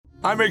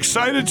I'm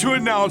excited to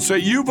announce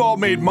that you've all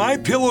made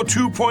MyPillow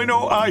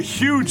 2.0 a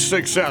huge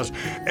success.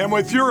 And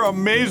with your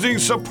amazing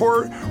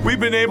support,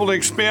 we've been able to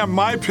expand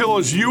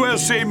MyPillow's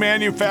USA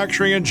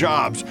manufacturing and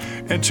jobs.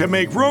 And to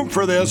make room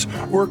for this,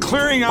 we're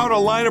clearing out a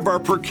line of our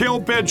Percale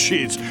bed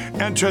sheets.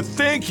 And to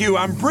thank you,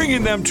 I'm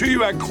bringing them to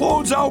you at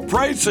closeout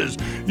prices.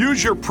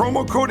 Use your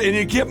promo code and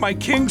you get my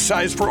king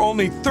size for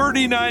only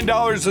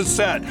 $39 a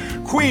set.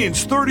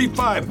 Queens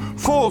 $35,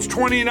 fulls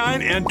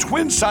 $29, and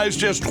twin size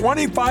just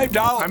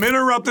 $25. I'm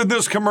interrupting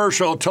this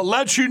commercial to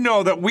let you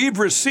know that we've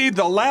received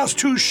the last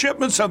 2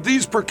 shipments of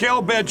these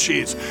Percale bed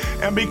sheets.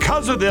 And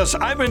because of this,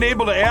 I've been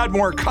able to add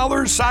more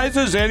colors,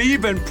 sizes, and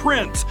even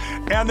prints.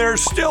 And they're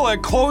still at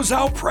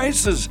closeout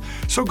prices.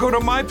 So go to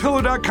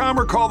mypillow.com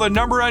or call the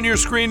number on your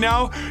screen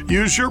now.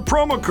 Use your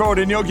promo code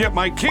and you'll get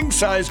my king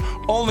size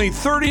only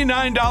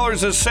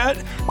 $39 a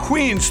set,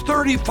 queens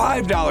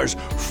 $35,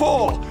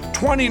 full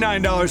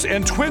 $29,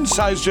 and twin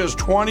size just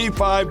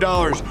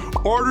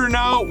 $25. Order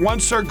now.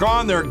 Once they're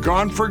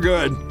gone for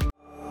good.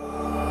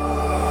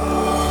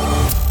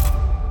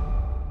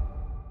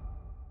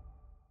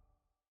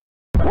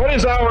 What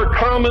is our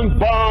common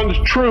bond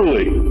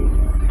truly?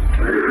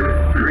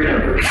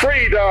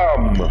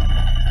 Freedom.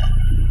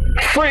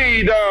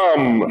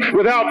 Freedom.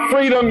 Without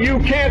freedom, you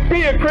can't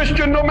be a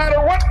Christian no matter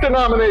what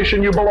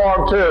denomination you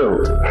belong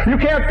to. You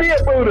can't be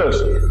a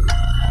Buddhist.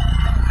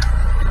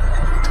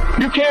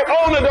 You can't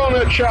own a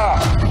donut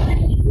shop.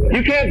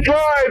 You can't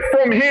drive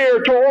from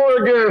here to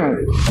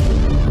Oregon.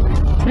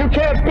 You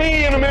can't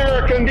be an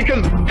American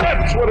because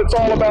that's what it's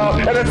all about,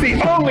 and it's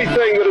the only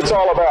thing that it's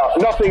all about.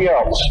 Nothing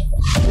else.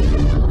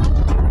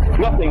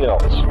 Nothing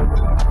else.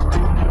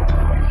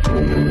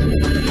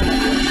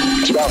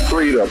 It's about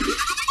freedom.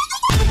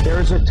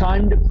 There's a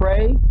time to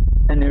pray,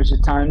 and there's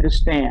a time to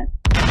stand.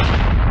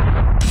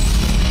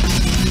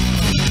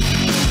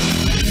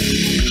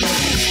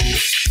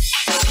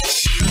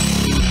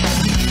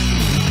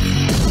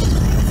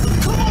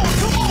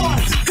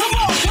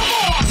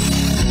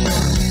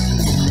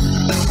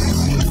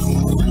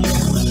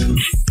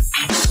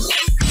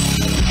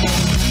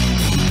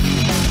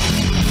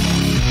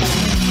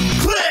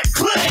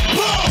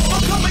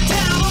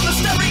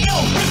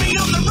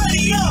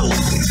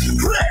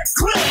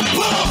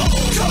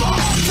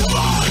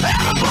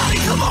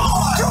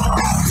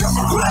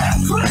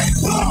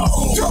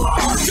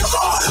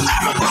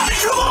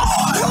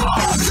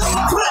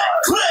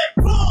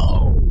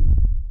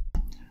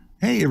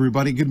 Hey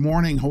everybody, good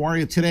morning. How are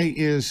you? Today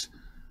is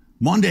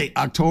Monday,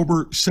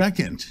 October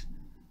 2nd.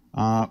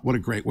 What a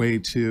great way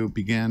to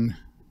begin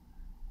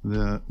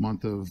the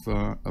month of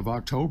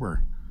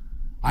October.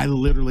 I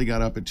literally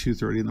got up at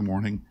 2:30 in the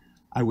morning.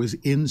 I was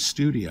in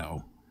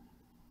studio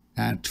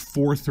at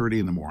 4:30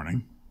 in the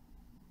morning.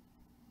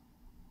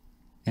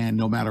 And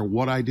no matter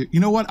what I do, you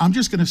know what? I'm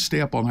just going to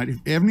stay up all night.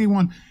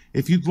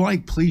 If you'd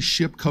like, please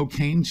ship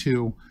cocaine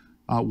to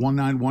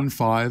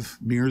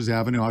 1915 Mears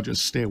Avenue. I'll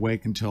just stay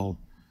awake until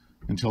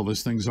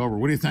this thing's over.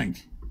 What do you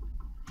think?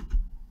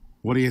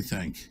 What do you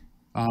think?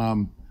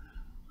 I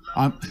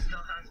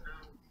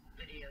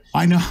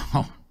know.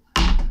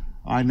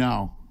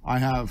 I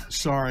have.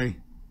 Sorry.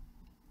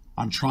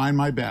 I'm trying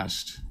my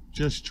best.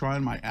 Just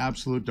trying my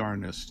absolute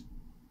darndest.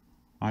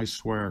 I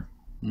swear.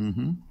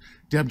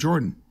 Deb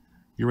Jordan,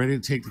 you ready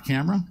to take the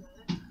camera?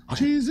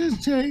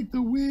 Jesus, take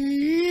the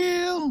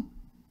wheel.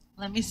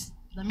 Let me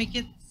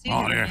get seated.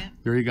 Oh,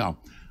 there you go.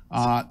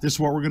 This is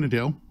what we're going to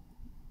do.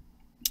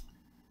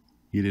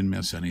 You didn't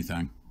miss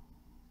anything.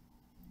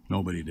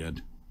 Nobody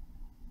did.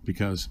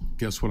 Because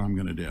guess what I'm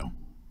going to do?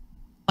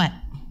 What?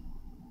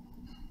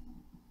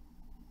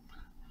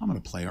 I'm going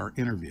to play our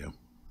interview.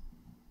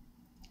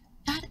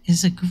 That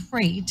is a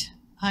great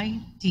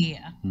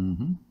idea.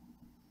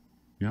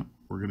 Yep,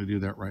 we're going to do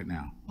that right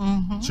now.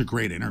 It's a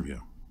great interview.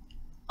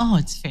 Oh,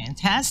 it's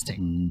fantastic.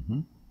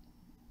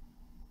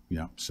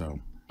 Yep, so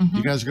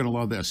you guys are going to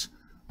love this.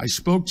 I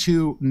spoke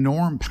to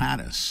Norm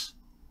Pattis.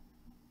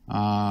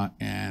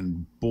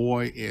 And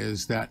boy,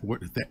 is that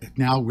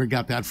now we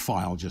got that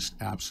file just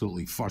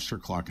absolutely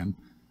fuster-clucking.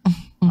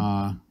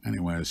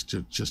 Anyways,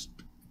 just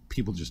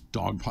people just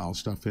dogpile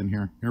stuff in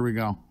here. Here we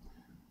go.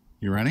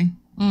 You ready?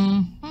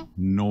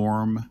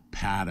 Norm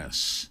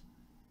Pattis.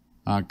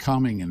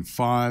 Coming in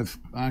 5.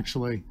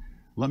 Actually,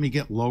 let me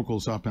get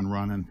locals up and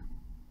running.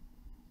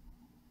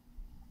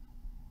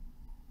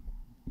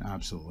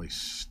 Absolutely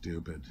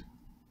stupid.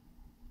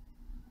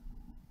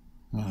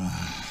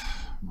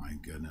 My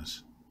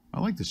goodness. I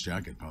like this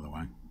jacket, by the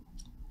way.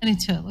 I do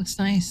too. It looks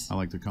nice. I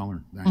like the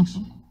color. Thanks.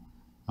 You're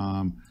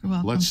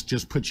welcome. Let's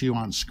just put you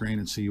on screen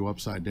and see you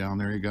upside down.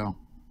 There you go.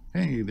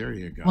 Hey, there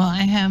you go. Well,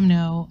 I have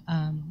no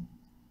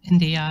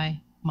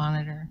NDI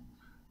monitor.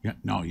 Yeah,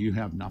 no, you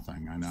have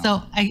nothing. I know.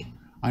 So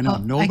I know.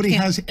 Nobody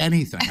has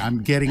anything.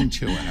 I'm getting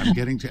to it. I'm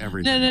getting to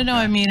everything. No.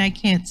 Okay? I mean, I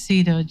can't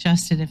see to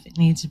adjust it if it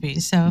needs to be.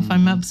 So if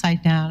I'm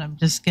upside down, I'm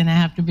just going to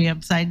have to be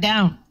upside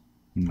down.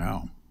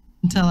 No.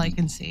 Until I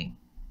can see.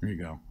 There you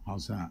go.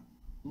 How's that?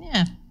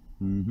 Yeah.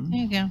 There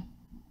you go.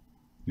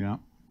 Yeah.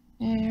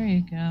 There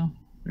you go.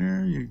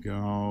 There you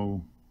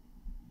go.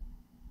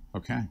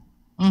 Okay.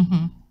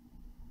 Mm-hmm.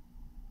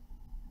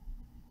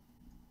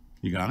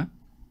 You got it?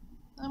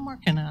 I'm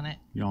working on it.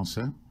 You all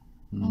set?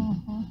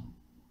 Mm-hmm.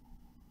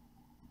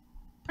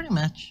 Pretty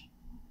much.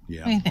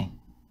 Yeah. What do you think?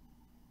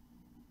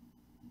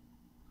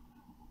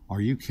 Are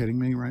you kidding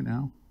me right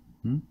now?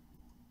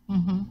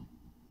 Mm-hmm.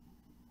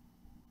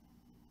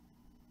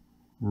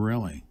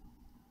 Really?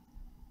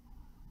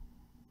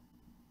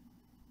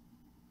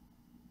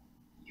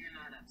 You're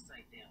not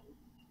upside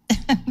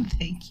down.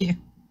 Thank you.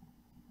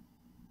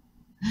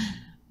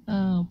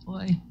 Oh,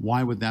 boy.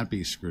 Why would that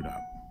be screwed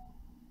up?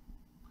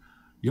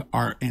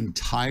 Our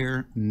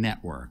entire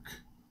network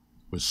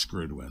was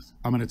screwed with.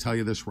 I'm going to tell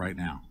you this right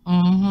now.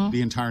 Mm-hmm.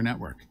 The entire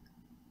network.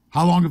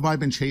 How long have I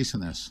been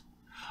chasing this?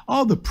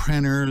 Oh, the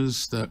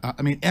printers,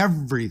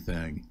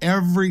 everything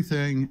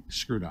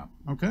screwed up.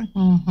 Okay?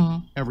 Mm-hmm.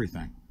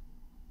 Everything.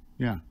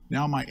 Yeah.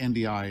 Now my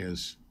NDI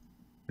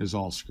is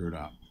all screwed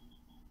up.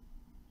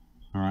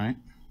 All right?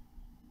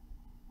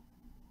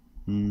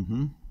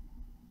 Mm-hmm.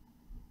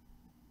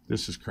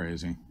 This is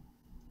crazy.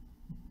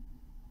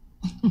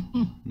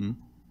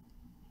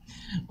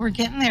 We're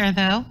getting there,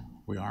 though.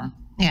 We are?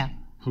 Yeah.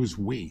 Who's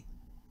we?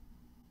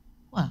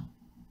 Well,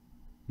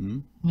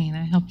 I mean,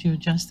 I helped you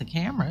adjust the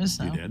cameras.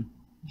 So You did?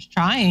 I was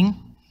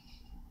trying.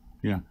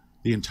 Yeah.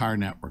 The entire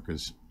network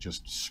is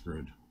just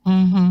screwed.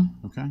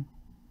 Mm-hmm. Okay?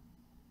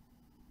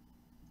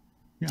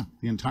 Yeah,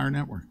 the entire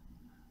network.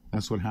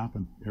 That's what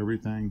happened.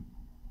 Everything.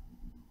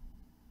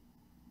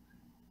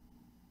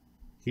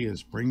 He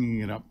is bringing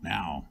it up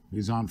now.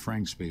 He's on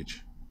Frank's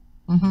speech.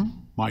 Mm-hmm.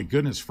 My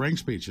goodness, Frank's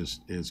speech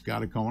is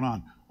got it going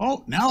on.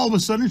 Oh, now all of a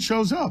sudden it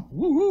shows up.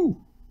 Woohoo!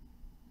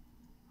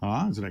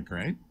 Isn't that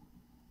great?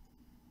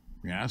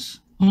 Yes.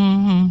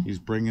 Mm-hmm. He's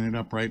bringing it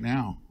up right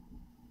now.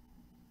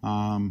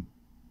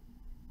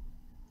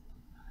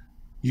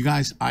 You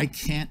guys, I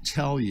can't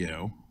tell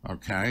you,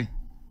 okay?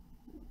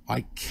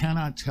 I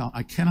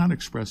cannot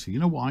express it. You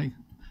know why?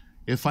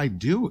 If I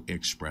do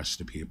express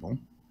to people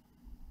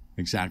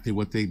exactly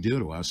what they do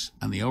to us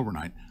on the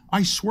overnight,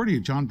 I swear to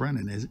you, John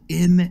Brennan is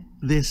in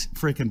this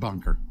freaking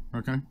bunker,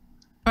 okay?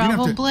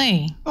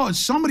 Probably.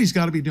 Somebody's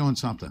got to be doing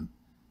something.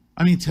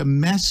 I mean, to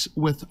mess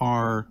with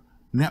our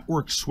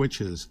network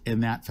switches in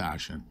that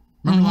fashion.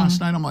 Remember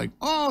last night, I'm like,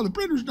 oh, the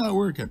printer's not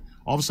working.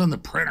 All of a sudden, the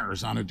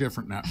printer's on a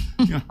different net.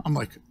 I'm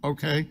like,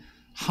 okay,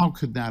 how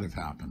could that have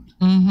happened?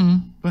 Mm-hmm.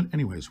 But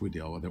anyways, we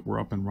deal with it. We're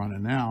up and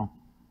running now.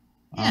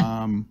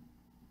 Yeah.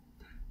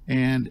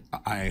 And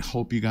I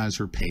hope you guys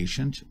are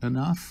patient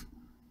enough.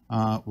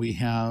 We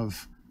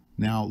have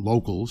now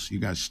locals. You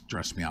guys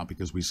stress me out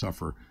because we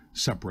suffer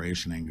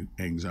separation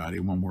anxiety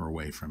when we're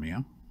away from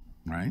you,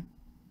 right?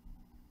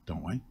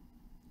 Don't we?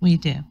 We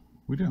do.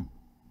 We do.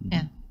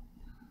 Yeah.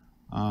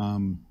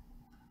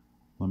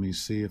 Let me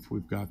see if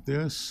we've got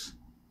this.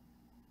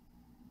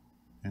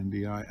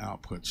 NDI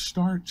output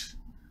start.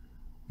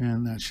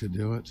 And that should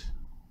do it.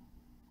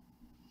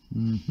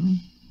 Let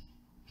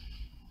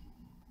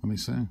me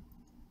see.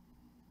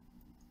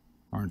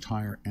 Our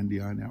entire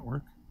NDI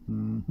network.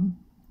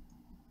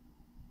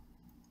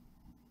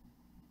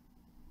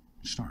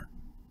 Start.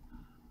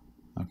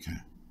 Okay.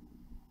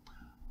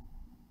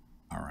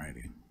 All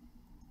righty.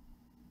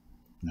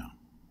 No.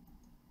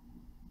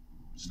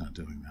 It's not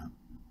doing that.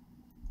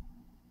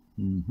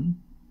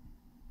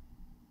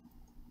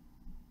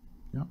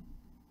 Yep.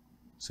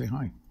 Say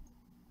hi.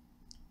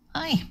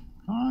 Hi.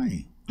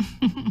 Hi.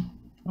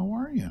 How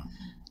are you?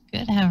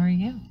 Good. How are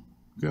you?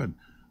 Good.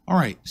 All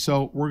right.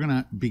 So we're going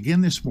to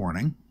begin this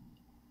morning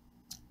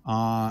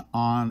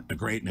on a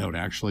great note.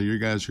 Actually, you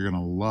guys are going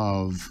to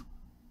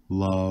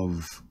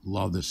love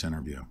this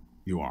interview.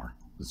 You are.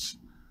 That's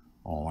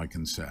all I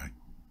can say.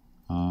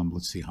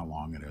 Let's see how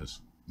long it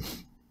is.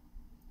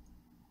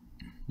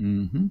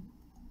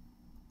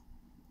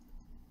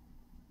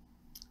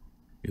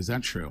 Is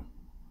that true?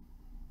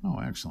 Oh,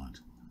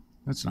 excellent.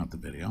 That's not the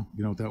video.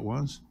 You know what that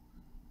was?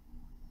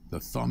 The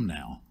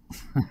thumbnail.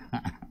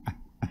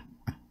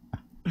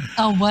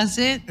 Oh, was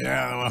it?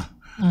 Yeah. Well,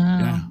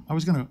 yeah. I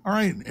was gonna. All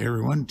right,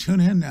 everyone, tune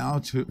in now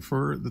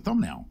for the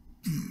thumbnail.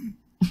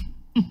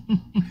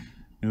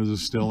 It was a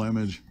still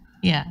image.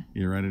 Yeah.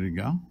 You ready to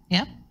go?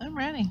 Yep. I'm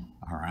ready.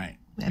 All right.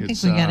 I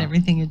think we got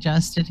everything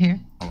adjusted here.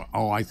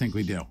 Oh, I think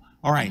we do.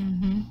 All right.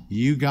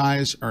 You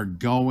guys are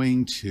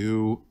going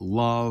to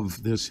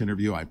love this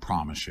interview. I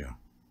promise you.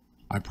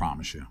 I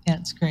promise you. Yeah,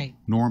 it's great.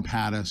 Norm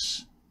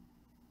Pattis,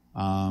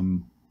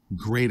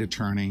 great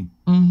attorney.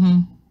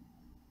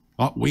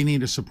 Oh, we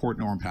need to support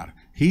Norm Pattis.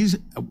 He's,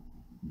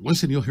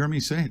 listen, you'll hear me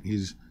say it.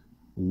 He's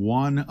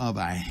one of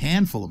a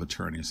handful of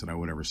attorneys that I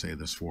would ever say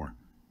this for.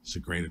 He's a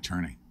great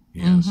attorney.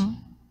 He is.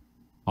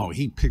 Oh,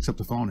 he picks up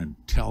the phone and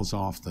tells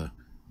off the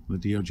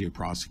DOJ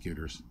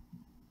prosecutors.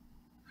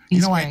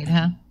 He's great,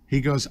 huh?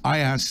 He goes,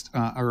 I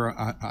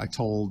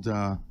told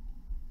Norm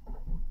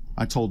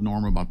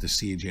about the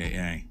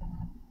CJA.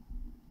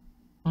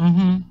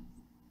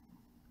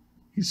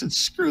 He said,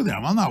 screw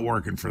them. I'm not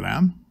working for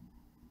them.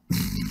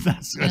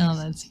 That's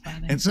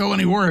funny. And so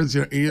many words,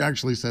 he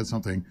actually said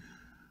something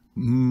a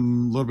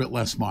little bit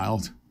less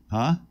mild.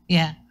 Huh?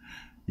 Yeah.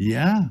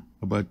 Yeah.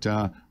 But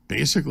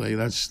basically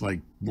that's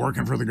like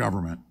working for the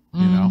government,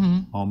 you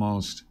know,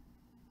 almost.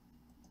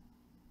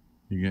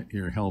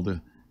 You're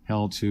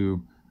held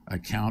to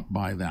account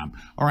by them.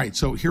 All right,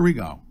 so here we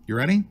go. You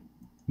ready?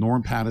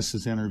 Norm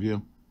Pattis's interview.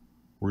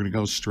 We're going to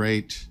go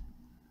straight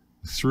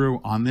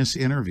through on this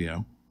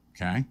interview,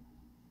 okay?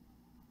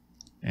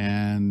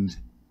 And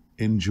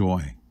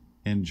enjoy.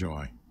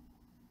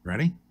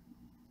 Ready?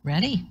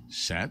 Ready.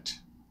 Set.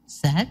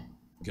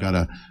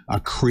 Got a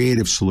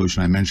creative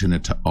solution. I mentioned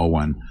it to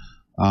Owen.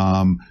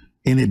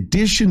 In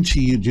addition to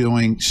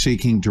you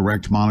seeking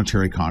direct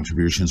monetary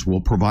contributions,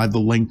 we'll provide the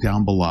link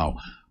down below.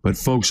 But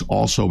folks,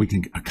 also, we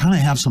can kind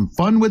of have some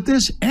fun with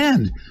this.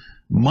 And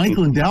Mike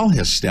Lindell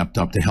has stepped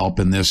up to help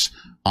in this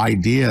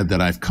idea that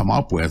I've come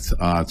up with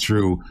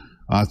through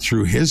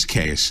his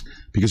case.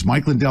 Because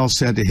Mike Lindell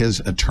said to his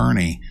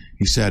attorney,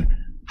 he said,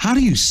 how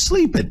do you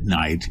sleep at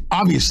night?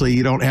 Obviously,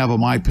 you don't have a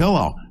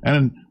MyPillow.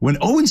 And when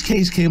Owen's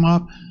case came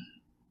up,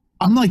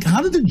 I'm like,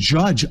 how did the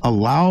judge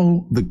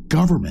allow the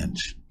government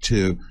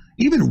to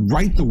even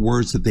write the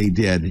words that they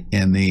did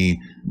in the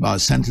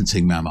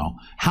sentencing memo?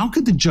 How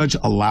could the judge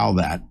allow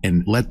that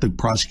and let the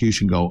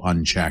prosecution go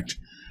unchecked?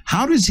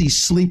 How does he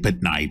sleep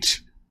at night?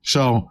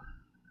 So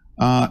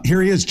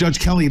here he is, Judge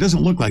Kelly. He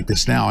doesn't look like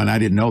this now, and I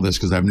didn't know this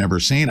because I've never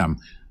seen him.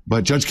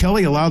 But Judge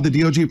Kelly allowed the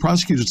DOJ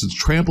prosecutors to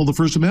trample the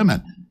First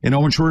Amendment in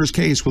Owen Schroeder's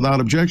case without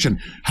objection.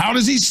 How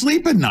does he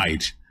sleep at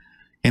night?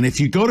 And if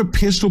you go to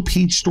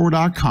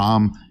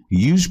pistolpetestore.com,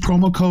 use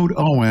promo code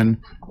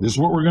Owen, this is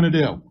what we're going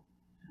to do.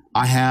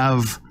 I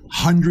have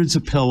hundreds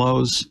of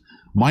pillows.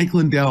 Mike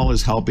Lindell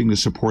is helping to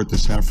support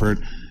this effort,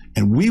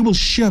 and we will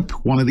ship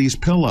one of these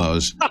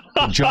pillows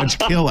to Judge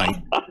Kelly.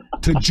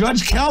 To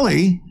Judge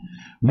Kelly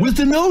with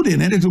a note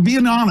in it. It'll be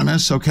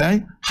anonymous,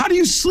 okay? How do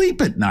you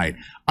sleep at night?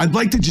 I'd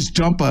like to just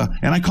and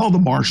I call the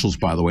marshals,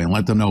 by the way, and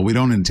let them know we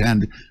don't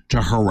intend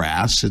to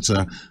harass. It's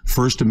a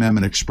First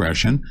Amendment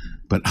expression.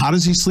 But how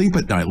does he sleep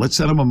at night? Let's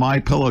send him a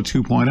MyPillow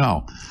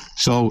 2.0.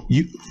 So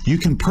you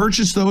can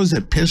purchase those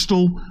at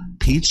Pistol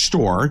Pete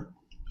Store.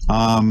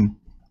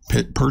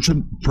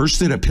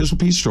 Purchase it at Pistol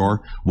Pete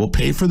Store. We'll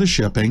pay for the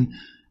shipping,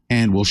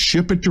 and we'll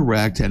ship it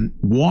direct. And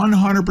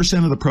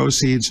 100% of the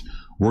proceeds,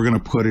 we're going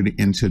to put it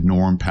into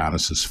Norm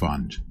Pattis's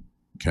fund.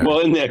 Okay. Well,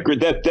 isn't that great?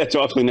 That's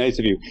awfully nice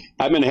of you.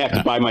 I'm going to have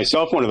to buy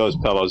myself one of those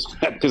pillows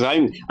because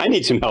I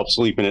need some help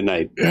sleeping at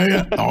night.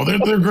 Yeah. Oh,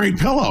 they're great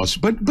pillows.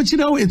 But you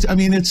know, it's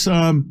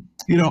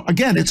you know,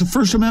 again, it's a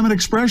First Amendment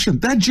expression.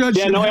 That judge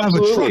should have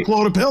absolutely. A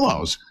truckload of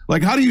pillows.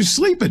 Like, how do you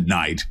sleep at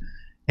night?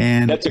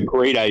 And that's a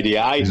great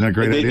idea. Isn't that a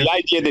great idea? The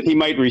idea that he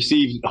might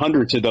receive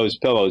hundreds of those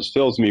pillows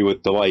fills me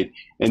with delight,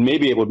 and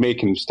maybe it would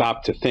make him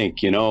stop to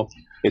think. You know,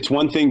 it's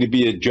one thing to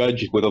be a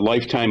judge with a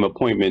lifetime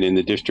appointment in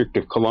the District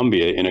of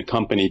Columbia in a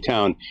company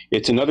town.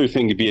 It's another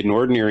thing to be an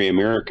ordinary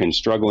American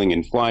struggling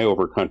in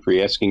flyover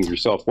country, asking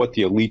yourself what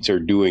the elites are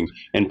doing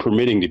and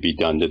permitting to be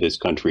done to this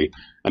country.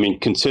 I mean,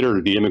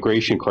 consider the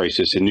immigration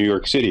crisis in New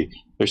York City.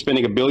 They're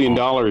spending $1 billion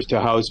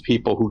to house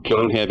people who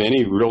don't have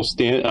any real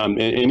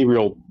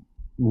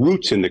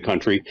roots in the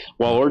country,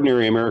 while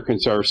ordinary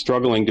Americans are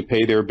struggling to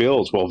pay their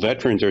bills, while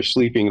veterans are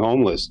sleeping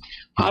homeless.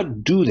 How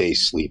do they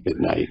sleep at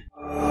night?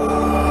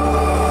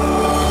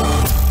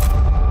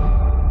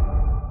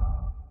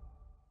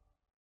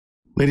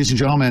 Ladies and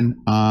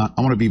gentlemen, I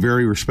want to be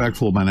very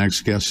respectful of my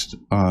next guest's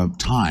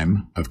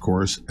time, of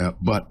course,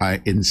 but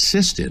I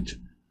insisted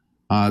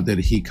that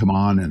he come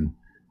on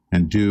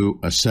and do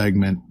a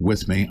segment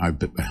with me. I've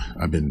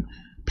been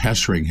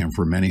pestering him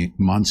for many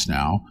months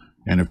now,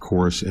 and of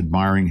course,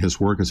 admiring his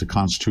work as a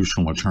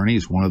constitutional attorney.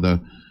 He's one of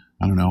the,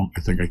 I don't know,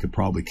 I think I could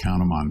probably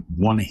count him on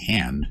one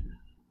hand,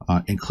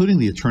 including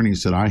the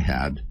attorneys that I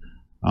had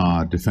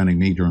defending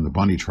me during the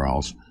Bundy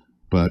trials,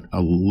 but a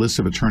list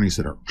of attorneys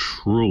that are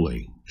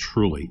truly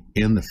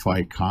in the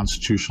fight,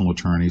 constitutional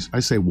attorneys.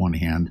 I say one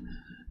hand,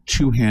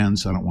 two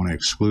hands, I don't want to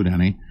exclude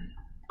any.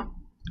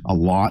 A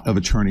lot of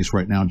attorneys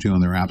right now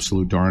doing their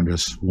absolute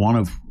darndest, one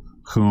of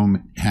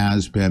whom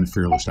has been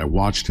fearless. I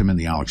watched him in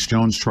the Alex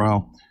Jones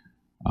trial.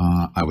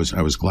 I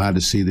was glad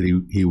to see that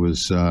he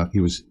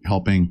was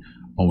helping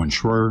Owen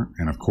Schroeder,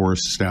 and of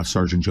course Staff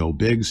Sergeant Joe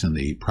Biggs in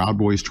the Proud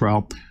Boys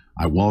trial.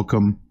 I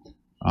welcome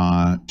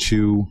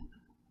to.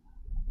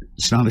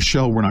 It's not a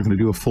show. We're not going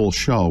to do a full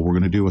show. We're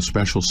going to do a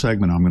special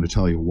segment. I'm going to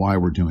tell you why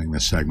we're doing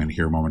this segment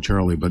here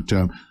momentarily. But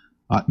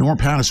Norm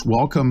Pattis,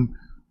 welcome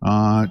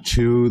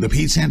to the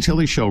Pete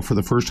Santilli Show for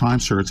the first time,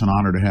 sir. It's an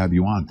honor to have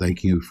you on.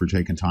 Thank you for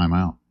taking time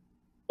out.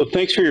 Well,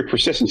 thanks for your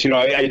persistence. You know,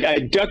 I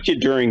ducked you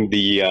during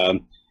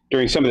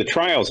some of the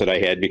trials that I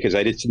had because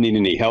I didn't need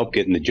any help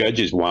getting the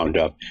judges wound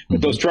up. But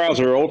those trials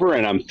are over,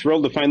 and I'm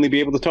thrilled to finally be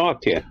able to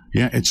talk to you.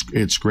 Yeah,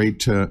 it's great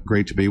to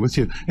be with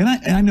you. And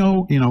I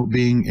know, you know,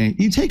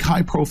 you take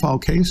high profile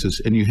cases,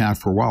 and you have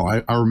for a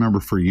while. I remember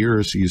for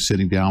years you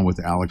sitting down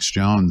with Alex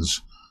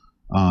Jones,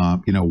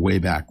 you know, way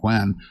back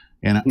when.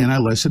 And I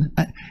listen.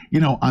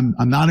 You know, I'm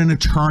not an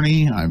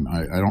attorney. I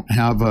don't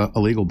have a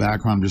legal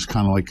background. I'm just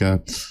kind of like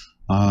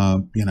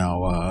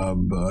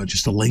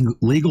just a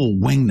legal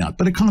wingnut,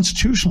 but a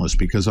constitutionalist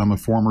because I'm a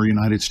former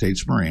United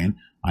States Marine.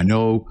 I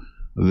know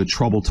the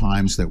troubled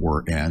times that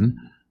we're in.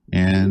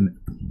 And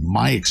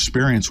my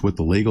experience with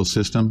the legal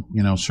system,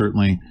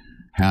 certainly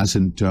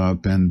hasn't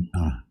been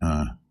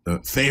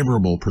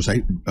favorable per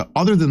se,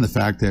 other than the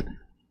fact that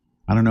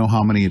I don't know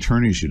how many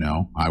attorneys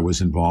I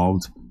was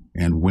involved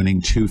in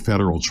winning 2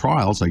 federal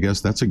trials. I guess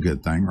that's a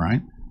good thing,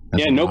 right?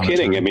 Yeah, no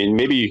kidding. I mean,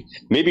 maybe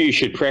you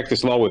should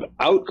practice law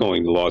without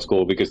going to law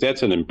school, because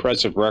that's an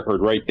impressive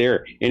record right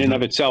there in and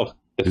of itself.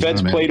 The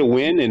feds play to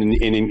win, and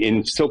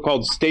in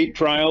so-called state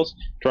trials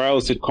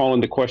that call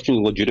into question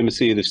the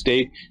legitimacy of the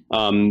state,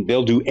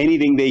 they'll do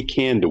anything they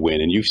can to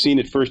win. And you've seen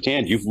it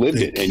firsthand. You've lived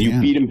it, and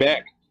you beat them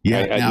back.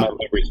 Yeah,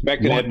 my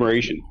respect and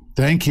admiration.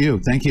 Thank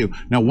you.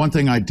 Now, one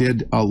thing I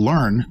did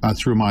learn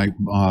through my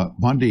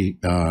Bundy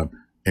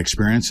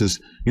experience is,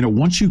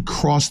 once you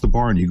cross the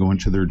bar and you go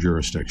into their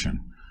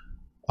jurisdiction,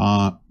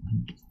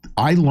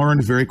 I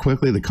learned very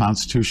quickly the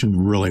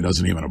Constitution really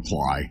doesn't even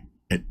apply.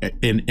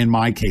 In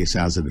my case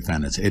as a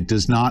defendant, it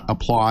does not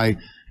apply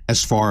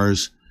as far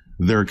as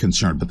they're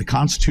concerned. But the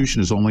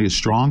Constitution is only as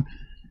strong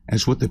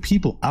as what the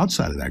people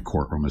outside of that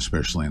courtroom,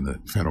 especially in the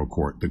federal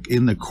court,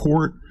 in the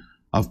court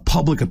of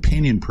public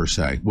opinion per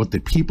se, what the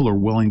people are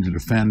willing to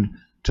defend,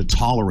 to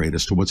tolerate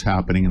as to what's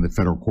happening in the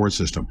federal court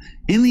system.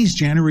 In these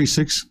January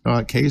 6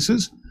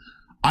 cases,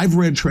 I've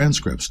read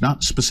transcripts,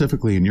 not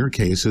specifically in your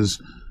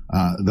cases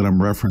that I'm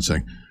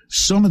referencing.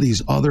 Some of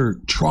these other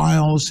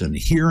trials and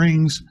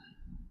hearings,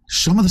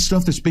 some of the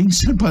stuff that's being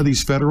said by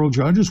these federal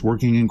judges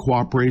working in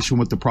cooperation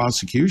with the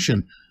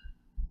prosecution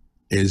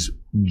is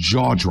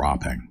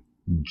jaw-dropping.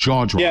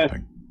 Yeah.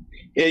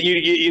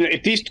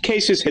 If these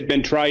cases had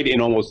been tried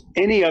in almost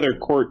any other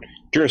court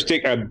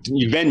district,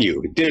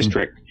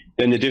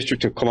 than the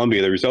District of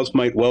Columbia, the results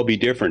might well be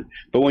different.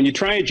 But when you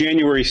try a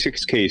January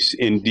 6 case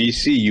in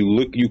D.C.,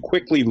 you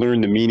quickly learn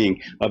the meaning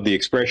of the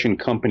expression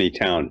company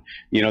town.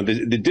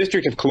 The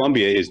District of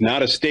Columbia is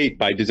not a state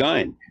by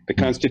design. The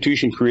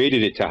Constitution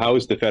created it to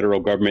house the federal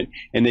government,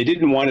 and they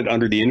didn't want it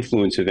under the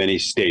influence of any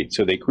state.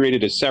 So they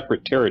created a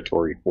separate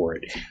territory for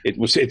it.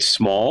 It's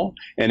small,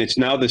 and it's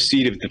now the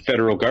seat of the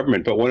federal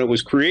government. But when it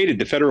was created,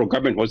 the federal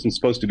government wasn't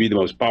supposed to be the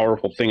most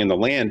powerful thing in the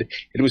land.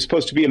 It was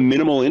supposed to be a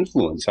minimal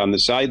influence on the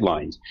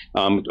sidelines,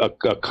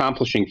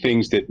 accomplishing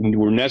things that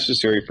were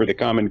necessary for the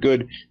common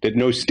good that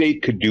no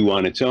state could do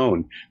on its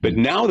own. But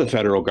now the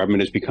federal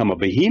government has become a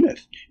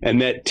behemoth, and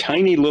that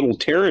tiny little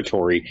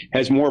territory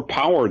has more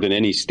power than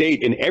any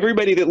state. And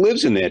everybody that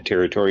lives in that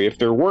territory, if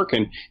they're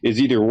working,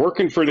 is either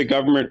working for the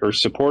government or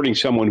supporting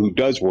someone who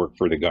does work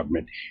for the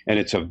government. And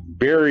it's a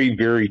very,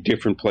 very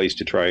different place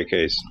to try a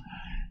case.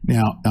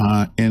 Now,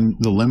 in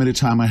the limited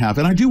time I have,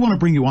 and I do want to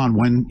bring you on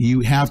when you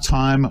have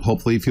time,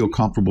 hopefully you feel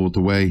comfortable with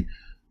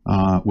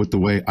the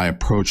way I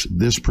approach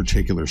this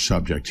particular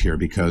subject here,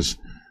 because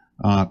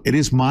it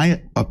is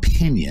my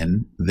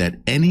opinion that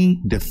any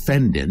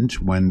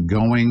defendant, when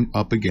going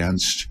up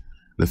against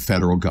the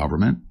federal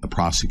government, the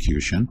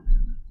prosecution,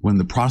 when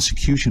the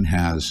prosecution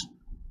has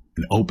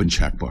an open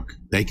checkbook,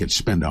 they could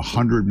spend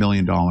 $100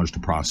 million to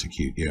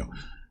prosecute you.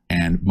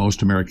 And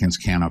most Americans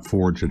can't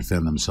afford to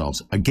defend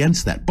themselves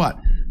against that. But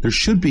there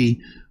should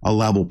be a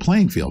level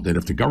playing field. That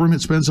if the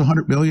government spends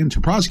 $100 million to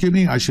prosecute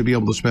me, I should be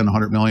able to spend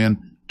 $100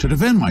 million to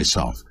defend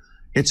myself.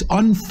 It's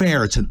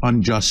unfair. It's an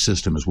unjust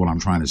system is what I'm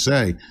trying to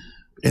say.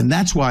 And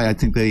that's why I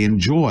think they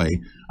enjoy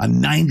a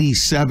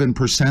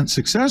 97%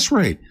 success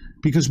rate,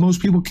 because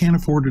most people can't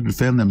afford to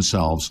defend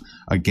themselves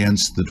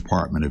against the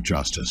Department of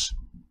Justice.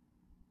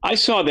 I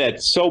saw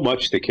that so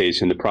much the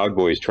case in the Proud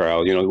Boys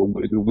trial. The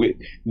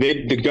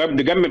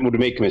government would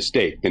make a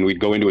mistake, and we'd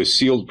go into a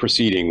sealed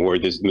proceeding where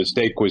this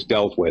mistake was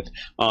dealt with,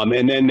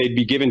 and then they'd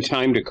be given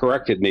time to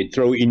correct it, and they'd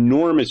throw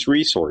enormous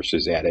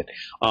resources at it.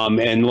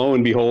 And lo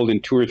and behold,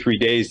 in 2 or 3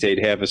 days,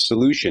 they'd have a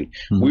solution.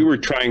 Mm-hmm. We were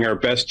trying our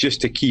best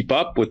just to keep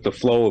up with the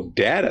flow of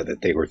data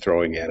that they were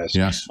throwing at us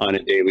on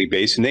a daily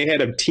basis. And they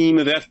had a team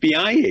of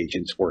FBI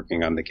agents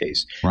working on the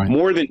case. Right.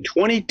 More than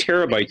 20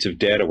 terabytes of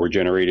data were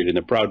generated in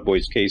the Proud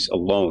Boys case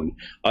alone.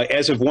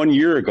 As of 1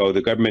 year ago, the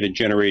government had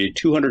generated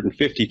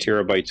 250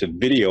 terabytes of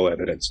video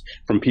evidence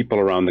from people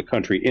around the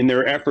country in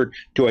their effort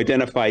to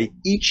identify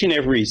each and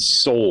every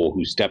soul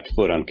who stepped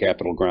foot on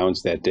Capitol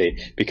grounds that day,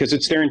 because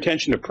it's their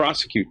intention to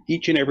prosecute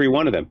each and every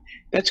one of them.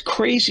 That's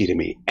crazy to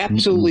me.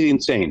 Absolutely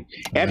insane.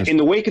 In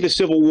the wake of the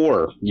Civil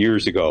War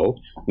years ago,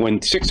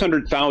 when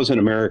 600,000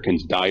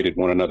 Americans died at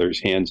one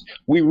another's hands,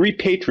 we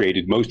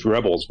repatriated most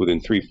rebels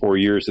within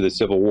 3-4 years of the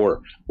Civil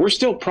War. We're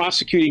still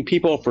prosecuting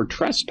people for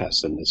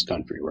trespass in this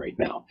country right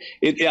now.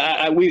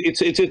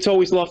 It's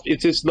always lost.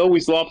 It's as though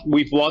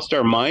we've lost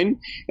our mind,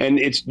 and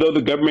it's though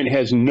the government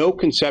has no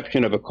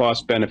conception of a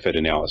cost-benefit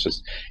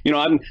analysis.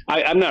 I'm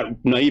not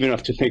naive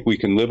enough to think we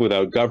can live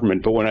without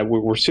government, but when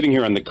we're sitting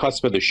here on the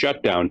cusp of the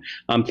shutdown,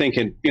 I'm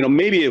thinking,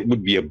 maybe it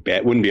wouldn't be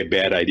a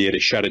bad idea to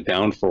shut it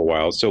down for a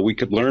while so we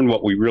could learn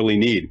what we really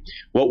need.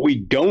 What we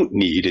don't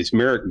need is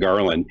Merrick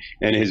Garland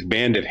and his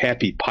band of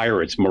happy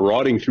pirates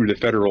marauding through the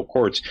federal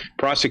courts,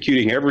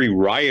 prosecuting every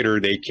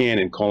rioter they can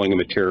and calling him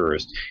a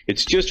terrorist.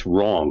 It's just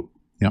wrong.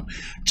 Yeah.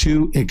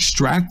 To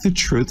extract the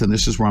truth, and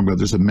this is where I'm going,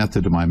 there's a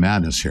method to my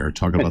madness here,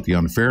 talking about the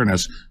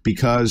unfairness,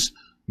 because,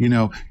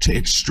 to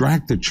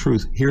extract the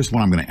truth, here's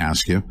what I'm going to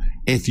ask you.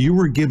 If you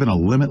were given a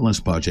limitless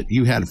budget,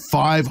 you had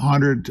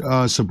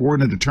 500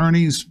 subordinate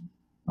attorneys,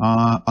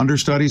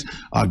 understudies,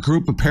 a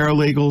group of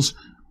paralegals,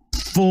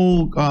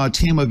 full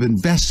team of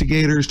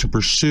investigators to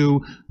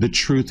pursue the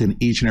truth in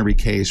each and every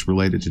case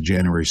related to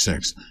January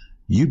 6th.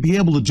 You'd be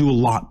able to do a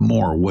lot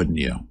more, wouldn't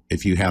you,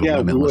 if you had a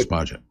limitless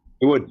budget?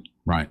 It would.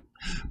 Right.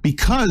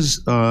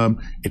 Because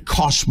it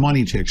costs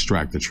money to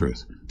extract the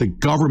truth. The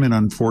government,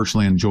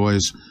 unfortunately,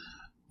 enjoys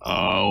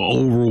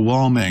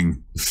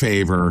overwhelming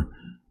favor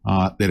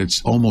that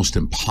it's almost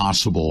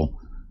impossible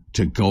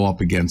to go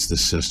up against the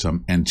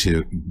system and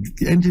to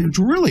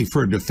really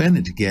for a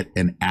defendant to get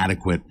an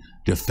adequate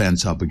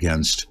defense up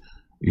against,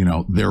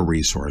 their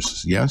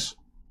resources. Yes?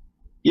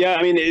 Yeah,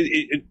 I mean,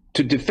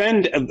 to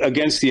defend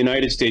against the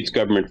United States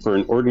government for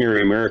an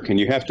ordinary American,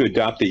 you have to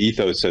adopt the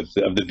ethos of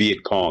the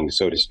Viet Cong,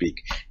 so to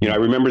speak. I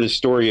remember the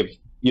story of,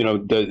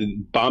 the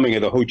bombing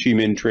of the Ho Chi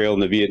Minh Trail in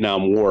the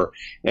Vietnam War,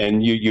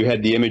 and you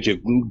had the image of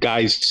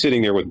guys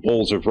sitting there with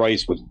bowls of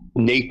rice with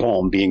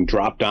napalm being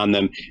dropped on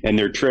them and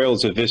their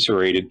trails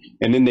eviscerated,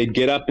 and then they'd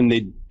get up and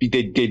they'd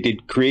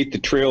create the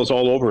trails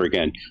all over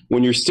again.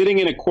 When you're sitting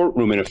in a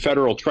courtroom in a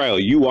federal trial,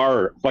 you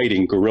are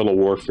fighting guerrilla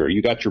warfare.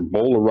 You got your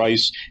bowl of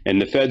rice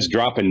and the feds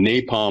dropping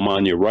napalm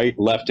on you right,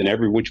 left, and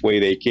every which way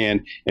they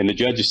can, and the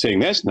judge is saying,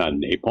 that's not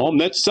napalm,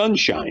 that's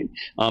sunshine.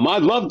 I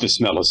love the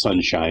smell of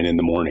sunshine in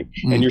the morning.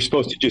 And you're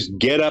supposed to just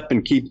get up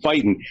and keep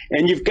fighting,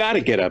 and you've got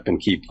to get up and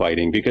keep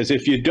fighting, because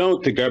if you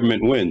don't, the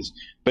government wins.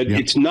 But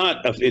it's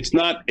not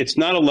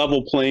a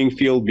level playing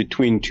field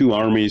between two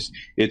armies.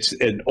 It's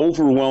an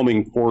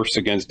overwhelming force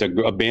against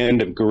a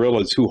band of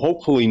guerrillas who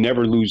hopefully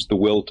never lose the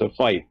will to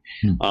fight.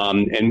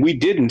 And we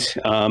didn't.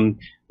 We got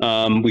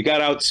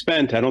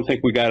outspent. I don't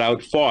think we got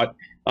outfought.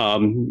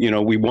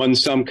 We won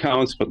some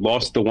counts, but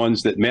lost the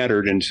ones that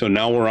mattered. And so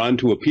now we're on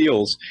to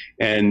appeals.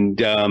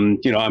 And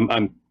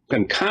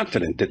I'm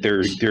confident that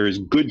there is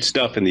good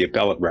stuff in the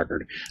appellate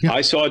record. Yeah.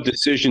 I saw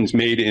decisions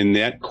made in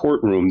that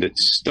courtroom that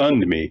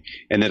stunned me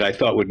and that I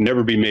thought would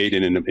never be made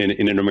in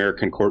an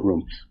American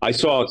courtroom. I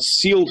saw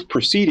sealed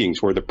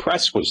proceedings where the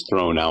press was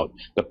thrown out,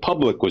 the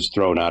public was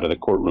thrown out of the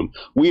courtroom.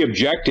 We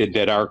objected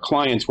that our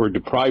clients were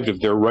deprived of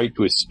their right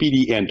to a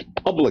speedy and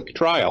public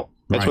trial.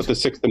 That's what the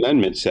Sixth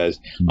Amendment says.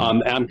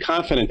 I'm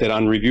confident that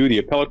on review, the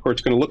appellate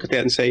court's going to look at that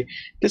and say,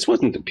 this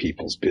wasn't the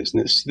people's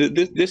business.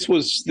 This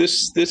was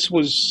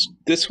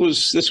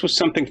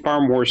something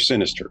far more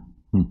sinister.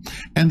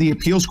 And the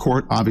appeals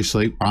court,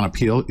 obviously, on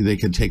appeal, they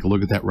can take a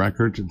look at that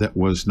record that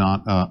was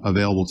not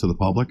available to the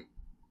public.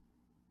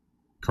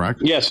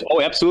 Correct? Yes.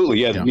 Oh, absolutely.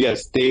 Yes. Yeah.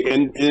 Yes. They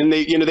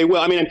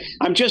will. I mean,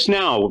 I'm just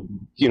now,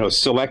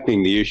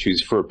 selecting the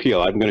issues for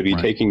appeal. I'm going to be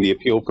taking the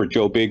appeal for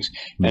Joe Biggs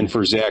and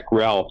for Zach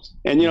Rell.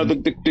 And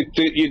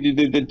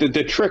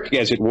the trick,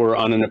 as it were,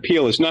 on an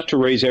appeal is not to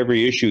raise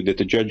every issue that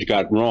the judge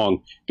got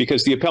wrong,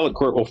 because the appellate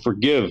court will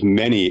forgive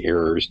many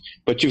errors.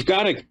 But you've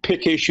got to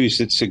pick issues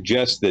that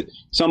suggest that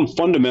some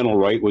fundamental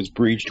right was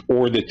breached,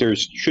 or that there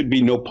should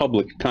be no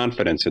public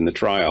confidence in the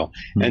trial.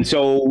 And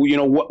so,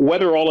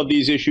 whether all of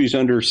these issues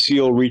under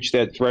seal reach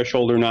that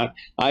threshold or not,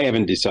 I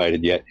haven't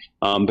decided yet.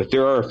 But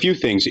there are a few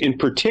things, in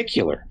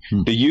particular,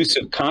 the use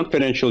of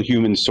confidential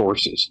human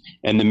sources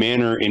and the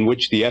manner in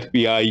which the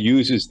FBI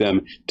uses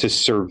them to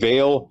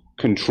surveil,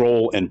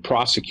 control, and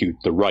prosecute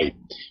the right.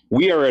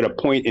 We are at a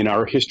point in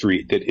our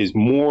history that is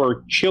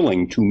more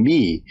chilling to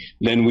me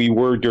than we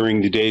were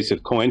during the days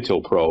of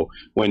COINTELPRO,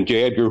 when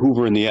J. Edgar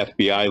Hoover and the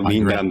FBI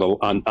leaned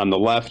on the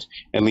left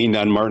and leaned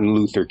on Martin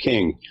Luther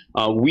King.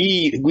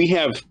 We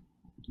have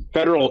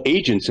federal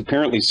agents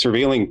apparently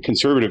surveilling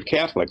conservative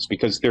Catholics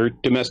because they're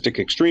domestic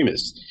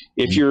extremists.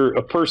 If you're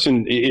a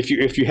person,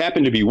 if you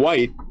happen to be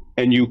white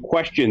and you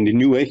question the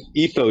new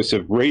ethos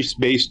of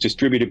race-based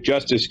distributive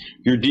justice,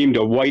 you're deemed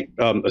a white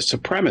a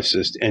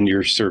supremacist, and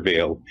you're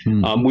surveilled.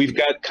 We've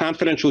got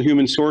confidential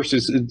human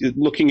sources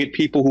looking at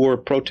people who are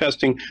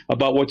protesting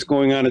about what's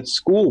going on at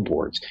school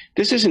boards.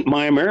 This isn't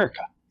my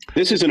America.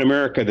 This is an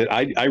America that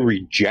I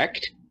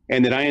reject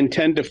and that I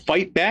intend to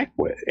fight back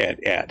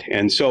at.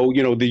 And so,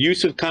 the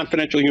use of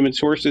confidential human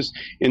sources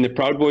in the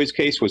Proud Boys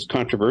case was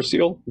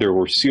controversial. There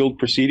were sealed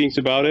proceedings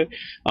about it.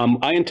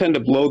 I intend to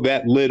blow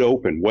that lid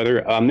open,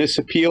 whether on this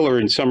appeal or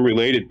in some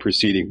related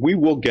proceeding. We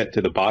will get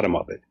to the bottom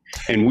of it.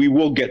 And we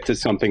will get to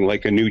something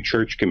like a new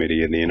church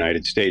committee in the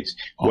United States.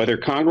 Whether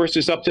Congress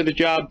is up to the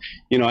job,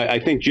 I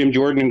think Jim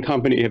Jordan and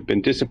company have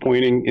been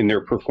disappointing in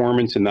their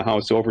performance in the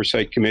House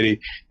Oversight Committee.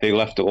 They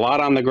left a lot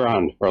on the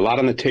ground, or a lot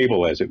on the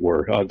table, as it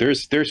were.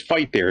 There's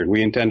fight there, and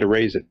we intend to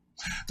raise it.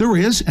 There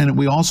is, and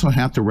we also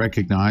have to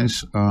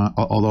recognize,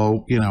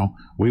 although,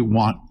 we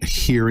want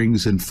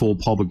hearings and full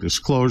public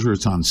disclosure,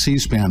 it's on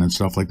C-SPAN and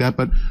stuff like that,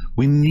 but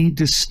we need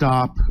to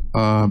stop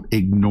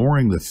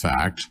ignoring the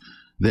fact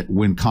that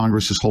when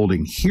Congress is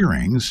holding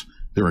hearings,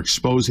 they're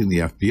exposing the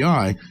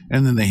FBI,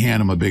 and then they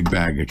hand them a big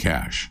bag of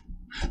cash.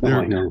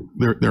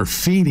 They're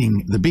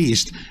feeding the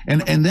beast,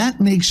 and that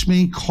makes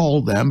me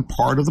call them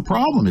part of the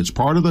problem. It's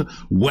part of the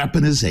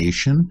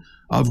weaponization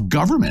of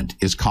government.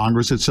 Is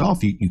Congress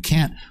itself. You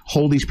can't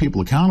hold these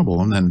people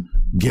accountable and then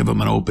give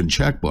them an open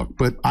checkbook.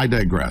 But I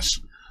digress.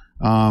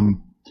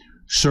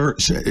 Sir,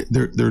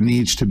 there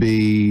needs to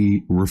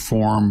be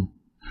reform.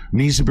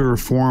 Needs to be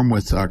reform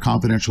with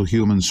confidential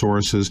human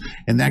sources,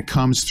 and that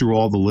comes through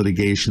all the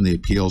litigation, the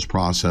appeals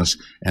process,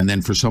 and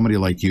then for somebody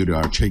like you to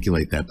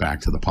articulate that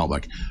back to the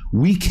public.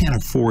 We can't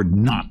afford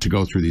not to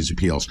go through these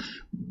appeals,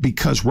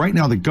 because right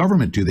now the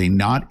government, do they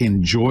not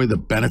enjoy the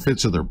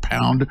benefits of their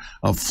pound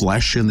of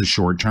flesh in the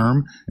short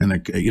term, in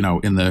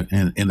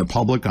the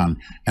public on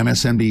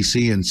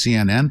MSNBC and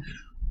CNN?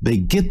 They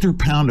get their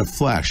pound of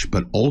flesh,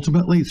 but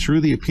ultimately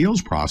through the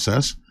appeals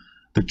process,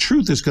 the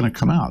truth is going to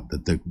come out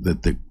that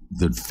the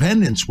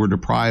defendants were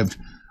deprived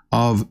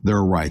of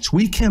their rights.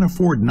 We can't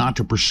afford not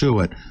to pursue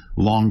it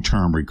long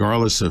term,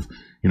 regardless of,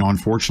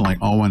 unfortunately,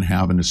 Owen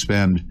having to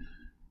spend,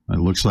 it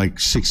looks like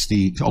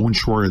Owen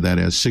Schroyer, that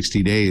is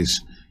 60 days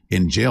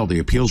in jail. The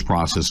appeals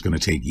process is going to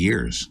take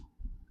years.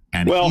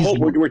 And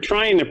we're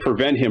trying to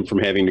prevent him from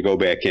having to go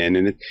back in,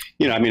 and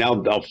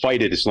I'll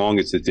fight it as long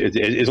as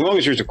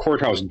there's a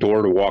courthouse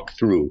door to walk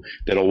through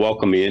that'll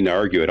welcome me in to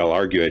argue it. I'll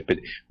argue it, but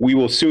we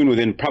will soon,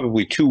 within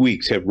probably 2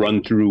 weeks, have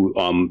run through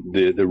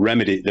the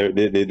remedy.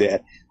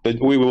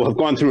 We will have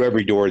gone through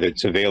every door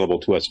that's available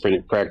to us,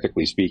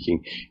 practically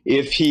speaking.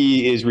 If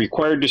he is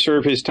required to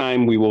serve his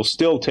time, we will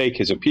still take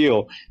his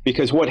appeal,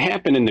 because what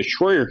happened in the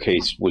Schroyer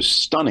case was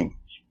stunning.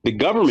 The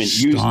government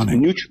used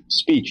neutral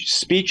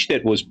speech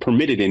that was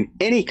permitted in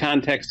any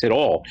context at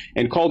all,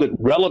 and called it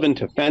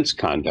relevant offense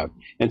conduct,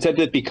 and said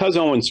that because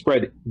Owen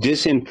spread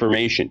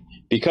disinformation,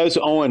 because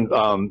Owen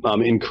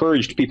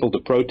encouraged people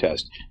to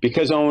protest,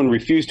 because Owen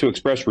refused to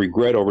express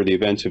regret over the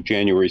events of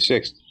January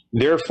 6th,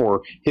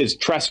 therefore his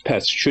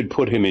trespass should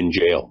put him in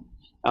jail.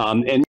 I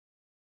want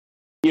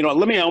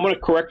to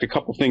correct a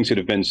couple things that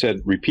have been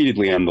said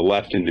repeatedly on the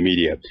left in the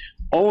media.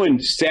 Owen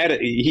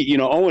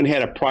Owen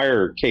had a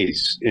prior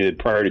case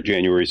prior to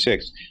January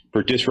 6th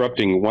for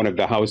disrupting one of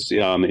the House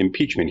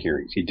impeachment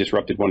hearings. He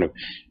disrupted one of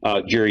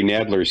Jerry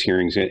Nadler's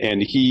hearings,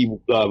 and he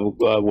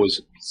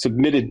was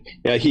submitted.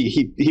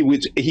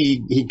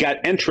 He got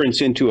entrance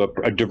into a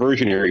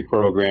diversionary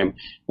program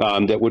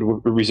that would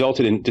have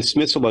resulted in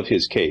dismissal of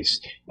his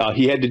case.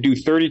 He had to do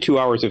 32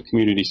 hours of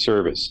community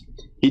service.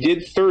 He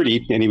did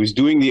 30, and he was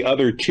doing the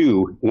other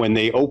 2 when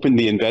they opened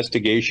the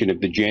investigation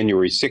of the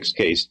January 6th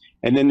case.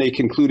 And then they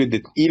concluded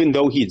that even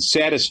though he had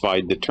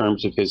satisfied the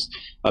terms of his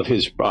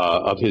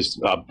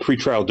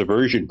pretrial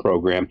diversion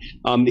program,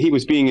 he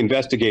was being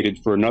investigated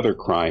for another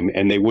crime,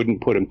 and they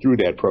wouldn't put him through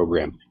that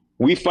program.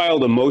 We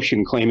filed a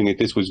motion claiming that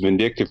this was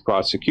vindictive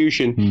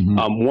prosecution.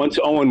 Mm-hmm. Once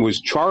Owen was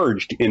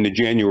charged in the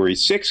January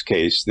 6th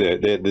case,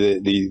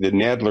 the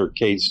Nadler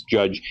case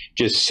judge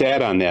just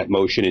sat on that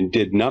motion and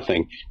did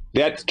nothing.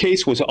 That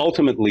case was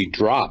ultimately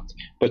dropped,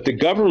 but the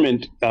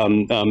government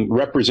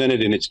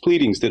represented in its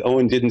pleadings that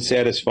Owen didn't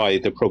satisfy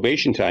the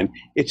probation time.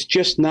 It's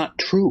just not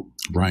true.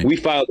 Right. We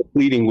filed a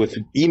pleading with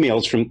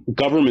emails from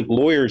government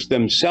lawyers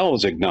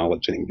themselves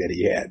acknowledging that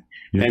he had.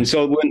 Yeah. And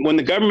so when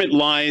the government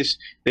lies,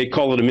 they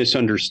call it a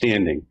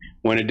misunderstanding.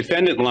 When a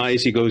defendant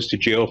lies, he goes to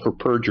jail for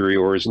perjury,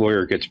 or his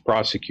lawyer gets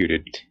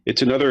prosecuted.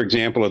 It's another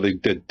example of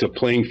the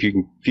playing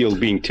field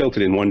being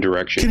tilted in one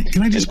direction.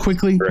 Can I just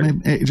quickly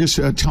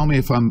tell me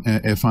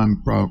if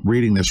I'm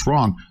reading this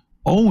wrong?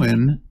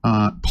 Owen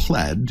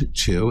pled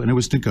to, and it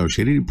was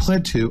negotiated, he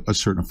pled to a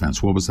certain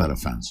offense. What was that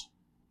offense?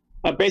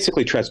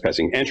 Basically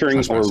trespassing,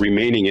 entering or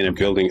remaining in a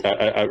building,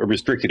 a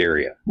restricted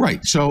area.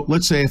 Right. So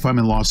let's say if I'm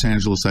in Los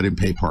Angeles, I didn't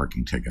pay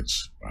parking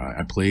tickets.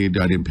 I plead,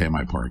 I didn't pay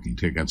my parking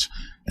tickets.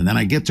 And then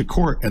I get to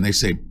court and they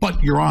say,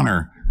 but Your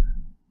Honor,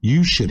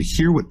 you should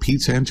hear what Pete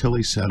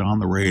Santilli said on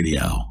the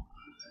radio.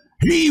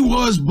 He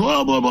was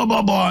blah, blah, blah,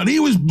 blah, blah. And he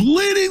was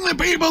bleeding the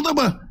people.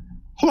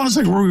 Hold on a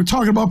second. We're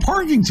talking about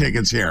parking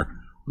tickets here.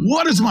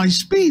 What does my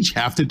speech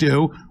have to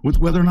do with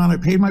whether or not I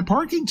paid my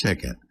parking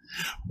ticket?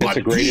 That's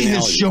a great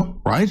analogy.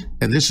 Right?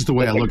 And this is the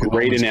way I look at it.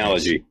 Great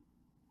analogy. Case.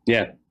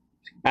 Yeah.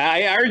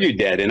 I argued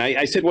that. And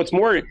I said, what's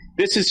more,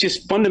 this is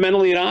just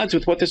fundamentally at odds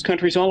with what this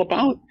country's all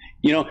about.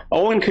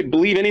 Owen could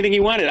believe anything he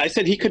wanted. I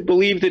said he could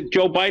believe that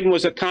Joe Biden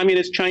was a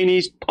communist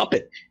Chinese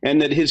puppet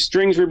and that his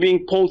strings were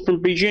being pulled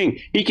from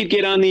Beijing. He could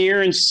get on the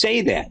air and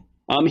say that.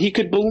 He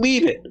could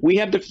believe it. We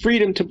have the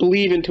freedom to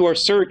believe and to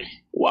assert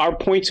our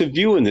points of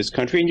view in this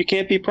country, and you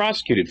can't be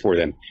prosecuted for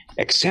them,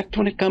 except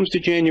when it comes to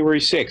January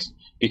 6th.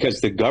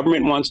 Because the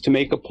government wants to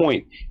make a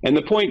point. And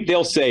the point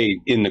they'll say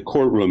in the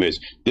courtroom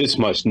is, this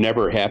must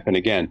never happen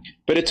again.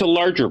 But it's a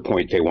larger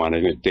point they want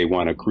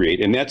to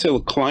create, and that's a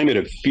climate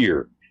of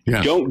fear.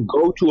 Yes. Don't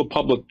go to a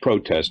public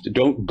protest.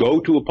 Don't go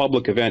to a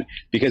public event,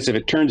 because if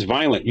it turns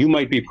violent, you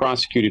might be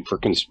prosecuted for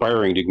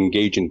conspiring to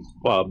engage in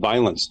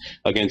violence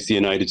against the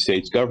United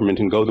States government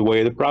and go the way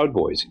of the Proud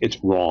Boys. It's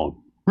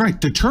wrong. Right.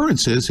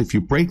 Deterrence is, if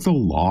you break the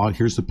law,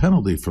 here's the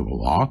penalty for the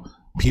law.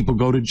 People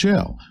go to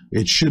jail.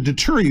 It should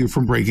deter you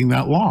from breaking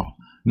that law.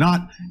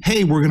 Not,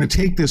 hey, we're going to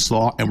take this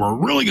law and we're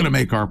really going to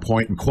make our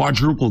point and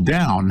quadruple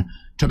down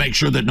to make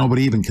sure that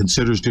nobody even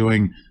considers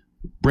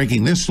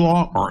breaking this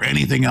law or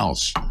anything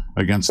else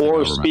against the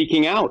government.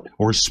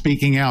 Or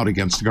speaking out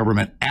against the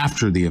government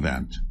after the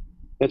event.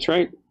 That's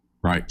right.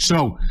 Right.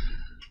 So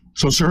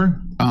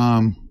sir,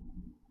 I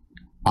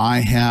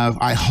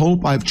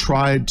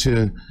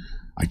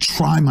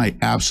try my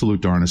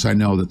absolute darndest. I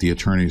know that the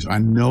attorneys, I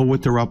know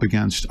what they're up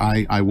against.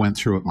 I went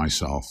through it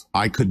myself.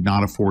 I could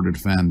not afford to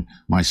defend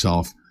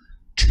myself.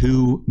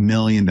 $2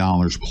 million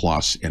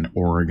plus in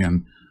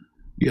Oregon.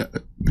 Yeah,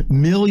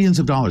 millions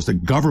of dollars. The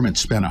government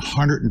spent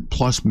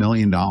 $100+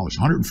 million,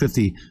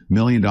 $150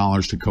 million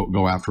to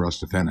go after us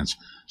defendants.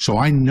 So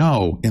I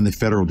know in the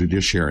federal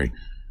judiciary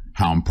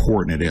how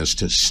important it is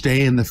to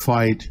stay in the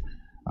fight,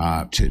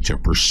 to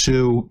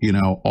pursue,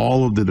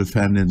 all of the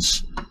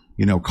defendants'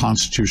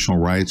 constitutional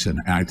rights. And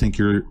I think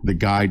you're the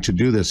guy to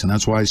do this. And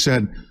that's why I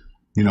said,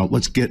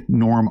 let's get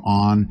Norm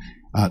on.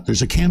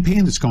 There's a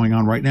campaign that's going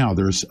on right now.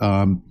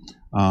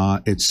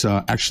 It's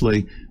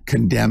actually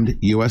Condemned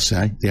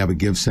USA. They have a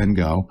Give, Send,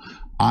 Go.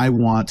 I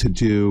want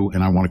to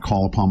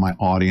call upon my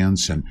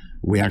audience, and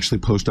we actually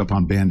post up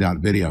on Banned Out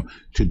Video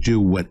to do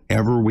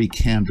whatever we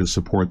can to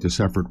support this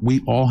effort.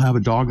 We all have a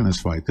dog in this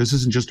fight. This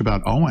isn't just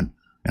about Owen.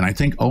 And I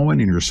think Owen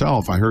and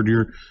yourself, I heard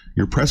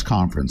your press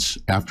conference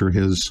after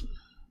his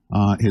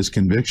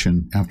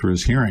conviction, after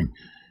his hearing.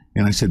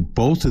 And I said,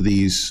 both of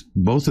these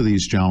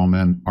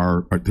gentlemen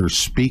they're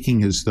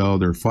speaking as though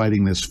they're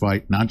fighting this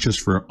fight, not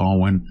just for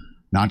Owen,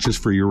 not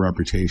just for your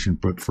reputation,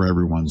 but for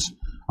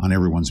on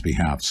everyone's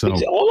behalf. So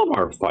it's all of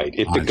our fight.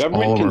 If the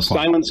government can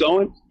silence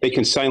Owen, they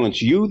can silence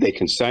you, they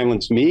can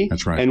silence me.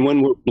 That's right. And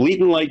when we're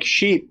bleeding like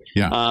sheep,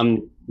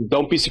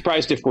 don't be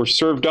surprised if we're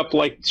served up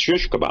like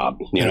shish kebab.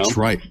 That's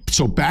right.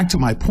 So back to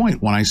my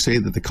point, when I say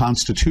that the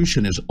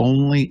Constitution is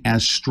only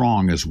as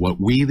strong as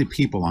what we, the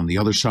people on the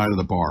other side of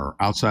the bar, or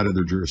outside of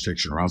their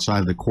jurisdiction, or outside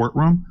of the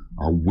courtroom,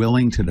 are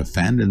willing to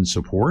defend and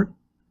support,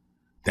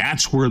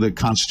 that's where the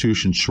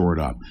Constitution's shored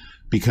up.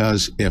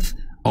 Because if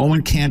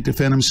Owen can't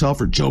defend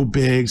himself, or Joe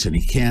Biggs, and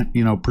he can't,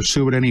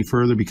 pursue it any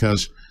further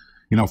because,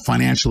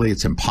 financially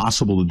it's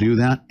impossible to do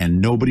that,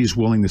 and nobody's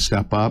willing to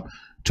step up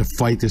to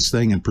fight this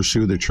thing and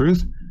pursue the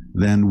truth,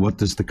 then what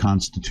does the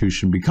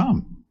Constitution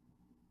become?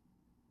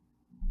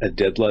 A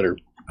dead letter.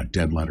 A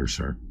dead letter,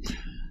 sir.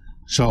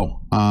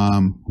 So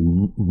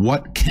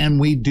what can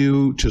we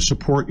do to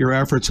support your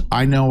efforts?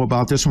 I know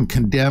about this one.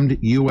 Condemned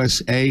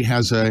USA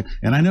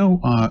and I know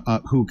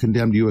who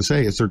Condemned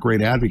USA is. They're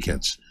great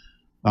advocates.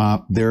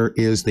 There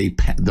is the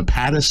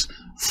Pattis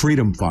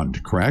Freedom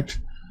Fund, correct?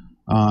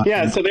 So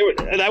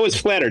I was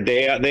flattered.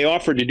 They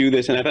offered to do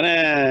this, and I thought,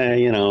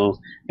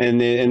 and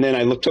then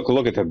I took a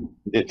look at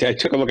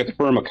the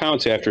firm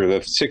accounts after the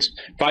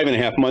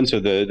 5.5 months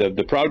of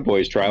the Proud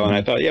Boys trial, and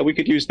I thought, we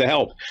could use the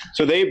help.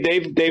 So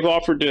they've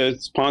offered to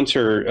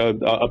sponsor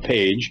a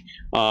page,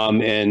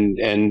 and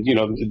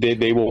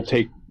they will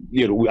take.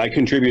 I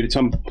contributed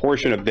some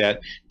portion of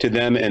that to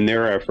them and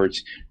their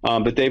efforts,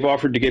 but they've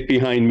offered to get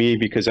behind me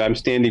because I'm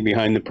standing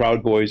behind the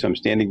Proud Boys, I'm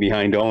standing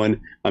behind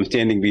Owen, I'm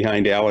standing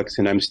behind Alex,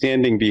 and I'm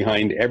standing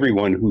behind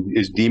everyone who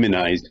is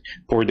demonized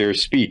for their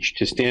speech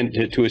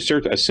to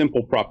assert a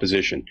simple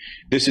proposition.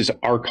 This is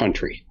our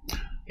country.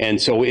 And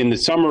so in the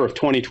summer of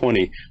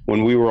 2020,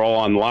 when we were all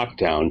on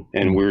lockdown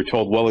and we were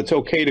told, well, it's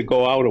okay to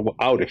go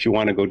out if you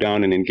want to go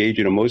down and engage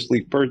in a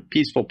mostly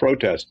peaceful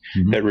protest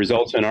that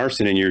results in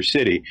arson in your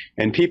city.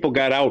 And people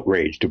got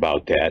outraged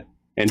about that.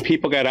 And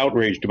people got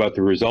outraged about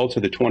the results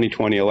of the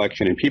 2020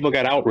 election. And people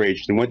got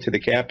outraged and went to the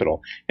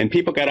Capitol. And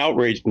people got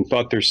outraged and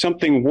thought there's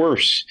something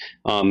worse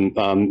than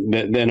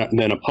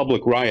a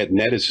public riot, and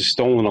that is a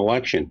stolen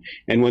election.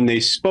 And when they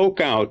spoke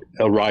out,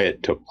 a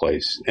riot took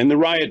place. And the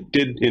riot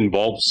did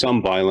involve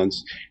some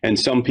violence, and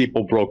some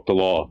people broke the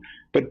law.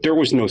 But there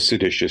was no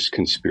seditious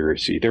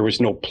conspiracy. There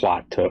was no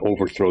plot to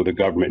overthrow the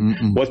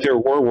government. What there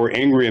were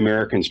angry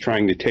Americans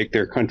trying to take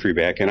their country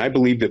back. And I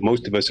believe that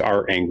most of us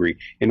are angry,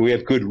 and we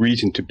have good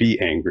reason to be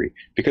angry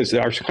because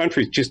our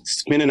country is just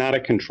spinning out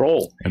of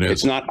control.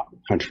 It's not our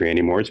country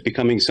anymore. It's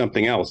becoming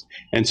something else.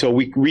 And so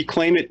we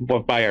reclaim it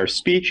by our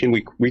speech, and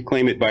we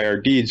reclaim it by our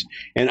deeds.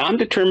 And I'm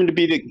determined to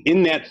be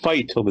in that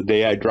fight till the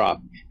day I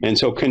drop. And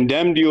so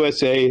Condemned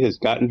USA has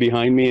gotten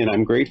behind me, and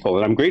I'm grateful.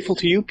 And I'm grateful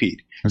to you, Pete,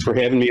 for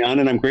having me on,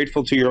 and I'm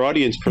grateful to your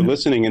audience for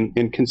listening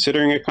and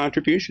considering a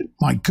contribution.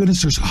 My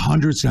goodness, there's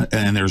hundreds,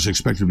 and there's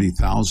expected to be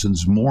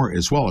thousands more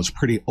as well. It's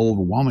pretty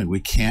overwhelming. We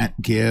can't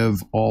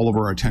give all of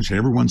our attention.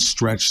 Everyone's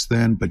stretched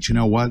thin, but you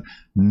know what?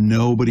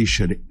 Nobody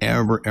should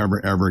ever, ever,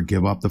 ever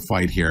give up the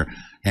fight here.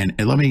 And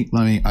let me.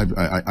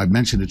 I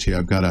mentioned it to you.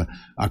 I've got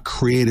a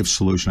creative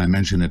solution. I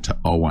mentioned it to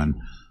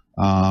Owen.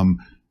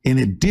 In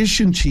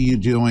addition to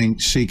you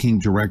seeking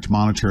direct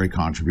monetary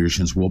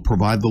contributions, we'll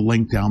provide the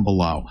link down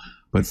below.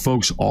 But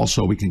folks,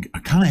 also, we can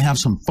kind of have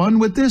some fun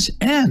with this.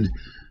 And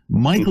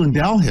Mike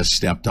Lindell has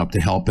stepped up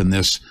to help in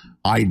this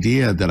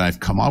idea that I've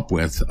come up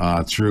with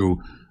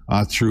through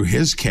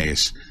his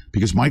case.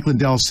 Because Mike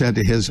Lindell said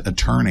to his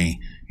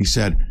attorney, he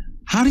said,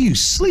 how do you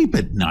sleep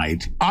at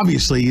night?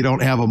 Obviously, you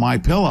don't have a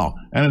MyPillow.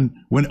 And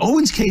when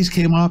Owen's case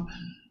came up,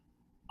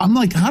 I'm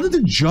like, how did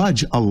the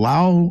judge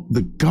allow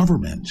the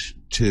government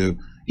to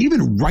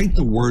even write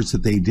the words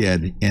that they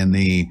did in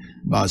the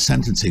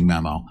sentencing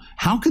memo?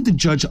 How could the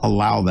judge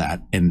allow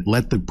that and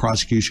let the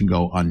prosecution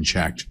go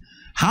unchecked?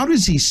 How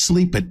does he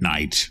sleep at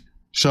night?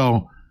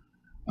 So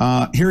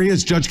here he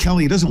is, Judge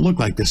Kelly. He doesn't look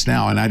like this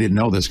now, and I didn't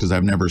know this because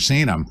I've never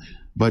seen him.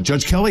 But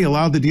Judge Kelly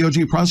allowed the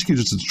DOJ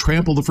prosecutors to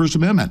trample the First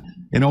Amendment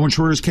in Owen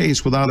Schroyer's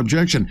case without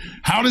objection.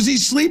 How does he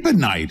sleep at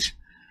night?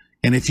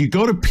 And if you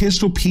go to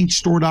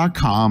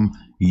pistolpeachstore.com,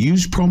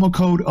 use promo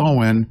code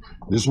Owen,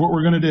 this is what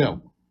we're going to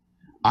do.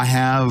 I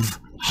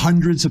have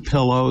hundreds of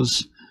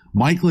pillows.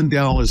 Mike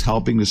Lindell is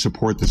helping to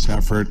support this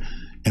effort,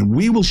 and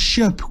we will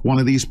ship one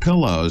of these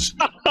pillows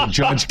to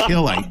Judge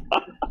Kelly.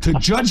 To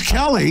Judge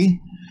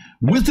Kelly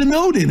with a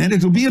note in it.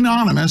 It'll be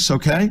anonymous,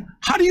 okay?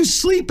 How do you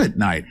sleep at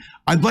night?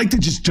 I'd like to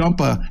just and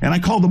I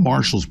call the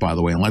marshals, by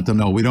the way, and let them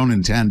know we don't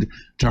intend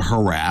to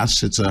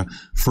harass. It's a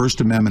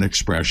First Amendment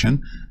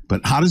expression.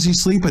 But how does he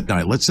sleep at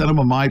night? Let's send him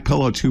a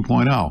MyPillow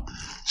 2.0.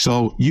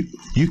 So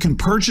you can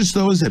purchase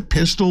those at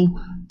Pistol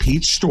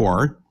Peach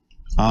Store.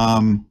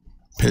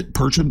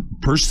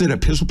 Purchase it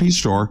at Pistol Peach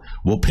Store.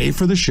 We'll pay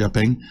for the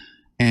shipping,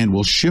 and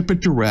we'll ship it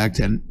direct.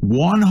 And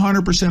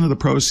 100% of the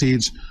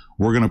proceeds,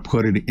 we're going to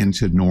put it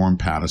into Norm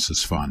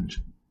Pattis's fund.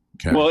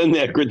 Okay. Well, isn't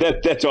that good?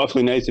 That's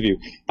awfully nice of you.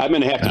 I'm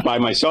going to have to buy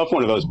myself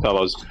one of those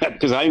pillows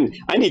because I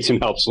need some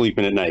help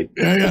sleeping at night.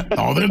 Yeah.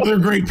 Oh, they're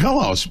great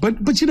pillows. But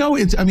it's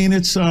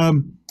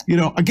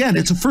again,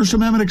 it's a First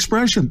Amendment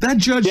expression. That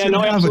judge should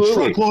have absolutely. A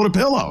truckload of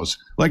pillows.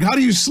 Like, how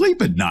do you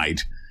sleep at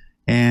night?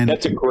 And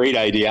that's a great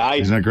idea.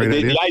 Isn't that a great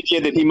idea? The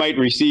idea that he might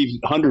receive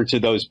hundreds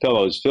of those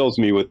pillows fills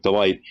me with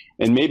delight,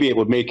 and maybe it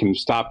would make him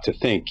stop to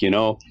think.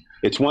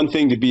 It's one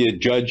thing to be a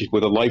judge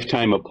with a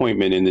lifetime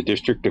appointment in the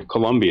District of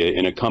Columbia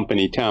in a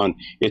company town.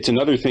 It's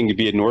another thing to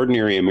be an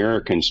ordinary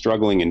American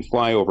struggling in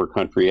flyover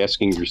country,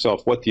 asking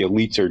yourself what the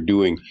elites are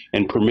doing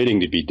and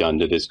permitting to be done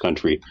to this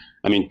country.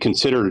 I mean,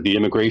 consider the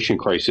immigration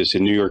crisis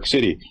in New York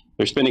City.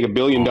 They're spending $1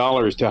 billion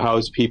to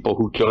house people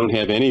who don't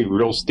have any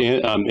real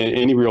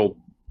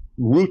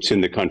roots in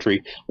the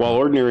country, while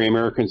ordinary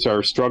Americans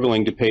are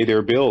struggling to pay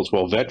their bills,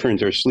 while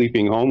veterans are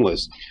sleeping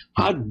homeless.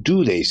 How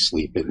do they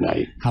sleep at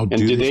night? And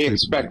do they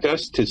expect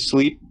us to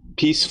sleep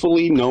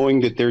peacefully,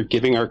 knowing that they're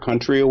giving our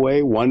country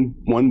away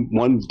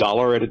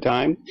 $1 at a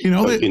time? In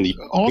the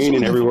Ukraine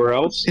and everywhere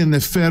else, in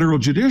the federal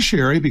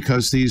judiciary,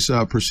 because these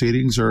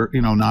proceedings are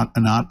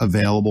not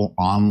available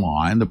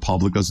online. The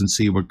public doesn't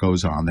see what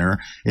goes on there.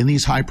 In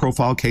these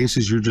high-profile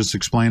cases you're just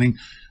explaining,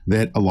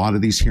 that a lot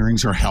of these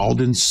hearings are held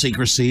in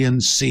secrecy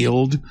and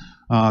sealed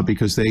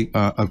because they,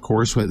 of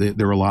course,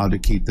 they're allowed to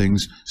keep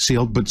things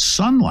sealed. But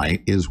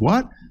sunlight is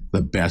what?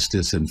 The best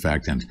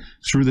disinfectant.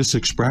 Through this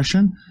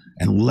expression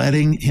and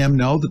letting him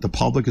know that the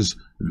public has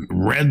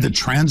read the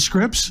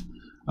transcripts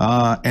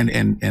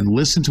and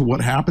listened to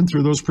what happened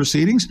through those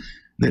proceedings,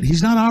 that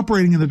he's not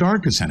operating in the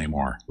darkness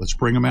anymore. Let's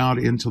bring him out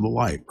into the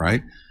light,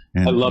 right?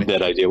 And I love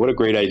that idea. What a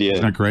great idea.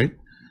 Isn't that great?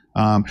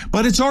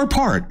 But it's our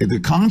part. The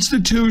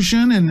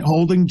Constitution and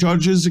holding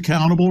judges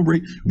accountable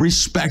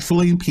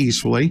respectfully and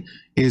peacefully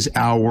is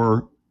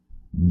our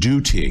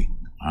duty,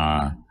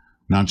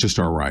 not just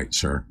our right,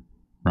 sir.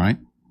 Right?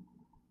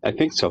 I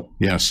think so.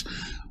 Yes.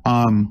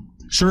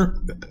 Sir,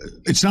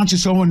 it's not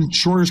just Owen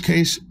Schroyer's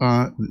case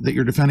that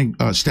you're defending.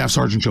 Staff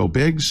Sergeant Joe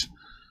Biggs.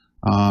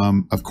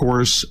 Of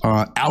course,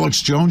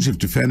 Alex Jones, you've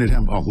defended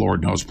him. Oh,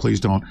 Lord knows,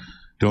 please don't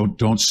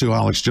sue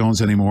Alex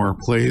Jones anymore,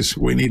 please.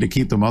 We need to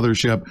keep the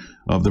mothership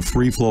of the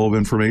free flow of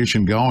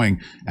information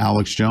going.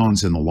 Alex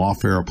Jones and the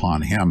lawfare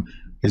upon him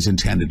is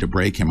intended to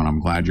break him, and I'm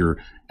glad you're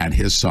at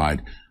his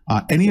side.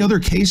 Any other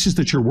cases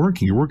that you're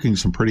working? You're working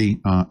some pretty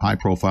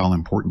high-profile,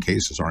 important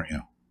cases, aren't you?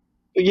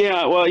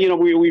 Yeah, well,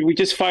 we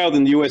just filed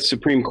in the U.S.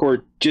 Supreme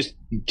Court just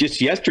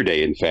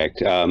yesterday, in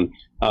fact,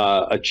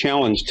 a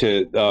challenge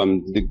to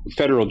the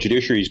federal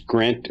judiciary's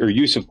grant or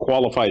use of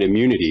qualified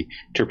immunity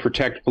to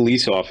protect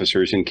police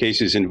officers in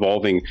cases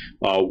involving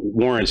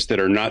warrants that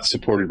are not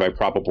supported by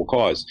probable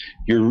cause.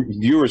 Your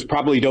viewers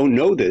probably don't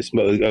know this,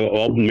 but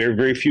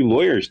very few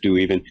lawyers do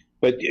even.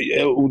 But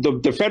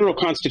the federal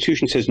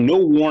Constitution says no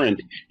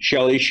warrant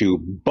shall issue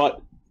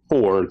but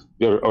or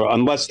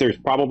unless there's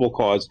probable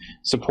cause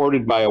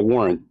supported by a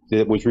warrant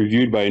that was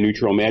reviewed by a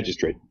neutral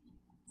magistrate.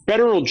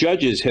 Federal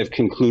judges have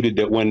concluded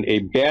that when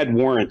a bad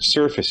warrant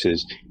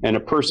surfaces and a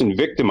person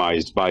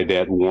victimized by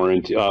that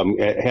warrant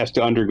has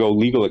to undergo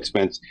legal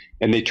expense,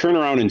 and they turn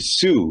around and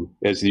sue,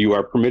 as you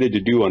are permitted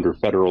to do under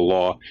federal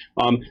law,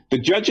 the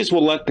judges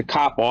will let the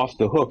cop off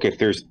the hook if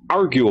there's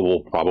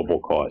arguable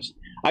probable cause.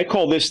 I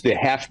call this the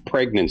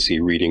half-pregnancy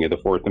reading of the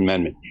Fourth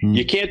Amendment.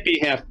 You can't be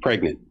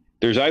half-pregnant.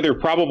 There's either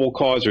probable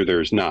cause or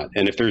there's not.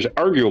 And if there's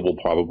arguable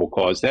probable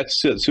cause,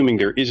 that's assuming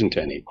there isn't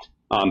any.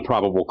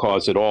 probable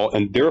cause at all,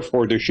 and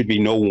therefore there should be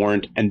no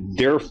warrant, and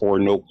therefore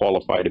no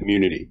qualified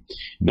immunity.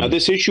 Now,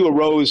 this issue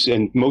arose,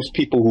 and most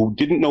people who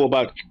didn't know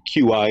about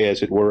QI,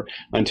 as it were,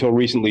 until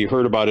recently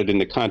heard about it in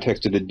the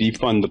context of the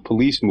defund the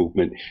police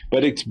movement.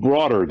 But it's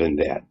broader than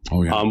that.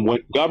 Oh, yeah. When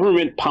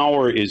government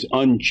power is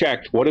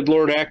unchecked, what did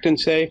Lord Acton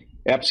say?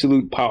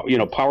 Absolute power,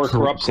 power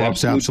corrupts.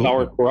 Absolute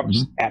power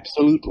corrupts.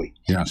 Absolutely.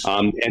 Yes.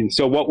 And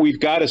so what we've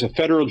got is a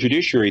federal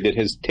judiciary that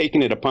has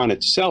taken it upon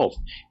itself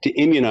to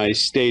immunize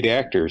state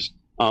actors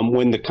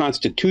when the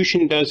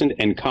Constitution doesn't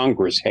and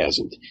Congress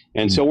hasn't.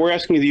 And so we're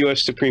asking the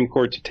U.S. Supreme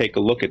Court to take a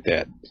look at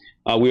that.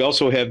 We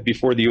also have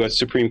before the U.S.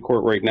 Supreme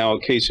Court right now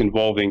a case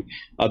involving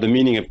the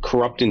meaning of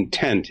corrupt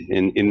intent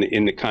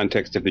in the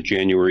context of the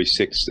January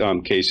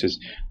 6th cases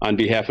on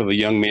behalf of a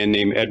young man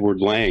named Edward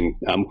Lang.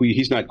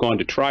 He's not gone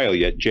to trial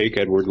yet, Jake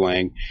Edward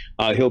Lang.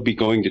 He'll be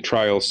going to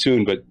trial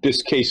soon, but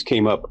this case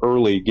came up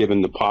early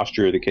given the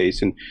posture of the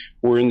case, and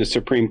we're in the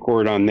Supreme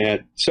Court on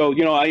that. So,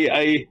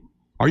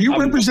 Are you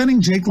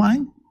representing Jake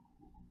Lang?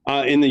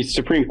 In the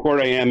Supreme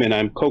Court, I am, and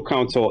I'm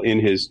co-counsel in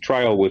his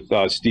trial with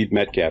Steve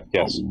Metcalf.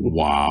 Yes.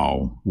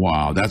 Oh,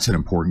 wow, that's an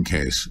important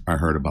case. I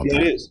heard about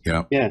that. It is.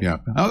 Yeah.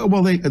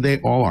 Well, they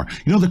all are.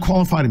 The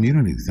qualified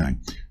immunity thing,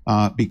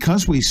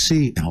 because we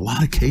see in a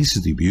lot of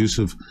cases the abuse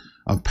of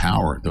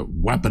power, the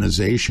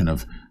weaponization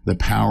of the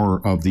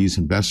power of these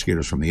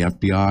investigators from the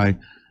FBI.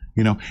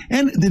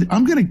 And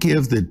I'm going to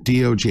give the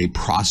DOJ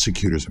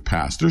prosecutors a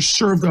pass. They're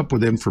served up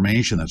with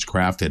information that's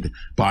crafted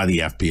by the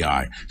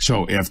FBI.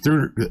 So if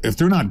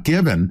they're not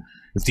given,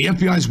 if the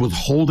FBI is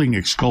withholding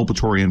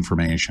exculpatory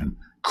information,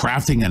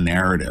 crafting a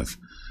narrative,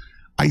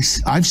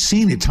 I've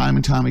seen it time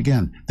and time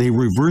again. They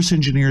reverse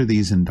engineer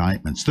these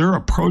indictments. Their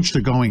approach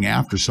to going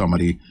after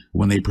somebody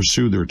when they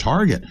pursue their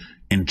target,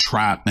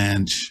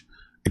 entrapment,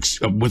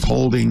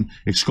 withholding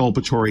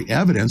exculpatory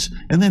evidence,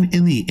 and then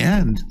in the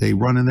end, they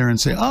run in there and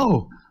say,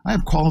 oh, I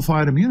have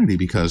qualified immunity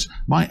because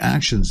my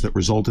actions that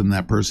resulted in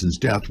that person's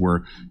death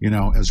were,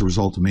 as a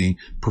result of me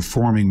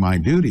performing my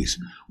duties.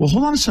 Well,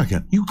 hold on a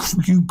second. You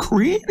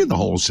created the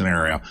whole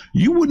scenario.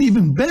 You wouldn't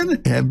even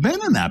have been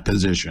in that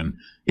position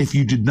if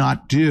you did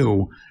not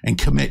do and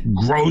commit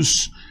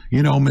gross,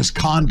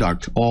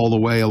 misconduct all the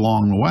way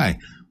along the way.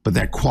 But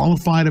that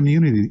qualified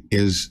immunity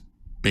is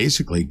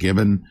basically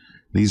given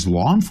these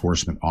law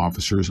enforcement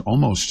officers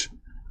almost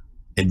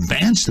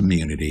advanced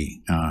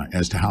immunity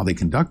as to how they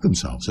conduct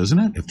themselves, isn't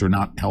it? If they're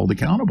not held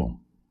accountable.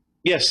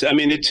 Yes. I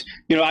mean, it's,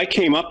 I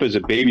came up as a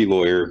baby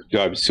lawyer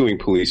suing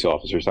police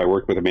officers. I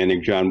worked with a man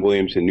named John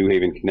Williams in New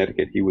Haven,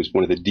 Connecticut. He was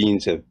one of the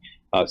deans of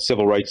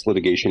civil rights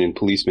litigation and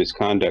police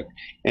misconduct.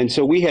 And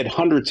so we had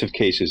hundreds of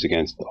cases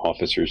against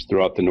officers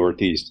throughout the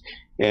Northeast.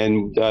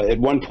 And at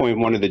one point,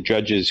 one of the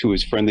judges who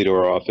was friendly to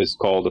our office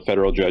called a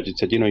federal judge and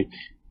said,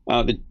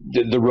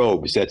 the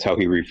robes, that's how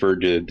he referred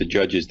to the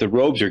judges. The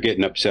robes are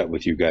getting upset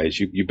with you guys.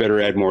 You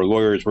better add more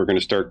lawyers. We're going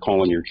to start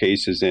calling your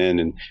cases in,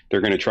 and they're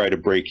going to try to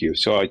break you.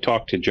 So I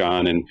talked to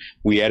John, and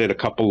we added a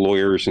couple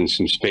lawyers and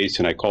some space,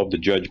 and I called the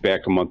judge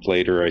back a month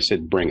later. I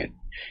said, bring it.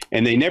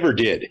 And they never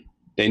did.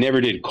 They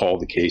never did call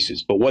the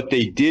cases. But what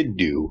they did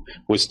do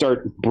was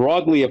start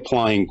broadly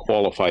applying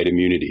qualified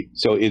immunity.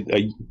 So,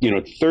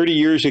 30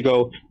 years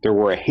ago, there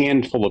were a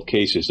handful of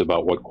cases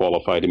about what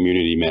qualified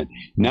immunity meant.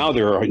 Now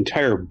there are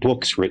entire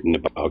books written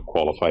about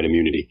qualified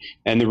immunity.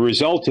 And the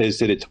result is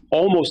that it's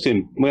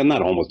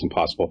not almost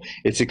impossible.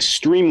 It's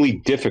extremely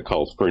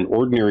difficult for an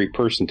ordinary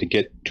person to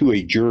get to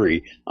a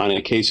jury on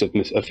a case of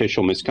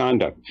official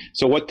misconduct.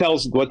 So what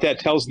that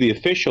tells the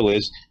official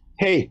is,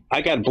 hey,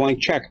 I got a blank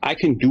check. I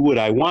can do what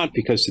I want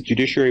because the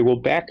judiciary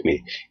will back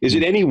me. Is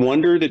it any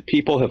wonder that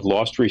people have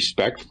lost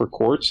respect for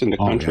courts in the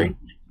country?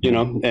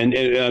 Yeah. And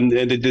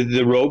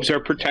the robes are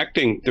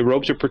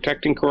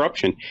protecting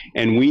corruption,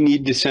 and we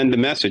need to send a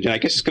message. And I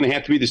guess it's going to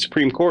have to be the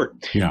Supreme Court.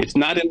 Yeah. It's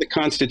not in the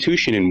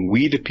Constitution, and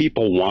we the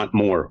people want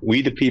more.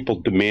 We the people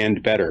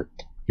demand better.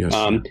 Yes.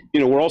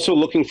 We're also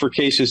looking for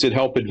cases that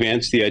help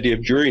advance the idea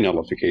of jury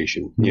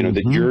nullification.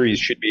 The juries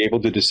should be able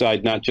to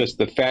decide not just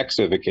the facts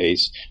of a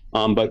case,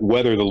 but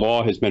whether the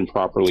law has been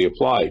properly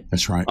applied.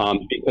 That's right.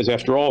 Because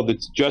after all, the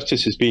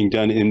justice is being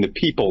done in the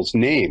people's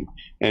name.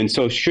 And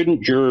so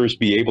shouldn't jurors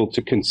be able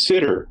to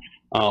consider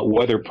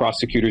whether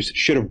prosecutors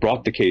should have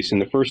brought the case in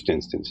the first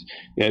instance?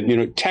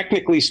 And,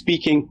 technically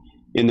speaking,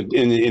 in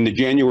the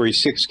January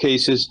 6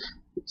 cases,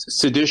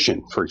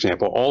 sedition, for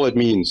example, all it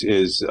means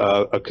is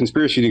a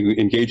conspiracy to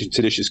engage in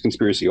seditious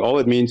conspiracy. All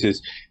it means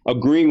is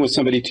agreeing with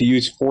somebody to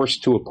use force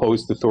to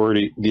oppose the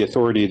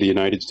authority of the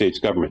United States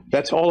government.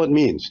 That's all it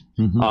means.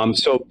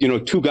 So,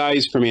 two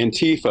guys from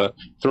Antifa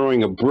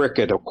throwing a brick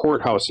at a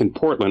courthouse in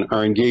Portland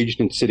are engaged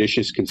in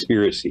seditious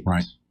conspiracy.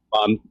 Right.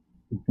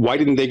 Why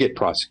didn't they get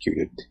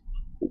prosecuted?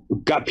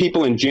 Got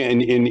people in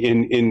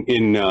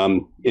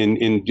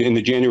in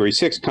the January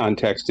 6th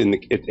context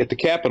at the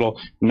Capitol,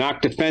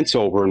 knocked a fence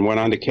over and went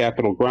onto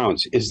Capitol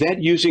grounds. Is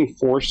that using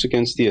force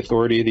against the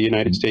authority of the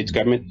United States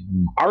government?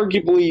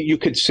 Arguably, you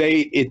could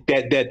say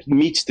that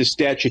meets the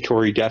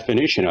statutory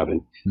definition of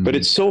it, but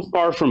it's so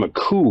far from a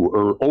coup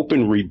or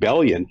open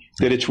rebellion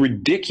that it's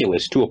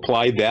ridiculous to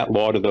apply that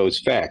law to those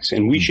facts.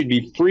 And we should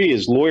be free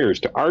as lawyers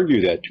to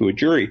argue that to a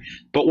jury,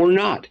 but we're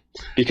not,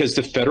 because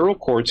the federal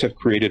courts have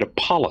created a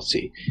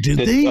policy. Did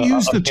they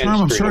use the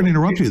term, I'm sorry to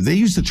interrupt you, they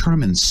used the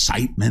term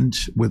incitement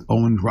with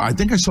Owen? I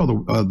think I saw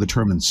the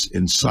term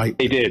incite.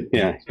 They did,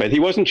 yeah, but he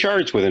wasn't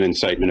charged with an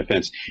incitement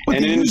offense. But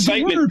and an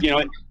incitement,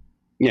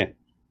 yeah.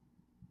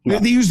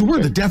 They used the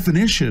word. The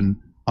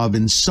definition of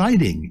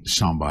inciting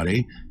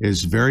somebody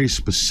is very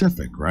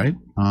specific, right?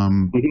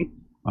 And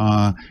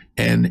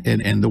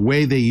the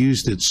way they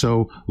used it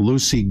so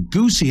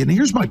loosey-goosey. And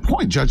here's my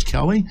point, Judge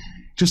Kelly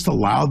just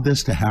allowed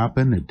this to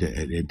happen.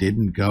 It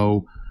didn't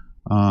go.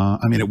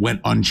 It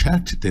went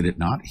unchecked, did it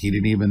not? He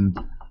didn't even.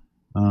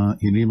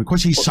 Of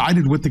course, he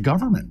sided with the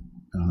government.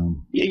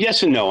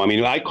 Yes and no. I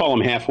mean, I call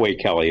him halfway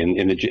Kelly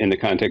in the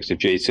context of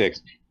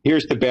J6.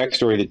 Here's the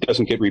backstory that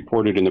doesn't get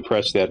reported in the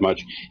press that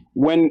much.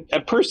 When a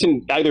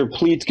person either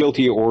pleads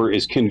guilty or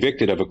is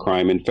convicted of a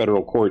crime in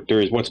federal court, there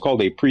is what's called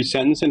a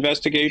pre-sentence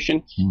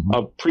investigation.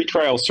 A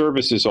pretrial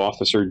services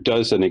officer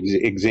does an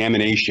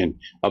examination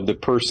of the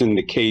person,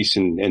 the case,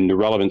 and the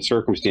relevant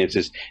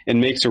circumstances,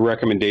 and makes a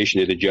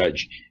recommendation to the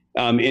judge.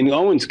 In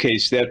Owen's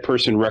case, that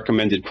person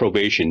recommended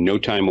probation, no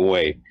time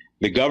away.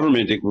 The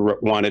government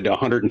wanted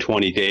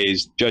 120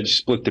 days. Judge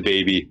split the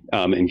baby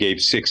and gave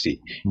 60.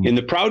 In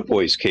the Proud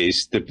Boys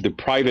case, the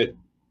private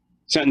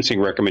sentencing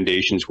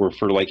recommendations were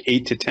for like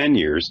 8 to 10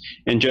 years,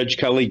 and Judge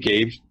Kelly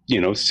gave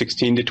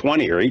 16 to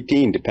 20 or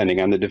 18, depending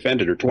on the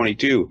defendant, or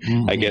 22,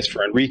 I guess,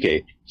 for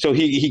Enrique. So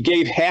he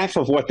gave half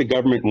of what the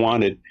government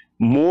wanted,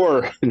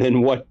 more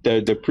than what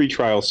the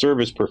pretrial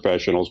service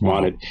professionals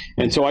wanted.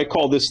 And so I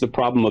call this the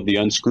problem of the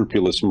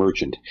unscrupulous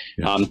merchant.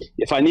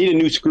 If I need a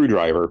new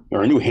screwdriver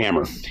or a new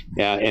hammer,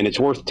 and it's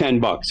worth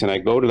 $10, and I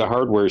go to the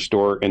hardware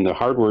store, and the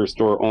hardware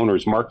store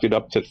owner's marked it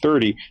up to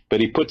 30,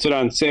 but he puts it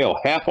on sale,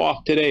 half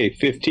off today,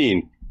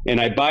 15, and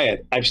I buy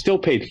it, I've still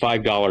paid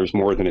 $5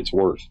 more than it's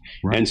worth.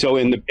 Right. And so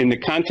in the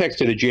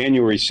context of the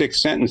January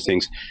 6th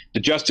sentencings,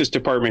 the Justice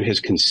Department has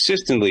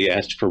consistently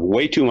asked for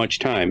way too much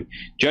time.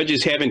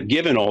 Judges haven't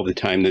given all the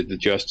time that the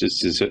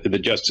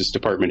Justice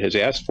Department has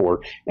asked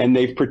for, and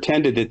they've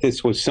pretended that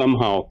this was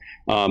somehow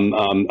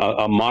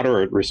a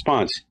moderate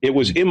response. It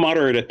was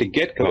immoderate at the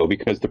get-go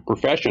because the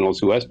professionals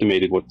who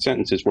estimated what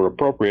sentences were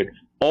appropriate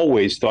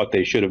always thought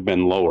they should have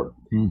been lower.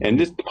 And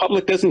the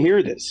public doesn't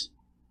hear this.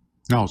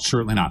 No,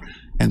 certainly not.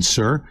 And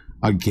sir,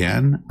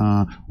 again,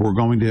 we're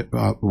going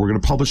to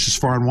publish this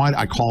far and wide.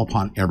 I call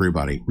upon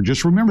everybody.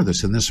 Just remember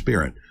this in this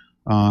spirit.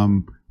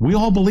 We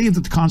all believe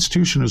that the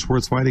Constitution is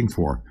worth fighting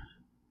for.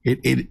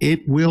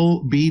 It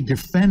will be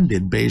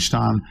defended based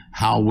on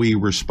how we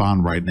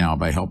respond right now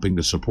by helping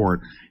to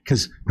support.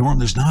 Because Norm,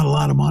 there's not a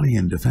lot of money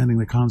in defending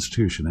the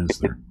Constitution, is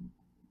there?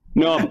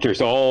 No,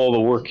 there's all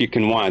the work you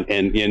can want,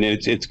 and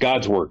it's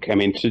God's work. I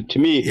mean, to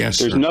me, yes,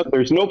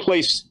 there's no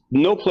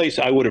place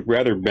I would have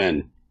rather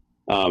been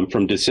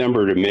from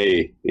December to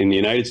May in the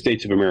United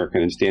States of America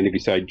than standing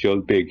beside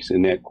Joe Biggs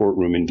in that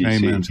courtroom in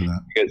D.C. Amen to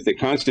that. Because the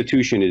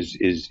Constitution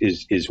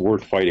is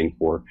worth fighting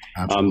for.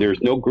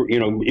 There's no,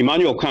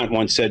 Immanuel Kant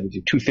once said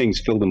two things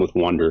filled him with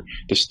wonder: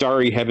 the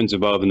starry heavens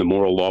above and the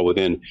moral law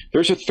within.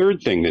 There's a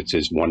third thing that's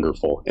as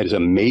wonderful, it is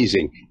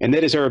amazing, and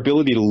that is our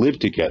ability to live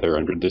together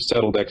under the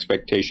settled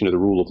expectation of the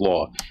rule of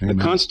law. Amen.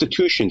 The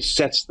Constitution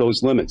sets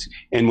those limits,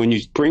 and when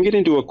you bring it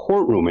into a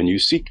courtroom and you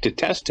seek to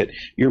test it,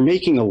 you're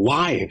making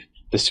alive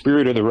the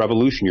spirit of the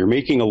revolution. You're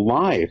making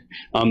alive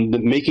the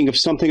making of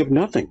something of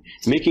nothing,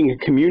 making a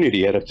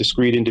community out of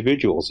discrete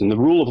individuals. And the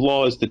rule of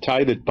law is the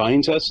tie that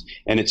binds us,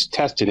 and it's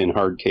tested in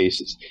hard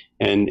cases.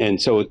 And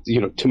so,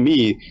 to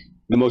me,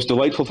 the most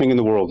delightful thing in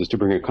the world is to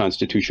bring a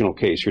constitutional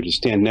case or to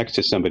stand next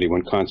to somebody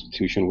when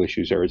constitutional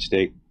issues are at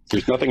stake.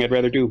 There's nothing I'd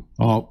rather do.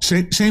 Oh,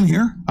 same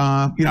here.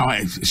 I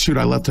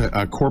left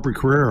a corporate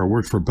career. I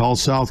worked for Bell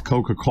South,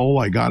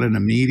 Coca-Cola. I got into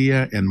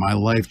media, and my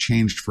life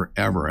changed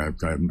forever.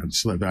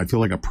 I feel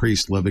like a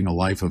priest living a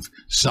life of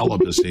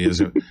celibacy.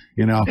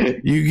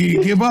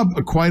 You give up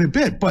quite a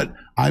bit, but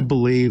I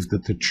believe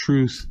that the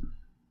truth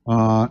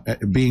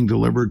being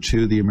delivered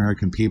to the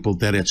American people,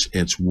 that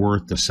it's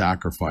worth the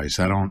sacrifice.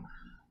 I don't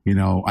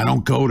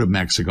go to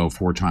Mexico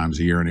 4 times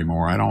a year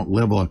anymore. I don't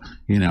live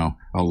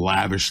a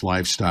lavish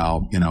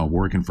lifestyle,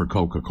 working for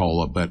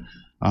Coca-Cola. But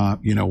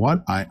you know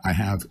what? I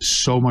have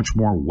so much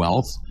more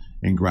wealth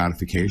and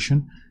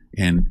gratification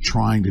in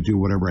trying to do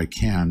whatever I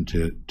can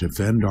to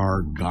defend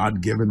our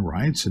God-given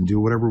rights and do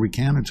whatever we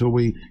can until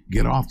we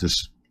get off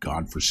this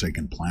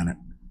God-forsaken planet.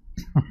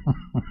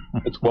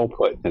 It's well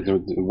put.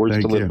 Words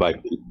to live by.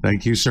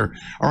 Thank you, sir.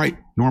 All right,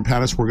 Norm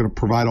Pattis, we're going to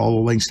provide all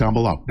the links down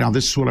below. Now,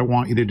 this is what I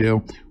want you to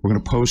do. We're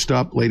going to post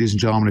up, ladies and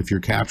gentlemen, if you're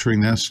capturing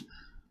this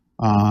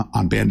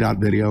on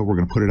band.video, we're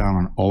going to put it out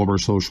on all of our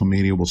social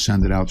media. We'll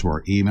send it out to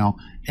our email.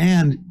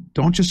 And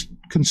don't just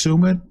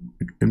consume it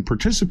and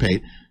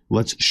participate.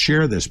 Let's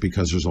share this,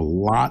 because there's a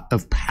lot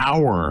of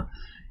power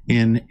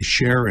in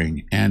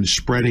sharing and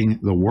spreading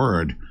the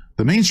word.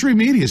 The mainstream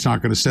media is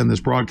not going to send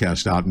this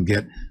broadcast out and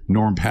get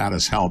Norm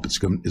Pattis help. It's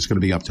going to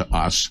be up to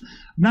us,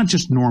 not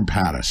just Norm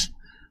Pattis,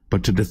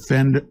 but to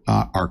defend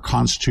our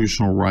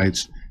constitutional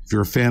rights. If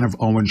you're a fan of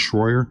Owen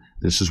Schroyer,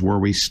 this is where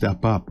we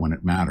step up when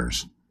it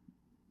matters.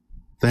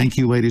 Thank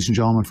you, ladies and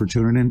gentlemen, for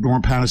tuning in.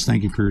 Norm Pattis,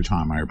 thank you for your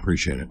time. I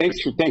appreciate it.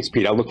 Thanks,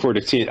 Pete. I look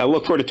forward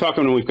to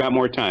talking when we've got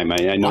more time.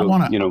 I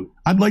know,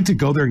 I'd like to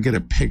go there and get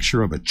a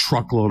picture of a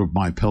truckload of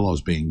my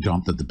pillows being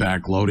dumped at the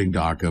back loading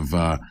dock of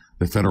the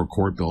federal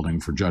court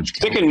building for Judge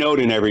Kelly. Stick a note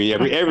in every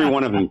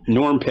one of them.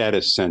 Norm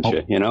Pattis sent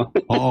you. You know.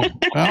 oh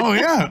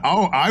yeah.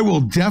 Oh, I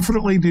will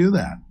definitely do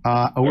that.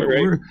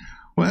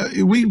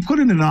 We put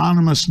an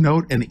anonymous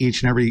note in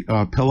each and every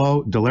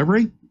pillow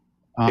delivery.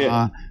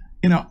 How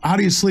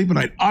do you sleep at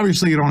night?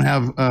 Obviously, you don't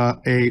have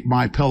a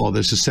My Pillow.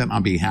 This is sent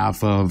on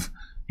behalf of,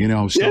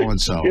 so and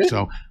so.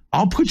 So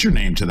I'll put your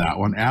name to that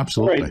one.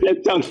 Absolutely. Right.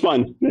 That sounds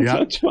fun.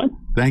 Sounds fun.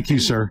 Thank you,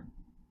 sir.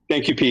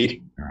 Thank you,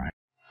 Pete. All right.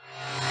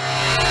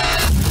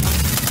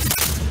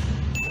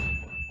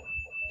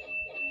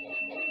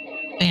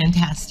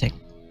 Fantastic.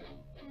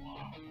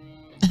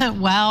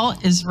 Wow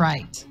is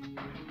right.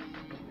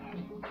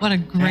 What a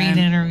great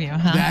interview,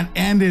 huh? That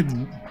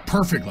ended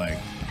perfectly.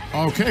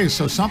 Okay,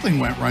 so something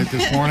went right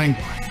this morning.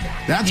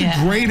 That's a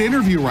great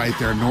interview right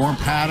there. Norm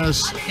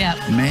Pattis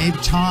made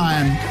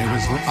time. It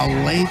was a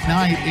late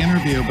night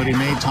interview, but he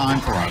made time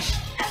for us.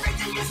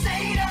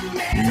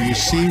 And you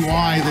see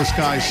why this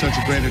guy's such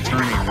a great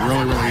attorney. He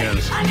really, really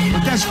is.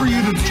 But that's for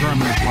you to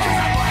determine as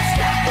well.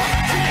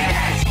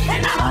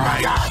 All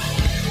right.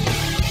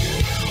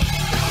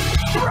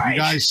 You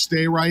guys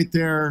stay right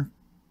there.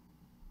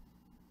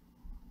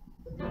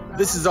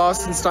 This is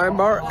Austin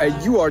Steinbauer,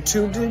 and you are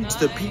tuned in to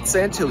the Pete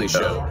Santilli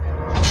Show.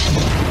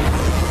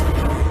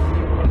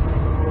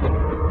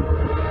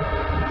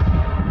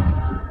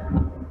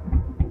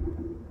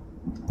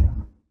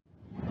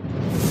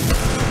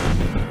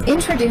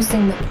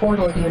 Introducing the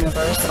Portal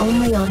universe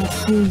only on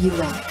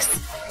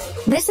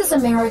QUX. This is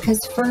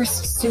America's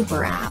first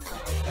super app.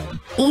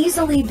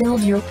 Easily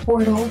build your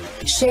portal,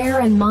 share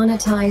and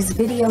monetize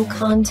video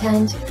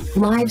content,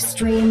 live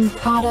stream,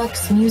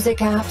 products, music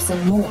apps,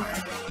 and more.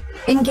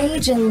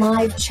 Engage in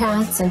live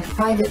chats and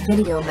private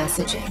video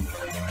messaging.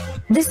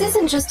 This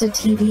isn't just a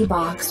TV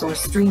box or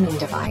streaming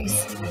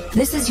device.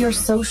 This is your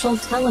social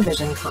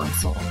television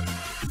console.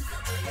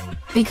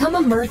 Become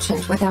a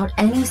merchant without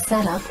any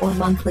setup or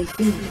monthly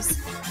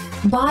fees.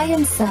 Buy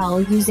and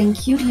sell using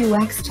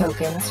QUX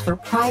tokens for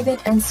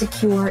private and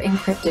secure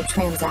encrypted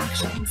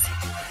transactions.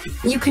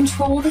 You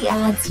control the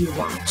ads you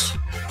watch.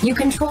 You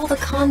control the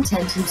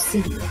content you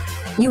see.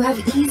 You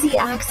have easy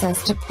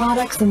access to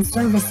products and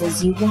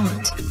services you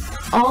want,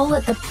 all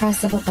at the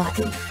press of a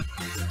button.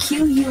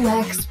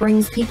 QUX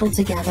brings people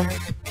together,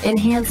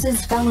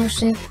 enhances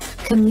fellowship,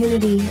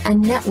 community,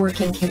 and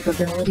networking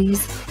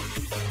capabilities,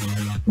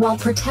 while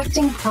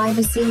protecting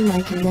privacy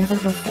like never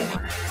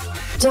before.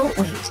 Don't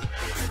wait.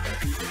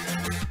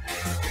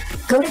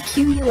 Go to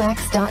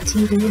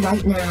QUX.tv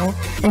right now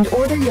and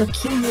order your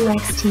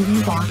QUX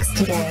TV box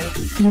today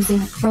using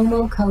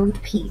promo code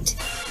PETE.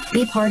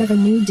 Be part of a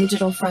new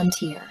digital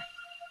frontier.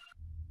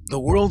 The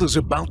world is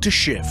about to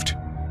shift.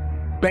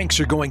 Banks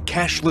are going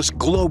cashless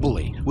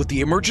globally with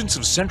the emergence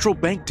of central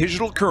bank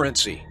digital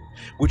currency,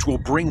 which will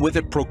bring with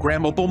it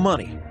programmable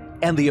money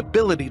and the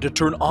ability to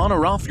turn on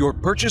or off your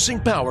purchasing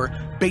power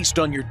based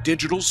on your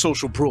digital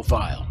social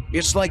profile.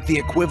 It's like the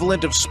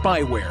equivalent of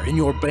spyware in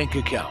your bank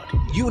account.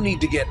 You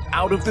need to get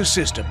out of the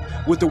system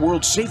with the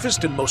world's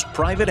safest and most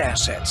private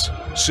assets,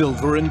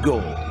 silver and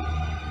gold.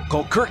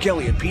 Call Kirk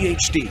Elliott,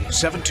 PhD,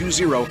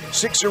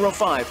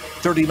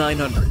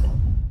 720-605-3900.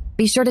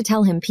 Be sure to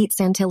tell him Pete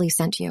Santilli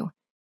sent you.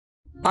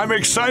 I'm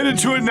excited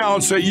to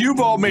announce that you've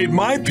all made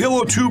My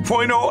Pillow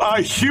 2.0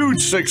 a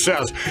huge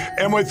success.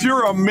 And with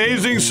your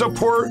amazing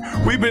support,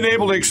 we've been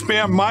able to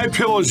expand My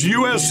Pillow's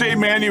USA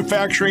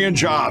manufacturing and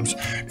jobs.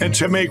 And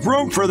to make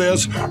room for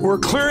this, we're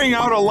clearing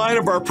out a line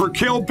of our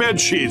Percale bed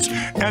sheets.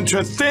 And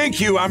to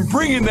thank you, I'm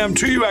bringing them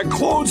to you at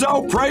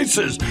closeout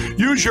prices.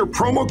 Use your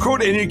promo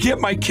code and you get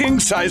my king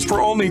size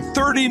for only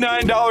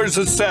 $39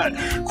 a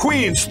set.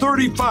 Queens,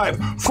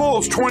 $35,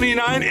 fulls,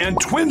 $29, and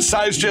twin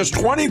size just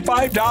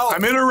 $25.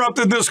 I'm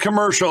interrupted this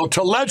commercial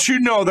to let you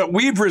know that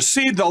we've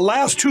received the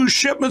last 2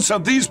 shipments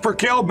of these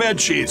Percale bed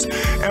sheets,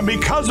 and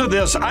because of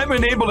this I've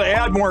been able to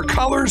add more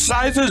colors,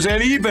 sizes,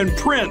 and even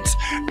prints,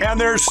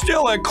 and they're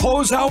still at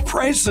closeout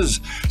prices.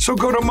 So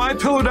go to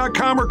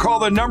mypillow.com or call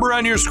the number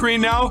on your screen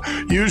now.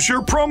 Use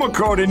your promo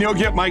code and you'll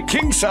get my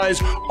king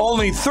size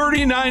only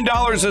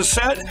 $39 a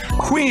set,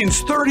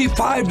 queens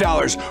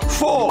 $35,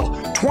 full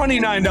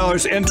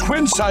 $29, and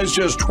twin size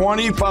just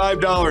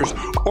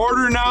 $25.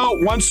 Order now.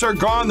 Once they're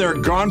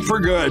gone for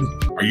good.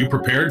 Are you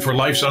prepared for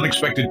life's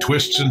unexpected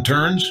twists and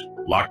turns?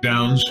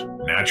 Lockdowns,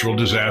 natural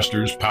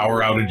disasters,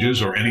 power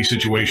outages, or any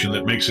situation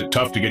that makes it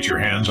tough to get your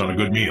hands on a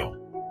good meal.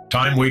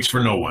 Time waits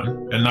for no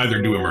one, and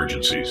neither do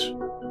emergencies.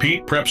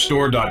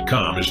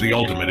 PetePrepStore.com is the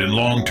ultimate in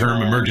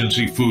long-term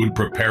emergency food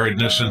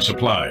preparedness and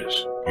supplies.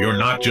 You're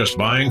not just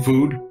buying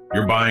food,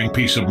 you're buying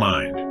peace of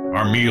mind.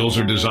 Our meals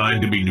are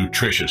designed to be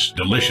nutritious,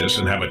 delicious,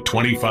 and have a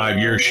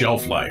 25-year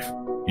shelf life.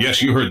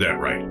 Yes, you heard that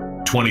right.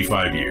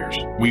 25 years.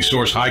 We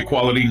source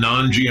high-quality,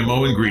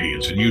 non-GMO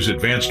ingredients and use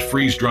advanced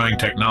freeze-drying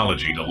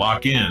technology to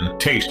lock in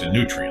taste and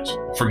nutrients.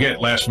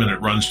 Forget last-minute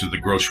runs to the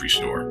grocery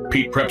store.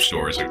 Pete Prep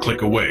Store is a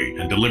click away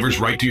and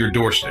delivers right to your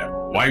doorstep.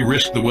 Why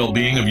risk the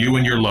well-being of you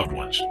and your loved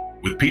ones?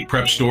 With Pete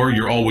Prep Store,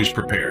 you're always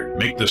prepared.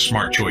 Make the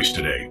smart choice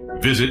today.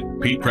 Visit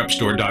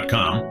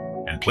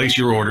PetePrepStore.com and place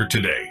your order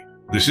today.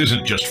 This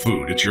isn't just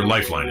food, it's your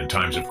lifeline in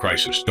times of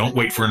crisis. Don't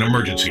wait for an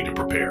emergency to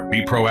prepare.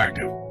 Be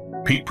proactive.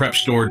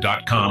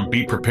 PetePrepStore.com.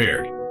 Be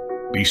prepared.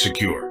 Be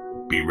secure.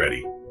 Be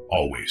ready.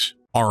 Always.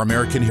 Our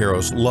American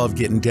heroes love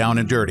getting down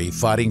and dirty,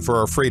 fighting for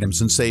our freedoms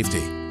and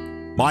safety.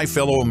 My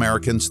fellow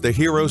Americans, the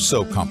Hero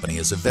Soap Company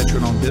is a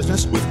veteran-owned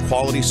business with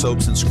quality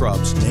soaps and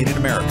scrubs made in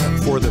America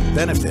for the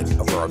benefit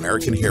of our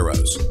American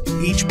heroes.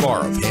 Each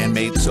bar of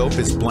handmade soap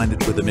is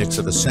blended with a mix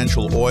of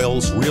essential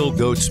oils, real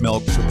goat's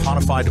milk,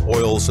 saponified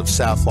oils of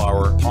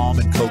safflower, palm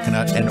and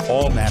coconut, and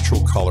all natural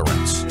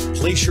colorants.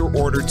 Place your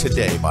order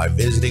today by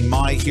visiting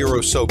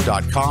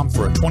myherosoap.com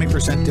for a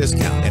 20%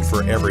 discount. And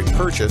for every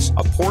purchase,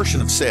 a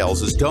portion of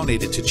sales is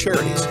donated to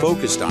charities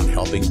focused on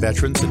helping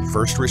veterans and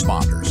first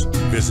responders.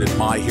 Visit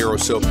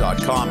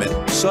myherosoap.com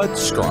and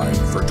subscribe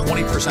for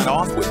 20%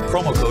 off with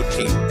promo code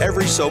PETE.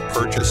 Every soap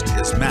purchased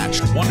is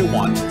matched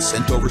 1-to-1 and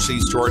sent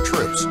overseas to our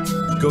troops.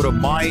 Go to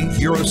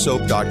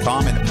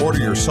myherosoap.com and order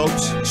your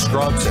soaps,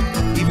 scrubs,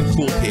 and even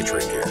cool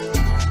Patriot gear.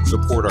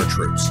 Support our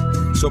troops.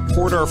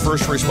 Support our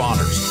first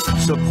responders.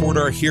 Support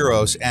our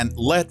heroes and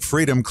let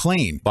freedom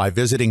clean by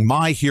visiting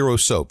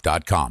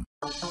myherosoap.com.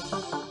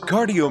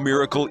 Cardio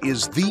Miracle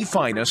is the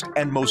finest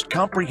and most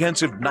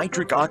comprehensive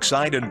nitric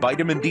oxide and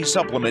vitamin D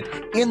supplement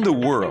in the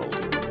world.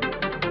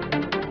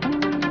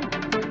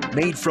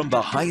 Made from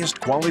the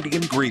highest quality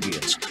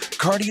ingredients,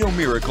 Cardio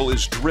Miracle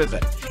is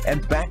driven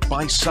and backed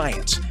by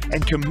science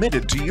and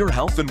committed to your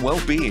health and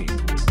well-being.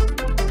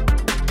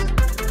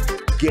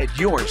 Get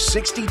your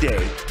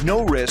 60-day,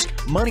 no-risk,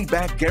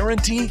 money-back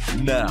guarantee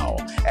now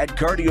at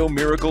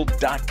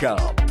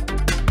cardiomiracle.com.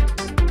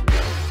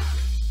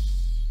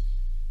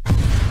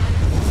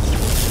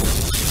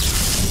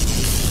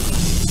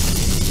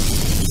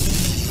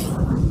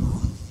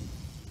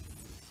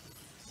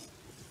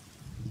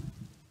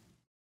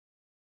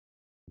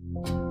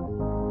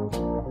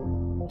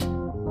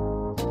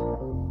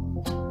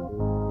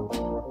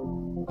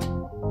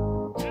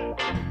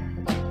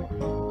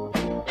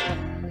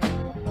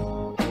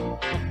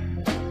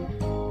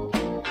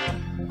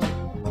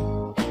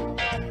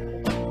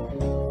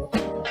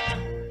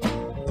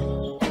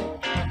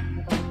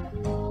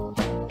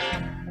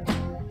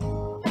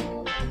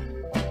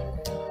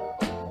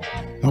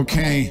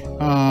 Okay,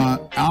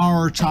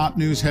 our top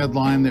news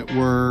headline that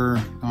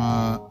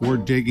we're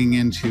digging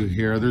into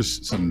here.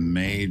 There's some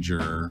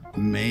major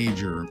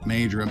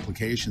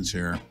implications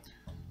here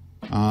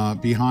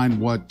behind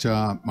what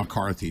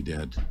McCarthy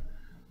did.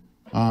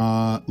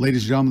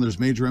 Ladies and gentlemen, there's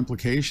major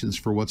implications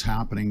for what's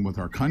happening with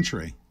our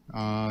country.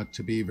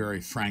 To be very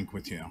frank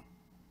with you,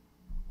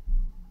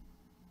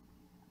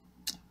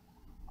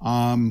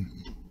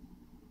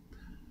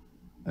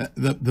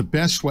 the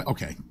best way.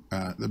 Okay.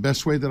 The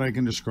best way that I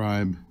can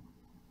describe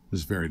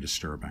is very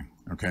disturbing,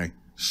 okay?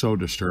 So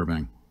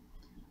disturbing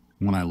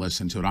when I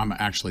listen to it. I'm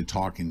actually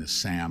talking to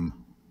Sam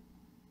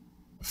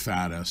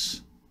Faddis.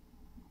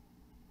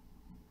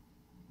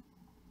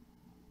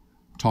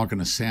 Talking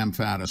to Sam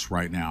Faddis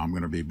right now. I'm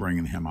going to be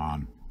bringing him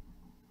on.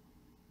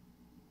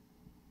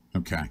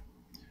 Okay.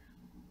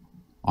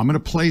 I'm going to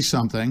play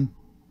something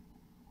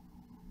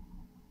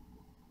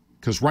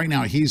because right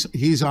now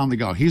he's on the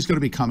go. He's going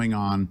to be coming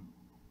on.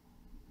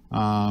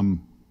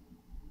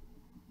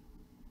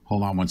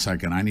 Hold on one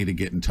second. I need to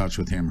get in touch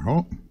with him.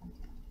 Oh,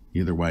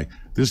 either way,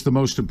 this is the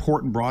most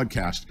important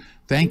broadcast.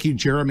 Thank you,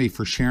 Jeremy,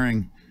 for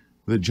sharing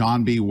the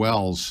John B.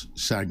 Wells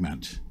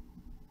segment.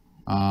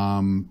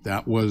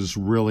 That was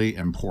really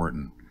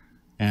important.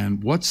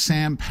 And what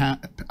Sam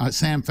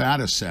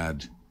Faddis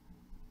said,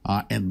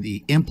 and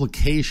the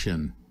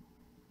implication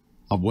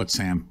of what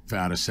Sam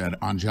Faddis said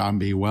on John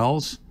B.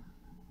 Wells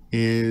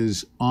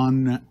is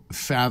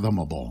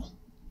unfathomable.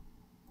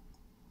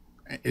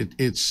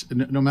 It's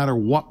no matter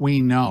what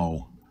we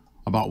know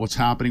about what's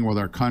happening with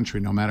our country,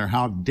 no matter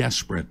how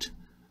desperate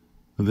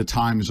the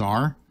times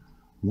are,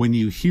 when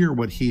you hear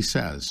what he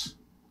says,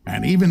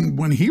 and even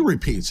when he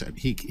repeats it,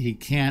 he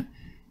can't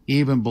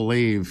even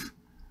believe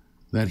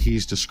that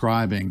he's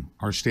describing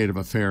our state of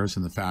affairs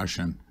in the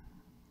fashion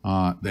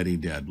that he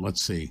did.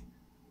 Let's see.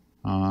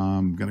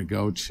 I'm going to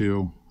go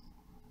to,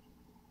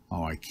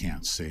 oh, I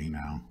can't see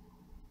now.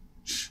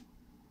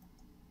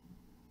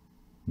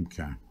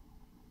 Okay.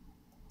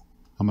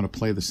 I'm going to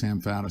play the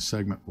Sam Faddis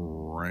segment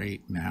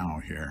right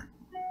now here.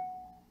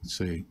 Let's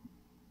see.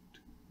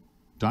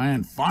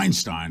 Dianne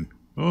Feinstein.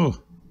 Oh.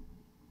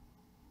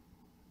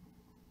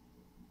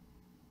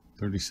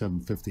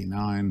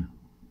 3759.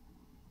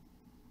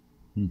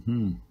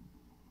 I'm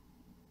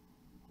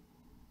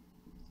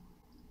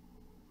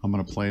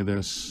going to play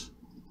this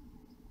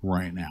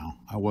right now.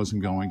 I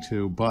wasn't going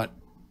to, but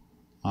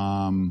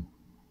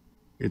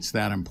it's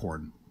that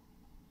important.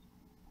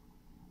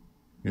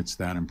 It's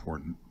that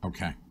important.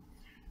 Okay.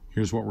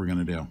 Here's what we're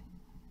going to do.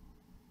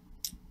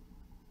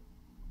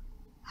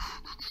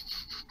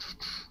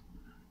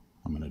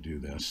 I'm going to do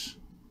this.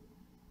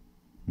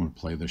 I'm going to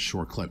play this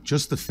short clip,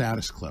 just the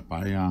fattest clip.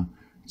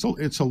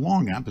 It's a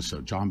long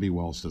episode. John B.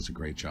 Wells does a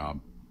great job.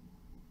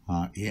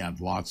 He had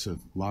lots of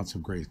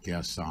great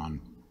guests on.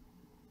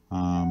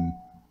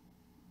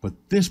 But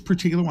this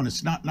particular one,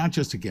 it's not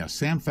just a guest.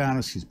 Sam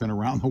Faddis, he's been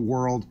around the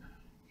world.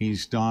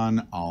 He's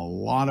done a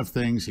lot of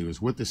things. He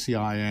was with the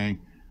CIA.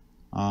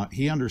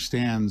 He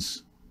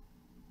understands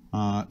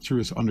through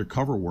his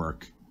undercover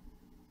work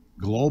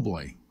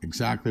globally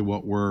exactly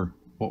what we're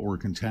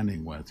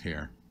contending with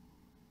here.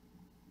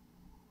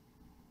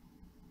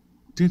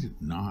 Did it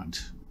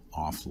not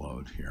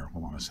offload here?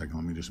 Hold on a second.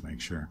 Let me just make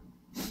sure.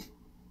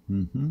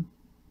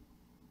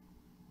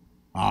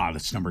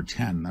 That's number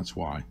 10. That's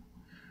why.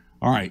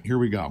 All right, here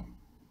we go.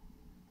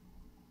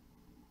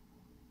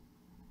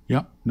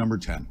 Yep, number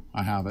 10.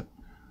 I have it.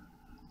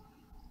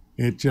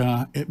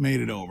 It made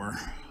it over.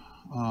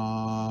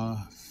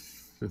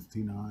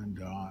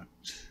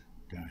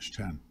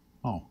 59.-10.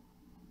 Oh,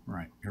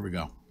 right. Here we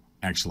go.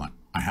 Excellent.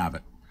 I have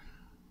it.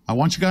 I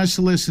want you guys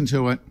to listen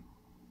to it.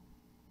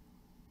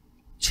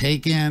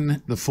 Take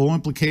in the full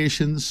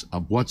implications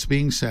of what's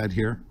being said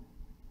here.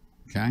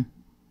 Okay?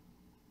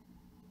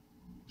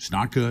 It's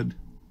not good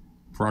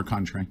for our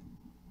country.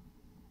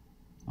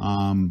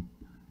 And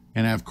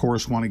I, of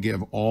course, want to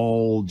give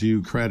all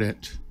due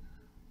credit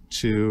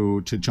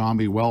to John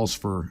B. Wells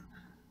for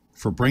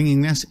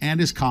bringing this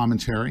and his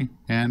commentary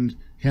and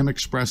him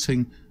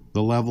expressing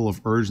the level of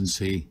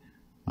urgency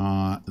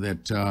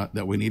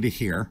that we need to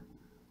hear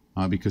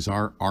because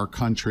our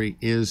country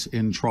is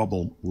in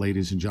trouble,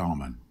 ladies and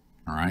gentlemen.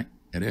 All right?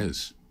 It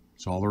is.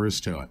 That's all there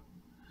is to it.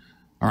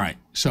 All right.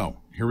 So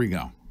here we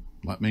go.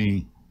 Let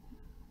me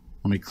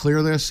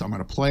clear this. I'm going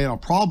to play it. I'll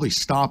probably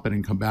stop it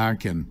and come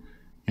back and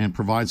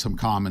provide some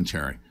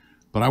commentary.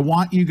 But I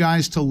want you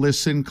guys to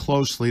listen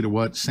closely to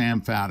what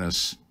Sam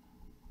Faddis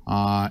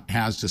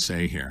has to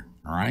say here.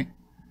 All right?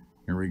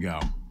 Here we go.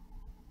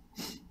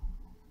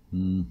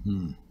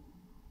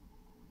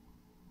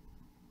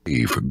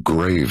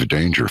 Grave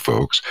danger,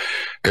 folks.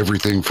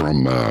 Everything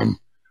from,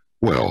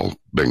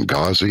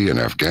 Benghazi and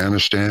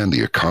Afghanistan,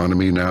 the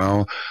economy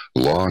now,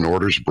 law and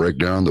orders break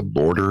down the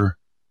border,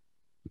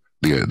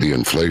 the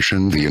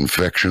inflation, the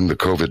infection, the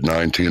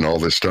COVID-19, all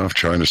this stuff,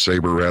 China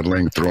saber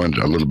rattling, throwing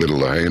a little bit of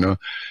Lahaina,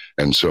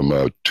 and some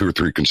 2 or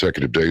 3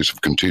 consecutive days of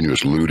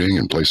continuous looting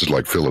in places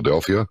like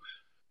Philadelphia. What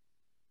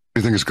do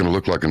you think it's going to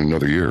look like in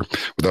another year?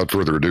 Without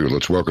further ado,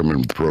 let's welcome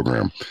into the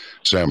program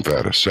Sam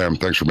Faddis. Sam,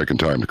 thanks for making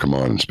time to come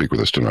on and speak with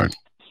us tonight.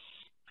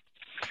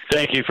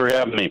 Thank you for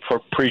having me.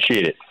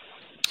 Appreciate it.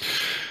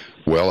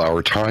 Well,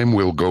 our time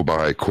will go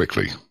by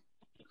quickly.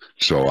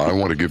 So I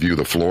want to give you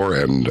the floor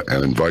and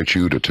invite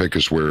you to take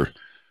us where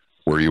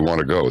you want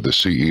to go. The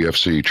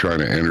CEFC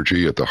China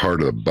Energy at the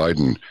heart of the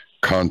Biden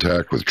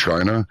contact with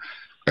China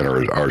and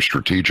our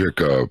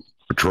strategic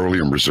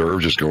petroleum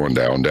reserve just going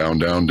down, down,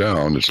 down,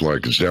 down. It's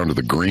like it's down to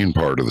the green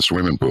part of the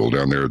swimming pool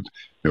down there,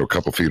 a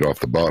couple feet off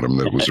the bottom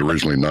that was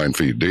originally 9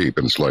 feet deep.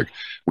 And it's like,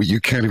 well,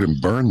 you can't even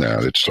burn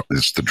that.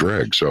 It's the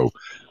drag. So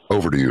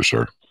over to you,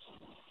 sir.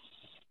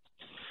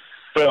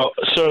 Well,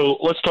 so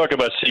let's talk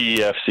about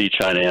CEFC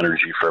China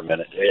Energy for a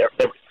minute.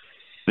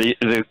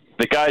 The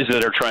guys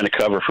that are trying to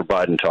cover for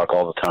Biden talk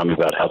all the time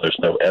about how there's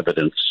no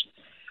evidence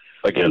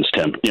against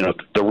him.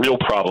 The real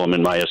problem,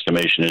 in my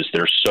estimation, is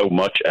there's so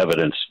much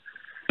evidence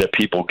that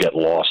people get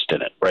lost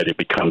in it, right? It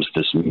becomes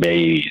this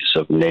maze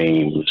of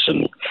names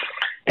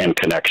and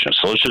connections.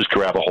 So let's just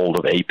grab a hold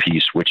of a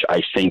piece, which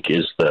I think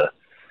is the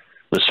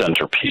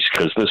centerpiece,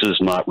 because this is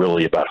not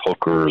really about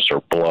hookers or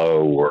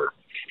blow or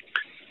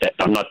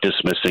I'm not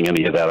dismissing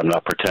any of that. I'm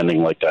not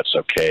pretending like that's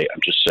okay.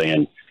 I'm just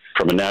saying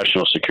from a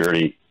national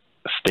security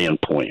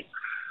standpoint,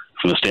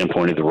 from the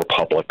standpoint of the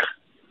Republic,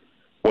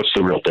 what's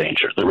the real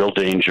danger? The real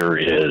danger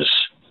is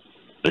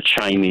the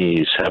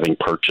Chinese having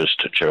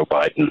purchased Joe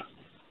Biden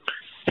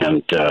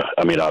and,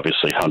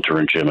 obviously Hunter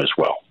and Jim as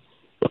well.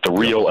 But the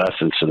real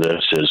essence of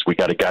this is we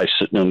got a guy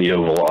sitting in the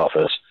Oval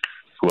Office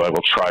who I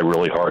will try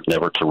really hard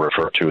never to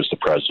refer to as the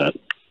president,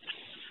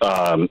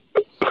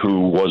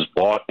 who was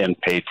bought and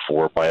paid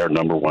for by our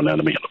number one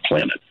enemy on the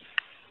planet.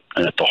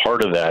 And at the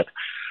heart of that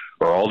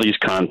are all these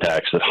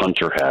contacts that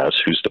Hunter has,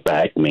 who's the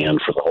bag man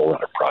for the whole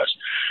enterprise,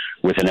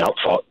 with an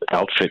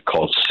outfit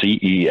called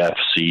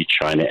CEFC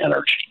China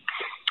Energy,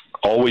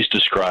 always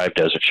described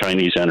as a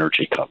Chinese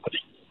energy company.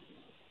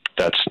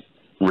 That's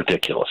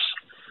ridiculous.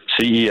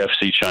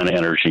 CEFC China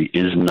Energy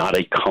is not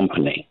a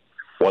company,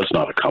 was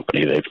not a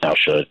company, they've now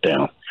shut it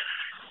down,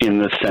 in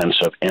the sense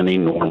of any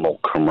normal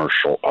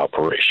commercial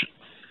operation.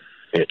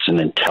 It's an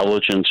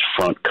intelligence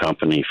front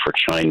company for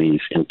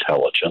Chinese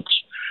intelligence,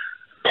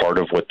 part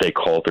of what they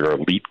call their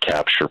elite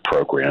capture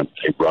program.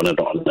 They run it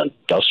on an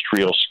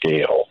industrial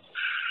scale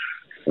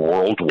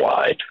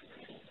worldwide.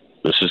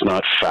 This is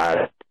not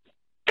fact,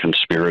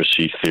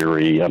 conspiracy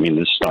theory. I mean,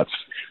 this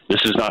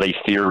is not a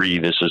theory.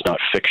 This is not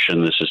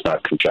fiction. This is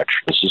not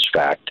conjecture. This is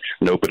fact.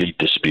 Nobody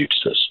disputes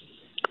this.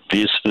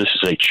 This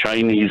is a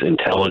Chinese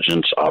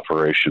intelligence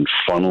operation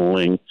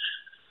funneling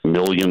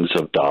millions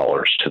of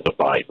dollars to the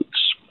Bidens.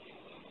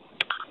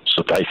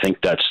 So I think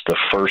that's the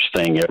first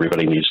thing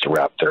everybody needs to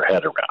wrap their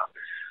head around.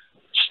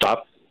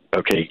 Stop.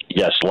 Okay,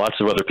 yes, lots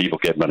of other people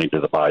get money to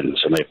the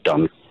Bidens, and they've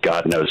done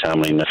God knows how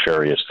many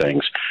nefarious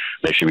things.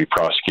 They should be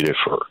prosecuted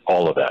for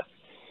all of that.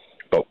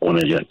 But when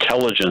an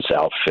intelligence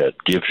outfit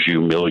gives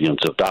you millions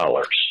of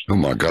dollars... Oh,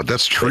 my God,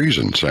 that's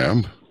treason,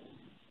 Sam.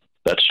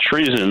 That's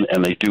treason,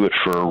 and they do it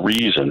for a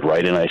reason,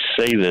 right? And I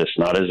say this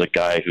not as a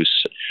guy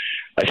who's...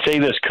 I say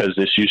this because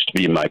this used to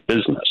be my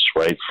business,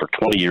 right? For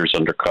 20 years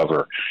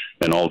undercover,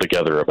 and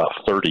altogether about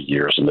 30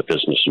 years in the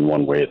business in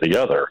one way or the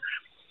other.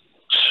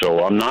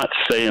 So I'm not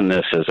saying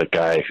this as a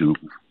guy who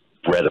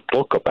read a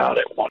book about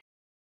it once.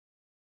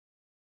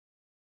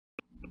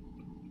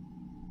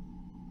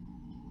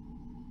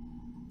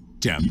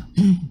 Deb.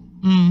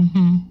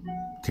 Mm-hmm.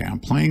 Okay, I'm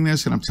playing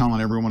this and I'm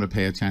telling everyone to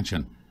pay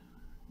attention.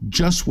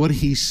 Just what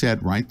he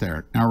said right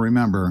there. Now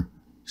remember,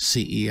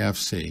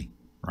 CEFC,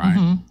 right?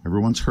 Mm-hmm.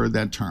 Everyone's heard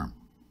that term.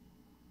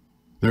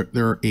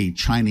 They're a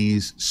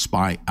Chinese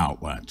spy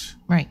outlet.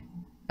 Right.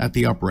 At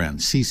the upper end,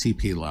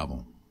 CCP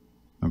level.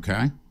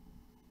 Okay?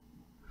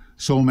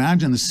 So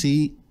imagine the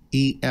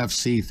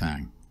CEFC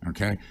thing,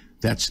 okay?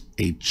 That's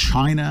a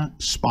China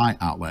spy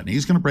outlet. And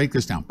he's going to break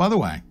this down. By the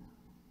way,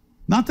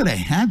 not that I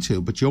had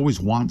to, but you always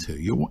want to.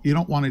 You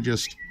don't want to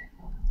just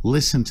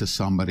listen to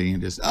somebody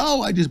and just,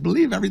 oh, I just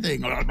believe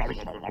everything.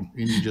 And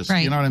you just,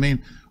 right. You know what I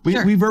mean?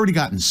 Sure. We've already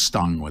gotten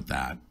stung with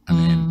that. I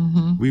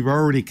mean, we've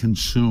already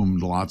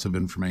consumed lots of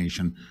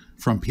information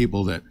from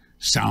people that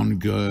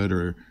sound good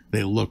or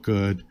they look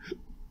good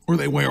or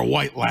they wear a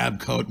white lab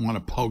coat and want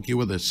to poke you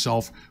with a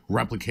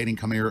self-replicating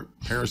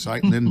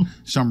parasite and then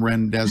some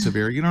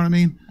remdesivir. You know what I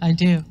mean? I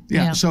do.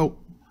 Yeah. So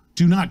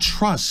do not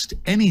trust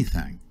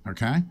anything,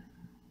 okay?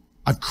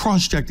 I've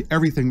cross-checked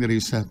everything that he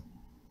said.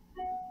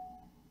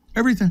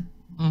 Everything.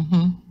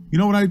 Mm-hmm. You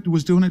know what I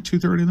was doing at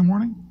 2:30 in the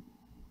morning?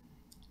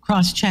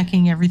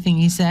 Cross-checking everything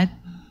he said.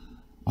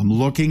 I'm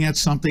looking at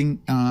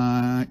something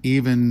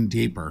even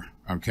deeper,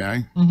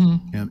 okay?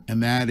 Mm-hmm.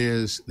 And that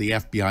is the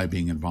FBI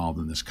being involved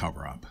in this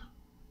cover-up.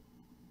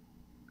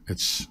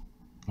 It's,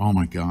 oh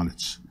my God,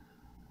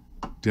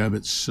 Deb,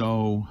 it's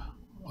so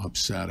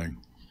upsetting.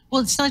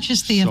 Well, it's not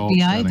just the So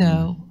FBI, upsetting.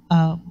 though.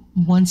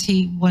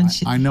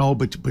 I know,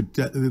 but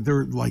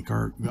they're like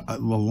the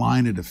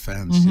line of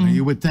defense. Mm-hmm. You know,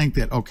 you would think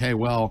that, okay,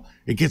 well,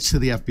 it gets to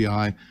the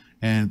FBI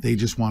and they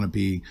just want to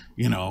be,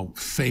 you know,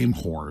 fame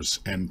whores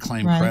and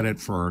claim Right. credit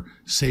for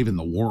saving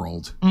the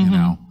world. Mm-hmm. You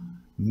know,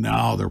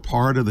 no, they're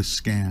part of the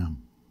scam.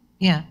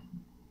 Yeah.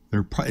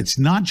 It's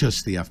not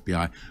just the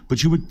FBI,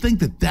 but you would think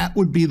that that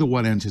would be the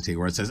one entity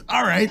where it says,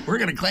 all right, we're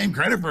going to claim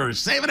credit for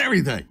saving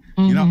everything.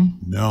 Mm-hmm. You know,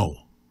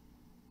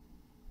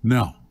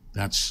 no,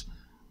 that's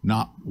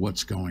not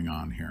what's going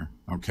on here.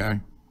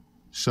 Okay.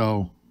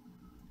 So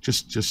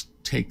just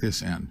take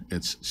this in.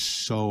 It's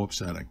so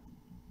upsetting.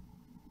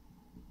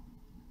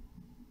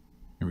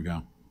 Here we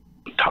go.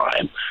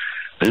 Time.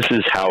 This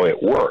is how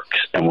it works.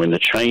 And when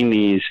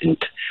Chinese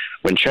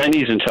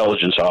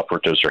intelligence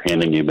operatives are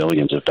handing you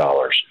millions of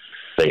dollars,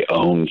 they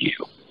own you.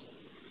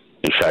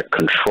 In fact,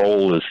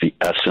 control is the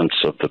essence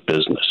of the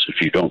business. If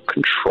you don't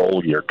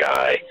control your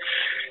guy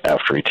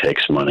after he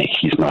takes money,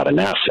 he's not an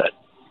asset.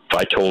 If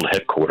I told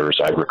headquarters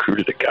I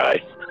recruited a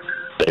guy,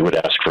 they would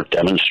ask for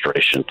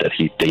demonstration that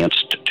he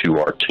danced to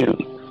our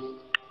tune.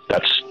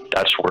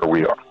 That's where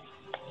we are.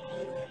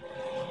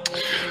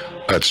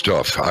 That's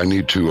tough. I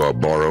need to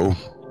borrow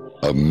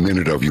a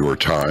minute of your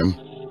time,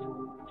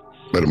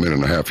 about a minute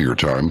and a half of your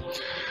time,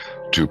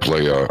 to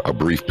play a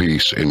brief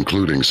piece,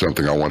 including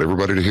something I want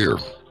everybody to hear.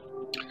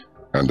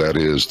 And that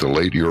is the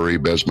late Yuri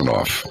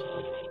Bezmenov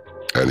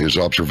and his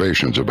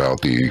observations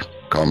about the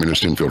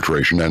communist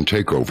infiltration and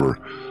takeover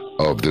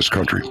of this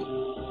country.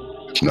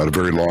 It's not a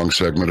very long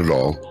segment at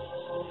all.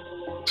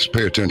 Just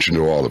pay attention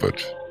to all of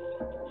it.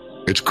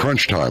 It's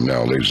crunch time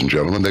now, ladies and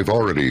gentlemen. They've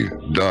already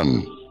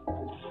done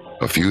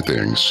a few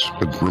things.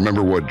 But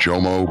remember what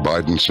Jomo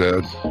Biden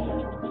said?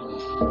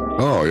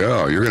 Oh,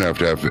 yeah, you're going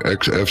to have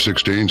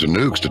F-16s and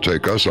nukes to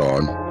take us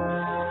on.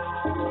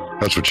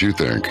 That's what you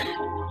think.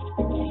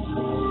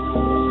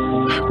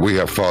 We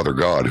have Father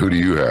God. Who do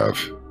you have?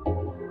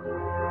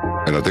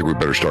 And I think we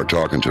better start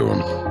talking to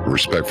him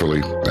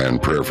respectfully and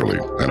prayerfully.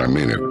 And I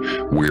mean it.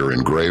 We are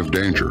in grave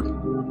danger.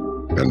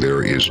 And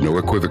there is no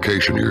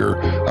equivocation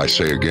here. I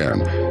say again,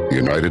 the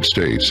United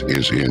States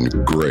is in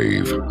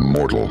grave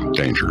mortal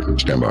danger.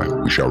 Stand by.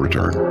 We shall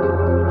return.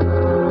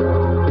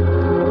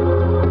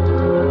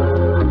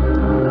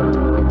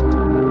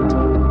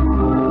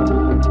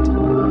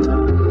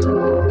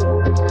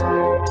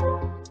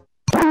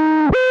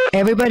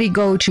 Everybody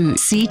go to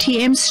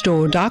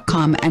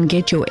ctmstore.com and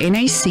get your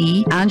NAC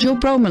and your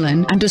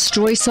bromelain and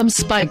destroy some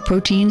spike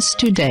proteins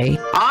today.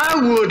 I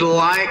would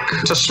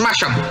like to smash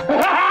them.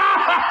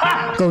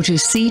 Go to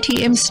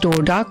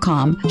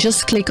ctmstore.com.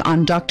 Just click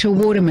on Dr.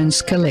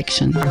 Waterman's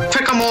collection.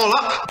 Pick them all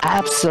up.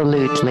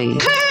 Absolutely.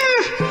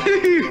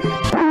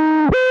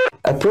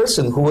 A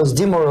person who was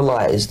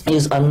demoralized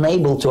is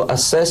unable to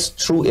assess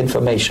true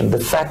information. The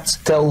facts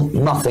tell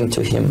nothing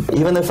to him.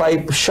 Even if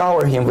I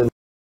shower him with...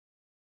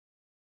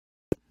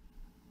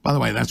 By the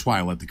way, that's why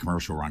I let the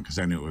commercial run, because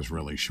I knew it was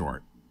really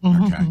short.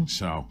 Okay,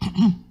 so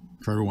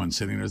for everyone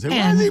sitting there saying,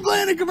 why is he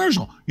playing a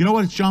commercial? You know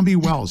what? It's John B.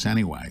 Wells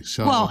anyway.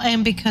 So well,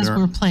 and because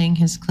we're playing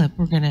his clip,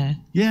 we're going to...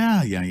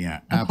 Yeah.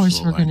 Of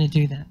course we're going to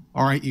do that.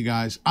 All right, you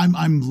guys.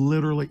 I'm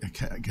literally...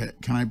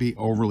 Can I be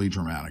overly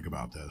dramatic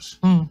about this?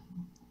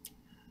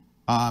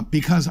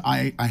 Because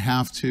I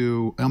have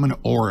to... I'm an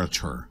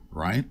orator,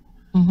 right?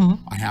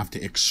 I have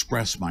to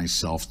express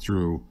myself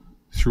through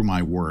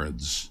my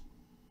words.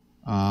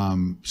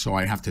 So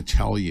I have to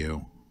tell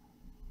you,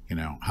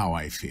 how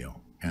I feel.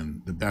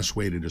 And the best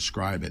way to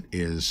describe it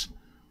is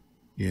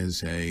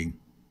a,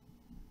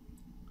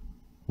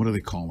 what do they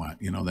call that?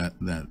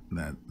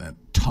 That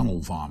tunnel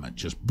vomit,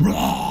 just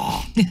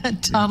blah.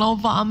 Tunnel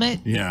vomit?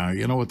 Yeah,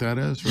 you know what that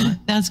is, right?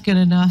 That's good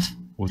enough.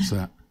 What's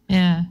that?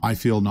 Yeah. I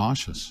feel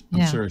nauseous.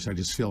 I'm serious. I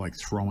just feel like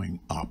throwing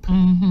up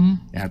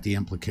at the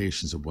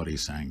implications of what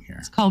he's saying here.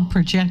 It's called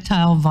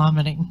projectile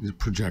vomiting.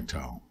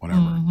 Projectile,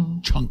 whatever.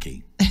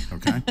 Chunky,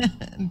 okay?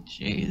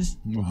 Jeez.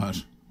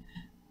 What?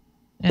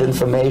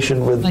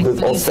 Information with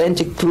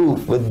authentic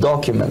proof, with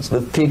documents,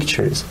 with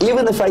pictures.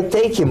 Even if I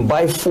take him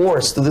by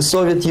force to the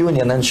Soviet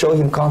Union and show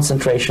him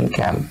concentration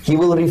camp, he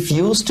will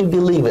refuse to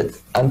believe it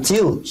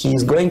until he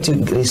is going to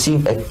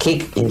receive a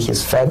kick in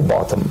his fat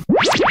bottom.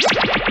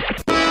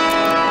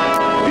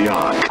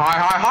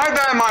 Hi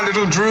there, my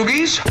little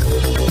droogies.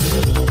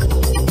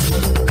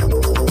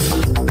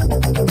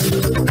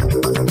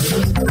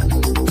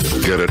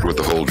 Get it with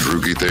the whole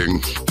droogie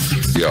thing?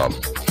 Yeah.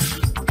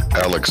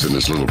 Alex and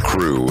his little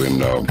crew in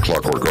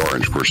Clockwork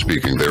Orange were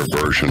speaking their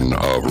version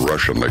of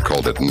Russian. They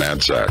called it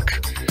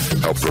Nadzak.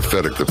 How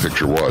prophetic the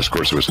picture was. Of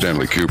course, it was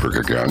Stanley Kubrick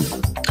again.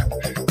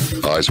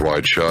 Eyes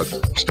wide shut,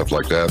 stuff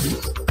like that.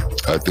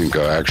 I think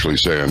actually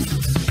saying,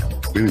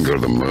 we didn't go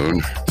to the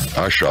moon.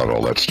 I shot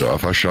all that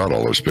stuff. I shot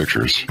all those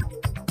pictures.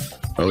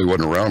 Well, he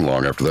wasn't around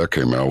long after that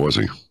came out, was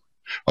he?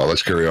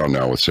 Let's carry on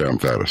now with Sam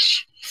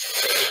Faddis.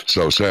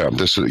 So, Sam,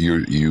 this is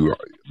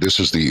This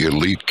is the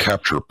Elite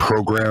Capture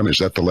Program. Is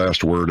that the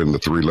last word in the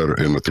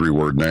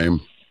three-word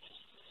name?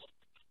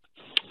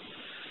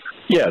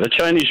 Yeah, the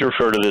Chinese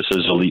refer to this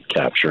as elite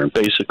capture, and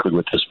basically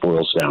what this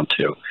boils down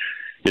to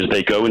is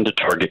they go into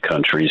target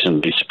countries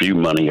and they spew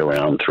money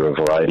around through a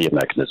variety of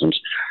mechanisms,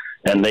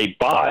 and they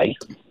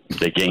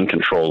gain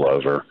control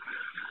over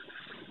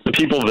the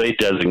people they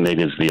designate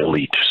as the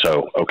elite.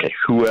 So, okay,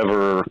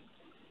 whoever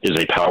is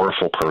a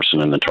powerful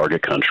person in the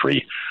target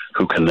country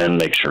who can then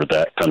make sure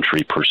that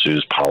country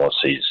pursues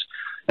policies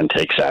and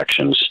takes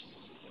actions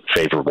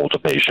favorable to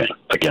Beijing.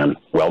 Again,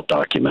 well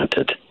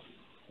documented,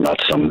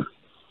 not some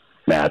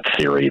mad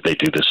theory. They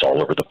do this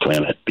all over the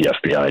planet. The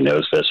FBI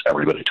knows this.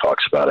 Everybody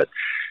talks about it.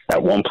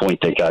 At one point,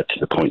 they got to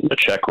the point in the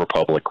Czech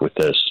Republic with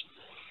this,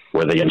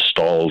 where they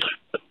installed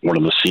one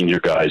of the senior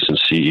guys in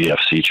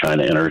CEFC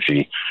China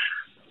Energy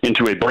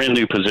into a brand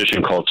new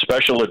position called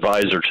Special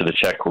Advisor to the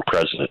Czech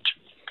President.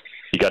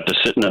 He got to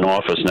sit in an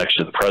office next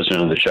to the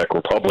President of the Czech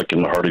Republic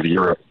in the heart of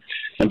Europe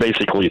and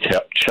basically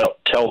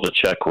tell the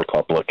Czech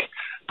Republic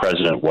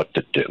president what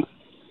to do.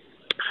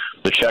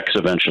 The Czechs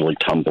eventually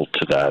tumbled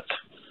to that,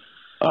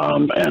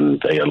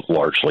 and they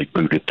largely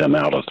booted them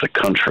out of the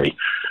country.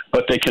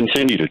 But they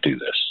continue to do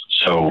this.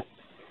 So,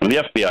 and the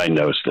FBI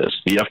knows this.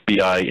 The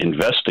FBI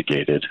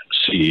investigated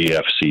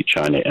CEFC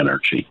China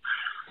Energy,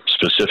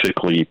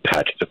 specifically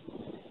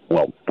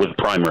with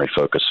primary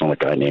focus on a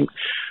guy named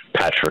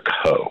Patrick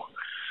Ho.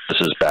 This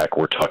is back,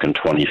 we're talking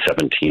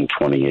 2017,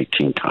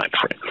 2018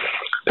 timeframe.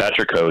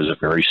 Patrick Ho is a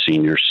very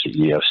senior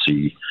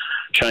CEFC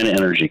China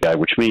Energy guy,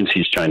 which means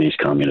he's Chinese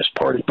Communist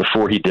Party.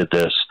 Before he did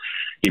this,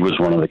 he was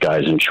one of the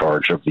guys in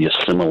charge of the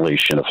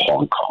assimilation of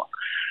Hong Kong.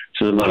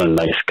 So this is not a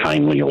nice,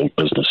 kindly old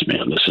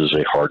businessman. This is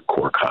a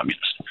hardcore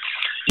communist.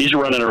 He's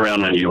running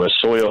around on U.S.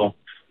 soil,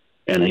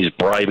 and he's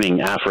bribing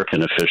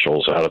African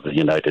officials out of the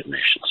United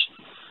Nations.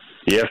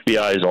 The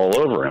FBI is all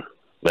over him.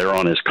 They're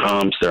on his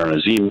comms, they're on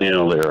his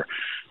email, they're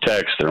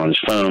text, they're on his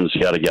phones,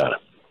 yada, yada.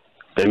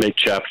 They make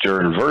chapter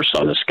and verse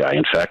on this guy.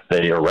 In fact,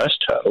 they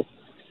arrest Ho.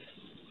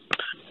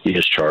 He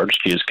is charged.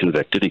 He is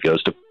convicted. He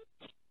goes to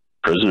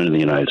prison in the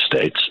United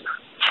States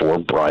for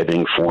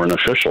bribing foreign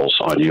officials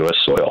on U.S.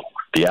 soil,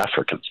 the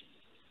Africans.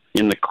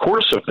 In the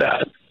course of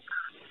that,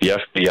 the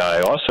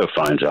FBI also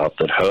finds out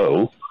that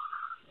Ho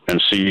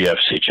and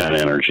CEFC China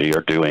Energy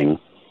are doing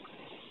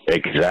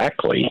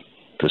exactly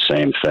the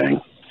same thing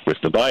with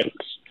the Bidens.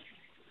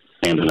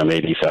 Handing them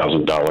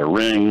 $80,000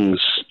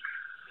 rings,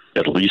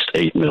 at least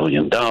 $8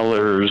 million.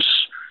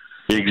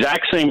 The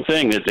exact same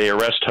thing that they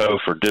arrest Ho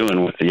for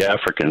doing with the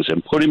Africans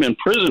and put him in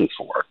prison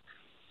for.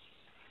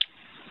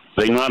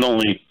 They not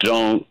only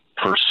don't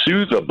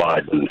pursue the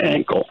Biden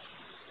angle,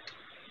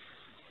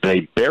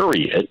 they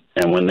bury it,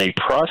 and when they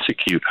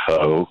prosecute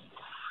Ho,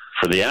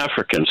 For the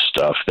African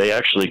stuff, they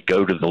actually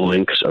go to the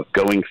links of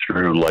going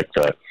through like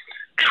the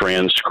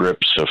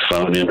transcripts of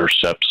phone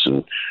intercepts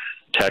and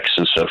texts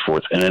and so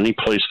forth. And any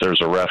place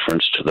there's a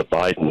reference to the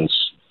Bidens,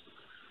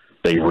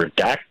 they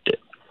redact it.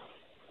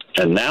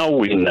 And now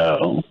we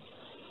know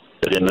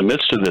that in the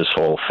midst of this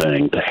whole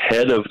thing, the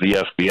head of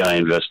the FBI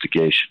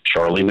investigation,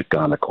 Charlie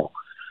McGonigal,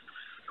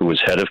 who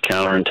was head of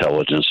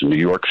counterintelligence in New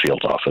York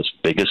field office,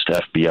 biggest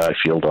FBI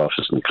field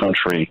office in the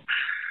country,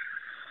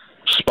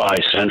 Spy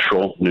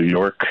Central, New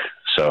York.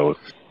 So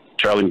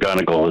Charlie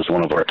McGonigal is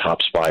one of our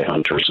top spy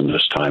hunters in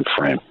this time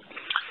frame.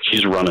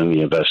 He's running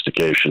the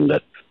investigation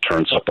that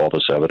turns up all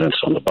this evidence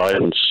on the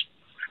Bidens.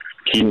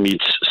 He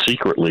meets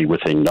secretly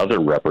with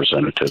another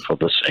representative of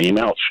the same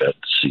outfit,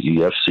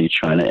 CEFC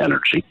China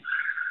Energy.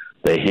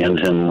 They hand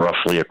him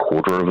roughly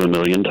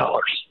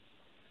 $250,000,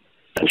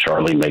 and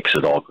Charlie makes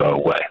it all go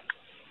away.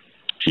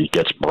 He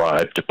gets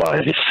bribed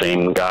by the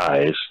same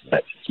guys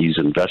that he's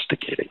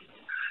investigating,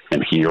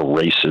 and he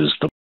erases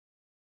the...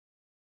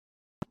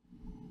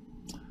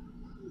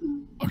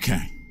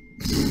 Okay.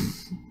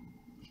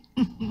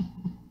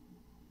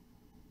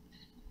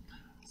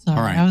 Sorry,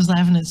 All right. I was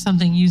laughing at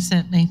something you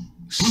sent me.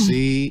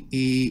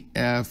 CEFC.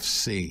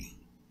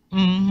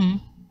 Mm-hmm.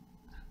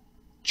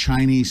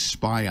 Chinese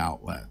spy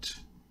outlet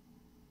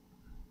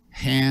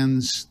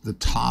hands the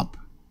top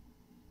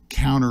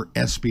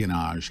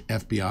counter-espionage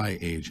FBI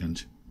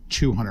agent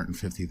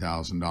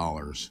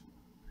 $250,000,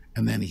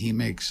 and then he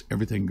makes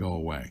everything go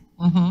away.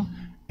 Mm-hmm.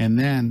 And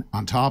then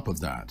on top of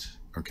that,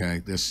 okay,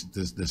 this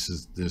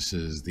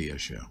is the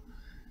issue.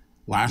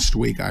 Last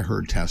week I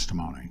heard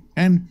testimony,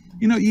 and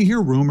you know, you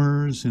hear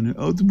rumors and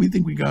oh, we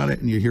think we got it,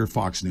 and you hear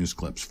Fox News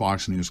clips.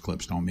 Fox News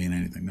clips don't mean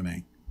anything to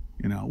me.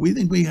 You know, we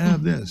think we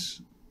have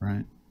this,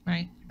 right?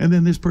 Right. And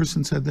then this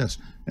person said this,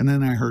 and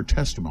then I heard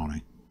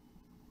testimony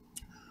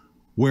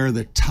where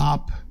the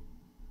top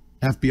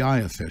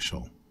FBI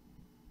official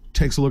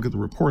takes a look at the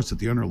reports that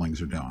the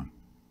underlings are doing,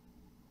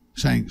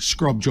 saying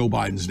scrub Joe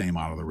Biden's name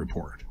out of the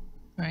report.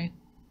 Right.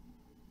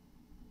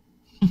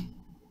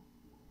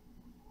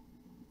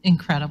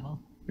 Incredible.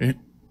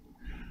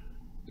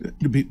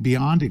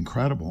 Beyond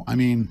incredible. I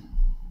mean,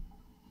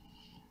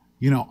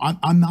 you know,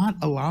 I'm not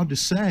allowed to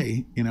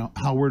say, you know,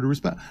 how we're to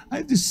respect. I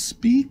have to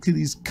speak to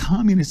these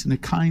communists in a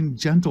kind,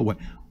 gentle way.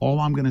 All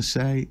I'm going to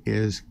say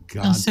is,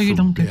 God so you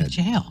don't go to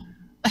jail.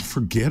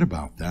 Forget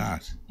about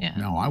that. Yeah.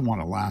 No, I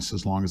want to last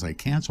as long as I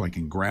can so I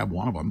can grab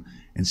one of them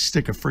and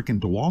stick a freaking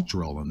DeWalt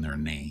drill in their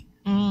knee.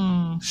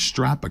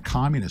 Strap a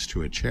communist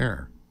to a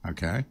chair,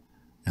 okay,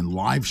 and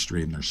live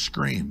stream their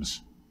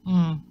screams.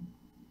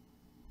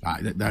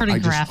 Pretty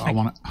graphic. I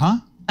want to, huh?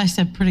 I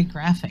said pretty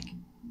graphic.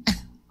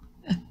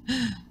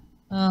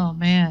 Oh,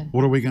 man.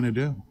 What are we going to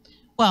do?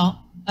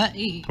 Well, are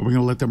we going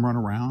to let them run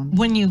around?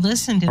 When you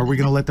listen to Are we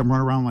going to let them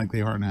run around like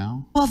they are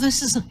now? Well,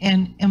 this is,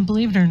 and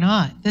believe it or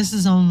not, this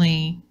is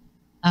only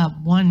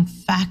one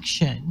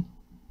faction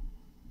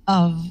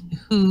of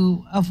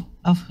who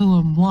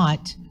and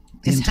what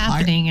is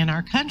happening in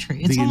our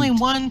country. It's only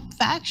one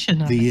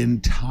faction of the it.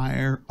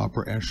 entire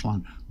upper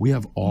echelon. We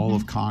have all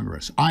of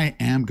Congress. I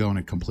am going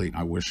to complete.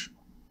 I wish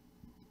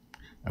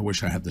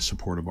I had the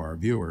support of our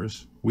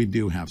viewers. We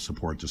do have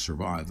support to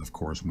survive, of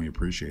course, and we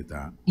appreciate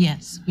that.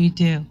 Yes, we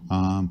do.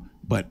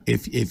 But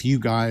if you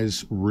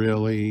guys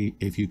really,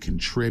 if you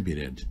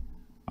contributed,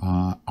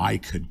 I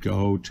could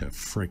go to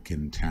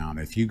frickin' town.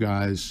 If you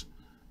guys,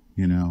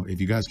 you know,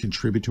 if you guys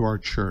contribute to our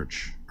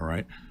church, all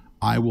right,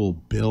 I will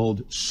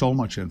build so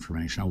much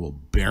information. I will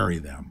bury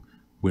them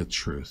with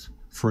truth.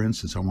 For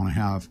instance, I want to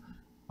have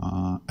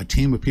a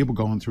team of people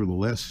going through the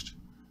list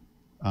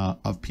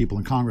of people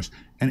in Congress.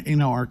 And, you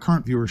know, our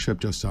current viewership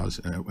just does,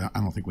 I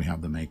don't think we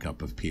have the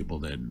makeup of people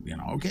that, you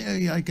know,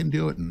 okay, I can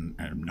do it and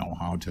know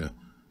how to,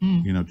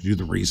 you know, to do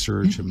the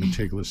research and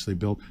meticulously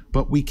build.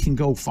 But we can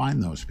go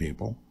find those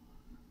people.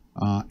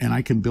 And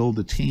I can build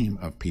a team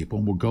of people,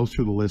 and we'll go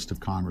through the list of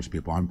Congress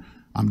people.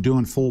 I'm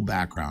doing full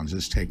backgrounds.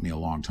 This take me a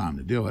long time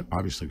to do it,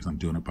 obviously, because I'm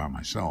doing it by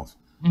myself.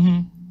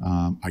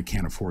 I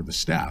can't afford the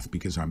staff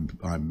because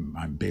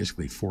I'm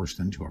basically forced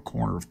into a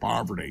corner of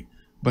poverty.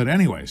 But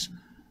anyways,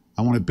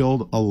 I want to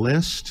build a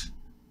list.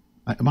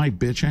 Am I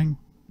bitching?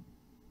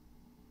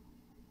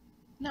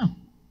 No.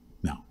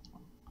 No.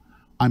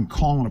 I'm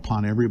calling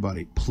upon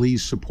everybody.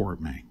 Please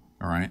support me.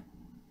 All right.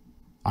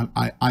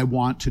 I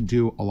want to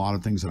do a lot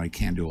of things, and I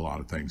can do a lot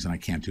of things, and I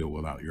can't do it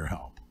without your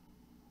help.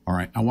 All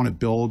right. I want to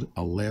build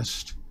a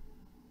list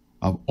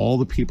of all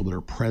the people that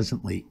are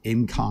presently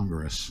in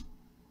Congress,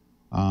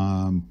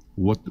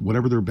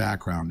 whatever their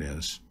background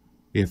is.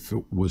 If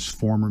it was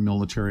former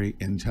military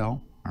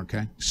intel,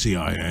 okay,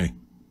 CIA,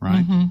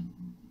 right?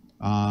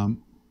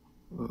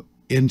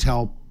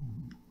 Intel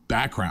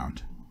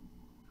background.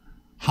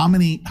 How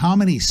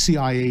many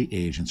CIA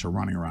agents are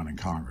running around in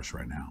Congress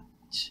right now?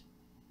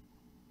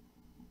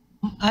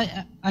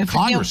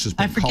 Congress has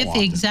been I forget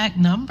the exact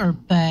number,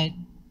 but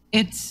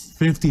it's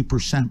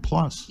 50%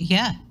 plus.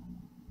 Yeah,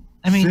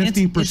 I mean,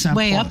 it's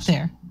way up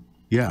there.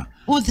 Yeah.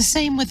 Well, the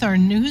same with our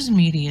news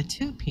media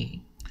too,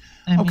 Pete.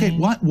 Okay,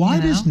 why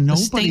does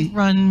nobody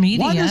state-run media?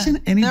 Why doesn't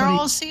anybody? They're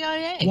all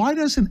CIA. Why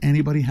doesn't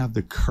anybody have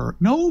the courage?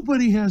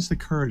 Nobody has the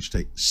courage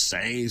to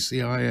say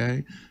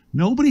CIA.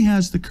 Nobody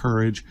has the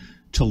courage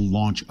to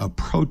launch a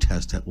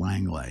protest at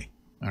Langley.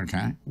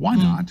 Okay, why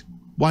not?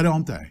 Why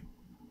don't they?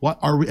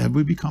 Have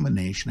we become a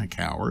nation of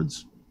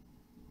cowards?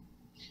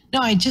 No,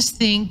 I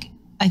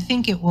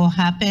think it will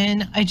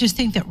happen. I just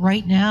think that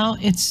right now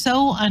it's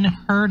so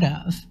unheard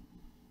of,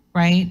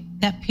 right?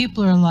 That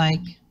people are like,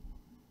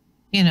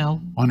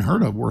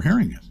 unheard of. We're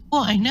hearing it.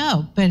 Well, I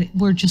know, but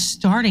we're just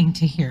starting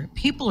to hear it.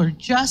 People are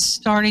just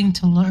starting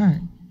to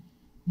learn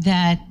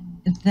that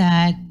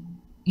the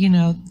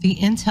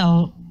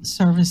intel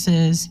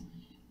services.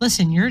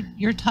 Listen,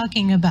 you're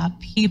talking about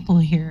people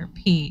here,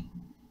 Pete,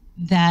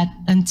 that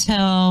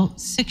until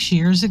 6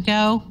 years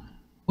ago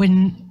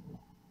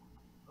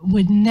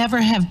would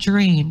never have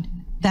dreamed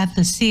that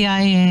the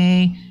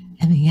CIA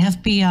and the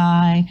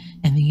FBI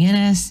and the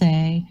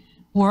NSA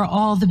were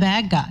all the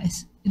bad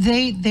guys.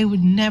 They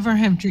would never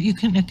have, you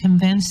couldn't have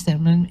convinced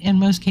them. And in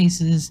most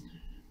cases,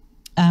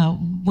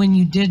 when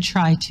you did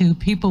try to,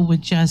 people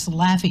would just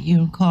laugh at you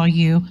and call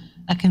you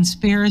a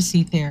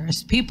conspiracy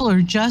theorist. People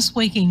are just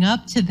waking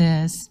up to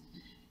this,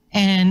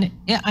 and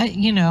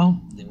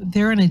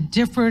they're in a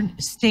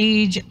different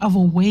stage of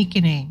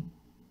awakening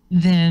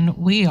than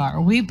we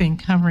are. We've been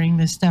covering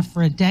this stuff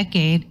for a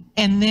decade,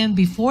 and then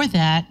before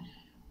that,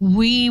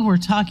 we were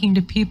talking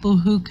to people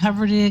who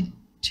covered it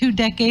 2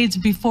 decades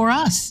before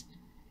us,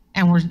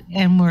 and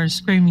we're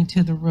screaming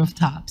to the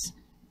rooftops,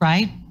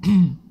 right?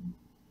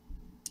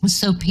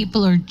 So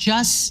people are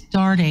just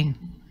starting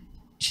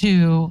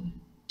to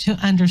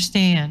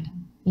understand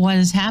what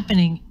is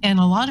happening, and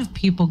a lot of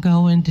people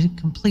go into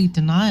complete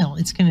denial.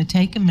 It's going to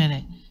take a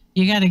minute.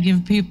 You got to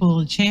give people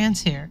a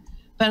chance here,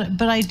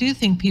 but I do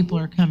think people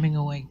are coming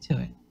awake to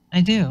it. I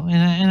do,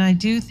 and I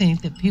do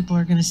think that people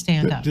are going to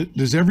stand up.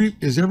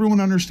 Is everyone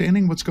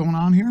understanding what's going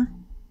on here?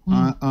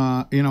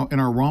 In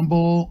our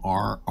Rumble,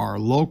 our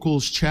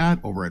locals chat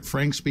over at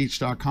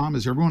frankspeech.com,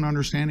 is everyone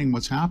understanding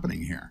what's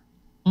happening here?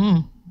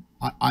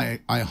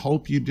 I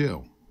hope you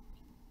do.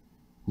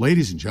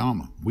 Ladies and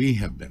gentlemen, we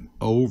have been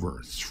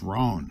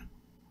overthrown.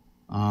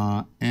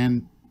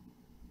 And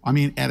I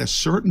mean, at a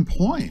certain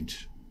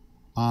point,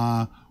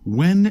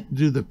 when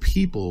do the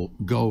people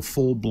go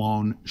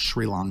full-blown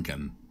Sri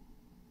Lankan?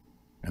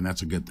 And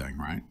that's a good thing,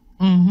 right?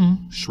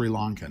 Mm-hmm. Sri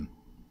Lankan.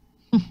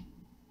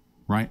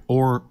 Right?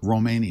 Or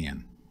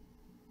Romanian.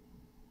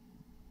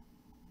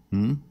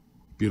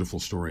 Beautiful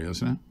story,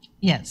 isn't it?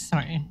 Yes,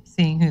 sorry.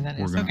 Seeing who that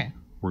is. Okay.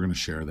 We're going to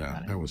share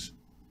that.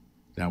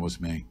 That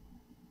was me.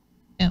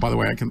 Yeah. By the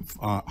way, I can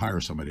hire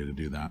somebody to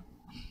do that.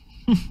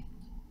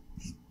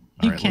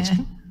 You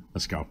can.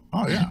 Let's go.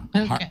 Oh, yeah.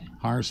 Okay.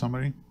 Hire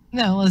somebody?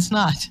 No, let's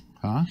not.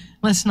 Huh?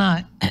 Let's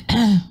not.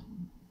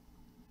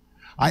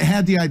 I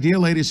had the idea,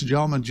 ladies and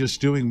gentlemen, just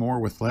doing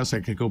more with less. I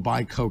could go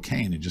buy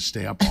cocaine and just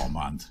stay up all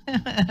month.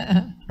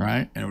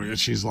 Right? And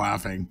she's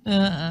laughing.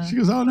 She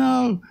goes, oh,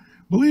 no.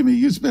 Believe me,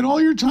 you spend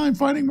all your time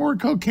finding more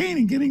cocaine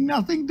and getting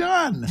nothing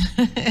done.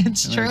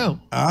 It's true.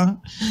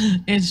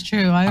 It's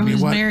true. I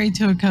was married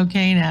to a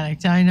cocaine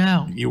addict. I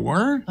know. You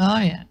were? Oh,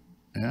 yeah.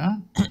 Yeah?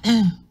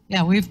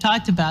 Yeah, we've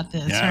talked about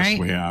this, right? Yes,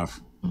 we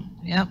have.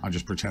 Yep. I'm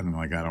just pretending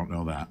like I don't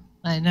know that.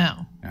 I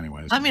know.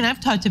 Anyways. I mean,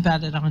 I've talked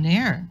about it on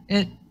air.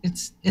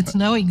 It's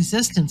no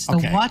existence to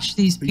watch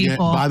these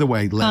people. By the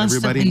way, let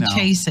everybody know.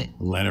 Chase it.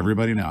 Let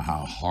everybody know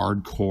how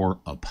hardcore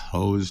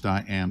opposed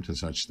I am to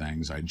such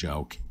things. I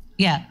joke.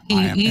 Yeah,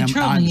 he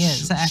truly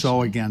is. I'm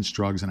so against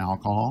drugs and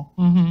alcohol.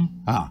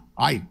 Mm-hmm.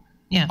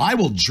 I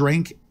will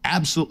drink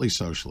absolutely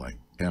socially.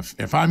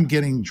 If I'm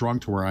getting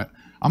drunk to where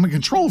I'm a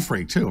control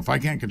freak too. If I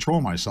can't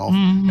control myself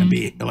and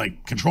be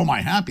like control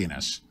my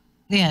happiness,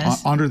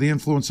 yes, under the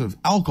influence of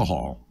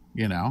alcohol,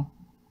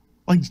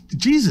 like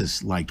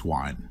Jesus liked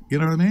wine. You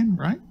know what I mean,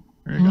 right?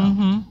 There you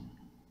go.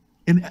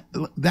 And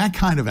that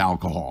kind of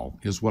alcohol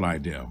is what I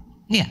do.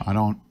 Yeah,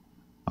 I'm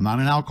not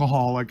an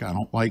alcoholic. I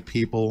don't like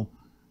people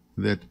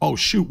that, oh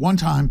shoot, one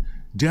time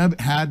Deb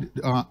had,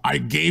 I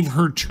gave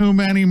her too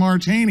many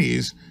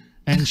martinis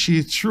and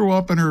she threw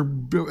up in her,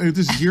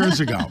 this is years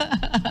ago.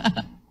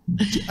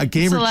 I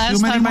gave her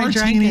too many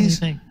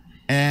martinis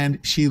and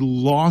she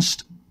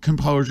lost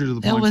composure to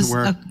the point to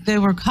where they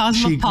were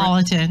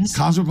cosmopolitans.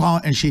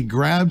 And she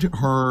grabbed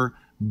her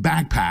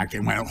backpack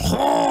and went,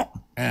 oh,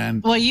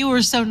 and well, you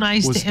were so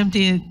nice to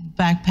empty a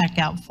backpack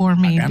out for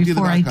me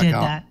before I did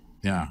that.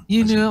 Yeah.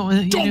 You knew it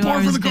was, you knew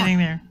I was getting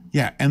there.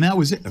 Yeah, and that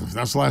was it.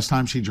 That's the last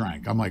time she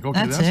drank. I'm like,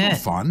 okay, that's no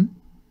fun.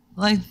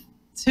 Like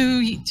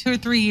 2 or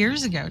 3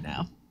 years ago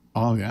now.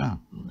 Oh, yeah.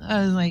 I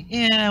was like,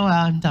 yeah, well,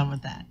 I'm done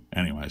with that.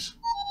 Anyways.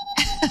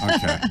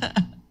 Okay.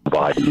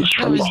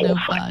 It was no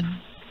fun.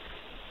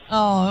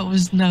 Oh, it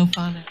was no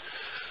fun.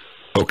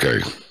 Okay.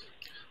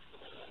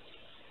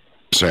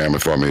 Sam,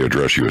 if I may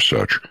address you as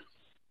such.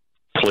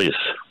 Please.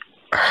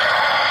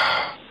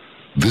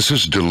 This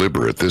is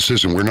deliberate.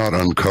 We're not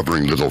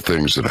uncovering little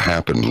things that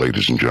happened,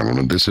 ladies and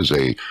gentlemen. This is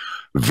a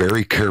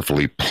very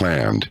carefully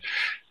planned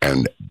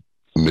and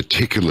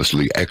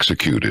meticulously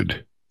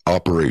executed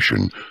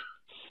operation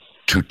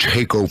to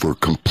take over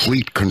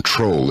complete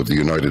control of the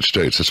United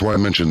States. That's why I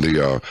mentioned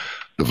the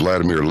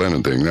Vladimir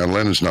Lenin thing. Now,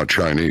 Lenin's not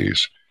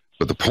Chinese,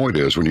 but the point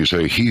is, when you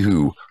say he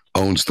who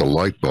owns the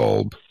light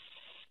bulb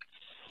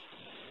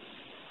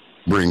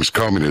brings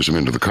communism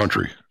into the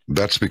country,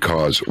 that's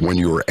because when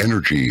your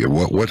energy,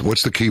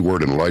 what's the key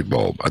word in light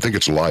bulb? I think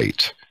it's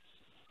light.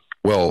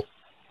 Well,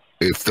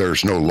 if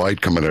there's no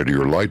light coming out of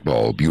your light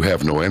bulb, you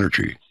have no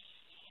energy.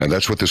 And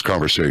that's what this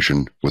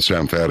conversation with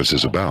Sam Faddis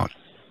is about.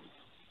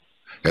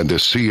 And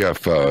this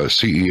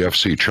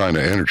CEFC China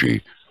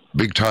Energy,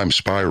 big-time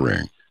spy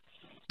ring,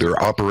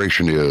 their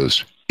operation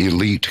is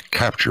elite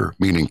capture,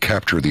 meaning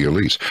capture the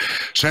elites.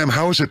 Sam,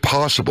 how is it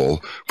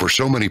possible for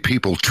so many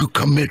people to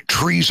commit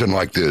treason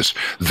like this?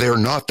 They're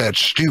not that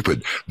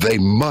stupid. They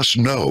must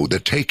know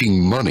that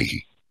taking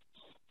money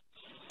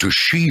to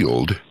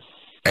shield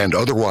and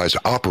otherwise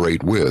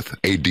operate with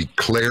a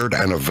declared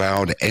and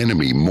avowed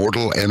enemy,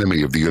 mortal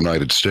enemy of the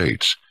United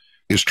States,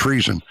 is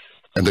treason,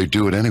 and they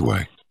do it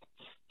anyway.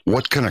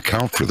 What can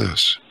account for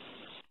this?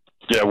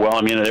 Yeah, well,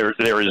 I mean,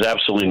 there is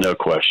absolutely no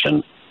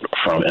question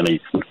from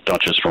any,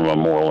 not just from a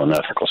moral and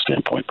ethical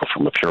standpoint, but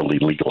from a purely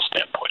legal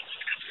standpoint,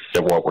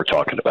 that what we're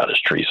talking about is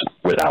treason,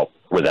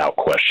 without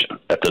question,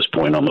 at this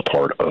point on the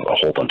part of a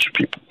whole bunch of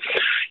people.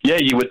 Yeah,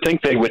 you would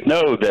think they would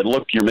know that,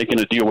 look, you're making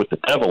a deal with the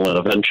devil, and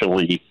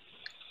eventually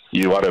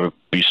you ought to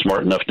be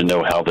smart enough to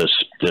know how this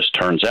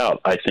turns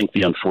out. I think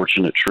the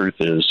unfortunate truth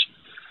is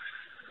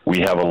we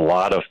have a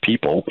lot of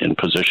people in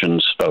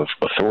positions of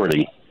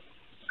authority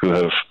who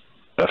have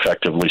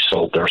effectively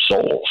sold their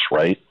souls,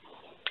 right?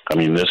 I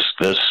mean, this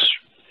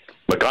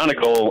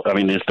McGonigal, I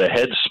mean, is the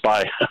head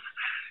spy.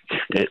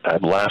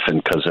 I'm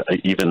laughing because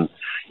even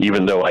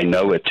though I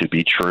know it to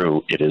be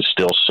true, it is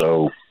still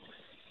so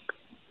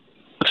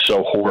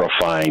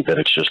horrifying that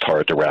it's just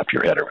hard to wrap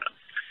your head around.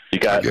 You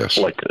got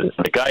like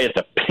the guy at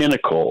the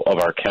pinnacle of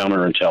our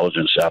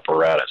counterintelligence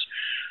apparatus,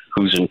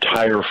 whose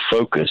entire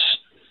focus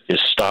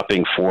is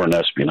stopping foreign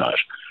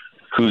espionage,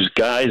 whose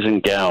guys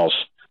and gals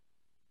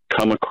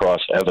come across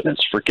evidence.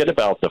 Forget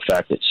about the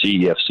fact that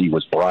CEFC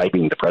was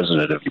bribing the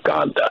president of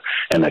Uganda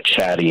and a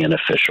Chadian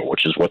official,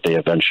 which is what they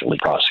eventually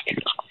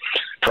prosecuted.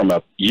 From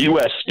a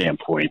U.S.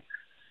 standpoint,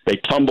 they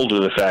tumble to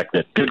the fact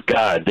that, good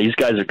God, these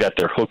guys have got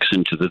their hooks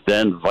into the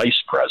then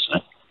vice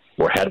president,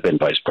 or had been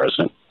vice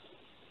president,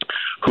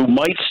 who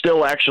might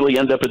still actually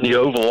end up in the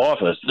Oval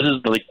Office. This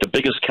is like the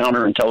biggest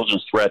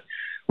counterintelligence threat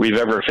we've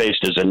ever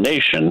faced as a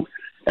nation.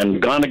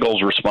 And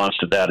McGonigal's response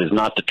to that is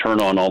not to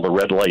turn on all the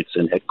red lights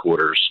in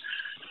headquarters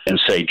and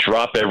say,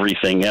 drop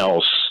everything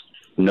else.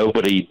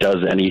 Nobody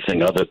does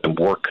anything other than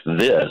work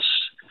this.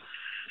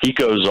 He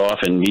goes off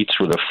and meets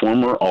with a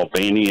former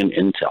Albanian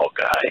intel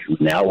guy who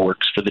now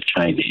works for the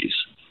Chinese.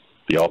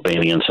 The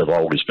Albanians have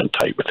always been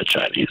tight with the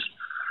Chinese.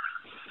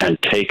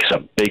 And takes a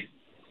big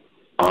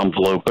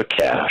envelope of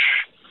cash,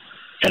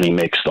 and he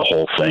makes the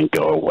whole thing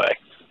go away.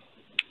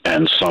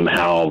 And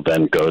somehow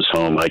then goes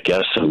home, I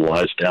guess, and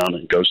lies down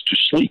and goes to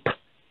sleep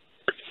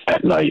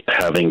at night,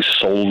 having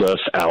sold us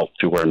out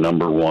to our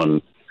number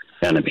one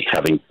enemy,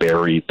 having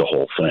buried the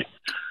whole thing.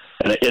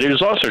 And it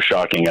is also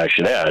shocking, I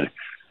should add,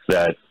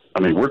 that,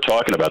 I mean, we're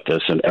talking about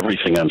this, and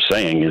everything I'm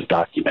saying is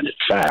documented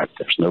fact.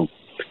 There's no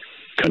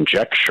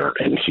conjecture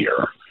in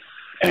here.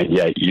 And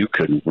yet you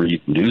can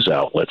read news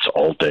outlets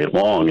all day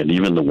long, and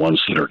even the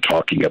ones that are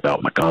talking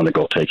about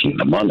McGonigal taking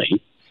the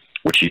money,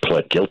 which he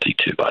pled guilty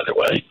to, by the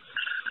way,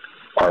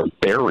 are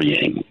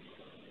burying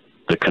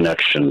the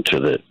connection to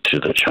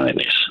the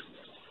Chinese.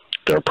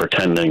 They're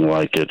pretending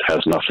like it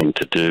has nothing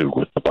to do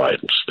with the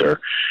Bidens. They're,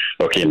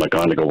 okay,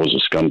 McGonigal was a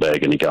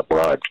scumbag and he got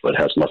bribed, but it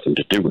has nothing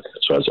to do with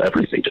it. So it has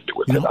everything to do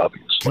with it,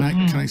 obviously.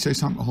 Can I say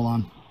something? Hold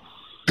on.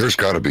 There's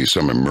got to be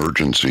some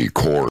emergency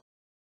core.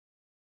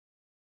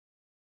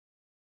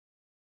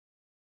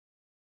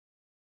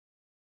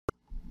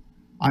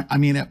 I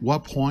mean, at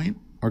what point?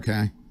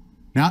 Okay.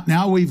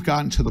 Now we've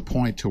gotten to the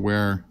point to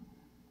where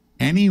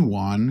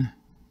anyone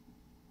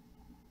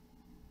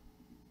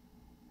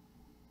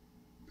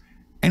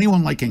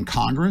like in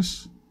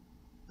Congress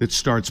that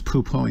starts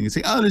poo-pooing and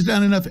say, oh, there's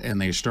not enough,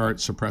 and they start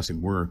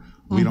suppressing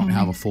we don't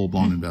have a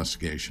full-blown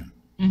investigation.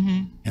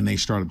 And they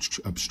start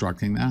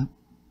obstructing that.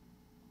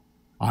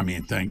 I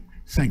mean, thank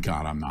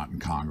God I'm not in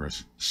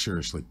Congress.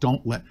 Seriously,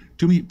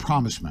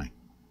 promise me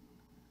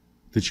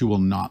that you will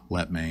not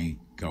let me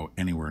go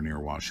anywhere near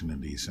Washington,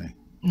 D.C.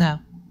 No.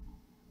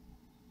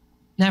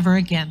 Never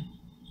again.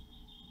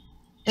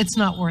 It's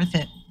not worth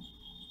it.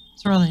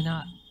 It's really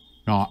not.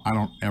 No, I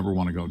don't ever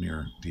want to go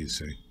near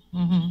D.C.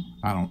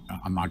 I'm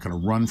not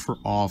going to run for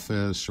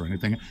office or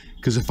anything.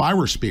 Because if I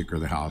were Speaker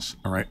of the House,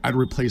 all right, I'd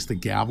replace the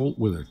gavel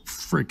with a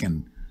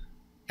freaking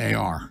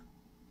AR.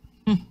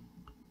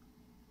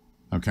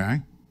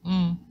 Okay?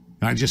 And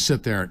I just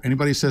sit there.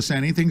 Anybody says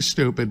anything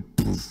stupid,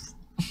 poof,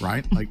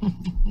 right? Like,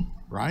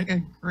 right?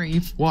 Good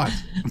grief. What?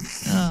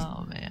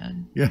 Oh,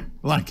 man. Yeah,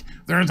 like,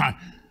 there's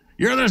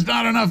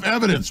not enough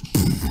evidence.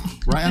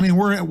 Right? I mean,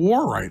 we're at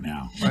war right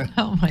now. Right?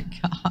 Oh, my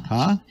God.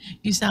 Huh?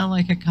 You sound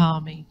like a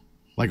commie.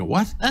 Like a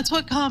what? That's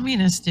what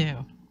communists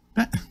do.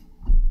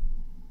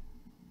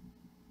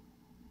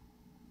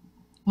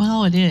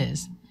 Well, it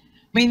is.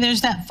 I mean, there's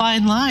that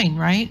fine line,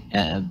 right?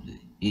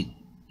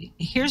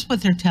 Here's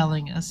what they're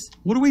telling us.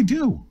 What do we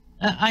do?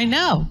 I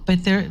know,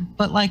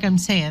 but like I'm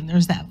saying,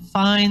 there's that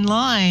fine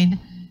line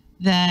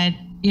that,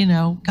 you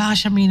know,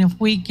 gosh, I mean, if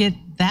we get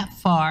that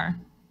far,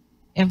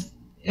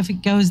 if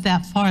it goes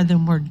that far,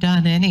 then we're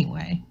done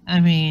anyway. I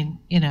mean,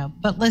 you know,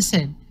 but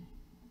listen,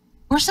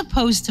 we're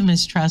supposed to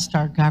mistrust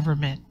our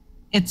government.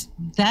 It's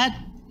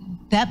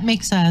that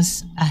makes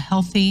us a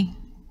healthy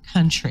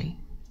country.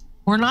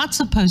 We're not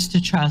supposed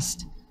to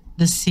trust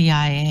the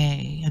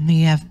CIA and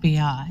the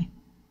FBI.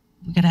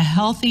 We get a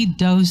healthy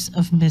dose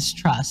of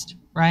mistrust,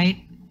 right?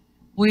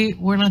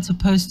 We're not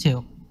supposed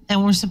to,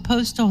 and we're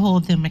supposed to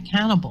hold them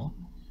accountable.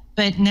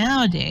 But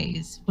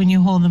nowadays, when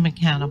you hold them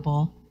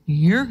accountable,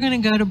 you're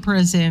going to go to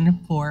prison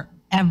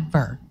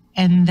forever,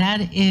 and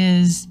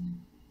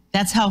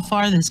that's how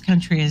far this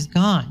country has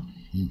gone.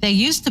 They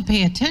used to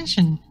pay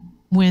attention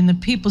when the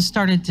people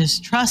started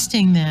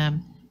distrusting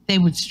them. They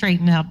would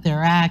straighten up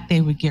their act.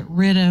 They would get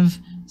rid of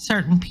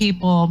certain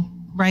people,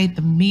 right?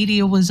 The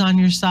media was on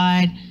your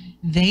side.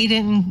 They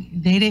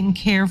didn't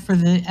care for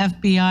the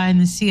FBI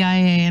and the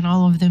CIA and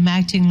all of them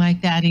acting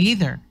like that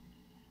either.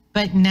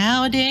 But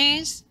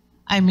nowadays,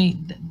 I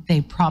mean,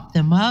 they prop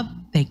them up.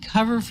 They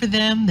cover for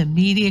them. The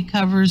media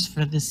covers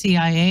for the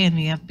CIA and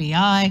the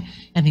FBI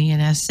and the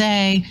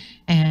NSA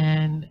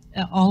and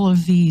all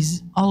of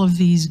these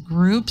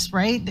groups,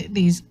 right?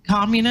 These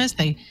communists,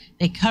 they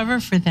cover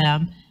for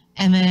them,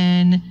 and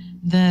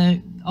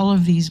then all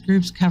of these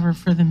groups cover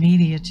for the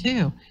media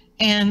too,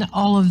 and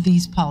all of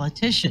these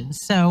politicians.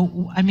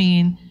 So I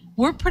mean,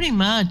 we're pretty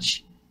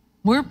much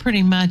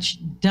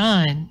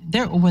done.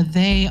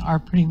 They are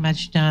pretty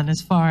much done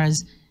as far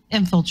as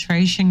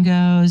infiltration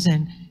goes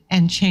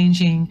and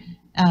changing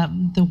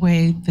the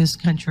way this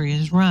country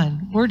is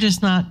run. We're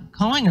just not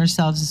calling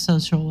ourselves a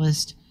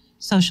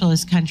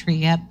socialist country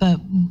yet, but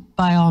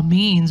by all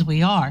means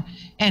we are.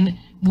 And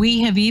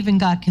we have even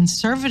got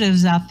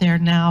conservatives out there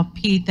now,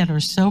 Pete, that are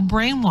so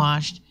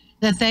brainwashed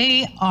that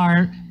they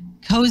are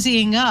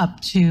cozying up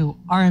to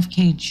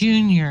RFK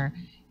Jr.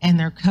 and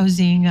they're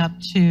cozying up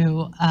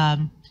to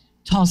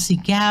Tulsi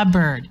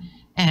Gabbard,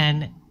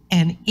 and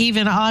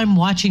even I'm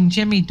watching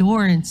Jimmy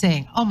Dore and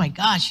saying, oh my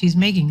gosh, he's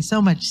making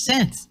so much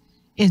sense.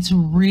 It's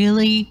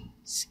really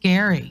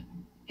scary.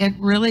 It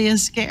really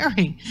is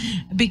scary,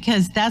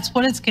 because that's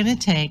what it's going to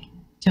take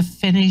to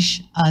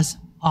finish us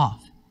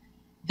off.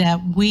 That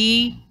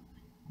we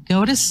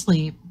go to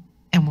sleep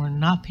and we're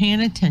not paying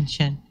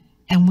attention,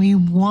 and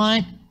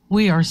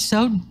we are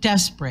so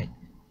desperate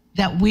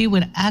that we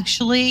would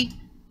actually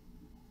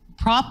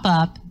prop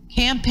up,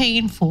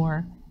 campaign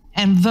for,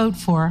 and vote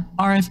for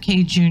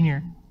RFK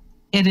Jr.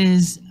 It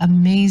is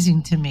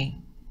amazing to me.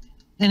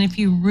 And if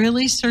you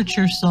really search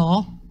your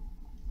soul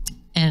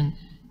and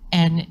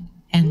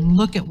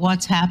look at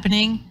what's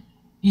happening,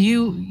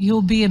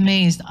 you'll be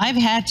amazed. I've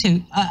had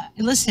to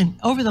listen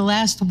over the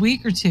last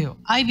week or two.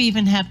 I've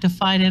even had to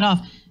fight it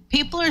off.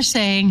 People are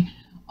saying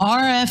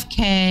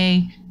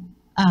RFK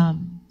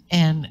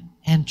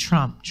and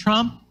Trump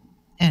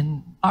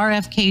and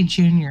RFK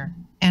Jr.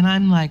 And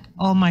I'm like,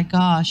 oh my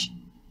gosh.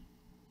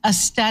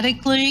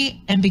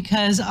 Aesthetically, and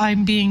because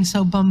I'm being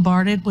so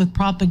bombarded with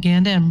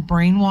propaganda and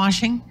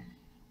brainwashing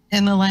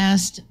in the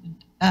last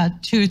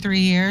 2 or 3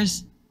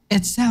 years,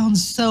 it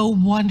sounds so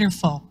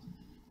wonderful.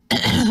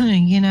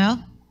 You know,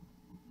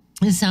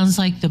 it sounds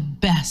like the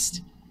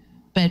best.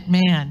 But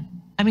man,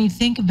 I mean,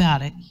 think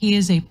about it. He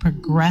is a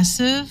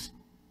progressive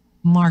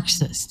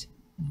Marxist.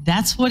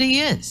 That's what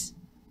he is.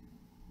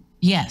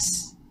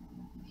 Yes,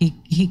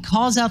 he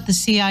calls out the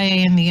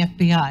CIA and the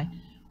FBI.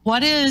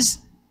 What is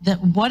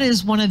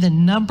one of the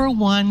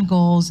 #1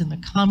 goals in the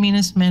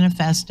Communist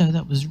Manifesto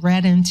that was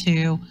read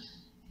into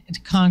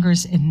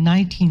Congress in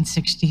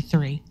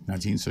 1963?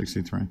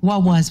 1963.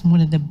 What was one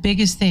of the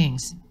biggest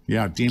things?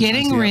 Yeah,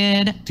 getting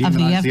rid of the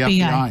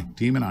FBI.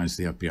 Demonize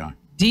the FBI.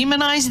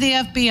 Demonize the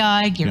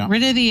FBI. Get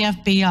rid of the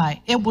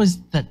FBI. It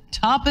was the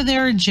top of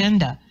their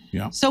agenda.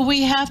 Yeah. So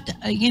we have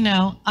to, you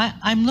know,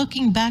 I'm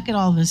looking back at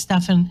all this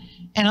stuff, and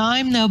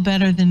I'm no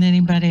better than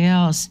anybody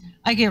else.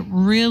 I get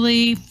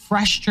really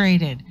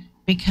frustrated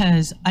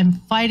because I'm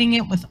fighting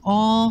it with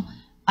all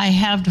I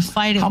have to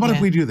fight it with. How about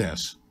if we do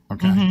this?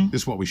 Okay,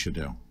 this is what we should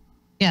do.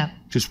 Yeah.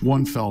 Just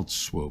one fell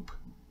swoop,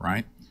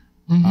 right?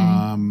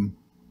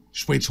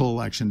 Just wait till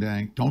election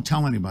day. Don't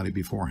tell anybody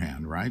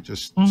beforehand, right?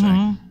 Just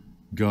say,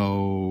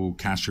 go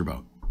cast your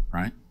vote,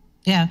 right?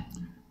 Yeah.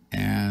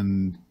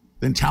 And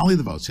then tally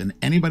the votes. And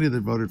anybody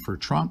that voted for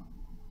Trump,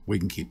 we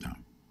can keep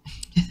them.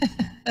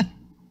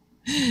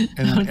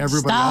 And then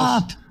everybody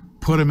else,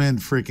 put them in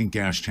freaking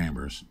gas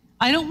chambers.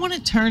 I don't want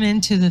to turn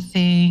into the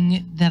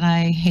thing that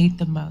I hate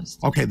the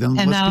most. Okay, then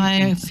and that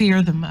I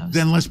fear the most.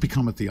 Then let's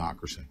become a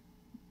theocracy.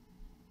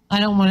 I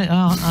don't want to.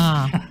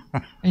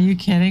 Are you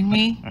kidding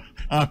me?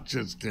 I'm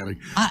just kidding.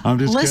 I'm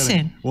just kidding.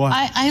 Listen,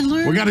 I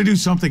learned. We got to do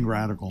something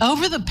radical.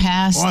 Over the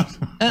past,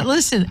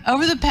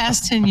 over the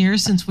past 10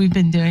 years since we've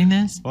been doing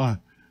this, what?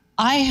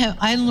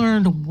 I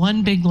learned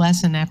one big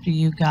lesson after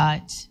you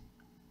got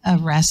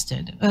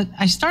arrested.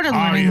 I started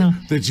learning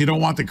that you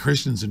don't want the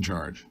Christians in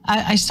charge.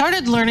 I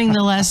started learning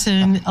the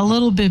lesson a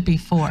little bit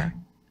before.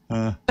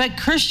 But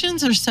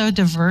Christians are so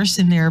diverse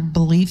in their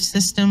belief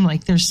system.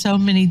 Like there's so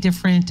many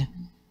different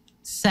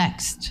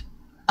sects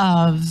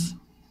of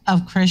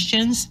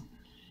Christians.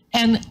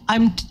 And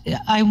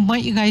I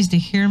want you guys to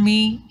hear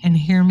me and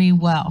hear me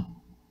well.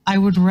 I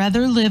would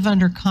rather live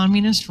under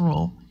communist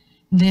rule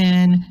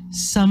than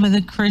some of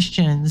the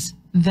Christians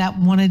that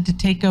wanted to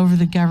take over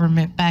the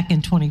government back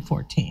in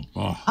 2014.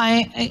 Oh.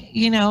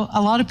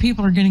 A lot of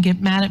people are going to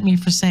get mad at me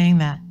for saying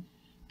that,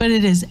 but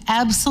it is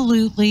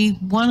absolutely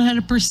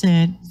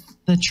 100%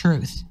 the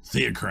truth.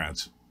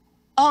 Theocrats.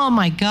 Oh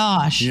my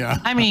gosh. Yeah.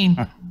 I mean,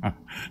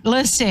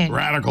 listen.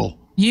 Radical.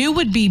 You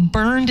would be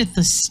burned at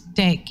the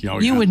stake. Oh,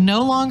 you would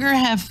no longer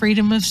have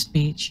freedom of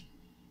speech.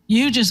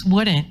 You just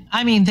wouldn't.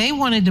 I mean, they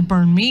wanted to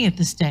burn me at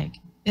the stake.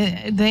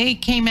 They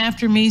came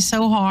after me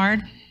so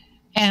hard.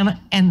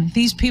 And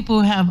these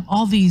people who have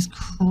all these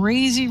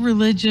crazy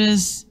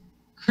religious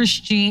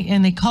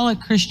and they call it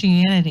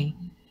Christianity.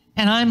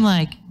 And I'm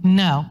like,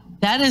 no,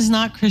 that is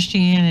not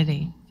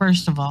Christianity,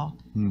 first of all.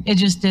 It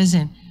just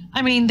isn't.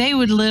 I mean, they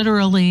would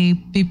literally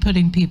be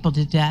putting people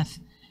to death,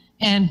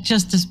 and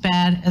just as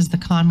bad as the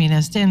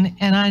communists. And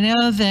I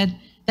know that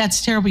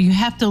that's terrible. You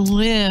have to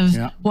live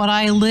what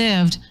I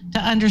lived to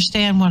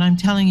understand what I'm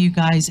telling you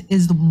guys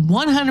is the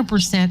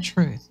 100%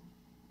 truth.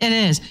 It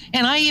is.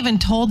 And I even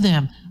told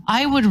them,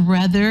 I would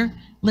rather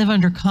live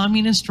under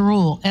communist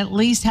rule, at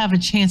least have a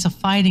chance of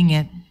fighting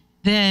it,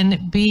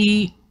 than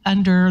be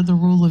under the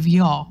rule of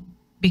y'all.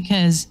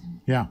 Because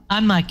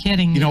I'm not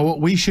kidding you. You know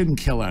what? We shouldn't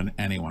kill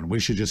anyone. We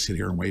should just sit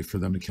here and wait for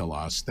them to kill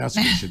us. That's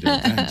what we should do.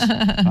 Thanks.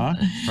 Huh?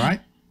 Right?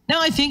 No,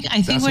 I think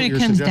what it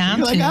comes down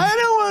to. Like, I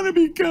don't want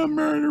to become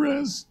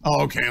murderous.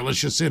 Oh, okay. Let's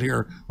just sit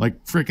here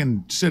like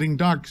freaking sitting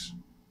ducks.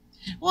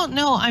 Well,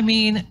 no, I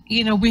mean,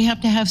 we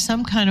have to have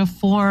some kind of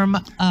form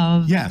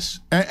of... Yes.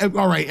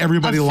 All right,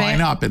 everybody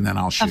line up and then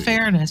I'll shoot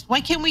fairness.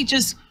 Why can't we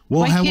just...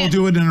 We'll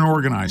do it in an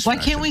organized fashion.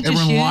 Why can't we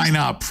just Everyone line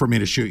up for me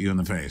to shoot you in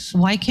the face.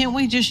 Why can't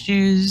we just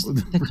use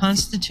the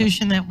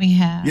Constitution that we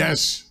have?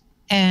 Yes.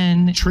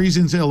 And...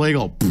 Treason's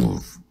illegal.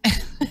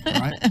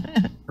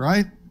 Right?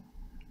 Right?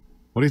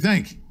 What do you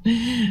think?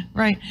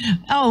 Right.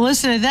 Oh,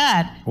 listen to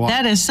that. What?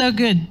 That is so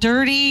good.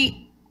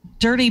 Dirty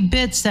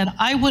bits that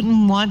I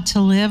wouldn't want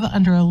to live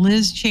under a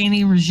Liz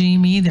Cheney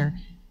regime either.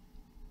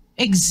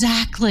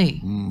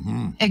 Exactly.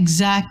 Mm-hmm.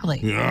 Exactly.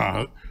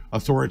 Yeah.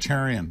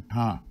 Authoritarian,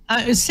 huh?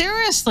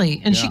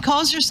 Seriously. And she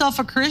calls herself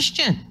a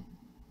Christian.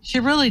 She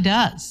really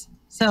does.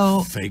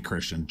 So fake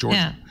Christian.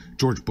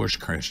 George Bush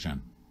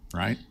Christian,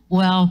 right?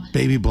 Well,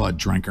 baby blood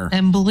drinker.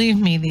 And believe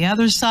me, the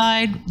other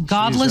side,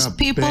 godless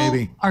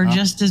people are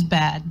just as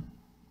bad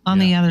on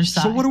the other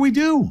side. So what do we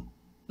do?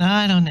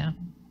 I don't know.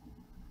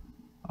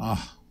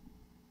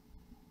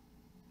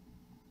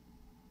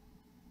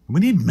 We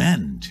need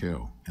men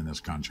too in this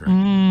country.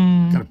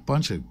 Got a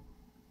bunch of,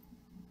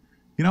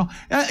 you know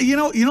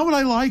what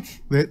I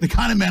like? The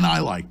kind of men I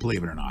like,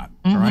 believe it or not.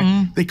 All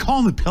right. They call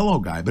him the pillow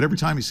guy, but every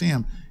time you see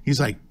him, he's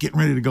like getting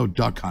ready to go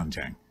duck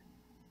hunting.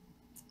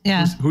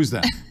 Yeah. Who's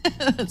that?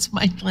 It's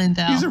Mike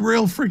Lindell. He's a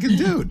real freaking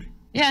dude.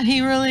 Yeah,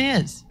 he really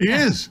is. He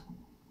is.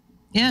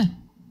 Yeah.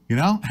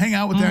 Hang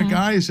out with that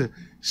guy. He's a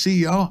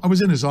CEO. I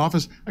was in his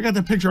office. I got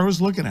that picture. I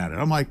was looking at it.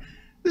 I'm like,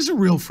 this is a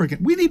real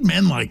freaking, we need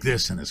men like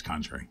this in this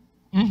country.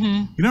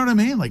 You know what I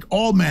mean? Like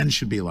all men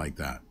should be like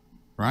that,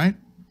 right?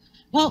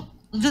 Well,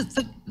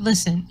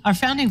 listen, our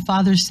founding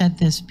fathers said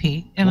this,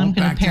 Pete, and I'm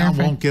going to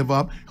paraphrase. Won't give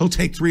up. He'll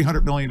take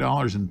 $300 million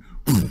and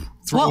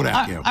throw it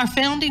at you. Our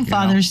founding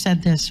fathers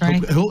said this,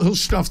 right? He'll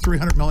stuff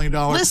 $300 million,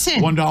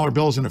 listen, $1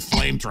 bills in a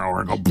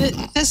flamethrower and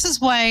go. This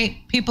is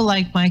why people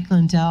like Mike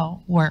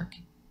Lindell work,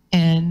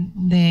 and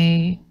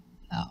they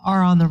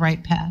are on the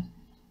right path.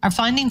 Our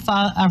founding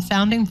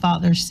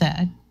fathers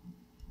said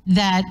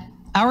that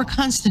our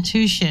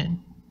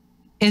Constitution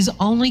is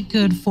only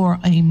good for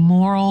a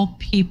moral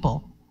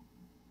people,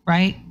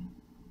 right?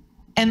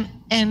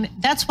 And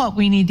that's what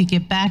we need to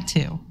get back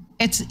to.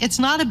 It's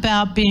not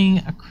about being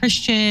a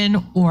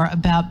Christian or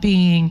about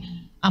being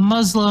a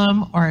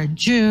Muslim or a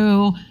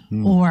Jew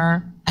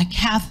or a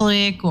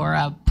Catholic or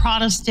a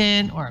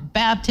Protestant or a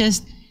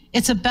Baptist.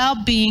 It's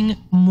about being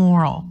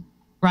moral,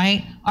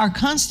 right? Our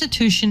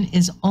Constitution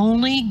is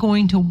only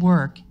going to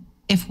work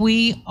if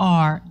we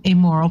are a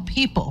moral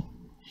people.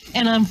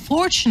 And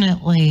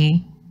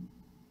unfortunately,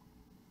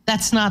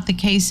 that's not the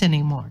case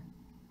anymore,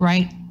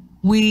 right?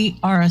 We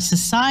are a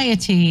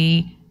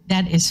society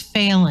that is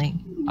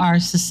failing. Our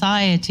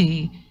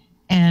society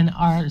and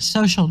our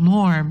social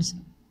norms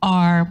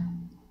are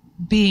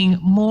being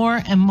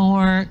more and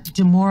more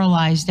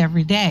demoralized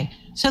every day.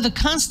 So the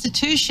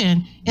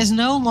Constitution is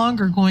no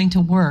longer going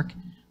to work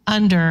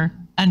under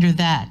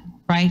that,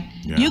 right?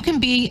 Yeah. You can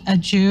be a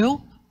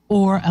Jew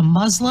or a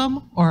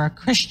Muslim or a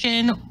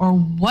Christian or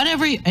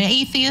whatever,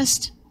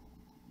 atheist,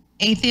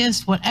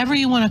 whatever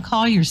you want to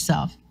call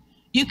yourself.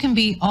 You can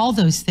be all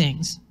those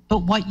things, but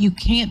what you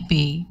can't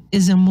be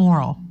is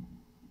immoral.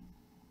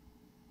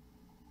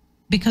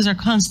 Because our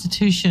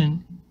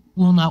Constitution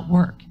will not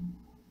work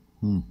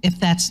if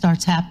that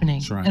starts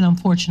happening. Right. And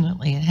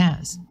unfortunately, it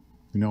has.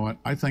 You know what?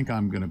 I think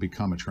I'm going to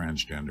become a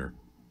transgender.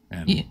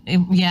 And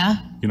yeah.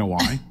 You know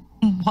why?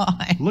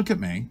 Why? Look at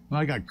me.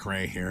 I got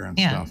gray hair and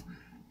Yeah. stuff.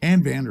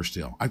 And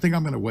Vandersteel. I think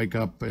I'm going to wake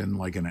up and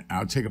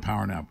I'll take a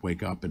power nap,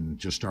 wake up and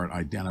just start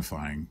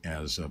identifying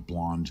as a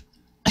blonde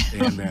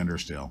Ann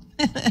Vandersteel.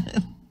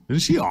 Isn't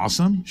she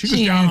awesome? She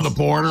goes down to the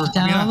border.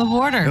 Down on the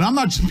border. And I'm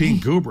not just being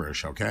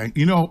gooberish, okay?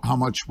 You know how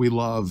much we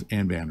love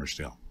Ann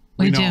Vandersteel.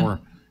 We know her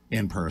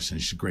in person.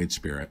 She's a great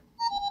spirit.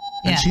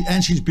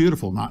 And, she's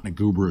beautiful, not in a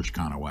gooberish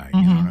kind of way.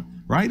 You know,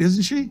 right?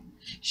 Isn't she?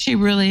 She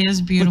really is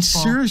beautiful.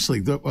 But seriously,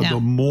 the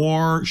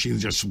more she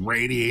just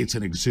radiates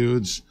and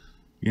exudes,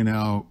 you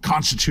know,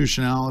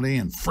 constitutionality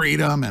and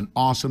freedom and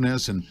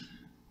awesomeness. And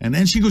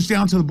then she goes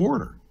down to the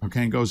border,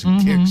 okay, and goes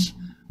and kicks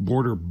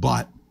border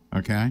butt,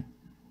 okay?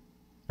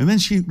 And then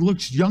she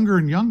looks younger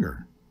and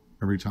younger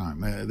every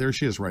time. There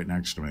she is right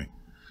next to me.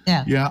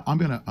 Yeah. Yeah, I'm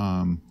gonna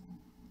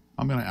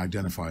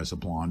identify as a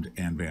blonde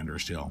Ann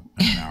Vandersteel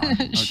in an hour.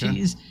 Okay?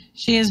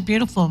 She is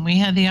beautiful, and we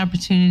had the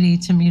opportunity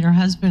to meet her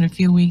husband a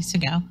few weeks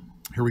ago.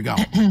 Here we go.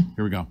 Here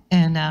we go.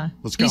 And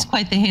let's go. He's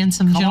quite the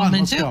handsome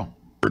gentleman let's too. Go.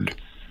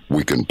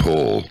 We can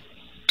pull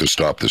to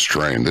stop this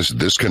train.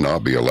 This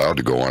cannot be allowed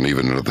to go on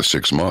even another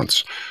 6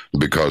 months,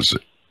 because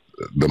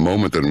the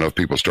moment that enough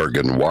people start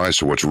getting wise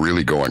to what's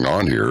really going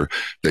on here,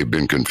 they've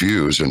been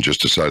confused and just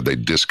decide they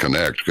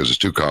disconnect because it's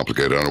too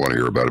complicated. I don't want to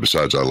hear about it.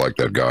 Besides, I like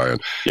that guy, and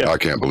I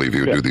can't believe he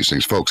would do these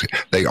things. Folks,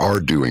 they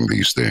are doing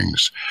these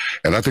things,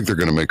 and I think they're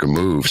going to make a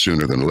move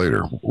sooner than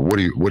later. What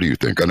do you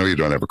think? I know you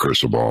don't have a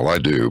crystal ball. I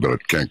do, but I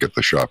can't get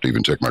the shop to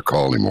even take my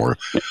call anymore.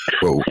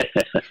 Well,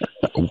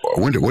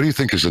 what do you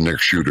think is the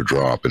next shoe to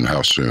drop, and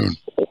how soon?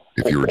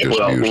 If you were just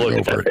musing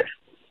over it.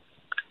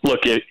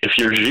 Look, if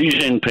you're Xi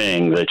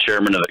Jinping, the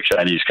chairman of the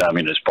Chinese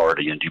Communist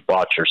Party, and you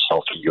bought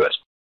yourself a U.S.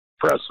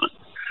 president,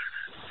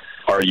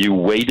 are you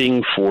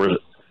waiting to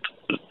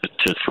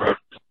throw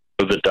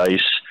the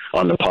dice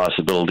on the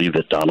possibility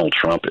that Donald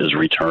Trump is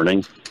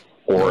returning?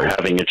 Or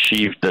having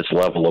achieved this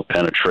level of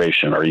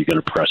penetration, are you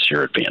going to press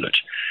your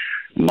advantage?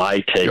 My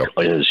take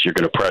is you're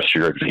going to press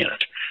your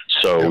advantage.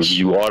 So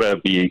you ought to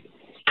be,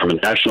 from a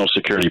national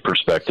security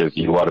perspective,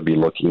 you ought to be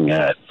looking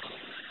at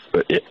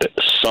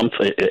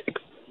something,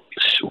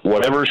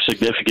 whatever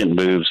significant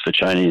moves the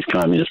Chinese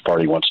Communist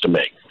Party wants to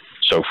make.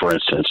 So, for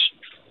instance,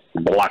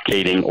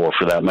 blockading, or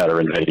for that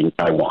matter, invading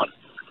Taiwan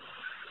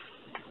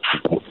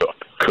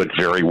could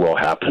very well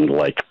happen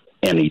like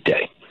any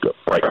day,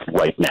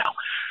 right now.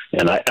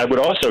 And I would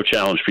also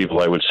challenge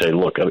people. I would say,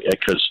 look,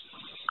 because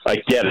I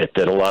get it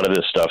that a lot of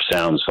this stuff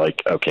sounds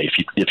like, okay,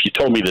 if you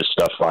told me this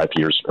stuff 5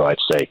 years ago, I'd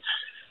say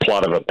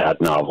plot of a bad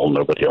novel,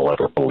 nobody will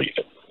ever believe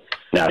it.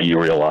 Now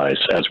you realize,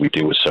 as we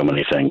do with so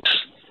many things,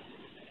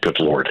 good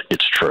Lord,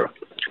 it's true.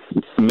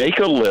 Make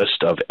a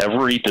list of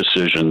every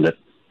decision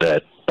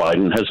that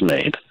Biden has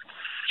made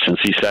since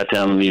he sat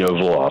down in the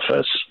Oval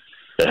Office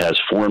that has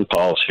foreign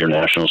policy or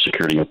national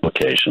security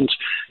implications,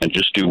 and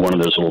just do one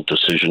of those little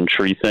decision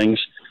tree things.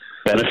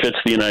 Benefits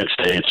the United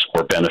States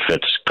or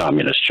benefits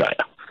communist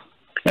China.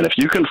 And if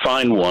you can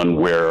find one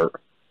where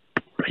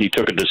he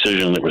took a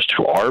decision that was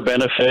to our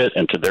benefit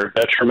and to their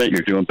detriment,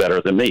 you're doing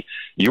better than me.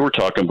 You were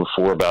talking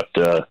before about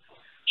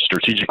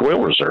strategic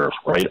oil reserve,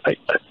 right?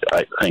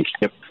 I think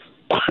it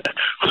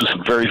was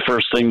the very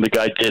first thing the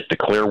guy did,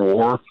 declare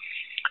war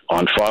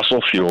on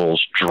fossil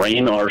fuels,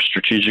 drain our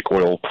strategic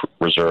oil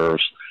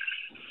reserves,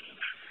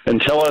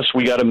 and tell us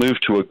we got to move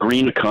to a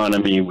green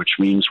economy, which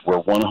means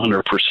we're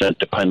 100%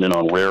 dependent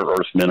on rare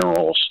earth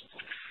minerals.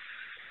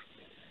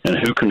 And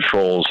who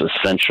controls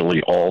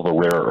essentially all the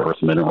rare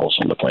earth minerals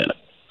on the planet?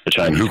 The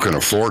Chinese. And who can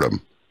afford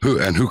them?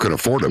 Who can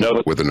afford them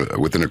with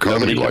an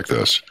economy like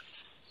this?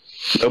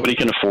 Nobody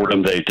can afford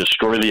them. They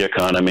destroy the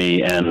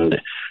economy, and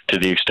to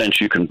the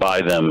extent you can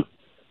buy them,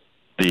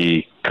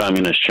 the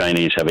communist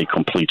Chinese have a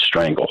complete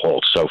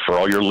stranglehold. So for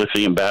all your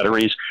lithium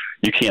batteries,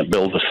 you can't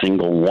build a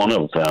single one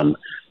of them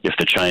if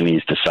the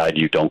Chinese decide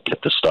you don't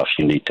get the stuff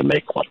you need to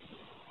make one.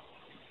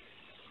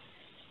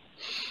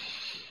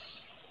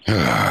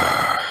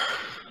 I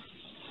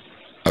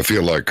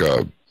feel like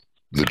the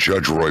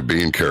Judge Roy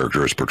Bean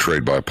character is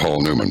portrayed by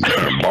Paul Newman.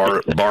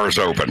 Bar's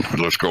open.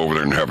 Let's go over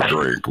there and have a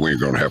drink. We're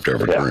going to have a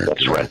drink.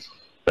 That's right.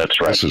 That's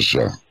right. This is,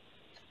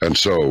 and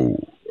so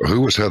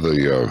who was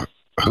over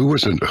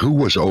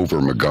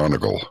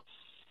McGonigal?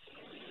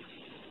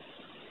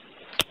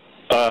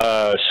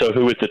 So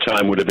who at the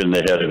time would have been the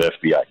head of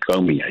FBI?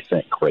 Comey, I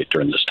think, right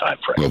during this time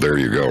frame. Well, there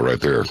you go, right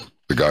there.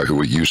 The guy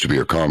who used to be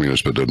a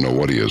communist but doesn't know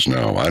what he is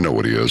now. I know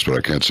what he is, but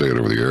I can't say it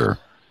over the air.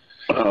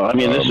 I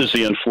mean, this is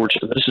the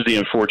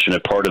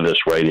unfortunate part of this,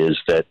 right? Is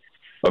that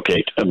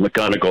okay?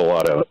 McGonigal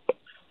ought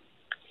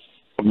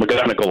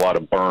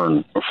to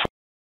burn.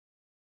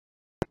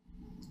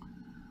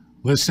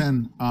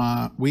 Listen,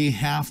 we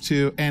have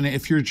to, and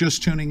if you're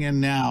just tuning in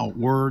now,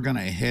 we're going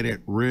to hit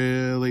it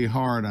really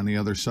hard on the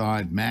other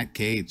side. Matt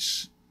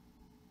Gaetz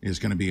is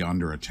going to be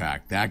under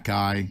attack. That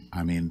guy,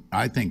 I mean,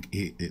 I think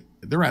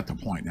they're at the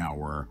point now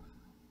where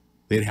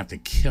they'd have to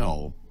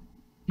kill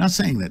Not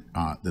saying that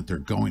that they're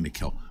going to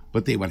kill,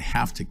 but they would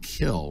have to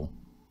kill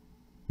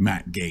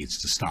Matt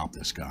Gaetz to stop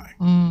this guy.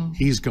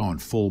 He's going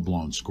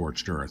full-blown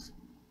scorched earth.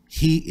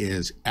 He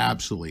is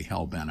absolutely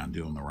hell-bent on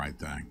doing the right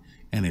thing,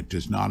 and it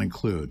does not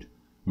include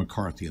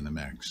McCarthy in the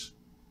mix.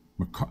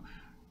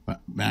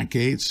 Matt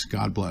Gaetz,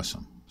 God bless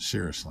him,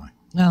 seriously.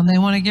 Well, they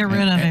want to get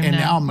rid of him and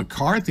now. now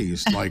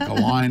McCarthy's like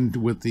aligned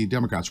with the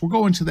Democrats. We'll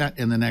go into that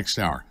in the next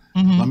hour.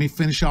 Mhm. Let me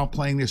finish out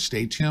playing this.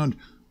 Stay tuned.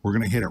 We're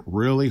going to hit it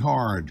really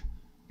hard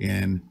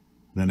in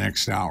the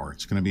next hour.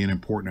 It's going to be an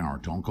important hour.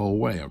 Don't go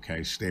away,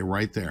 okay? Stay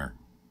right there.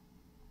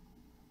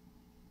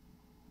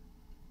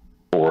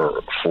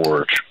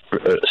 For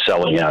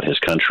selling out his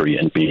country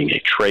and being a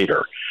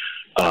traitor,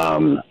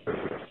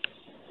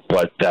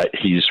 but that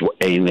he's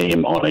a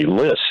name on a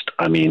list.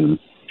 I mean,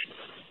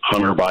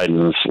 Hunter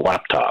Biden's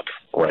laptop,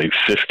 right?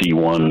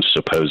 51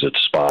 supposed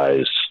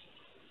spies.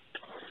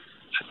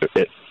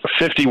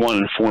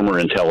 51 former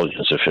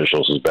intelligence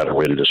officials is a better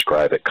way to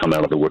describe it, come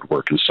out of the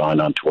woodwork and sign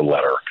onto a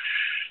letter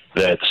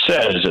that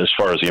says, as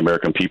far as the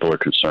American people are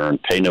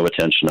concerned, pay no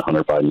attention to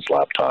Hunter Biden's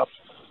laptop.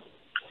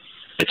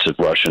 It's a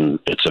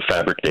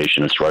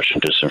fabrication, it's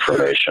Russian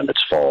disinformation,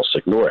 it's false,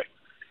 ignore it.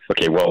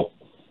 Okay, well,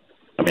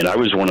 I mean,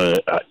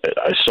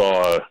 I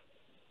saw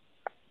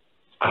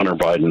Hunter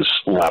Biden's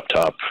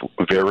laptop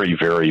very,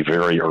 very,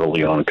 very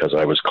early on because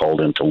I was called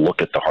in to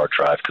look at the hard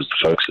drive because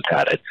the folks that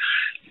had it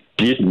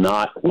did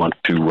not want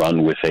to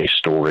run with a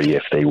story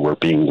if they were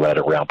being led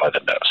around by the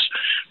nose,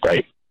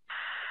 right?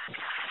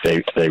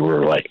 They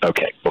were like,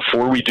 okay,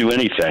 before we do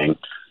anything,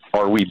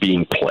 are we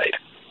being played?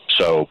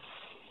 So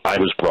I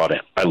was brought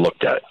in. I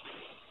looked at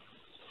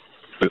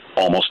it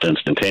almost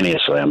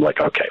instantaneously. I'm like,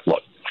 okay,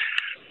 look,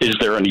 is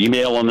there an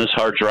email on this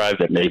hard drive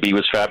that maybe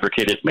was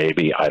fabricated?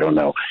 Maybe, I don't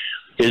know.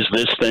 Is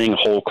this thing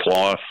whole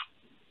cloth,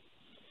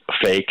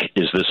 fake?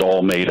 Is this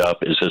all made up?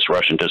 Is this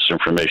Russian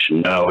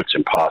disinformation? No, it's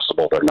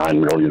impossible. There are 9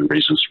 million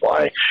reasons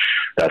why.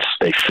 That's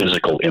a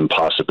physical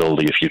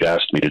impossibility. If you'd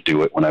asked me to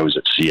do it when I was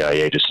at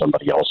CIA to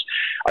somebody else,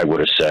 I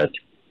would have said,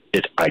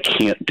 I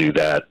can't do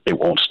that. It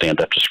won't stand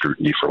up to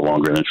scrutiny for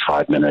longer than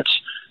 5 minutes.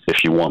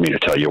 If you want me to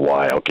tell you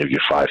why, I'll give you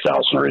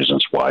 5,000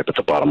 reasons why. But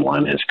the bottom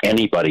line is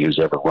anybody who's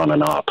ever run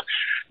an op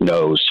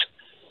knows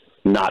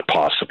not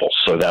possible.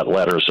 So that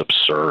letter is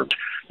absurd,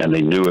 and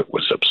they knew it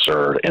was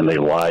absurd, and they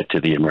lied to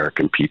the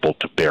American people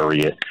to bury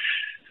it,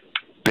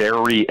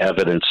 bury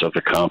evidence of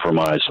the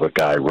compromise of a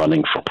guy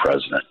running for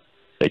president.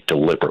 They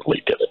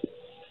deliberately did it.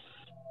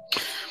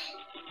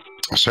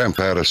 Sam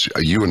Faddis,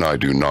 you and I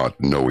do not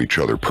know each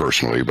other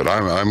personally, but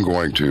I'm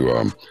going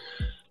to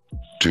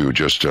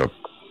just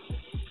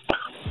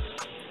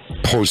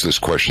pose this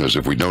question as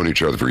if we'd known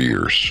each other for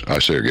years. I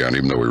say again,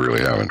 even though we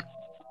really haven't.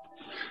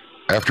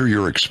 After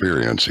your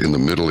experience in the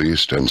Middle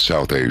East and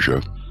South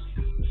Asia,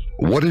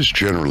 what is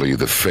generally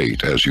the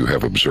fate, as you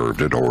have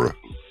observed it or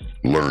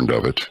learned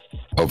of it,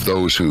 of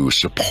those who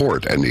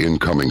support an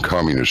incoming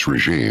communist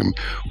regime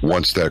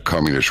once that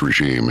communist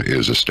regime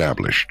is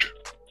established?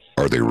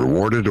 Are they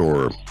rewarded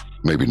or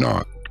maybe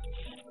not?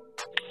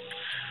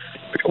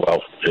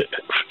 Well,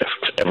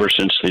 ever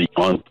since the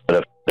onset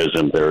of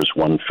fascism, there is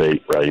one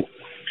fate, right?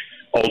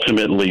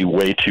 Ultimately,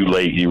 way too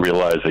late, you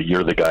realize that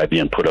you're the guy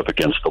being put up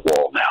against the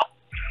wall now,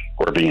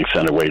 or being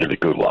sent away to the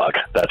gulag.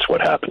 That's what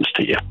happens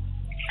to you,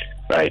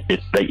 right?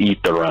 They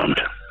eat their own.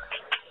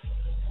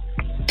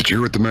 Did you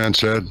hear what the man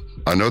said?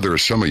 I know there are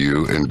some of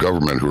you in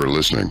government who are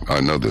listening. I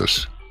know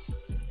this.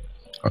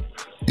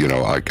 You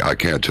know, I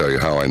can't tell you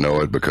how I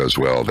know it because,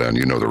 well, then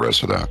you know the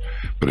rest of that.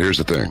 But here's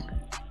the thing.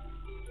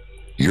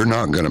 You're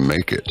not going to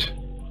make it.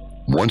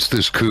 Once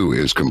this coup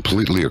is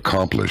completely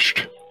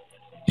accomplished,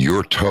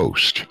 you're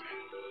toast.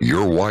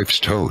 Your wife's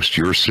toast.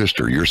 Your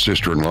sister, your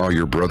sister-in-law,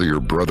 your brother, your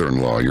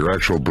brother-in-law, your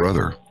actual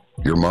brother,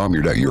 your mom,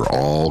 your dad, you're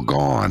all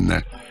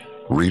gone.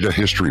 Read a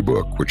history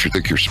book. What, you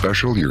think you're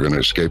special? You're going to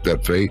escape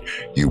that fate?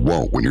 You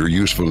won't. When your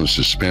usefulness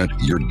is spent,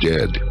 you're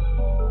dead.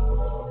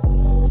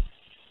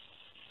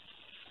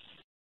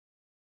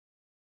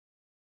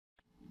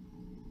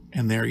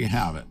 And there you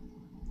have it.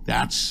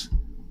 That's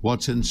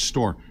what's in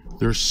store.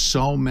 There's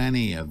so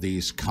many of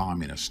these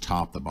communists,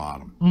 top to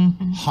bottom.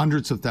 Mm-hmm.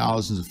 Hundreds of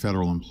thousands of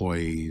federal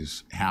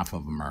employees. Half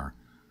of them are,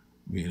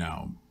 you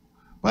know.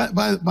 But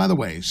by the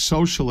way,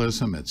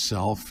 socialism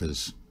itself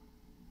is.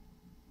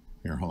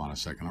 Here, hold on a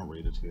second. I'll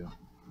read it to you.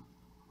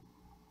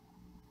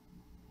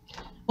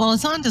 Well,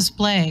 it's on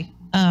display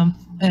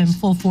in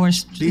full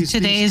force.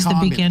 Today is the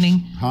beginning.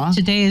 Huh?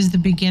 Today is the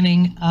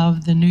beginning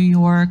of the New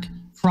York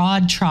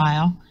fraud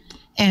trial.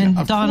 And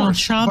Yeah, Donald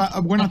Trump.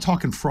 But we're not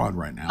talking fraud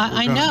right now.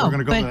 I know. We're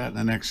going to go to that in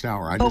the next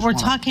hour. But we're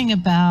talking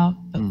about.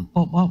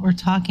 But what we're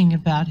talking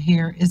about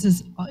here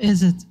is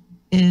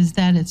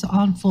that it's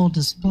on full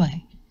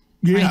display.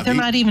 Yeah, right? They're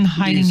not even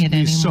hiding it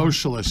anymore. These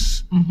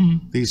socialists,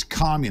 these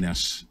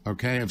communists,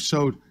 okay, have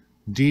so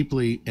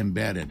deeply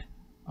embedded.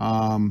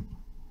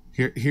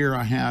 Here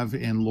I have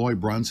in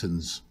Lloyd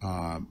Brunson's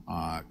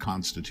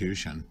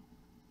Constitution.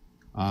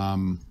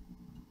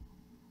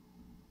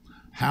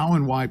 How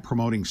and why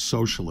promoting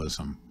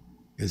socialism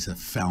is a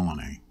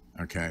felony.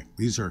 Okay,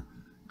 these are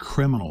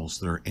criminals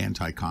that are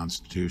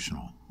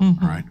anti-constitutional,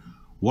 Mhm. right?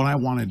 What I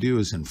want to do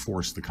is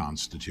enforce the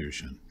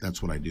Constitution.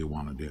 That's what I do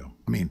want to do.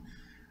 I mean,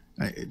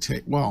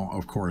 well,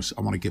 of course,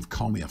 I want to give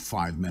Comey a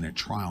 5-minute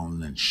trial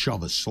and then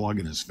shove a slug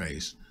in his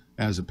face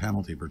as a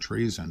penalty for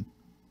treason,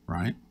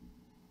 right?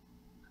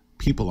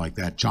 People like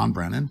that. John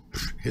Brennan,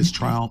 his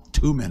trial,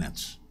 2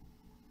 minutes,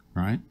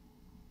 right?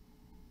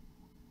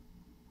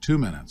 2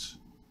 minutes.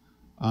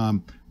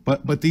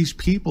 But these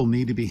people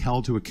need to be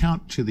held to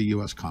account to the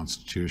U.S.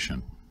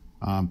 Constitution.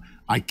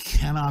 I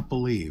cannot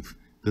believe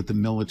that the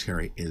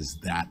military is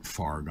that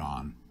far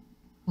gone.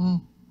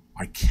 Mm.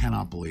 I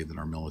cannot believe that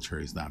our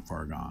military is that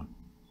far gone.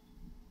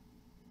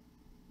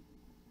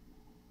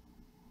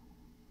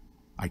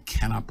 I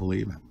cannot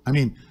believe it. I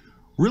mean,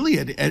 really,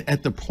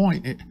 at the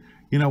point,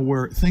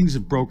 where things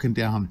have broken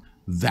down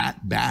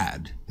that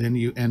bad, then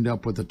you end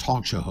up with a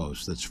talk show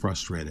host that's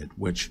frustrated,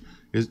 which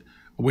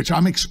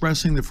I'm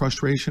expressing the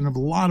frustration of a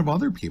lot of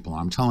other people.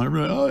 I'm telling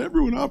everyone,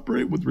 everyone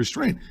operate with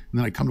restraint. And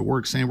then I come to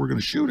work saying we're going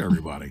to shoot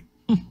everybody.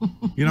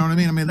 You know what I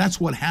mean? I mean, that's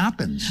what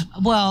happens.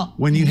 Well,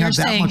 when you you're have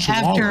that saying much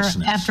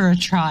lawlessness. after a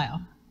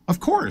trial.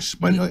 Of course,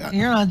 but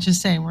You're not just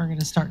saying we're going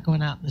to start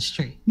going out in the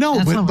street. no,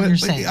 That's not what you're but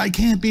saying. I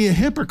can't be a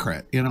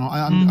hypocrite.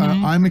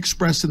 I'm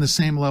expressing the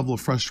same level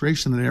of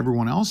frustration that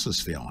everyone else is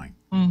feeling.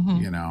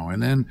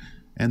 Mhm.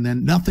 And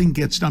then nothing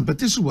gets done. But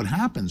this is what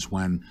happens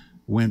when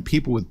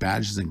people with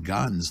badges and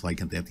guns,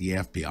 like at the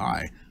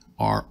FBI,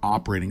 are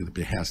operating at the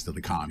behest of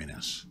the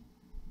communists.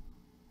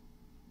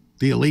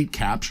 The elite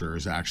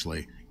capturers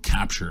actually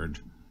captured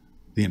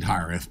the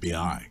entire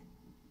FBI.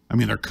 I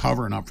mean, they're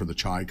covering up for the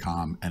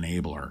Chi-Com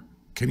enabler.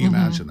 Can you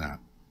imagine that?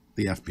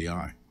 The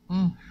FBI.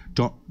 Mm.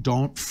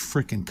 Don't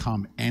frickin'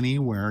 come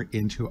anywhere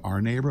into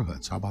our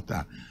neighborhoods. How about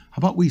that? How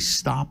about we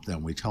stop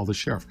them? We tell the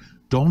sheriff,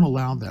 don't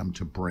allow them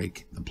to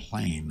break the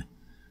plane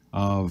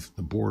of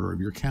the border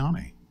of your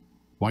county.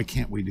 Why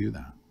can't we do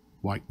that?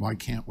 Why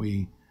can't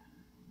we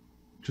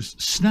just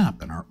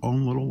snap in our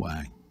own little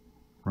way,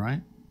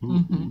 right?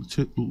 Mhm.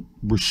 To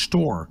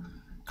restore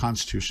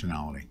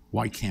constitutionality.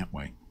 Why can't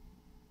we?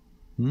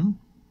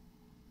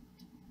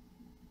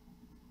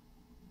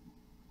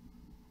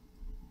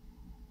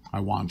 I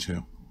want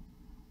to.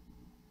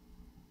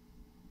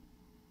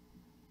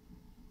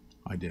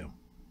 I do.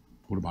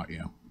 What about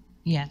you?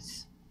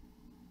 Yes.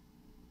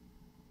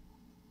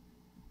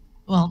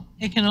 Well,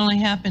 it can only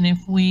happen if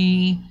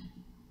we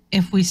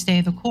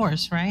stay the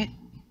course, right?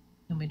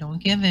 And we don't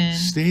give in.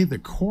 Stay the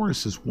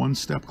course is one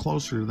step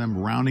closer to them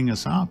rounding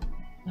us up.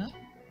 Well,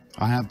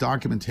 I have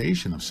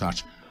documentation of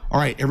such. All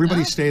right,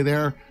 everybody stay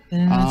there.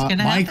 Then what's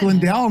gonna Mike happen?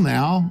 Lindell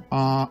now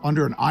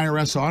under an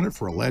IRS audit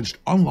for alleged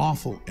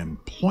unlawful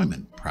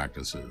employment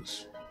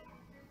practices.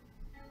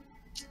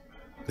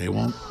 They're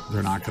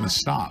not going to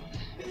stop.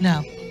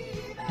 no,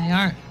 they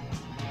aren't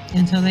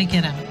until they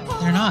get out.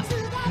 They're not.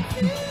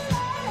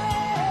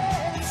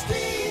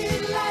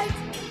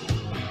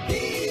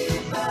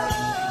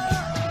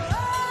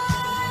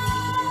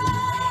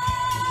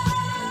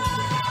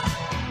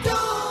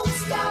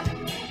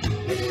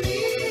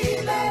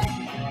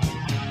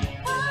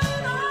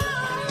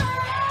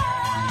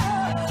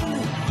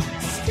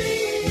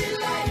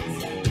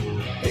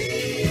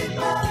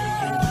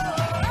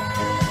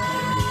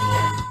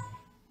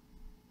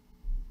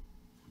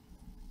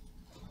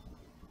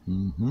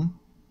 Mm-hmm.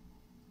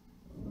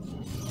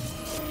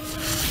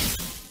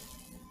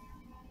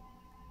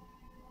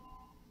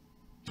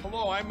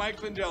 Hello, I'm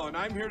Mike Lindell, and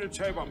I'm here to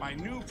tell you about my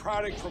new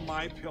product from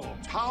MyPillow.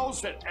 Towels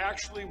that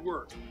actually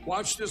work.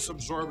 Watch this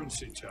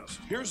absorbency test.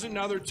 Here's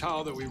another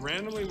towel that we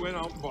randomly went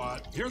out and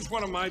bought. Here's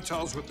one of my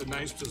towels with the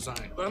nice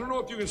design. I don't know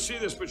if you can see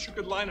this, but you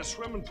could line a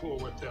swimming pool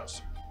with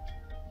this.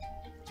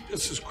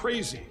 This is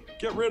crazy.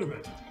 Get rid of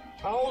it.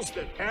 Towels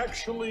that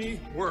actually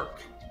work.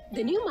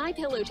 The new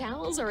MyPillow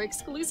towels are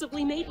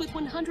exclusively made with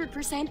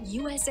 100%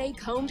 USA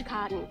combed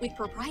cotton with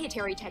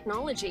proprietary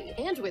technology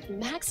and with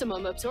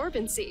maximum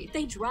absorbency.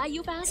 They dry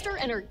you faster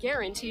and are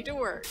guaranteed to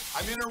work.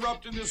 I'm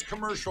interrupting this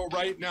commercial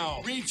right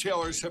now.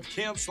 Retailers have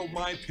canceled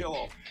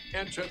MyPillow.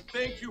 And to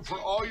thank you for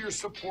all your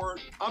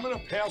support, I'm going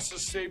to pass the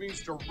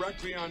savings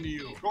directly on to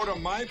you. Go to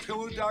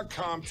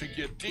MyPillow.com to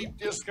get deep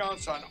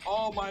discounts on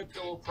all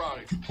MyPillow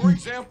products. For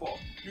example,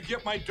 you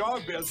get my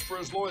dog beds for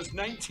as low as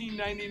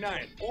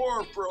 $19.99,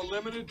 or for a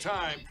limited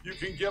time, you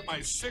can get my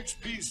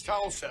 6-piece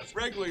towel sets,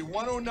 regularly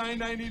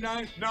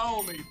 $109.99, now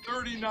only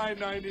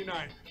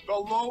 $39.99. The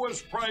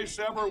lowest price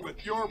ever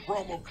with your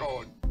promo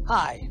code.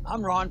 Hi,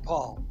 I'm Ron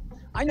Paul.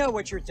 I know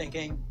what you're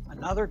thinking,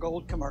 another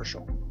gold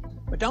commercial.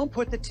 But don't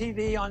put the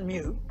TV on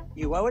mute.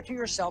 You owe it to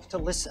yourself to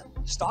listen.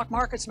 Stock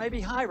markets may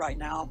be high right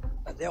now,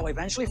 but they'll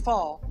eventually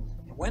fall.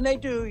 And when they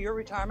do, your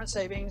retirement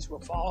savings will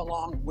fall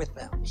along with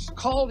them.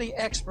 Call the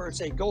experts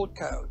at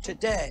Goldco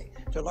today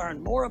to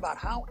learn more about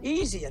how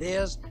easy it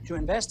is to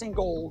invest in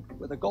gold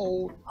with a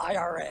gold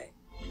IRA.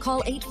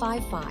 Call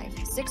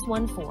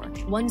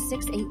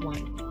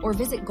 855-614-1681 or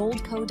visit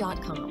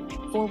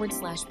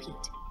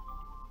goldco.com/Pete.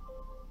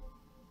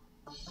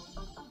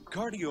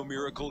 Cardio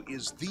Miracle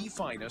is the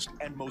finest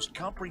and most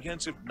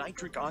comprehensive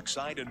nitric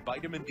oxide and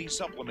vitamin D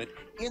supplement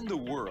in the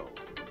world.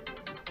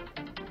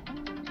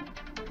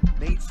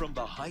 Made from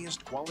the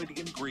highest quality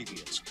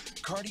ingredients,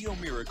 Cardio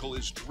Miracle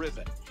is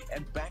driven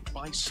and backed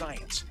by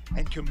science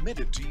and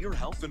committed to your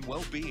health and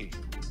well-being.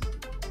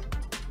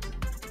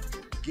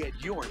 Get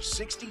your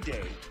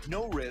 60-day,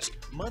 no-risk,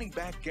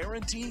 money-back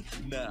guarantee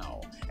now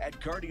at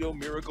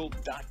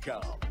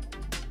cardiomiracle.com.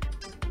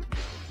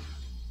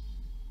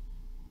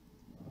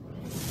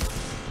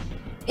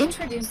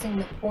 Introducing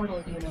the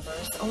Portal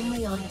universe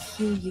only on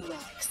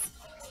QUX.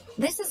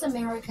 This is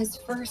America's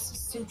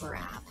first super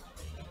app.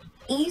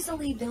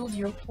 Easily build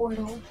your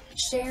portal,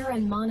 share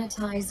and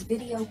monetize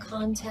video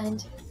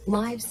content,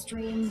 live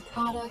stream,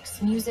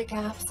 products, music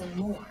apps, and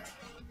more.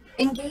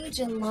 Engage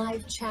in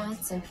live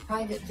chats and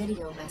private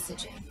video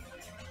messaging.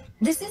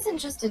 This isn't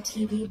just a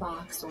TV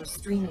box or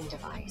streaming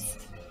device.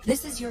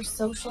 This is your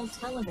social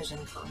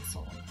television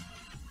console.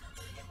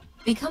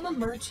 Become a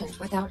merchant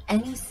without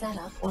any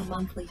setup or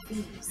monthly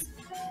fees.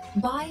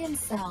 Buy and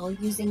sell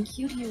using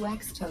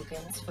QUX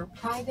tokens for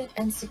private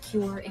and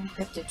secure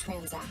encrypted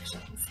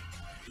transactions.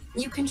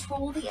 You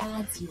control the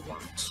ads you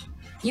watch.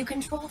 You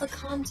control the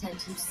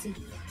content you see.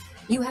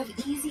 You have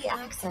easy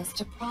access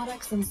to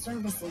products and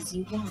services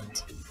you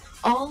want,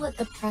 all at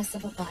the press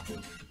of a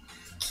button.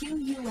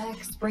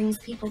 QUX brings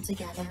people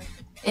together,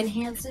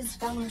 enhances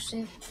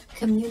fellowship,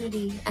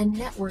 community, and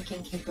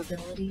networking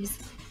capabilities,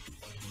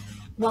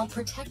 while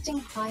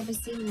protecting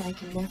privacy like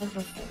never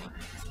before.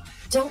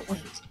 Don't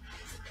wait.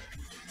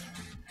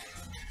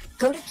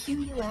 Go to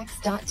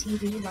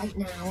QUX.tv right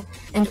now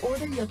and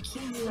order your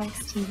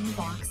QUX TV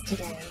box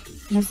today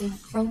using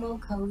promo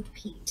code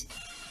PETE.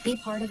 Be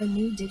part of a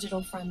new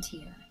digital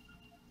frontier.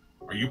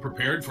 Are you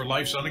prepared for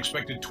life's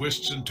unexpected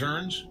twists and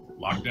turns?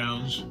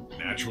 Lockdowns,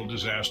 natural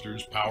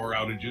disasters, power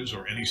outages,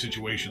 or any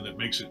situation that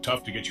makes it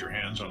tough to get your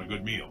hands on a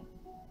good meal.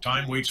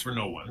 Time waits for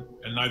no one,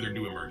 and neither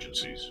do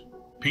emergencies.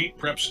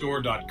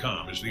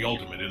 PetePrepStore.com is the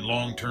ultimate in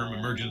long-term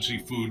emergency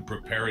food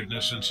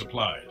preparedness and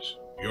supplies.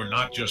 You're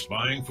not just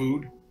buying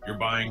food, you're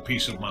buying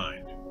peace of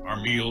mind. Our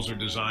meals are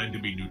designed to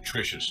be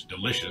nutritious,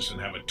 delicious, and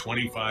have a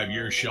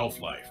 25-year shelf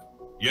life.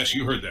 Yes,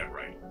 you heard that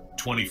right.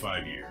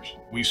 25 years.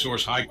 We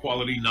source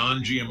high-quality,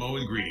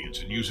 non-GMO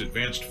ingredients and use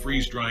advanced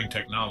freeze-drying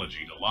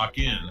technology to lock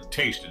in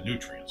taste and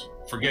nutrients.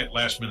 Forget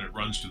last-minute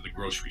runs to the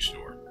grocery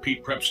store.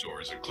 Pete Prep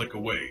Store is a click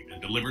away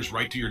and delivers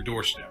right to your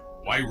doorstep.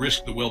 Why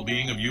risk the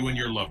well-being of you and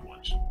your loved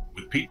ones?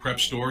 With Pete Prep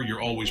Store, you're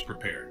always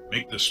prepared.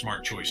 Make the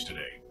smart choice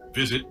today.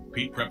 Visit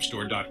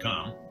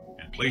PetePrepStore.com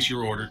and place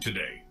your order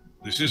today.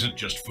 This isn't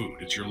just food,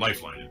 it's your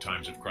lifeline in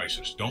times of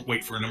crisis. Don't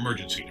wait for an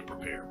emergency to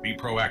prepare. Be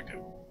proactive.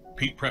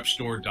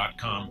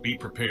 PetePrepStore.com. Be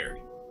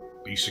prepared.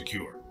 Be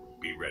secure.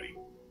 Be ready.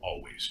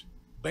 Always.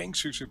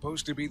 Banks are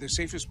supposed to be the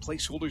safest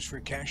placeholders for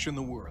cash in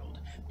the world,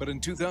 but in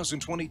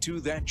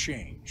 2022 that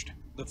changed.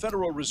 The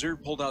Federal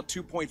Reserve pulled out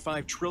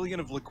 $2.5 trillion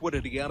of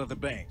liquidity out of the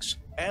banks,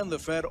 and the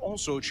Fed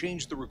also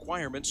changed the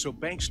requirements so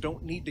banks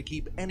don't need to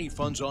keep any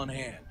funds on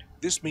hand.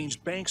 This means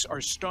banks are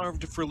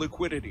starved for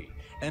liquidity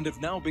and have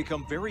now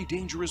become very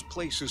dangerous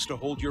places to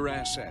hold your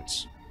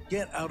assets.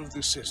 Get out of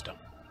the system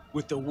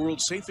with the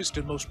world's safest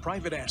and most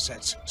private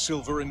assets,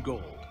 silver and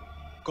gold.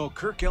 Call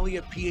Kirk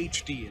Elliott,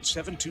 PhD at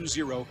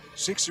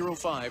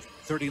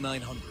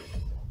 720-605-3900.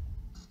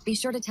 Be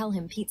sure to tell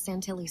him Pete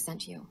Santilli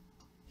sent you.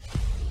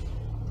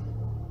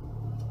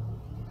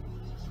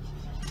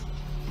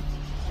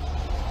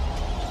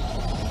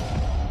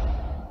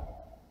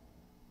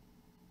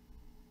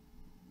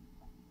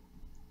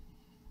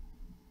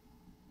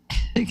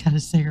 You got a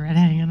cigarette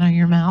hanging on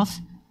your mouth.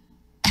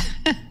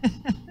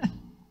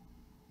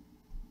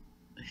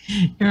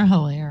 You're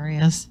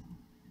hilarious.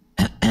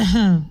 Did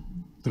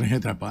I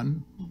hit that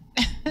button?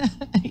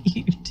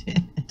 You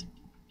did.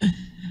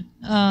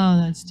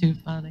 Oh, that's too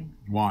funny.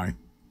 Why?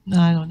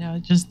 I don't know.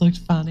 It just looked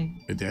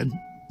funny. It did?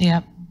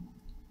 Yep.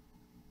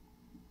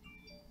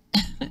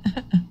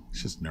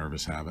 It's just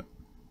nervous habit.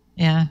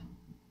 Yeah.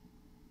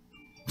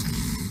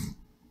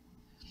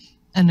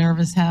 A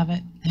nervous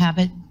habit.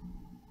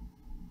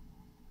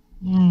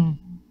 Mm.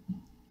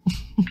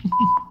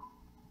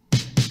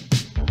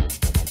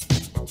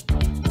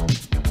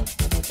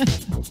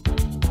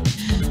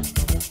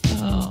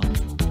 Oh.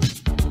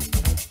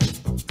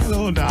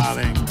 Hello,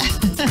 darling. Too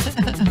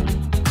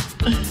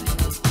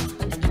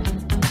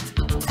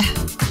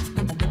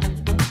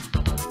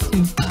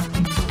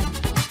funny.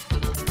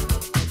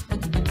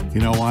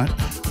 You know what?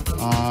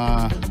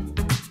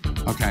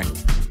 Okay.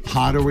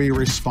 How do we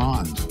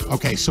respond?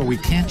 Okay, so we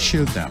can't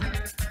shoot them.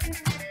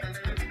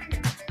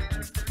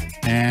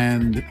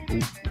 And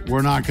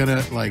we're not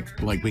gonna like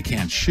we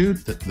can't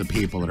shoot the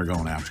people that are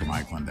going after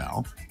Mike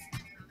Lindell.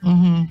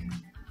 Mm-hmm.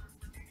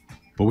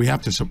 But we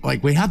have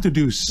to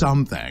do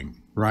something,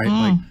 right?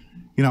 Like,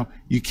 you know,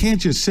 you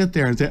can't just sit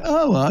there and say,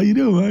 "Oh, well, you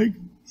know, Mike."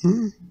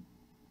 You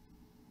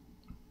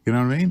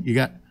know what I mean? We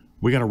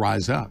got to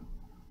rise up.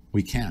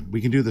 We can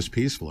do this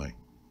peacefully.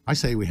 I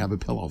say we have a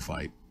pillow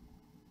fight.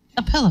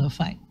 A pillow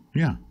fight.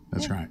 Yeah,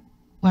 that's right.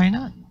 Why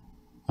not?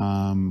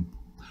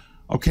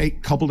 Okay,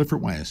 couple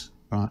different ways.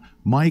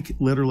 Mike,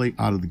 literally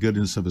out of the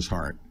goodness of his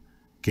heart,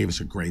 gave us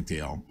a great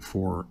deal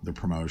for the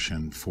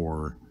promotion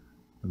for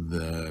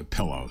the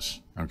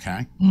pillows.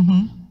 Okay.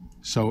 Mm-hmm.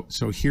 So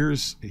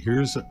here's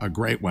a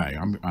great way.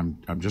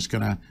 I'm just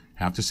gonna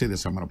have to say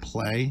this. I'm gonna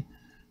play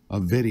a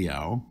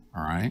video.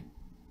 All right.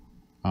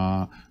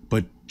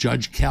 But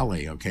Judge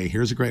Kelly. Okay.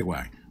 Here's a great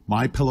way.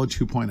 My Pillow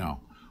 2.0.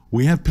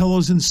 We have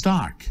pillows in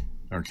stock.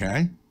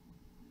 Okay.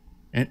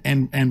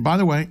 And by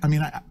the way, I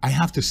mean, I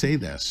have to say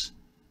this.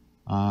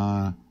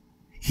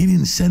 He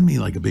didn't send me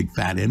like a big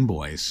fat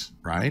invoice,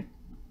 right?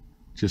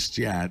 Just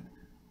yet.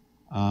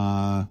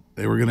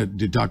 They were going to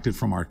deduct it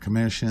from our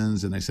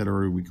commissions, and they said,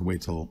 or we can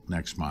wait till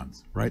next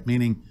month, right?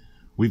 Meaning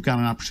we've got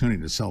an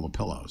opportunity to sell the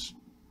pillows.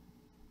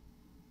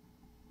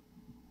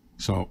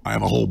 So I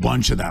have a whole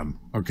bunch of them,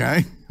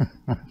 okay?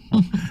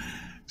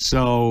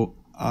 So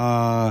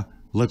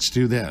let's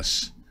do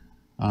this.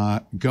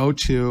 Go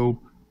to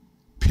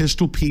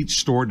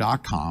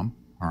pistolpetestore.com,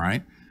 all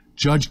right?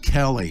 Judge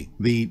Kelly,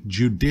 the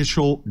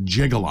judicial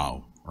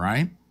gigolo,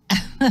 right?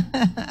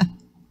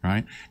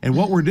 Right? And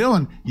what we're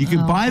doing, you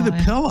can buy the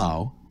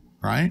pillow,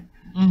 right?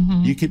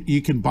 Mm-hmm.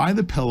 You can buy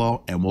the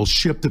pillow, and we'll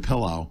ship the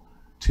pillow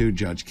to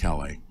Judge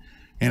Kelly.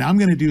 And I'm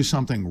going to do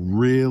something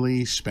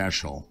really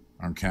special,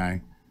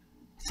 okay?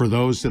 For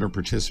those that are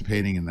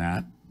participating in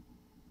that,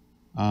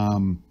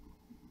 I'm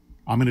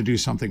going to do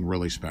something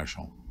really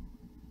special.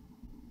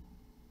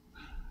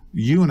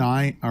 You and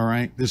I, all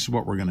right, this is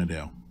what we're going to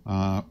do.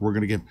 We're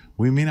going to give,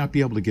 we may not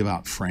be able to give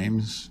out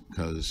frames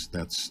because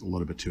that's a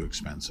little bit too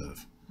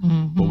expensive.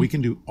 Mm-hmm. But we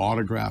can do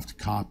autographed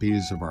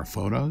copies of our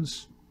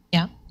photos.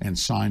 Yeah. And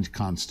signed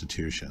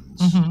constitutions.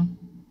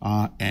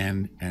 Mm-hmm.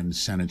 And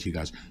send it to you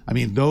guys. I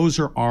mean, those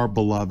are our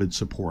beloved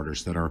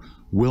supporters that are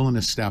willing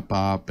to step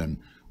up, and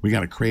we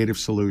got a creative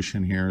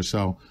solution here.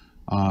 So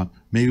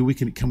maybe we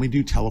can we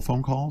do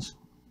telephone calls?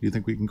 Do you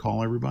think we can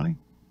call everybody?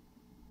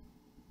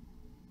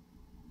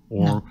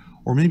 Or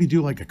maybe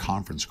do like a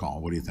conference call.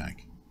 What do you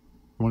think?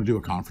 You want to do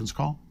a conference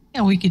call?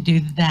 Yeah, we could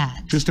do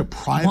that. Just a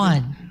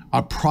private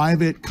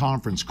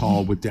conference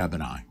call with Deb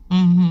and I.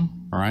 Mm-hmm.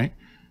 All right?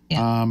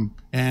 Yeah.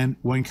 And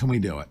when can we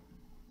do it?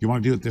 You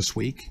want to do it this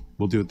week?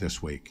 We'll do it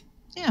this week.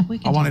 Yeah, we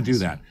can. I want to do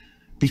that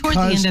Toward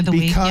the end of the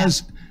week,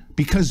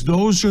 because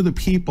those are the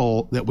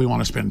people that we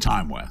want to spend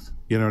time with.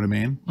 You know what I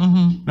mean?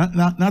 Mm-hmm.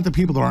 Not the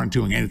people that aren't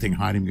doing anything,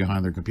 hiding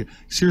behind their computer.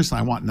 Seriously,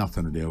 I want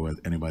nothing to do with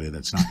anybody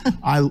that's not.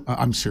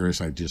 I'm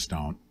serious. I just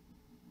don't.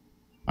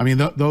 I mean,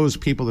 those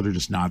people that are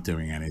just not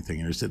doing anything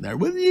and are sitting there,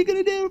 what are you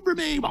going to do for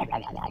me? You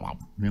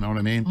know what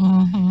I mean?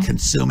 Mm-hmm.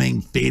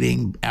 Consuming,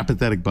 feeding,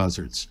 apathetic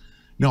buzzards.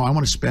 No, I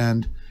want to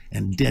spend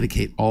and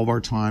dedicate all of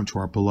our time to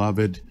our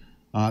beloved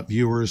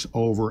viewers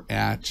over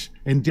at,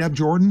 and Deb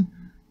Jordan,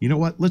 you know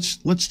what?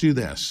 Let's do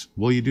this.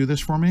 Will you do this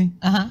for me?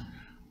 Uh-huh.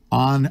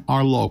 On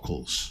our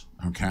locals,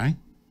 okay?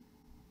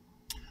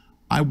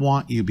 I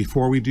want you,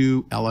 before we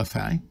do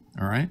LFA,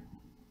 all right?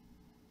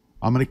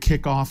 I'm going to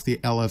kick off the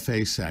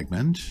LFA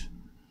segment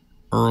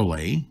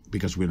early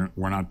because we're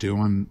not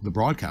doing the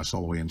broadcast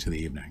all the way into the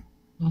evening.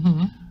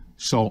 Mm-hmm.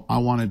 So I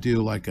want to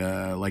do like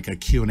a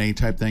Q&A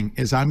type thing.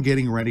 As I'm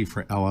getting ready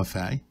for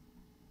LFA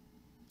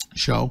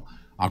show,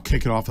 I'll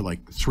kick it off at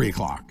like 3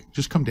 o'clock.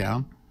 Just come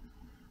down.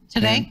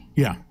 Today?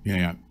 Yeah.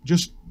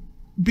 Just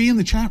be in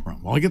the chat room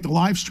while I get the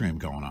live stream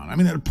going on. I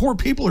mean, the poor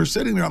people are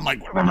sitting there. I'm like,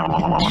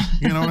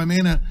 you know what I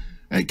mean?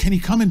 Hey, can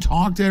you come and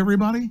talk to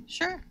everybody?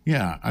 Sure.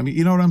 Yeah. I mean,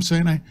 you know what I'm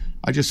saying?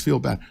 I just feel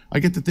bad. I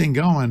get the thing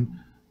going,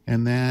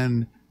 and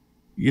then,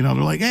 you know,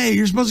 they're like, hey,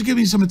 you're supposed to give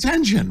me some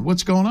attention.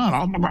 What's going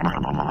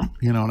on?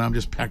 You know, and I'm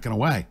just pecking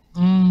away.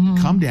 Mm-hmm.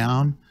 Come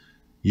down.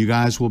 You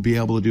guys will be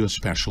able to do a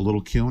special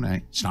little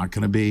Q&A. It's not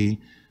going to be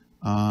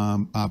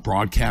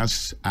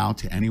broadcasts out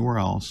to anywhere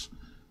else.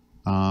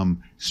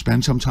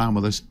 Spend some time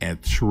with us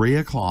at 3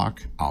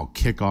 o'clock. I'll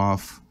kick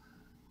off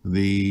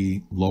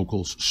the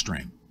locals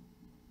stream.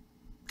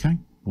 Okay,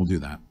 we'll do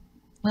that.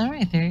 All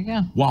right, there you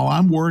go. While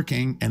I'm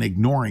working and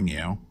ignoring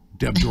you,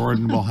 Deb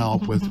Jordan will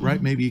help with,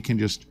 right? Maybe you can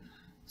just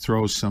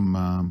throw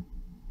some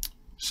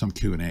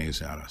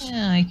Q&As at us.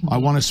 Yeah, I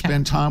want to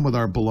spend time with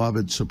our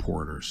beloved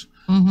supporters.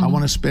 Mm-hmm. I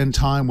want to spend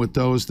time with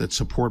those that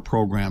support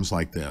programs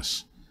like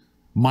this.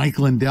 Mike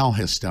Lindell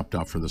has stepped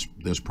up for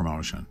this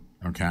promotion,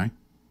 okay?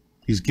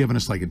 He's given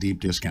us like a deep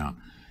discount.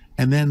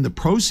 And then the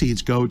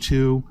proceeds go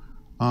to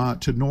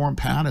Norm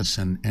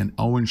Pattison and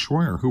Owen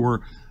Schroyer, who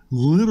are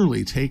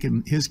literally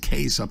taking his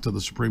case up to the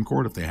Supreme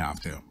Court if they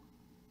have to.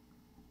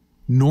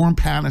 Norm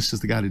Pattison is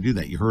the guy to do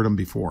that. You heard him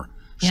before.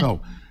 Yeah.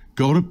 So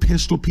go to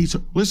Pistol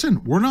Pizza.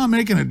 Listen, we're not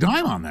making a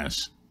dime on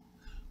this.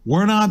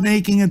 We're not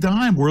making a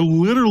dime. We're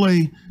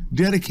literally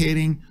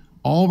dedicating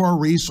all of our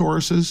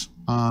resources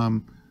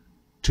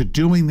to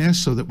doing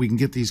this so that we can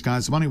get these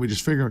guys the money. We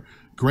just figure a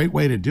great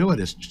way to do it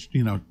is,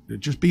 you know,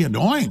 just be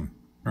annoying,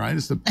 right?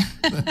 It's the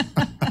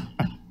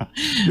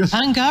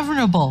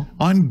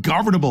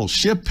ungovernable.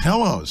 Ship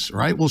pillows,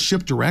 right? We'll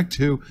ship direct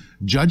to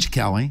Judge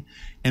Kelly.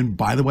 And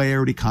by the way, I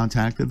already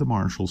contacted the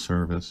Marshal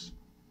Service.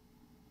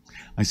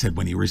 I said,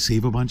 when you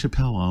receive a bunch of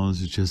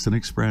pillows, it's just an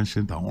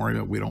expression. Don't worry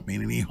about it. We don't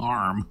mean any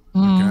harm.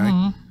 Okay?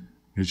 Mm-hmm.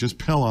 It's just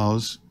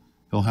pillows.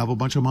 They'll have a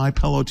bunch of My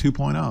Pillow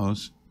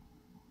 2.0s,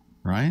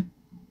 right?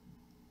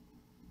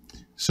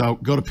 So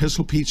go to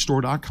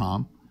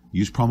pistolpetestore.com,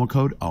 use promo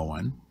code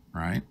Owen,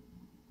 right?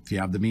 If you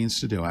have the means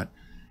to do it.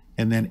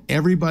 And then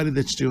everybody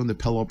that's doing the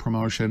pillow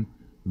promotion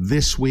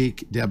this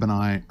week, Deb and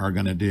I are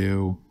going to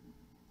do,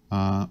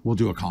 we'll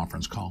do a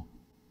conference call.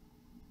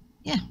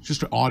 Yeah.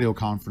 Just an audio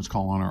conference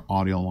call on our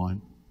audio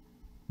line.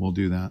 We'll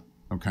do that.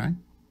 Okay.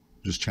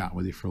 Just chat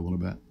with you for a little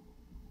bit.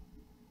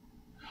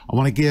 I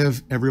want to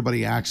give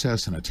everybody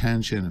access and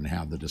attention and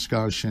have the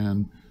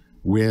discussion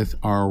with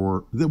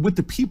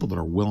the people that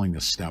are willing to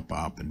step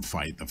up and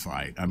fight the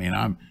fight. I mean,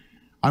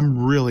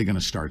 I'm really going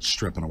to start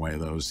stripping away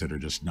those that are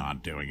just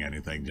not doing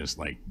anything, just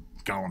like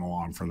going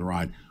along for the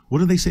ride. What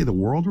do they say? The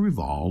world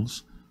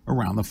revolves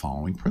around the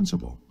following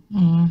principle.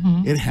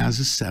 Mm-hmm. It has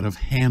a set of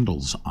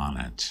handles on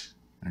it.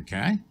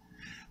 Okay?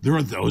 There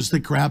are those that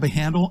grab a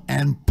handle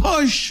and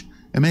push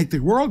and make the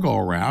world go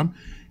around.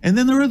 And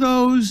then there are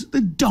those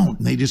that don't.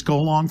 And they just go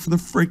along for the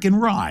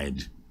freaking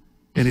ride.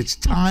 And it's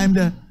time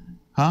to,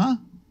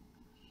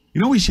 You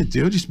know what we should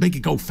do? Just make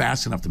it go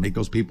fast enough to make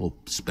those people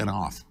spin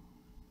off.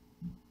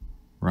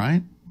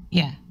 Right?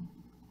 Yeah.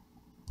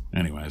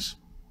 Anyways.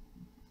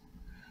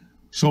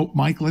 So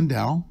Mike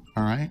Lindell,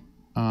 all right.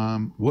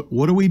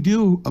 What do we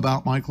do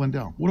about Mike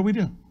Lindell? What do we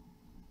do?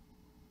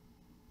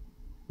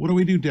 What do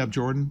we do, Deb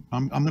Jordan?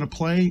 I'm going to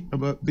play,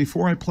 but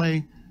before I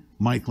play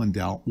Mike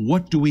Lindell,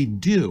 what do we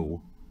do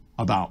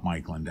about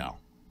Mike Lindell?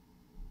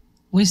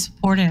 We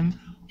support him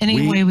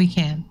any way we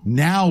can.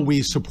 Now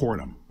we support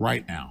him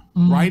right now.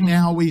 Mm-hmm. Right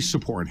now we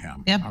support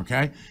him. Yep.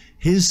 Okay.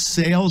 His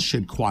sales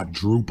should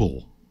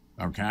quadruple.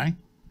 Okay.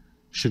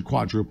 Should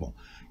quadruple.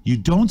 You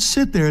don't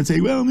sit there and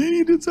say, well, maybe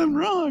he did something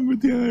wrong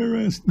with the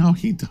IRS. No,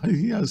 he does.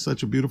 He has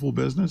such a beautiful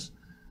business.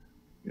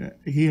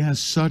 He has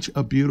such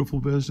a beautiful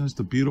business,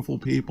 the beautiful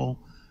people.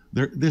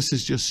 This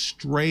is just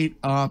straight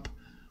up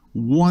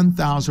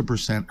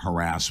 1,000%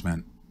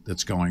 harassment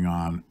that's going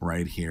on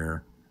right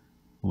here,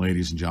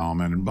 ladies and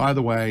gentlemen. And by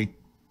the way,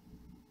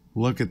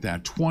 look at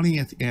that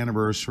 20th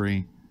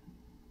anniversary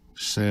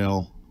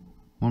sale.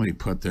 Let me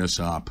put this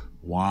up.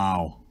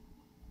 Wow.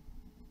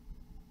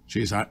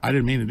 Geez, I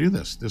didn't mean to do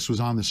this. This was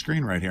on the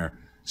screen right here.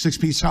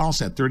 6-piece towel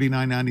set,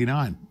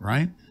 $39.99,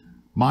 right?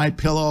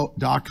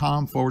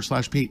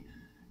 MyPillow.com/Pete.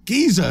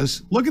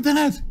 Giza's, look at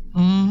that.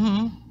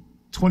 Mm-hmm.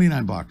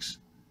 $29.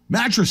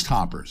 Mattress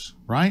toppers,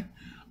 right?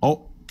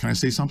 Oh, can I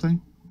say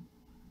something?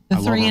 The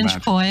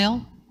 3-inch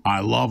coil. I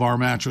love our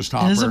mattress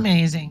topper. It is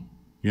amazing.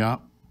 Yeah.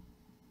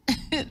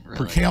 It really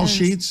Percale is.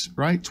 sheets,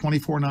 right?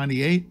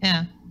 $24.98.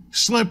 Yeah.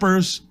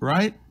 Slippers,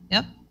 right?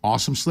 Yep.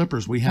 Awesome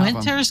slippers. We have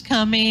Winter's them.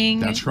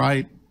 coming. That's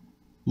right.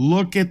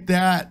 Look at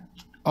that.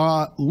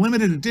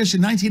 Limited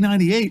edition,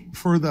 $19.98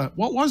 for the,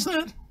 what was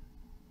that?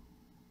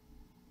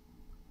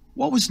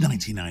 What was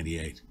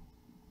 $19.98?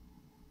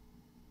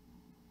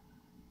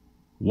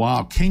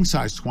 Wow, king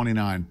size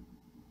 $29.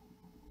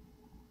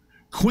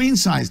 Queen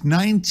size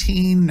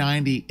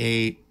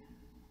 $19.98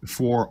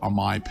 for a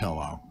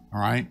MyPillow. All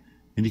right,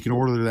 and you can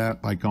order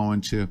that by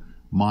going to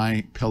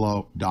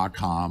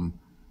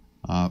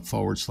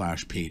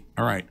mypillow.com/Pete.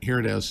 All right, here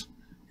it is.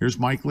 Here's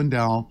Mike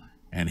Lindell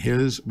and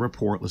his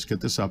report. Let's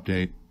get this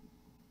update,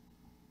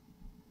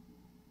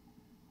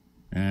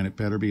 and it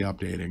better be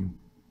updating.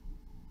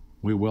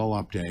 We will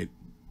update.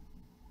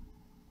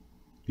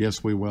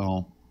 Yes, we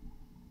will.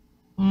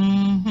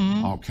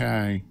 Mm-hmm.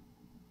 Okay.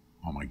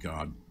 Oh my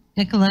God.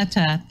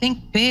 Nicoletta,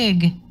 think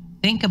big,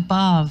 think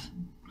above.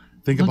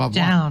 Think Look above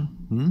down.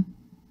 What?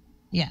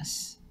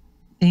 Yes.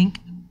 Think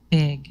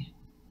big.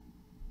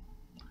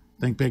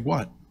 Think big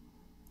what?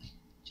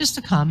 Just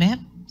a comment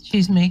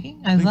she's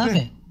making. I love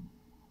it.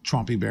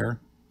 Trumpy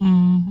bear.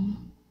 Mm-hmm.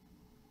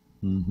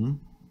 Mm-hmm.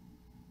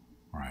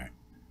 All right.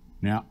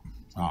 Now,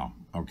 oh,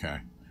 okay.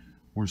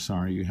 We're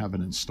sorry you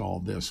haven't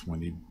installed this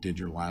when you did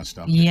your last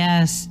update.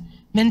 Yes.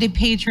 Mindy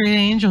Patriot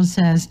Angel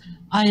says,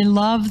 I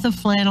love the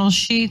flannel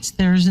sheets.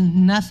 There's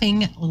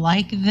nothing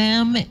like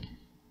them.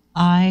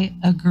 I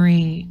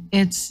agree.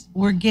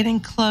 We're getting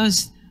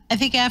close. I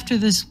think after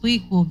this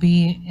week we'll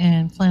be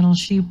in flannel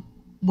sheet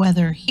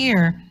weather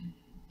here,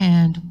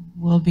 and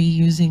we'll be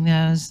using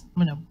those.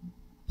 I'm going to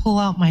pull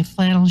out my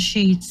flannel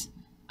sheets.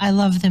 I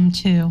love them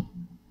too,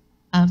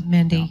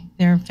 Mindy. Yeah.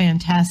 They're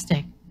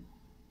fantastic.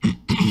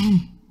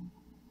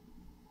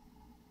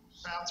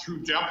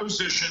 Through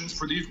depositions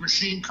for these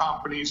machine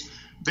companies,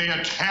 they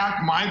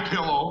attack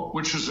MyPillow,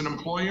 which is an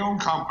employee-owned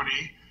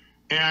company,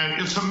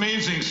 and it's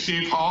amazing,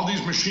 Steve, how all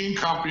these machine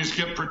companies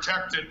get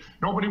protected.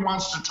 Nobody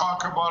wants to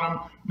talk about them.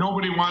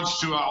 Nobody wants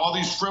to. All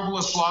these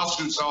frivolous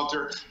lawsuits out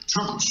there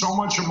took so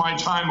much of my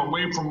time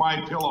away from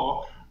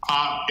MyPillow.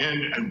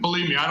 And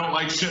believe me, I don't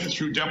like sitting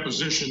through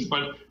depositions,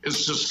 but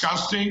it's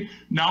disgusting.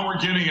 Now we're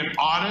getting an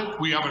audit.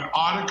 We have an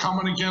audit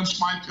coming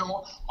against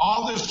MyPillow.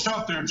 All this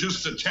stuff they're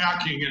just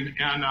attacking, you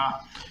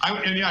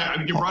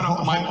brought up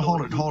the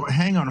MyPillow. Hold it.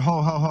 Hang on.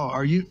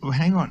 Are you?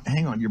 Hang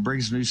on. You're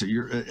breaking news.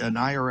 You're an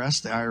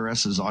IRS. The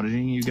IRS is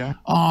auditing you guys.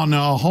 Oh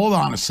no! Hold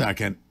on a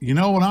second. You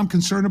know what I'm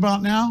concerned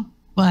about now?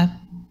 What?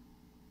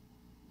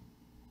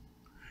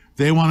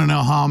 They want to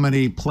know how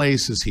many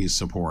places he's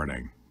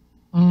supporting.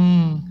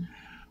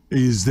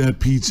 Is that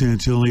Pete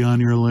Santilli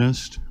on your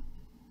list?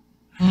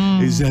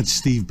 Is that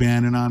Steve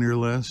Bannon on your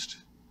list?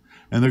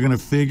 And they're going to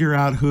figure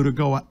out who to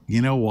go.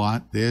 You know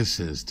what? This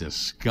is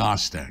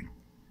disgusting.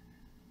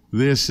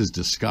 This is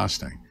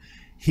disgusting.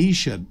 He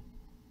should.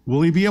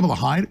 Will he be able to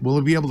hide? Will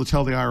he be able to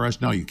tell the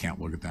IRS, no, you can't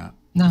look at that?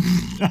 No.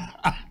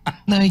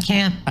 No, he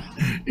can't.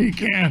 He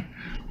can't.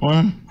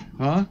 What?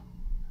 Huh?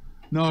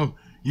 No,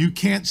 you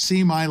can't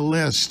see my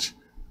list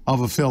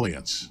of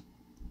affiliates.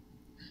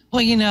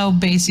 Well, you know,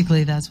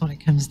 basically that's what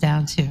it comes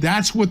down to.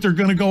 That's what they're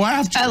going to go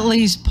after. At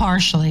least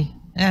partially.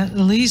 At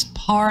least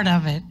part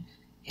of it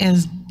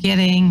is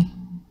getting,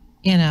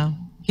 you know,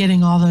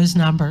 getting all those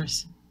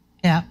numbers.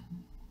 Yeah.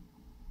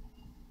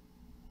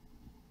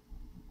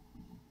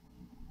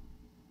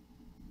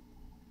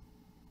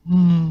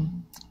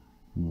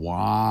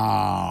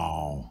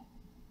 Wow.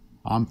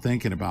 I'm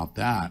thinking about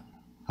that.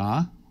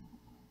 Huh?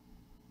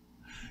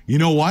 You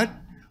know what?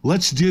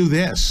 Let's do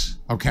this,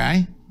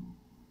 okay?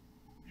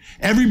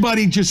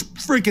 Everybody just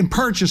freaking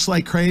purchase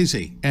like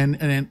crazy. And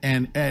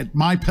at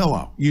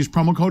MyPillow, use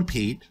promo code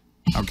Pete,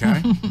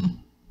 okay?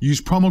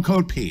 Use promo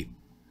code Pete.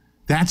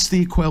 That's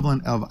the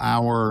equivalent of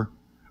our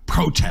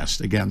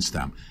protest against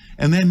them.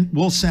 And then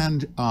we'll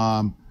send,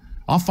 I'll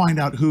find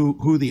out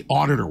who the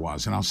auditor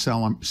was, and I'll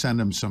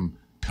send him some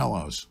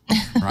pillows,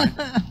 right?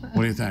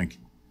 What do you think?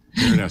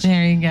 Here it is.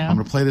 There you go. I'm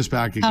going to play this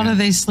back again. How do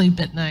they sleep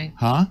at night?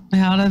 Huh?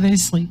 How do they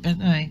sleep at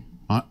night?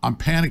 I'm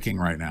panicking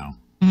right now.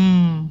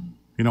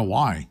 You know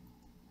why?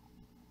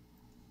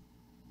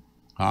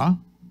 Huh?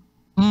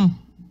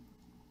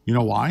 You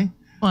know why?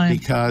 Why?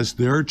 Because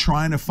they're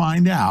trying to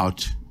find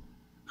out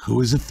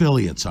who his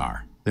affiliates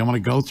are. They want to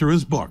go through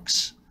his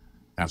books.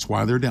 That's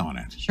why they're doing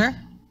it. Sure.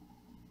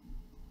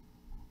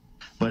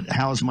 But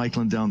how's Mike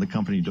Lindell and the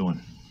company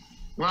doing?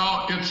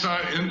 Well, it's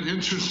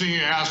interesting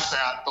you asked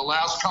that. The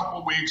last couple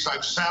of weeks,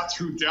 I've sat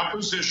through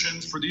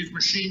depositions for these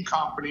machine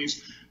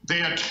companies.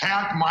 They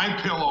attack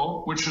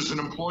MyPillow, which is an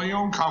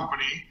employee-owned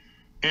company.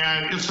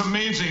 And it's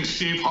amazing,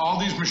 Steve, how all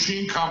these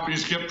machine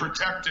companies get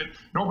protected.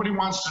 Nobody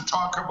wants to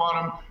talk about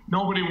them.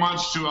 Nobody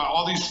wants to,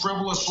 all these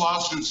frivolous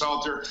lawsuits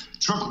out there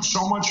took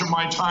so much of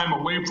my time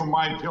away from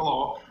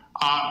MyPillow.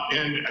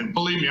 And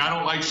believe me, I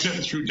don't like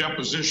sitting through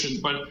depositions,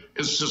 but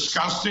it's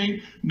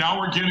disgusting. Now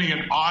we're getting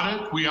an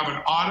audit. We have an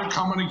audit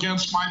coming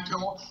against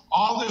MyPillow.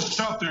 All this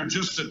stuff they're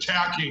just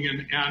attacking, and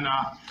you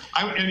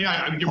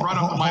brought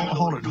up the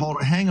MyPillow.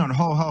 Hold it, hang on,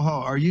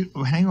 Are you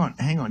hang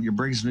on? You're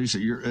breaking news.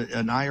 You're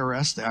an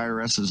IRS. The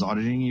IRS is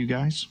auditing you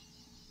guys.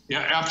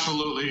 Yeah,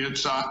 absolutely.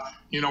 It's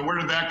where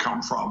did that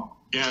come from?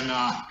 And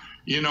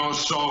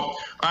so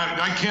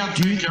I can't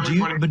think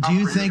everybody. But do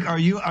you think are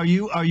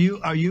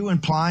you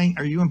implying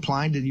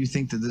that you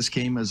think that this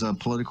came as a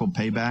political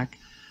payback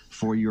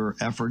for your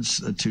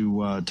efforts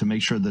to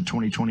make sure the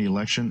 2020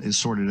 election is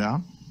sorted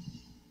out?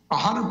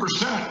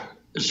 100%.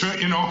 It's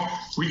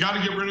we got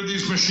to get rid of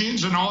these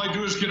machines, and all I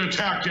do is get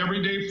attacked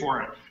every day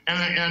for it.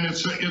 And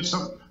it's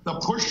the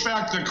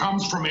pushback that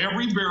comes from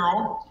every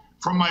bureau,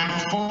 from my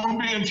phone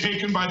being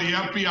taken by the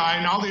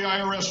FBI, now the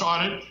IRS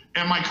audit,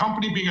 and my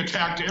company being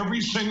attacked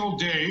every single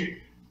day.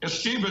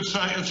 Steve, it's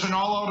an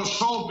all-out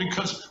assault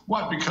because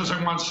what? Because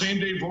I want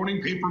same-day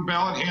voting, paper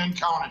ballot, hand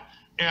counted,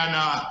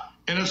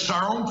 and it's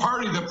our own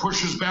party that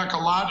pushes back a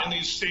lot in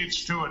these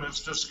states too, and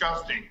it's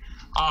disgusting.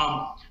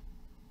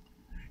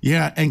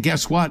 Yeah, and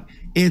guess what?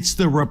 It's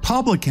the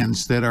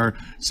Republicans that are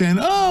saying,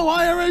 "Oh,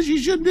 IRS, you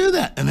shouldn't do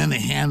that," and then they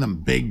hand them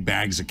big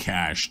bags of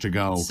cash to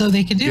go so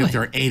they can do get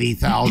their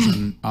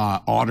 80,000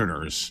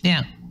 auditors.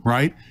 Yeah.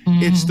 Right?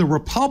 It's the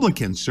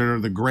Republicans that are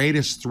the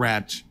greatest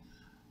threat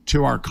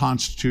to our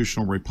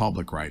constitutional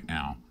republic right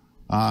now.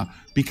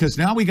 Because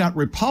now we got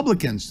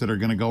Republicans that are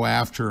going to go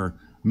after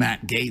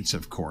Matt Gaetz,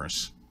 of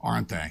course,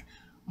 aren't they?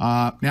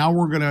 Now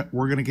we're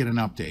gonna get an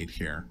update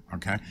here.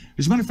 Okay.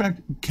 As a matter of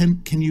fact,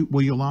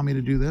 will you allow me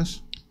to do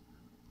this?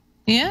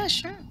 Yeah,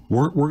 sure.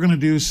 We're gonna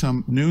do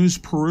some news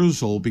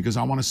perusal because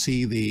I want to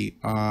see the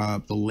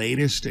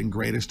latest and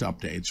greatest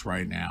updates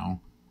right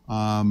now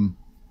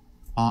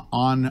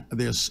on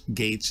this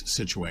Gaetz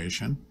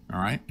situation. All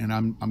right, and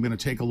I'm gonna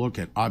take a look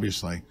at.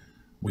 Obviously,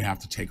 we have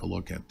to take a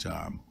look at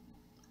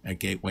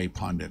Gateway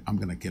Pundit. I'm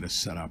gonna get us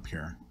set up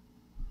here,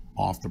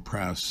 off the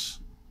press.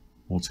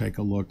 We'll take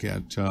a look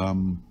at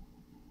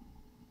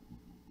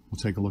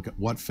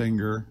What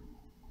Finger,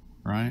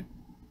 right?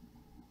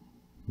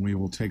 We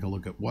will take a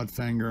look at What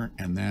Finger,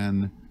 and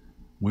then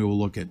we will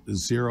look at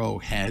Zero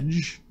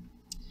Hedge.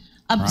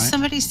 Right?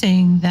 Somebody's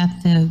saying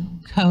that the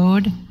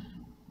code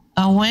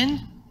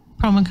Owen,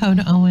 promo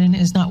code Owen,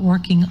 is not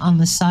working on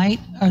the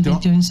site. Are they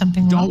doing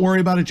something wrong? Don't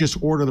worry about it.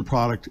 Just order the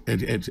product.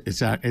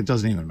 It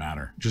doesn't even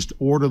matter. Just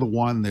order the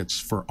one that's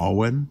for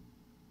Owen.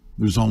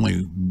 There's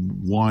only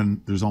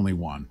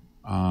one.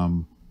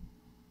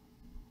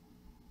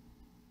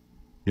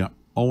 Yeah.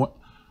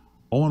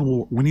 Owen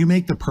will, when you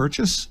make the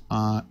purchase,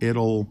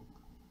 it'll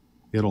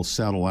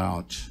settle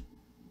out.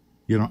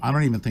 I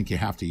don't even think you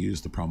have to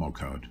use the promo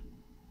code.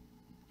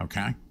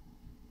 Okay.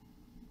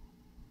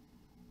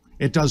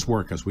 It does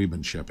work as we've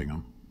been shipping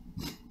them.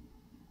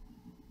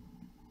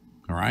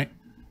 All right.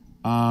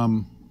 All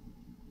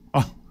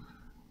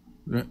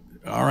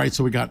right,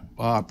 so we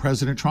got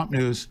President Trump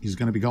news. He's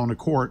going to be going to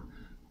court.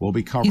 We'll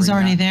be covering. He's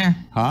already that. there.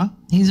 Huh?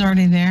 He's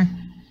already there.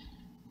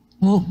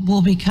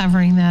 We'll be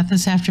covering that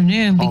this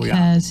afternoon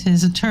because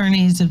his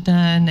attorneys have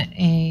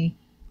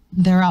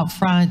they're out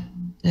front.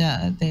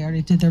 They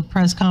already did their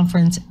press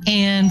conference,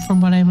 and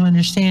from what I'm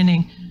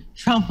understanding,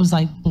 Trump was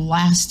like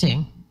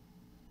blasting.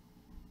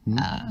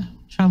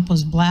 Trump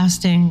was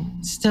blasting.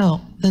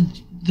 Still,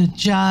 the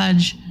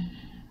judge,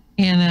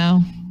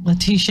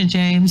 Letitia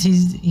James,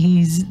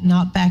 he's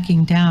not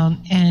backing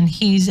down, and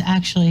he's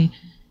actually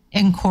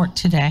in court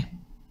today.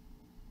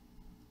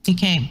 He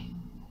came.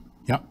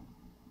 Yep.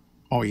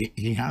 Oh,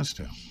 he has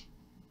to.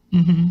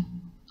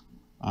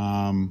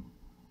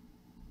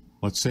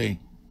 Let's see.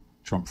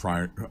 Trump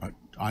fired.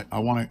 I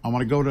want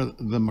to go to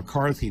the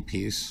McCarthy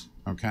piece.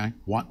 Okay.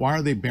 Why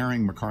are they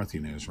burying McCarthy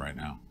news right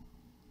now?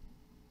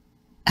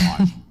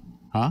 Why?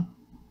 Huh?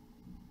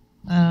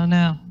 I don't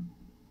know.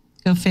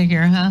 Go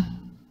figure, huh?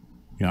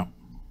 Yeah.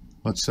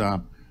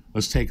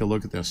 Let's take a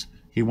look at this.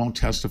 He won't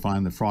testify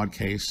in the fraud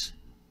case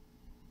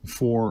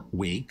for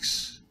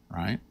weeks,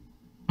 right?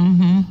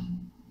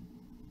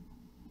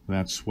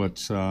 That's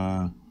what's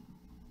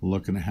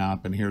looking to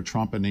happen here.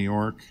 Trump in New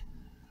York.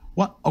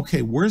 What?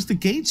 Okay, where's the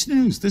Gaetz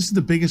news? This is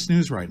the biggest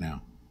news right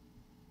now.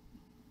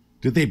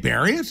 Did they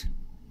bury it?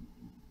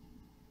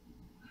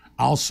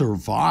 I'll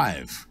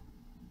survive.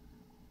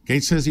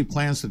 Gaetz says he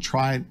plans to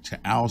try to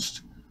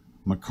oust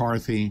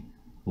McCarthy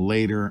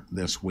later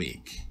this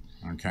week.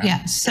 Okay.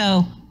 Yeah.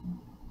 So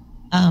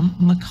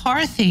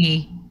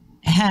McCarthy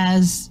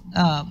has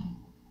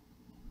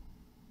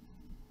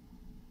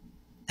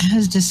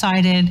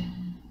decided,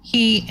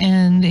 he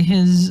and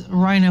his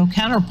Rhino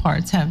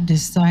counterparts have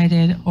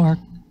decided, or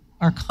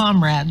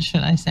comrades,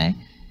 should I say,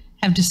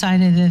 have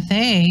decided that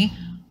they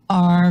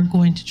are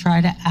going to try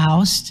to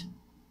oust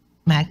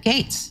Matt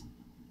Gaetz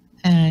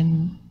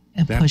and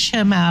push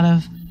him out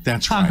of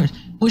Congress,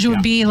 which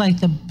would be like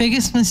the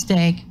biggest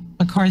mistake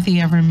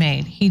McCarthy ever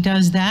made. He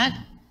does that,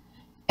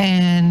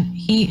 and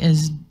he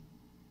is,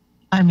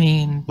 I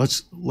mean.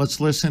 Let's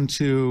listen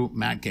to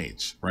Matt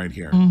Gaetz right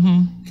here.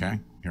 Okay,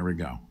 here we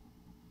go.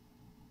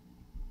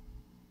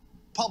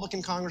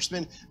 Republican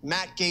Congressman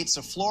Matt Gaetz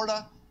of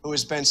Florida, who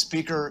has been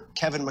Speaker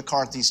Kevin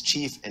McCarthy's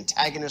chief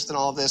antagonist in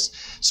all of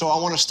this. So I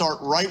want to start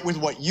right with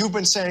what you've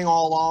been saying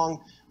all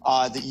along,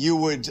 that you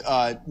would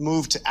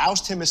move to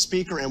oust him as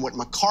Speaker, and what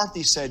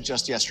McCarthy said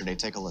just yesterday.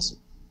 Take a listen.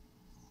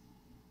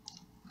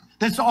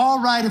 That's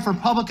all right if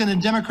Republican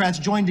and Democrats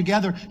join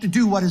together to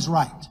do what is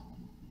right.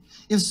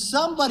 If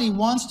somebody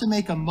wants to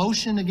make a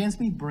motion against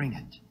me, bring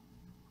it.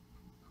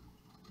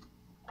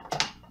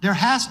 There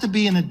has to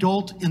be an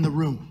adult in the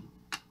room.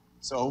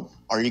 So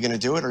are you going to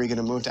do it? Or are you going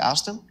to move to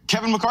oust him?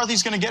 Kevin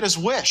McCarthy's going to get his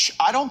wish.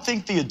 I don't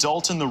think the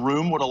adult in the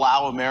room would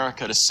allow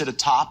America to sit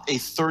atop a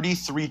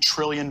 $33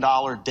 trillion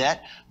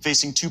debt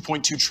facing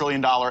 $2.2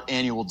 trillion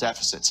annual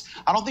deficits.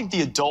 I don't think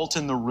the adult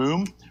in the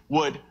room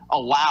would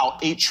allow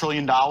 $8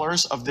 trillion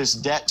of this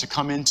debt to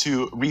come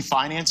into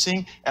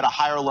refinancing at a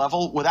higher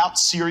level without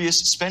serious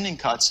spending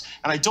cuts.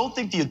 And I don't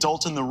think the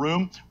adult in the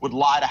room would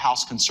lie to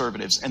House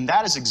conservatives. And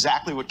that is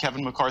exactly what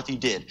Kevin McCarthy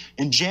did.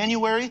 In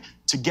January,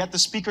 to get the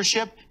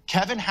speakership,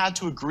 Kevin had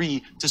to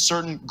agree to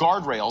certain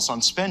guardrails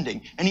on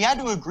spending, and he had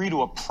to agree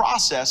to a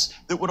process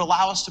that would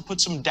allow us to put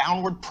some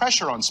downward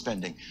pressure on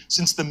spending.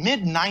 Since the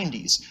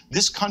mid-90s,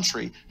 this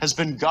country has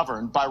been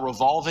governed by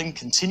revolving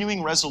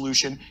continuing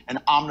resolution and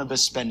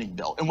omnibus spending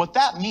bill. And what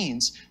that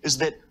means is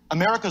that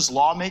America's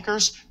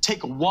lawmakers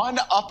take one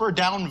up or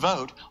down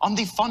vote on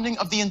the funding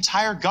of the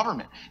entire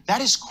government.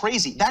 That is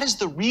crazy. That is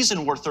the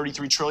reason we're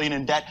 $33 trillion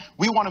in debt.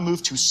 We want to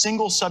move to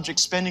single subject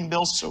spending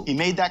bills. So he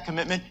made that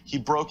commitment. He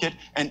broke it.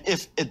 And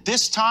if at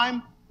this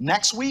time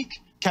next week,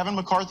 Kevin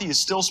McCarthy is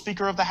still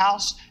Speaker of the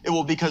House, it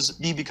will be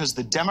because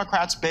the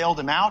Democrats bailed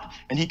him out,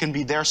 and he can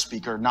be their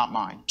Speaker, not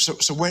mine.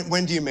 So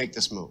when do you make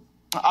this move?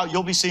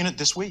 You'll be seeing it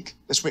this week.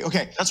 This week,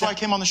 okay. That's why I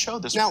came on the show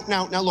this week.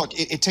 Now, look,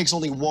 it takes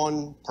only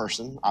one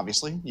person,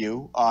 obviously,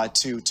 you,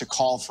 to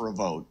call for a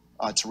vote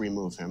to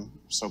remove him,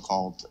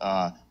 so-called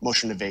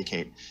motion to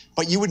vacate.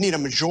 But you would need a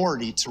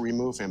majority to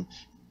remove him,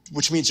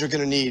 which means you're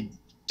going to need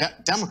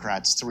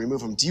Democrats to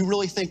remove him. Do you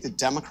really think that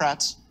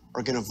Democrats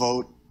are going to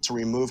vote to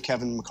remove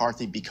Kevin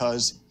McCarthy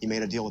because he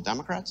made a deal with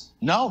Democrats?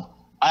 No.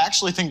 I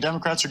actually think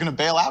Democrats are going to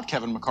bail out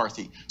Kevin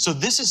McCarthy. So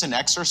this is an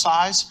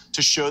exercise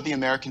to show the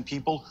American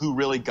people who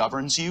really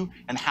governs you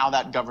and how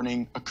that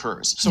governing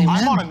occurs. So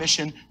I'm on a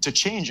mission to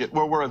change it,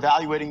 where we're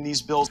evaluating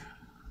these bills.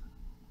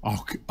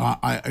 Oh,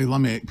 let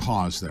me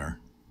pause there.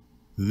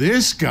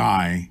 This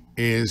guy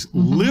is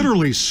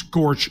literally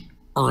scorch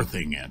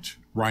earthing it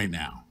right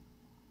now.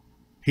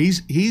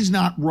 He's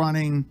not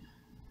running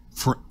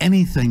for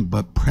anything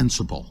but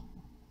principle.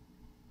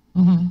 I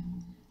mean,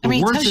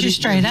 he tells you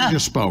straight up. He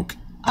just spoke.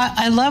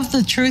 I love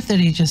the truth that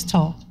he just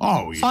told.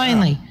 Oh, yeah.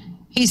 Finally,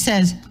 he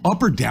says,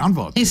 up or down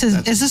vote. He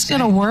says, is this going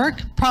to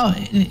work?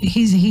 Probably.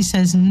 He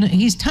says,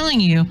 he's telling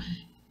you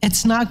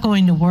it's not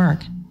going to work,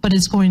 but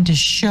it's going to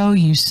show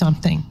you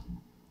something.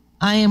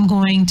 I am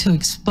going to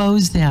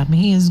expose them.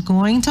 He is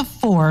going to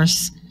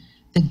force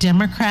the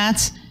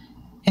Democrats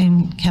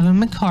and Kevin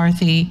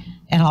McCarthy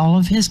and all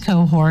of his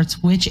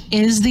cohorts, which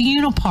is the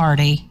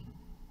Uniparty,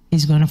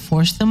 he's going to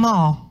force them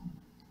all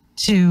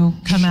to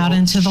come out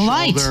into the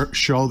light.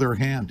 Show their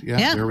hand.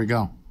 Yeah, there we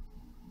go.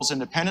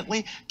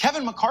 Independently,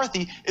 Kevin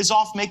McCarthy is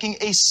off making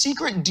a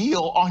secret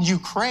deal on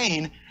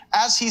Ukraine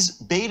as he's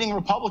baiting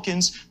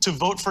Republicans to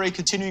vote for a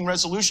continuing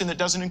resolution that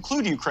doesn't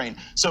include Ukraine.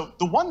 So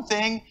the one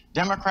thing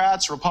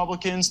Democrats,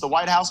 Republicans, the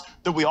White House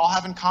that we all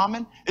have in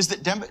common is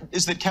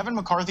that Kevin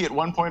McCarthy at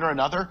one point or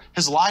another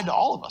has lied to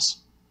all of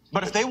us.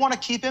 But if they want to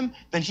keep him,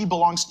 then he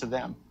belongs to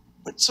them.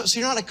 But so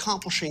you're not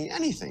accomplishing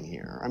anything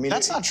here. I mean,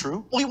 that's not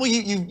true. Well,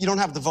 you don't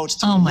have the votes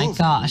to Oh remove my him.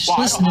 gosh! Well,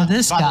 Listen to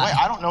this by guy. the way,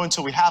 I don't know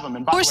until we have him.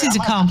 And by Of course, the way, he's I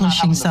might not accomplishing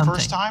have him something. the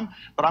first time,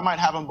 but I might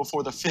have him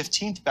before the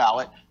 15th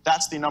ballot.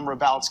 That's the number of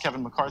ballots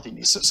Kevin McCarthy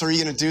needs. So are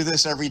you going to do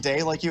this every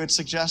day, like you had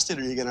suggested,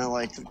 or are you going to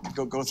like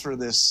go through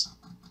this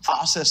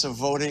process of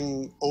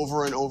voting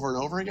over and over and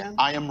over again?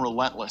 I am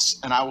relentless,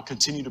 and I will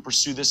continue to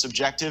pursue this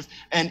objective.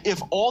 And if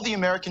all the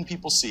American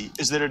people see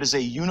is that it is a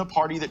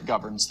uniparty that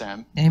governs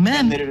them, Amen,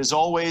 and that it is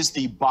always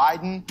the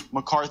Biden,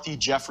 McCarthy,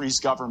 Jeffries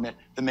government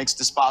that makes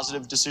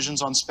dispositive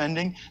decisions on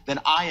spending, then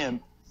I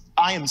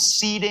am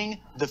seeding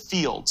the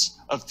fields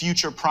of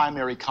future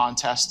primary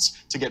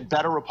contests to get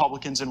better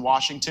Republicans in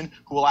Washington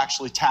who will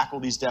actually tackle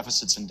these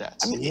deficits and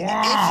debts. I mean,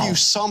 if you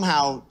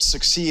somehow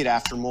succeed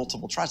after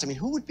multiple tries, I mean,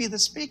 who would be the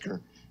speaker?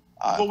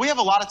 Well, we have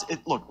a lot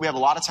of we have a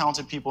lot of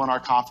talented people in our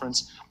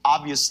conference.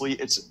 Obviously,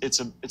 it's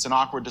an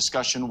awkward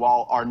discussion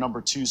while our number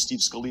 2,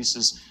 Steve Scalise,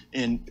 is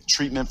in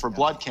treatment for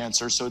blood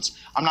cancer. So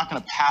I'm not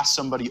going to pass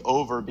somebody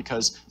over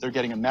because they're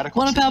getting a medical.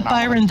 What about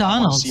Byron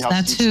Donalds?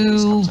 That's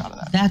who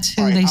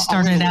they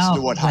started out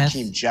to what with.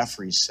 Hakeem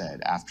Jeffries said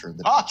after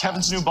the.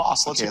 Kevin's new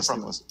boss. Let's hear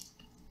from him.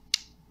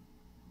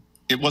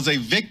 It was a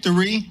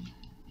victory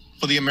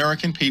for the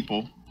American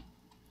people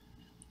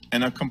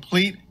and a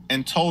complete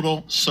and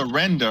total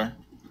surrender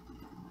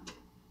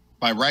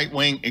by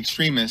right-wing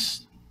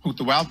extremists who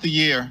throughout the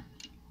year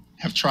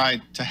have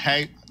tried to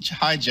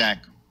hijack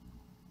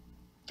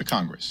the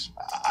Congress.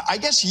 I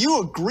guess you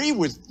agree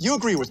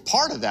with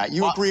part of that.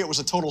 You agree it was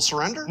a total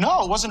surrender?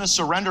 No, it wasn't a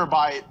surrender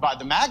by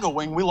the MAGA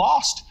wing. We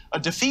lost. A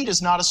defeat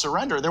is not a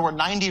surrender. There were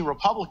 90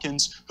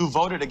 Republicans who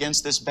voted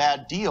against this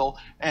bad deal,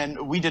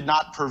 and we did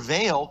not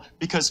prevail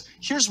because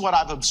here's what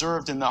I've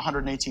observed in the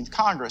 118th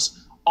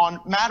Congress.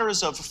 On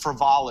matters of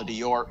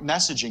frivolity or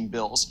messaging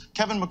bills,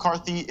 Kevin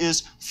McCarthy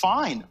is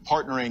fine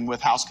partnering with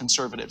House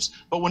conservatives.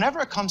 But whenever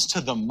it comes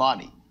to the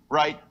money,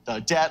 right, the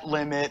debt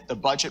limit, the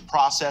budget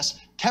process,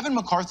 Kevin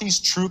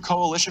McCarthy's true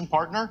coalition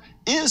partner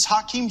is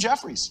Hakeem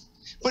Jeffries.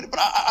 But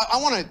I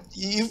want to,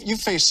 you've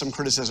faced some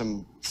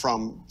criticism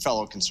from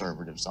fellow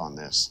conservatives on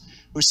this,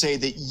 who say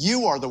that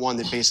you are the one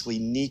that basically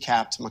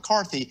kneecapped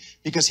McCarthy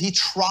because he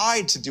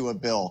tried to do a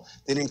bill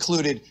that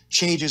included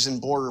changes in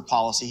border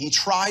policy. He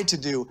tried to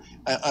do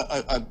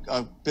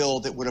a bill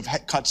that would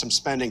have cut some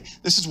spending.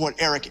 This is what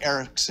Eric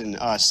Erickson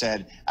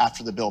said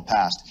after the bill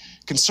passed.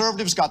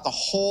 Conservatives got the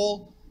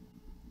whole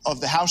of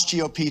the House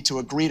GOP to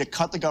agree to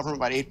cut the government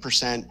by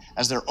 8%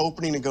 as their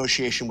opening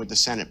negotiation with the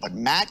Senate. But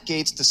Matt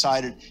Gaetz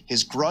decided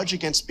his grudge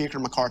against Speaker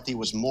McCarthy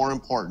was more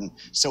important,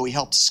 so he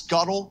helped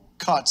scuttle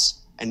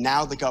cuts, and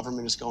now the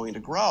government is going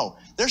to grow.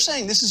 They're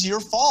saying this is your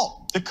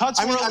fault. The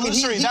cuts were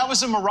illusory. That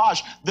was a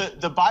mirage. The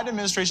Biden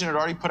administration had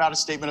already put out a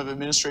statement of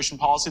administration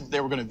policy that they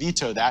were going to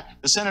veto that.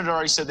 The Senate had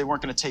already said they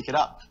weren't going to take it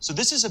up. So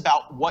this is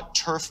about what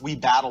turf we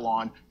battle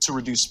on to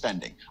reduce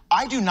spending.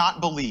 I do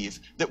not believe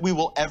that we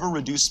will ever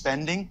reduce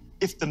spending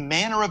if the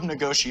manner of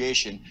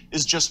negotiation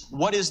is just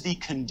what is the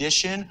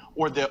condition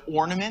or the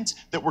ornament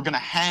that we're going to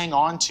hang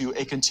on to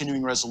a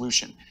continuing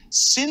resolution.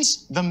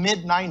 Since the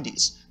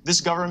mid-90s,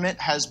 this government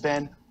has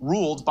been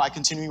ruled by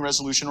continuing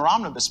resolution or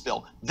omnibus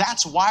bill.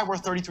 That's why we're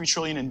 $33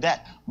 trillion in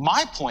debt.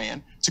 My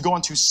plan to go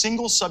onto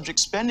single subject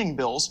spending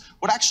bills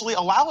would actually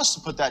allow us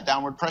to put that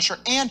downward pressure.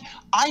 And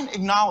I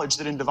acknowledge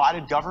that in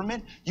divided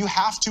government, you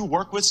have to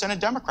work with Senate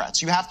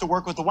Democrats. You have to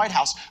work with the White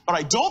House. But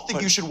I don't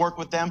think you should work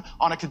with them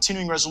on a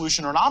continuing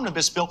resolution or an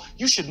omnibus bill.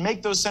 You should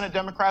make those Senate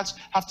Democrats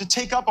have to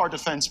take up our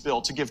defense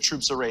bill to give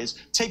troops a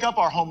raise, take up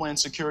our Homeland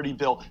Security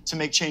bill to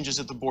make changes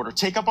at the border,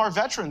 take up our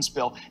veterans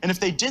bill. And if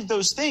they did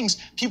those things,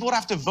 people would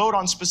have to vote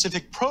on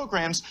specific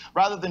programs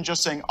rather than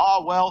just saying,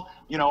 oh, well,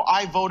 you know,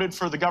 I voted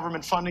for the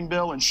government funding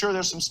bill, and sure,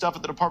 there's some stuff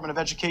at the Department of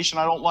Education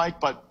I don't like,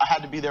 but I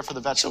had to be there for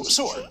the veterans.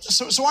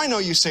 So I know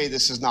you say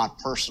this is not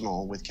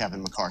personal with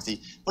Kevin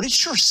McCarthy, but it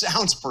sure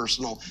sounds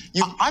personal.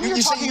 I'm here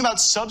talking about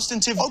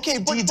substantive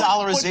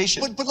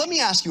de-dollarization. But let me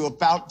ask you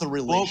about the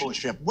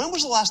relationship. Globally. When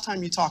was the last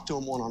time you talked to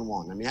him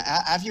one-on-one? I mean,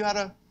 have you had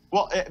a...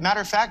 Well, matter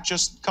of fact,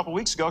 just a couple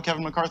weeks ago,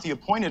 Kevin McCarthy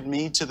appointed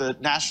me to the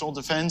National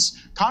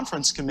Defense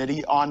Conference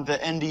Committee on the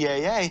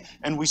NDAA,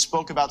 and we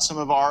spoke about some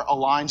of our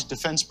aligned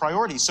defense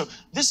priorities. So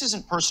this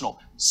isn't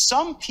personal.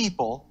 Some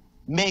people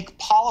make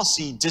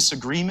policy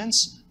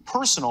disagreements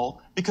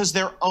personal because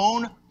their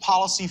own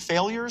policy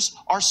failures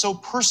are so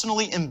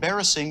personally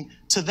embarrassing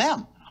to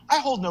them. I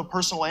hold no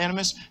personal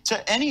animus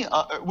to any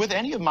with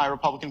any of my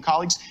Republican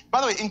colleagues.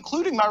 By the way,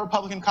 including my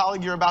Republican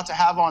colleague you're about to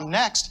have on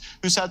next,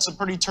 who's had some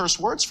pretty terse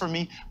words from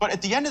me. But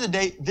at the end of the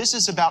day, this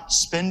is about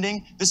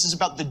spending. This is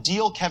about the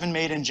deal Kevin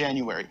made in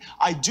January.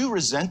 I do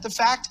resent the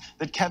fact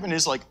that Kevin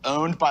is like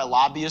owned by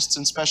lobbyists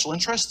and special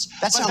interests.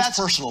 That sounds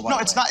personal, by the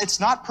way. No, it's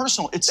not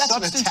personal. It's That's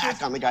an substantive.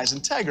 attack on the guy's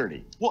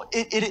integrity. Well,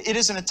 it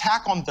is an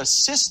attack on the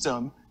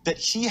system that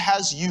he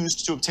has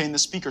used to obtain the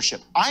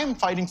speakership. I am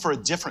fighting for a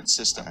different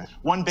system,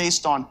 one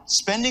based on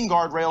spending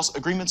guardrails,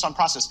 agreements on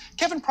process.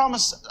 Kevin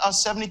promised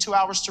us 72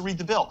 hours to read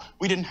the bill.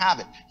 We didn't have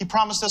it. He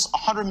promised us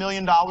 $100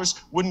 million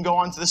wouldn't go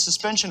onto the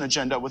suspension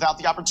agenda without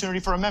the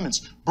opportunity for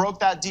amendments. Broke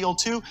that deal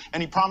too,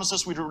 and he promised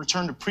us we'd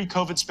return to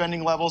pre-COVID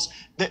spending levels.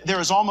 There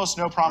is almost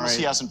no promise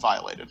he hasn't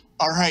violated.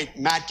 All right,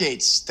 Matt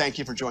Gaetz, thank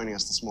you for joining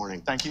us this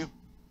morning. Thank you.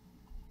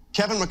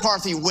 Kevin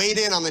McCarthy weighed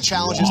in on the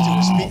challenges to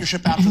his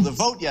speakership after the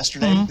vote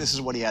yesterday. This is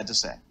what he had to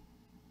say.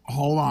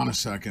 Hold on a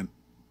second.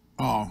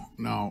 Oh,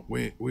 no,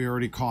 we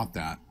already caught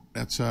that.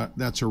 That's a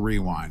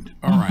rewind.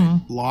 All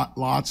right.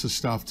 Lots of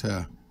stuff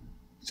to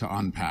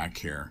unpack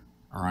here.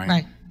 All right.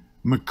 Right.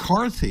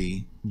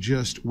 McCarthy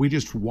we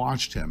just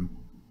watched him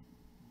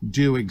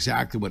do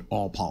exactly what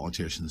all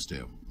politicians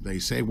do. They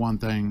say one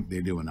thing,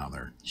 they do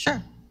another.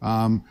 Sure.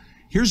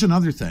 Here's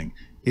another thing.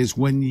 Is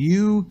when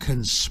you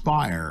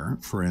conspire,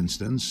 for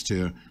instance,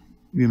 to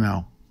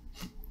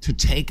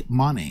take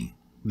money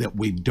that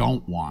we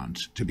don't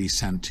want to be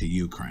sent to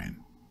Ukraine.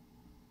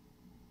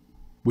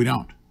 We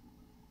don't.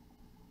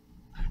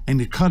 And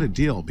to cut a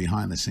deal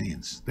behind the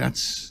scenes,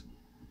 that's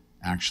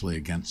actually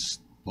against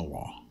the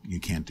law.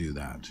 You can't do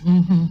that.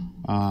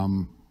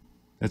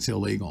 That's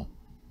illegal.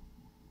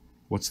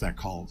 What's that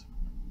called?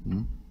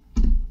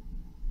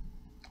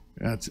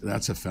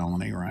 That's a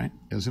felony, right?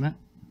 Isn't it?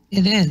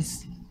 It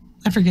is.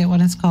 I forget what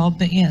it's called,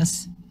 but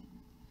yes,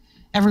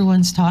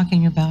 everyone's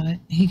talking about it.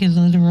 He could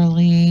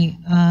literally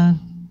go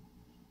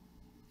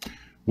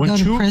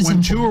to prison.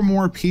 When two or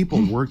more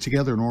people work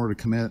together in order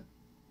to commit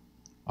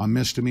a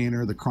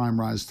misdemeanor, the crime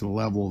rises to the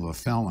level of a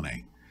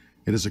felony.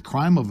 It is a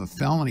crime of a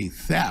felony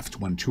theft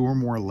when two or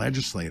more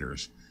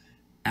legislators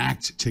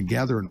act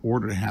together in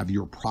order to have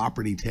your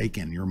property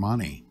taken, your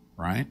money,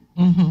 right,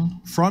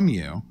 from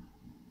you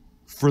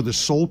for the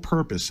sole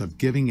purpose of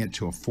giving it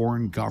to a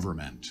foreign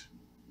government.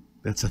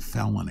 That's a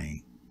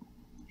felony.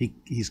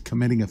 He's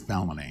committing a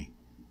felony,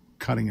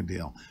 cutting a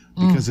deal,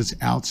 because it's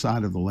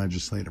outside of the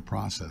legislative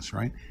process,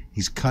 right?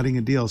 He's cutting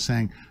a deal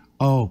saying,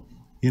 oh,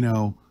 we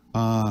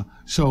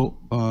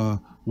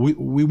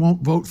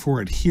won't vote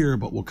for it here,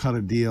 but we'll cut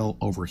a deal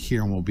over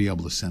here and we'll be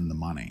able to send the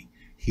money.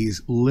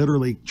 He's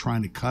literally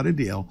trying to cut a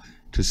deal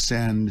to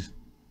send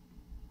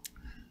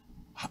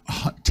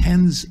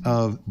tens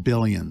of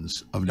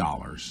billions of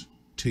dollars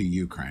to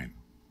Ukraine.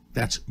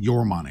 That's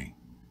your money.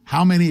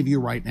 How many of you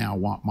right now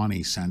want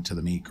money sent to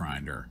the meat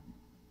grinder?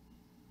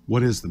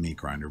 What is the meat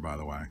grinder, by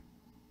the way?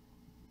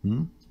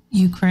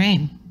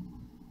 Ukraine.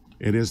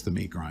 It is the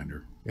meat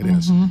grinder. It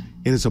is.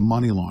 It is a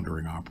money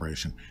laundering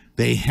operation.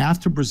 They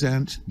have to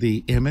present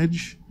the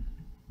image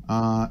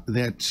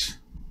that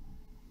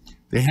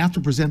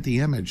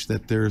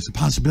there's a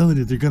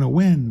possibility they're going to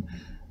win.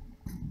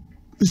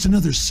 There's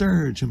another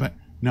surge. But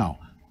no,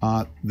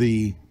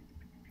 the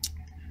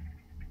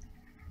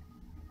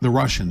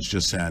Russians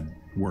just said,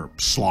 we're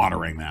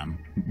slaughtering them.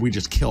 We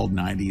just killed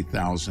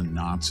 90,000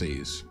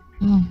 Nazis.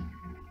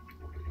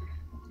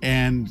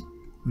 And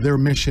their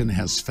mission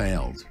has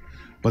failed.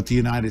 But the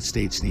United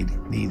States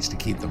needs to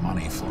keep the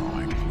money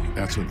flowing.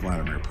 That's what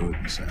Vladimir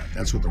Putin said.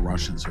 That's what the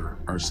Russians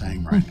are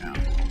saying right now.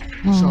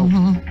 So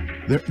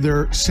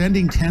they're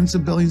sending tens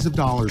of billions of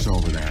dollars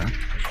over there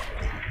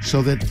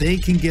so that they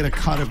can get a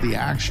cut of the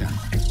action.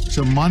 It's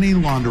a money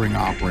laundering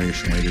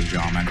operation, ladies and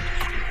gentlemen.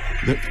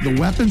 The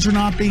weapons are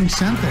not being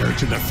sent there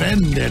to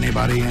defend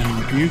anybody in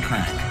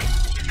Ukraine.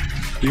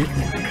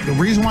 The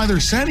reason why they're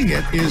sending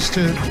it is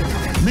to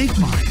make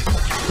money.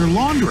 They're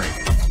laundering.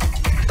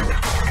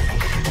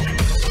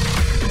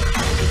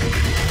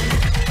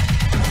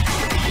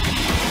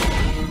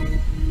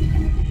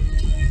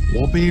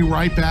 We'll be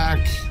right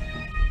back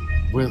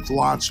with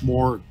lots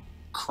more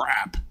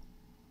crap.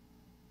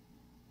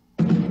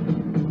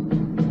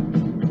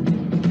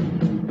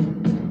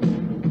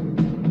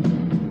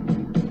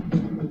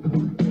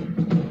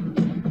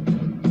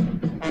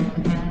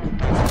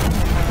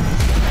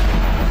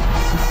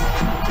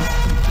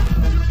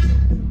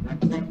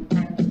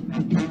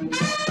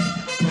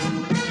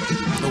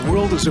 The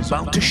world is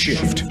about to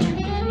shift.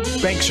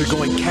 Banks are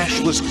going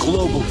cashless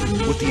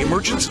globally with the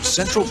emergence of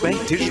central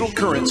bank digital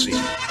currency,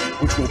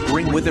 which will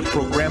bring with it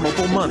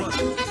programmable money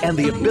and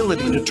the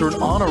ability to turn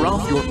on or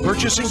off your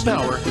purchasing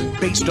power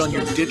based on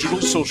your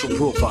digital social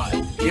profile.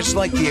 It's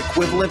like the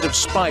equivalent of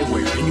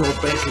spyware in your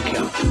bank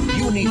account.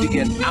 You need to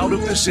get out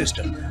of the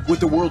system with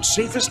the world's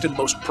safest and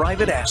most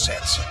private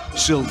assets,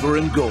 silver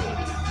and gold.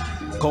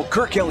 Call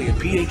Kirk Elliott,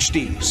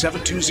 PhD,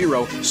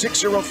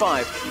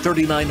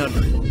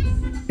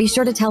 720-605-3900. Be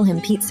sure to tell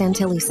him Pete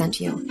Santilli sent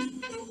you.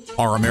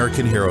 Our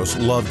American heroes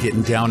love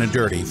getting down and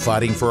dirty,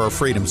 fighting for our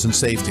freedoms and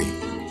safety.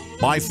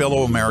 My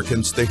fellow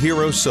Americans, the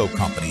Hero Soap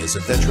Company is a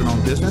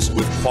veteran-owned business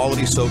with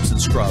quality soaps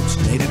and scrubs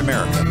made in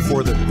America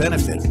for the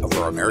benefit of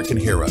our American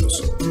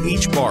heroes.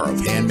 Each bar of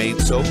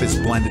handmade soap is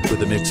blended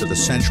with a mix of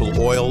essential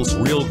oils,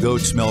 real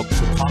goat's milk,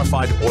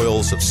 saponified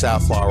oils of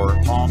safflower,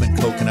 palm and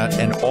coconut,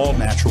 and all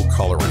natural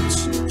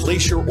colorants.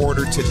 Place your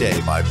order today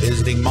by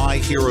visiting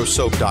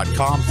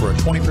myherosoap.com for a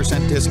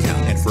 20%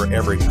 discount. And for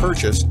every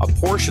purchase, a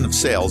portion of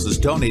sales is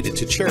donated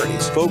to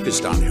charities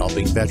focused on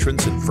helping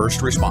veterans and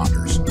first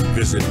responders.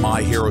 Visit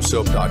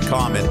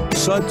myherosoap.com and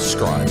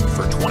subscribe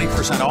for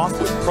 20% off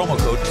with promo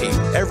code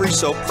PETE. Every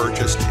soap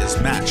purchased is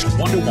matched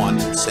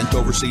 1-to-1 and sent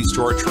overseas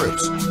to our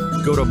troops.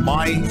 Go to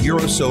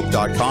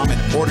myherosoap.com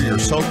and order your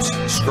soaps,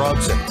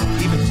 scrubs, and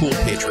even cool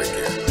Patriot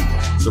gear.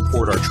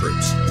 Support our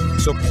troops.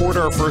 Support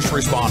our first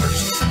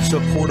responders.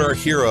 Support our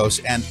heroes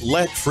and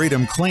let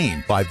freedom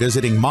clean by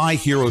visiting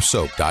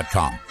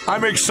myherosoap.com.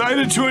 I'm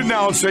excited to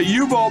announce that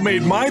you've all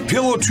made My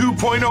Pillow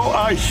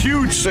 2.0 a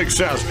huge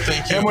success.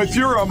 And with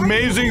your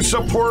amazing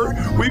support,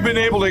 we've been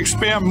able to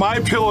expand My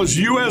Pillow's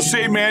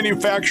USA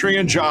manufacturing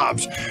and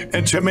jobs.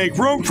 And to make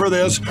room for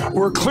this,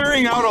 we're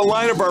clearing out a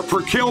line of our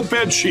Percale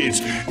bed sheets.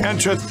 And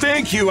to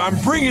thank you, I'm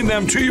bringing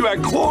them to you at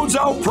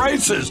closeout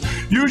prices.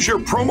 Use your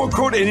promo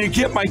code and you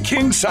get my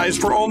king size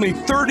for only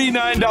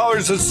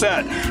 $39 a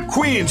set.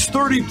 Queens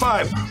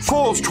 $35,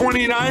 fulls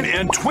 $29,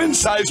 and twin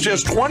size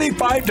just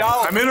 $25.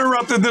 I'm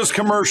interrupting this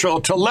commercial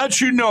to let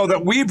you know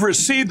that we've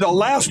received the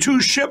last 2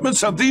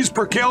 shipments of these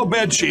Percale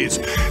bed sheets.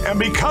 And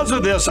because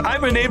of this, I've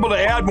been able to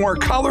add more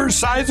colors,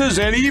 sizes,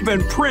 and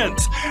even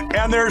prints.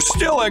 And they're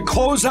still at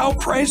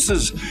closeout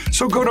prices.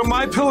 So go to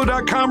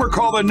mypillow.com or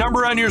call the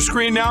number on your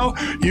screen now.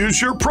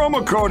 Use your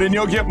promo code and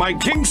you'll get my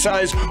king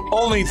size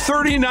only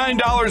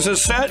 $39 a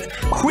set,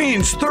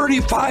 queens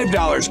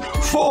 $35,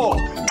 full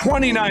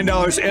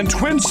 $29, and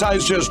twin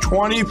size just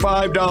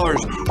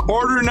 $25.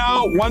 Order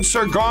now. Once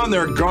they're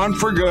gone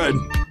for good.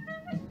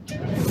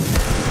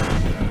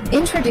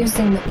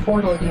 Introducing the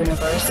Portal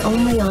universe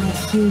only on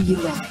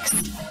QUX.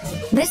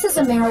 This is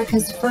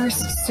America's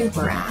first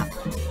super app.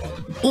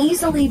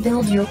 Easily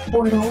build your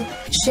portal,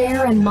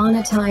 share and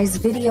monetize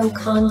video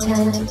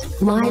content,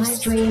 live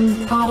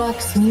stream,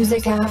 products,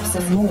 music apps,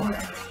 and more.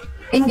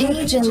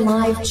 Engage in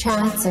live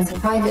chats and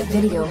private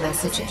video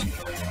messaging.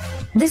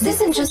 This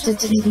isn't just a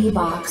TV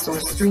box or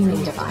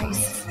streaming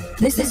device.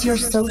 This is your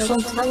social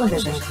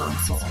television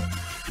console.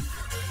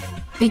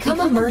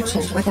 Become a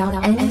merchant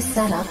without any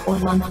setup or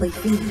monthly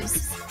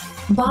fees.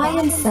 Buy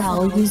and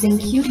sell using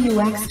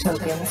QUX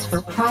tokens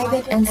for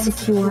private and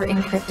secure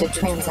encrypted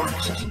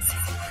transactions.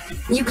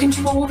 You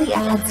control the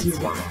ads you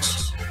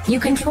watch. You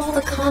control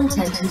the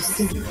content you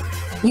see.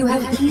 You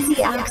have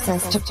easy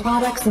access to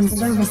products and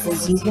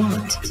services you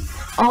want,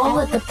 all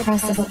at the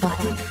press of a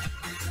button.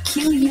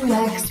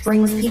 QUX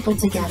brings people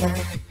together,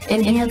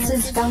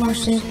 enhances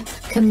fellowship,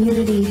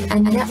 community,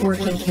 and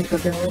networking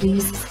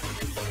capabilities,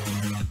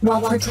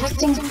 while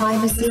protecting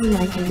privacy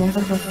like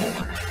never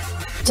before.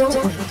 Don't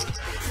wait.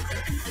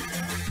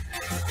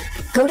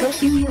 Go to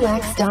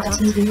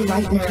QUX.tv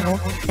right now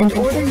and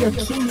order your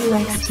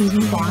QUX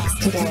TV box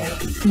today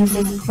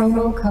using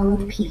promo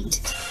code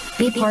PETE.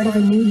 Be part of a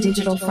new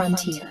digital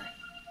frontier.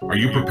 Are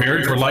you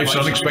prepared for life's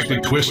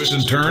unexpected twists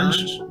and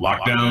turns?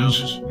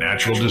 Lockdowns,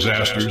 natural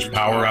disasters,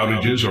 power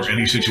outages, or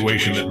any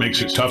situation that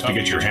makes it tough to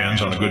get your hands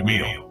on a good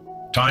meal.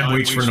 Time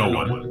waits for no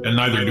one, and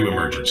neither do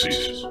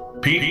emergencies.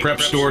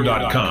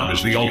 PetePrepStore.com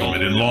is the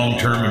ultimate in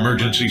long-term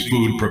emergency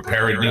food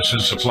preparedness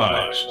and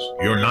supplies.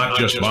 You're not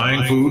just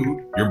buying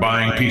food, you're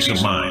buying peace of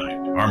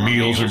mind. Our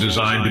meals are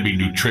designed to be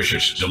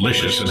nutritious,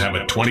 delicious, and have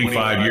a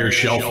 25-year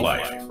shelf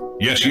life.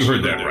 Yes, you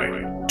heard that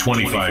right.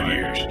 25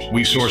 years.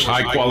 We source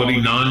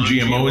high-quality,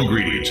 non-GMO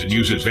ingredients and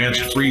use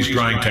advanced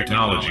freeze-drying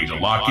technology to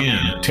lock in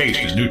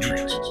taste and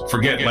nutrients.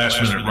 Forget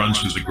last-minute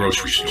runs to the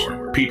grocery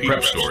store. Pete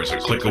Prep Store is a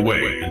click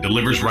away and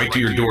delivers right to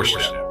your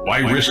doorstep. Why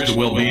risk the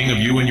well-being of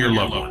you and your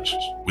loved ones?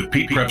 With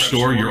Pete Prep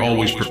Store, you're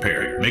always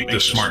prepared. Make the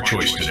smart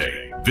choice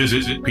today.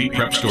 Visit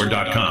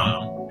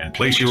PetePrepStore.com and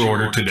place your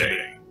order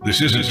today.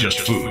 This isn't just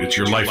food, it's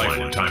your lifeline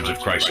in times of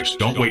crisis.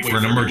 Don't wait for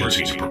an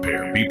emergency to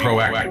prepare. Be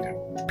proactive.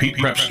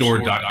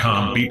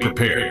 PetePrepStore.com. Be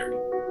prepared.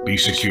 Be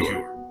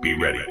secure. Be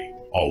ready.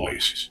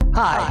 Always.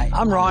 Hi,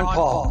 I'm Ron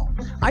Paul.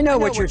 I know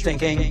what you're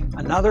thinking,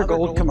 another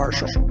gold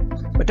commercial.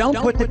 But don't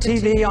put the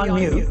TV on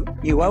mute.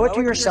 You owe it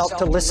to yourself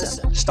to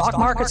listen. Stock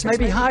markets may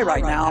be high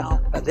right now,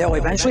 but they'll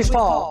eventually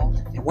fall.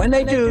 And when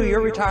they do,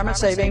 your retirement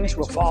savings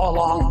will fall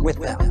along with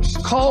them.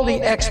 Call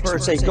the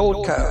experts at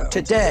Goldco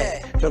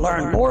today to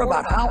learn more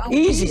about how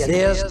easy it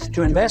is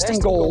to invest in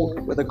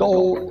gold with a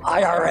gold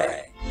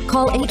IRA.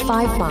 Call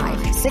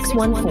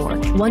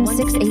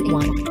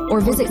 855-614-1681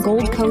 or visit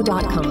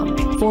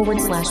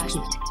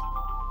goldco.com/Pete.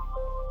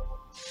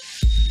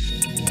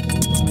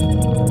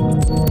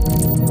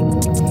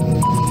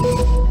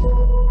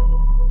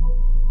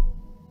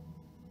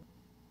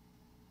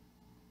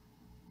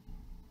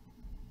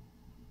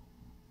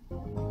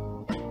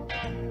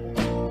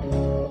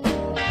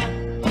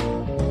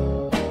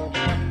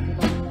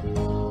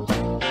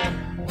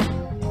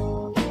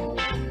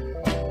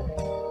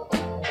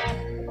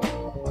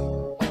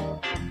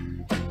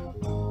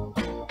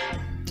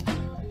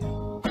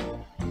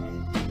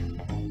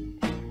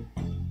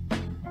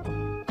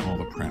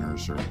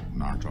 servers are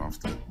knocked off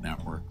the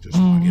network. Just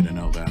want you to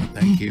know that.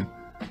 Thank you.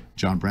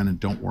 John Brennan,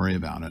 don't worry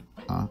about it.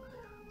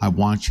 I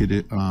want you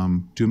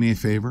to do me a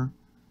favor.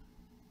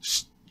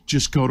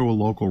 Just go to a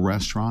local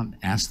restaurant.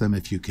 Ask them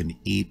if you can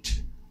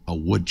eat a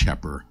wood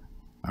chipper.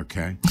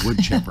 Okay?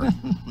 Wood chipper.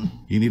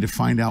 You need to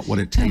find out what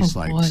it tastes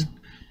like.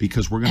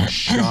 Because we're going to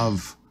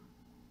shove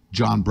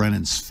John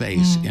Brennan's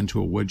face into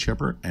a wood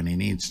chipper, and he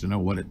needs to know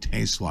what it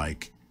tastes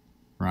like.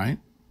 Right?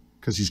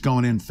 Because he's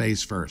going in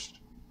face first.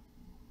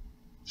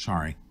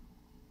 Sorry.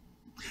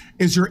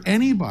 Is there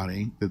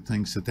anybody that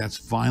thinks that that's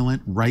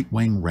violent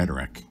right-wing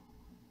rhetoric?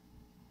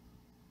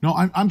 No,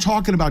 I'm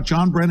talking about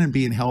John Brennan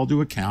being held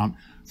to account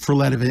for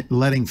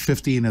letting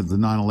 15 of the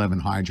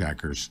 9/11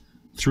 hijackers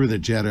through the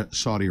Jeddah,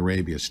 Saudi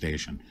Arabia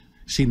station.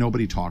 See,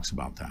 nobody talks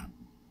about that,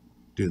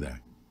 do they?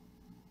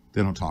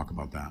 They don't talk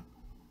about that,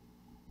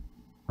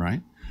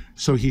 right?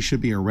 So he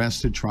should be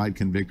arrested, tried,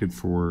 convicted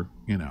for,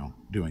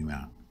 doing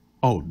that.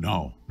 Oh,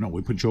 no,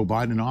 we put Joe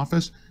Biden in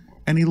office,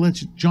 and he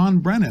lets John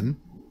Brennan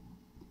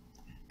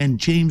and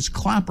James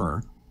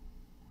Clapper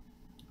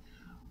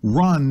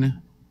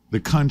run the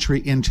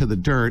country into the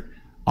dirt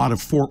out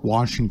of Fort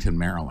Washington,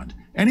 Maryland.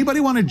 Anybody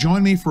want to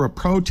join me for a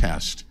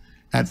protest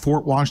at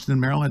Fort Washington,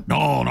 Maryland?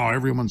 No,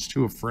 everyone's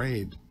too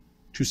afraid,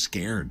 too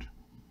scared.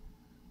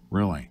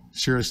 Really,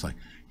 seriously.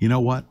 You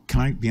know what?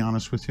 Can I be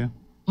honest with you?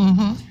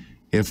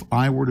 If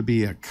I were to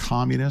be a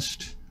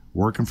communist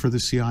working for the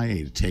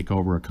CIA to take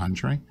over a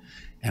country,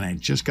 and I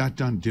just got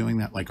done doing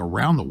that, like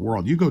around the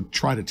world, you go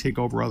try to take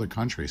over other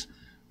countries,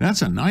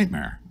 that's a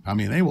nightmare. I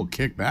mean, they will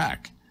kick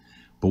back.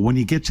 But when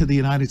you get to the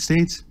United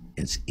States,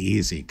 it's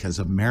easy because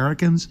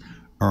Americans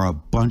are a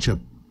bunch of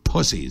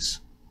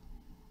pussies.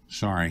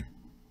 Sorry.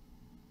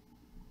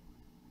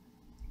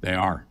 They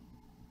are.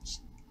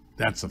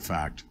 That's a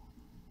fact.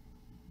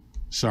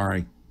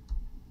 Sorry.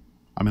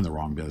 I'm in the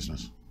wrong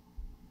business.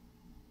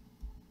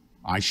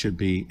 I should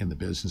be in the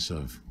business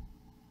of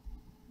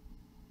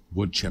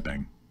wood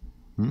chipping.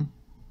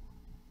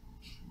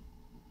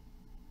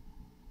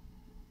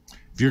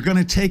 If you're going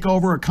to take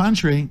over a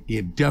country,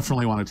 you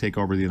definitely want to take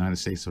over the United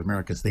States of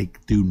America because they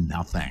do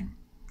nothing.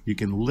 You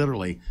can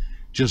literally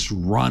just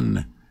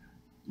run.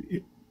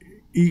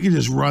 You can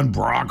just run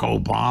Barack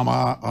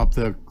Obama up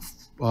the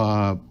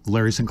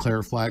Larry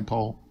Sinclair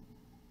flagpole.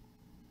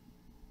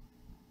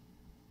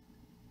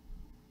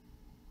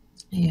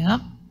 Yeah.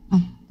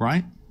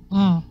 Right?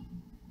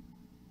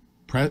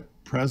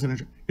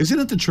 President. Isn't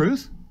it the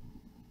truth?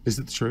 Is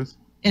it the truth?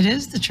 It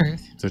is the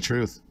truth. It's the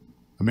truth.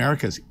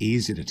 America's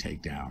easy to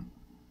take down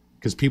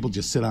because people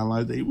just sit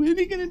online and say, what are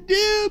you going to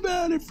do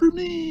about it for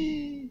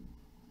me?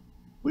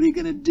 What are you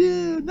going to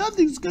do?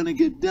 Nothing's going to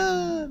get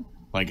done.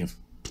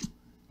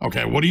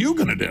 Okay, what are you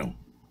going to do?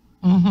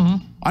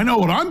 I know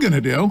what I'm going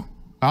to do.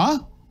 Huh?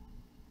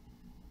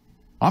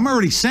 I'm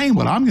already saying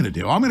what I'm going to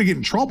do. I'm going to get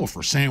in trouble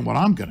for saying what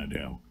I'm going to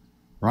do.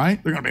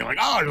 Right? They're going to be like,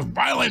 oh, it's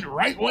violent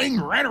right-wing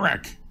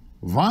rhetoric.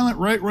 Violent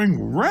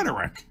right-wing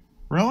rhetoric.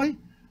 Really?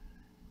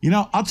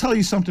 I'll tell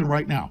you something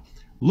right now.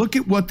 Look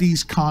at what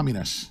these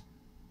communists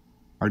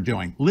are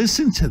doing.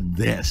 Listen to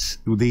this.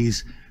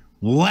 These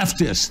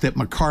leftists that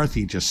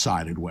McCarthy just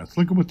sided with.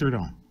 Look at what they're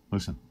doing.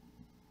 Listen.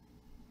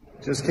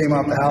 Just came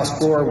off the House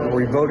floor where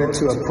we voted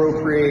to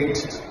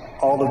appropriate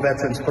all the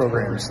veterans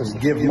programs, so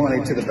give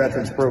money to the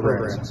veterans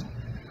programs.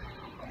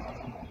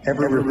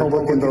 Every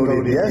Republican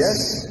voted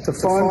yes to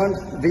fund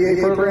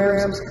VA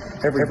programs.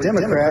 Every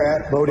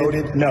Democrat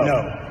voted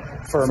no.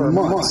 For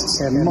months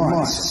and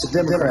months,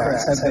 the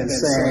Democrats have been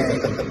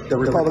saying that the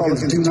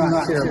Republicans do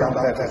not care about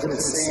veterans. They've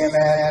been saying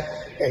that,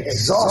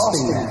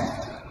 exhausting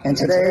that. And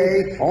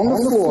today, on the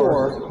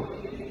floor,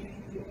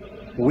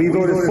 we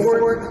voted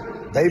for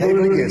it, they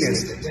voted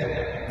against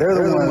it. They're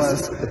the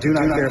ones that do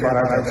not care about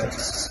our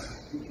veterans.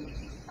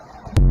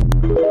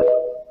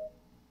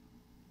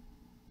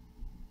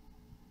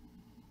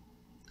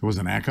 There was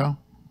an echo?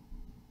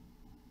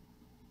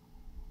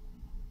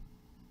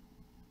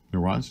 There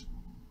was?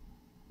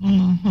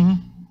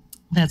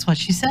 That's what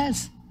she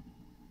says.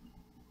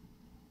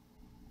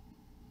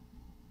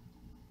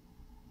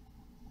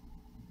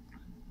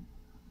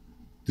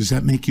 Does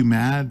that make you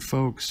mad,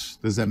 folks?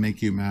 Does that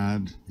make you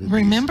mad?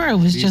 Remember, it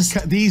was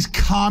just... These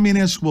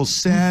communists will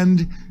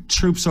send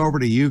troops over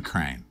to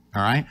Ukraine,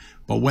 all right?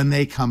 But when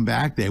they come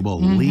back, they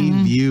will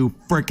leave you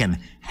freaking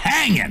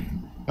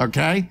hanging,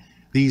 okay?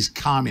 These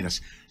communists.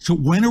 So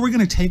when are we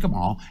going to take them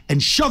all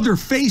and shove their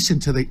face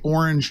into the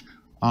orange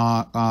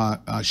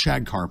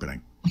shag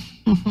carpeting?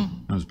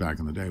 That was back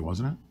in the day,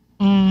 wasn't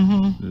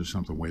it? There's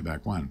something way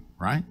back when,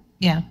 right?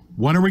 Yeah.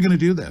 When are we going to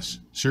do this?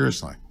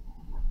 Seriously.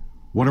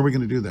 When are we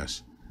going to do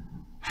this?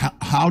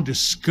 How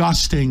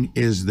disgusting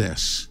is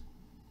this?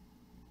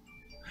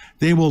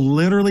 They will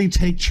literally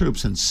take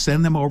troops and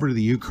send them over to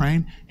the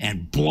Ukraine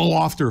and blow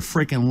off their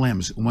freaking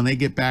limbs. When they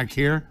get back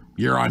here,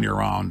 you're on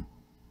your own.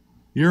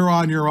 You're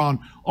on your own.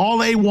 All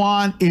they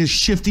want is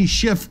Shifty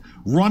Schiff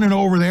running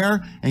over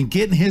there and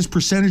getting his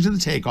percentage of the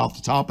take off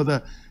the top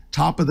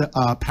of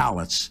the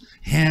pallets.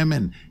 Him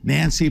and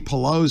Nancy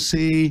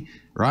Pelosi,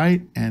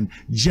 right? And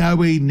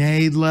Joey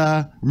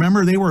Nadler.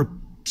 Remember, they were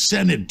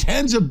sending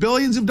tens of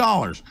billions of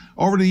dollars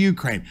over to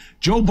Ukraine.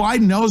 Joe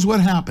Biden knows what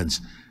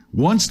happens.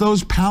 Once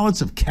those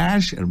pallets of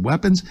cash and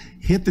weapons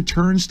hit the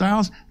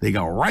turnstiles, they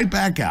go right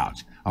back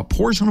out, a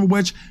portion of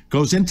which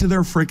goes into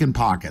their freaking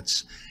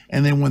pockets.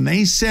 And then when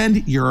they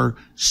send your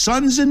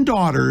sons and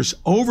daughters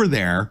over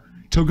there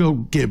to go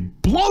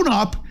get blown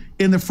up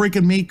in the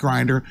freaking meat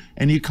grinder,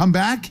 and you come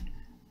back,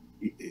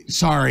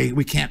 sorry,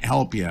 we can't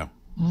help you.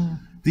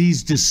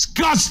 These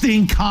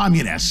disgusting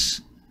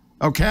communists,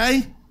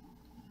 okay?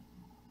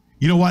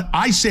 You know what?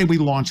 I say we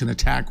launch an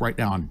attack right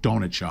now on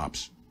donut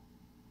shops.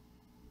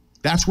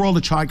 That's where all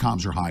the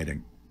Chi-Coms are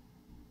hiding.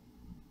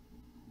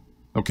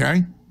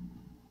 Okay?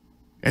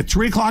 At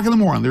 3 o'clock in the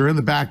morning, they're in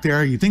the back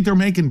there. You think they're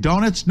making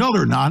donuts? No,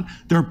 they're not.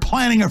 They're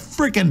planning a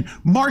freaking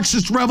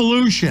Marxist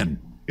revolution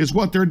is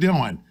what they're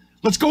doing.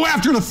 Let's go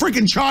after the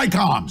freaking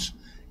Chi-Coms.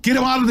 Get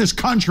them out of this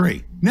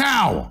country.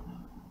 Now.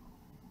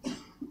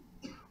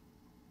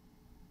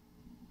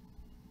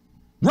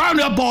 Round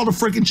up all the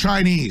freaking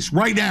Chinese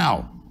right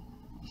now.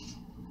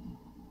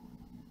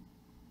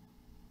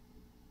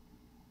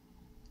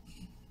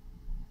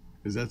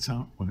 Does that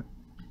sound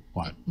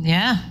what?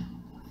 Yeah.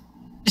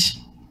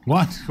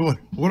 What do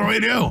we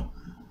do?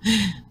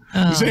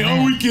 You say,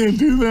 oh, we can't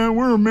do that.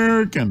 We're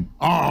American.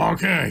 Oh,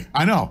 okay.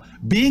 I know.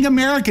 Being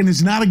American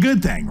is not a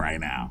good thing right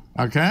now.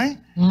 Okay?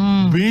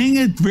 Being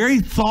a very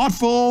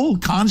thoughtful,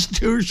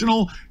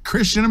 constitutional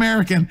Christian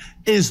American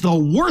is the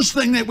worst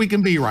thing that we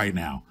can be right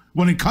now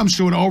when it comes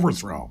to an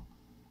overthrow.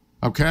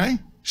 Okay?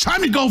 It's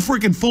time to go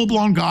freaking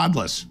full-blown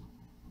godless.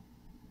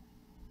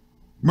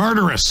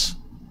 Murderous.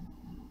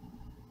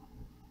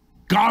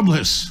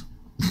 Godless.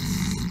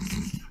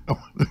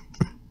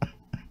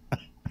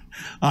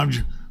 I'm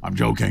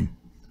joking.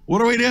 What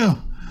do we do?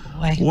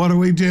 What do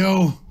we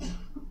do?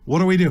 What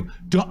do we do?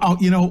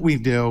 You know what we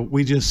do?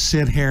 We just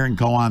sit here and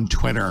go on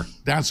Twitter.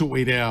 That's what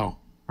we do,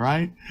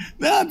 right?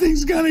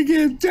 Nothing's gonna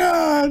get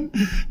done.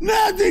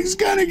 Nothing's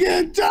gonna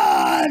get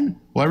done.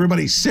 Well,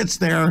 everybody sits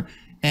there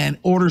and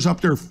orders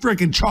up their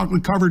freaking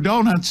chocolate-covered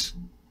donuts.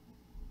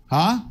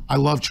 Huh? I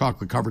love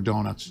chocolate-covered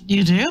donuts.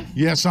 You do?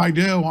 Yes, I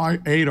do. I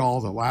ate all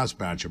the last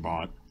batch I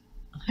bought.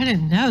 I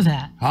didn't know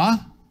that. Huh?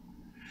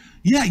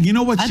 Yeah, you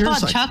know what? I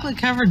bought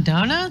chocolate-covered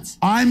donuts?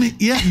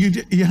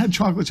 You had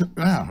chocolate.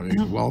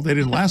 Well, they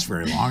didn't last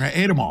very long. I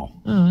ate them all.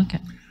 Oh, okay.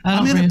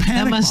 I'm in a panic.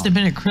 That must have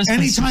been at Christmas.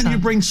 Anytime you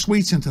bring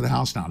sweets into the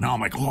house now,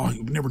 I'm like, oh,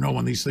 you never know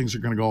when these things are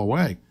going to go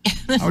away.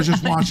 I was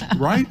just watching,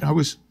 right?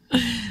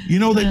 You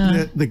know,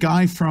 the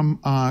guy from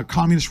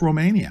communist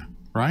Romania,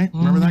 right?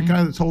 Remember that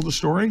guy that told the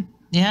story?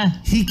 Yeah.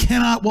 He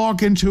cannot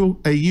walk into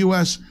a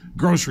U.S.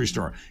 grocery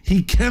store.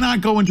 He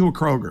cannot go into a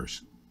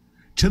Kroger's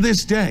to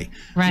this day.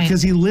 Right.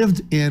 Because he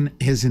lived in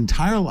his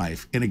entire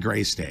life in a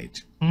gray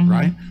state,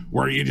 right?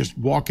 Where you just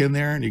walk in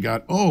there and you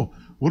got, oh,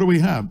 what do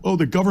we have? Oh,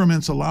 the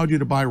government's allowed you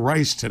to buy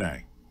rice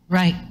today.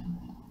 Right.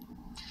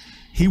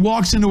 He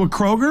walks into a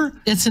Kroger.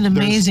 It's an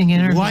amazing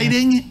interview.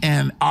 Lighting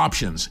and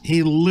options.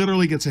 He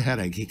literally gets a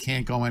headache. He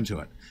can't go into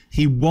it.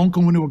 He won't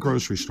go into a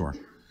grocery store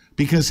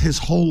because his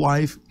whole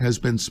life has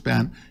been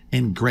spent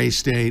in gray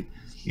state,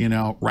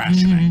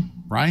 rationing,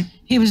 right?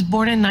 He was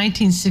born in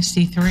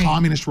 1963.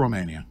 Communist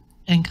Romania.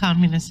 And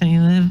communist,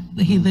 and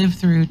he lived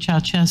through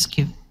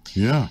Ceausescu.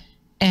 Yeah.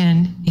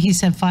 And he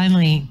said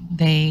finally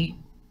they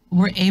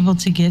were able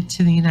to get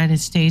to the United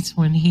States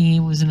when he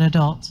was an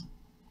adult.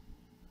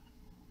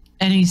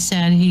 And he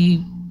said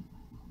he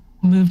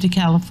moved to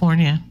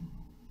California.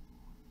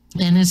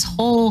 And his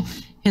whole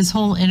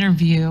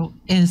interview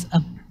is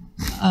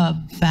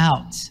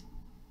about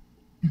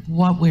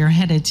what we're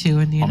headed to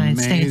in the United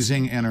States.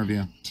 Amazing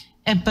interview.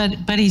 And,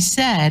 but he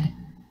said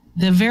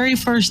the very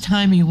first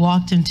time he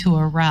walked into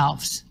a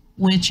Ralph's,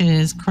 which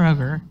is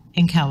Kroger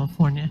in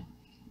California,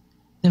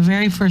 the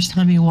very first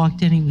time he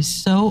walked in, he was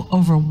so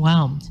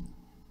overwhelmed.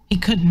 He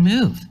couldn't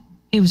move.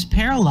 He was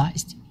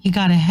paralyzed. He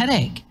got a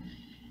headache.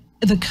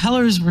 The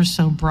colors were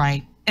so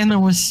bright and there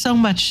was so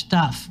much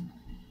stuff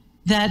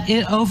that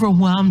it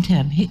overwhelmed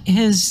him.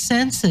 His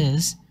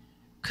senses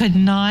could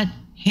not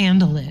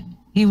handle it.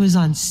 He was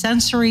on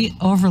sensory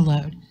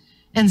overload.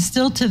 And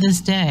still to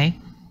this day,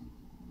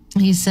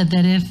 he said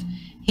that if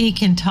he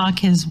can talk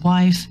his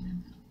wife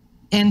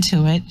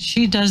into it,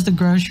 she does the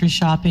grocery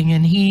shopping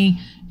and he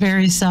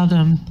very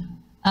seldom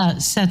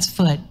sets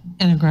foot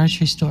in a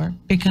grocery store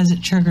because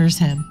it triggers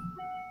him.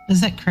 Is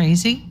that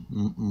crazy?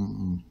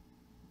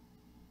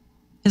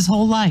 His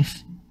whole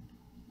life.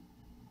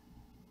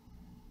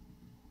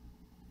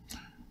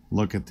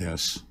 Look at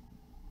this.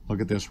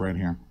 Look at this right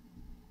here.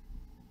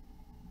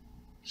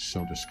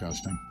 So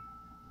disgusting.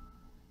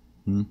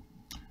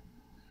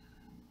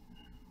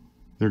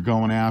 They're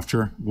going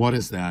after, what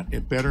is that?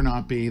 It better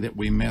not be that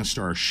we missed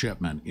our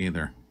shipment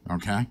either,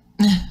 okay?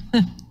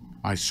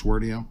 I swear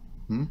to you.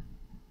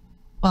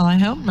 Well, I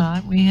hope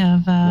not. We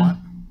have what?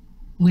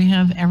 We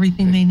have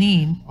everything they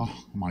need.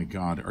 Oh my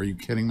God, are you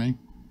kidding me?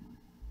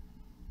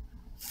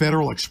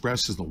 Federal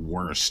Express is the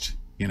worst,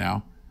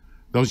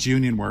 Those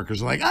union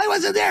workers are like, I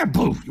wasn't there.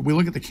 Poof. We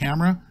look at the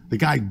camera. The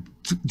guy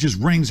just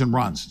rings and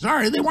runs.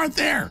 Sorry, they weren't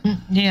there.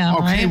 Yeah.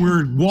 Okay, right?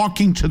 we're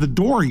walking to the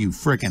door, you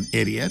freaking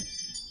idiot.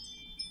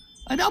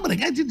 I know, but I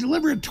got to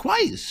deliver it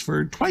twice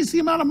for twice the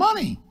amount of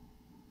money.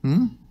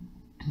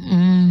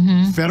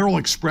 Federal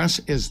Express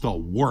is the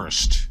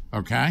worst,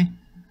 okay?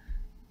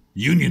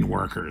 Union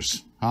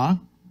workers, huh?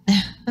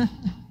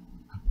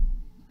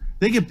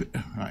 They get...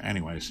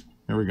 anyways,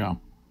 here we go.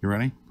 You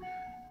ready?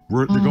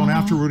 They're going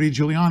after Rudy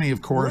Giuliani,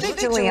 of course.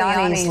 Rudy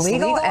Giuliani's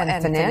legal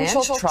and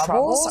financial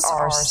troubles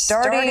are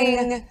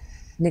starting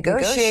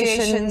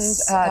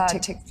negotiations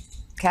to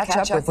catch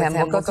up with him.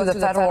 We'll go through the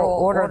federal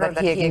order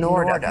that he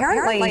ignored.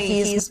 Apparently,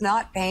 he's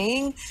not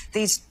paying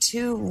these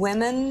two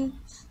women.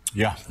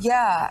 Yeah.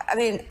 Yeah, I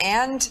mean,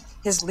 and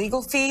his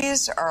legal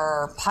fees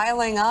are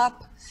piling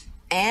up,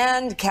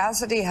 and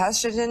Cassidy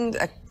Hutchinson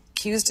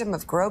accused him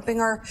of groping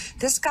her.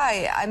 This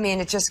guy, I mean,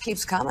 it just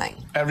keeps coming.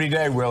 Every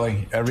day,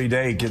 Willie. Every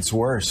day it gets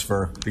worse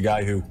for the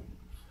guy who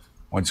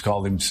once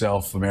called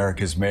himself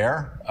America's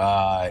mayor.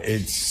 I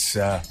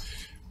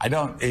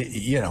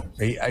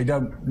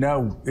don't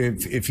know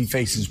if he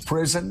faces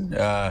prison,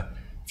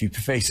 if he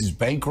faces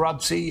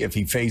bankruptcy, if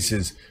he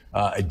faces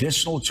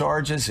additional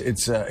charges.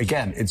 It's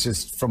again, it's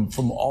just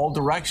from all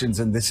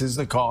directions, and this is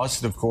the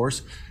cost, of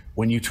course,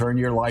 when you turn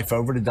your life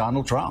over to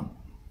Donald Trump.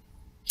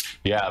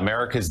 Yeah,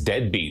 America's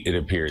deadbeat, it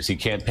appears. He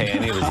can't pay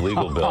any of his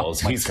legal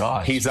bills. He's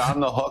on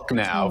the hook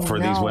now for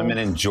these women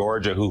in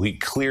Georgia who he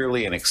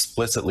clearly and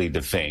explicitly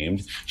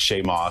defamed.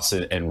 Shay Moss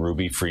and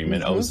Ruby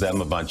Freeman owes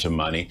them a bunch of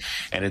money.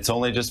 And it's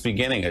only just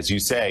beginning. As you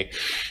say,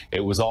 it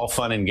was all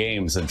fun and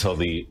games until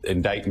the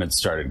indictments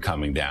started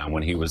coming down,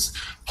 when he was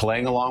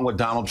playing along with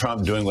Donald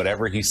Trump, doing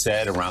whatever he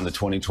said around the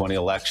 2020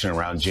 election,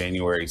 around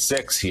January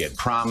 6th. He had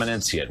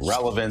prominence, he had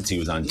relevance, he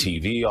was on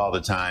TV all the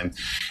time.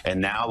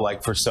 And now,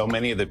 like for so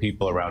many of the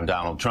people around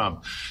Donald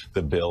Trump,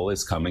 the bill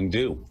is coming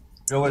due.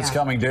 Bill is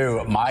coming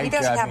due. Mike, He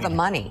doesn't have the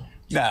money.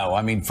 No,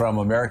 I mean, from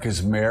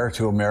America's mayor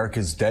to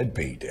America's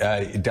deadbeat.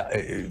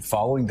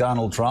 Following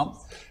Donald Trump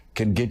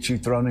can get you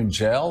thrown in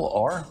jail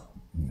or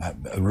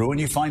ruin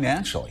you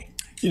financially.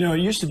 You know, it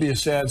used to be a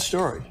sad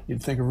story.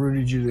 You'd think of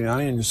Rudy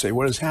Giuliani and you'd say,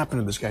 what has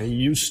happened to this guy? He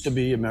used to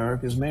be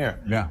America's mayor.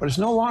 Yeah. But it's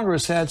no longer a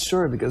sad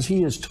story because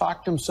he has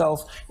talked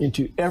himself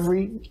into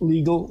every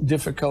legal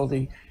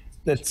difficulty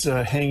that's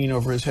hanging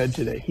over his head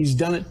today. He's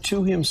done it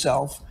to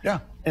himself. Yeah.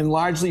 And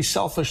largely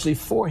selfishly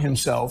for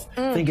himself,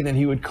 thinking that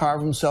he would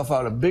carve himself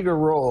out a bigger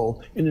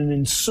role in an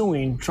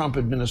ensuing Trump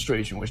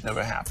administration, which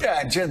never happened.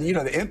 Yeah, and Jen, you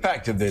know, the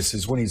impact of this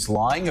is when he's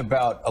lying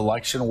about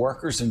election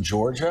workers in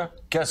Georgia,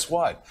 guess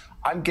what?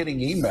 I'm getting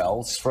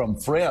emails from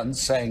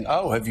friends saying,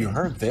 oh, have you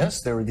heard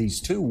this? There were these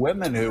two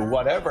women who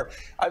whatever.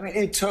 I mean,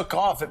 it took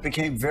off. It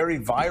became very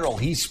viral.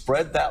 He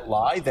spread that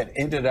lie that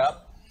ended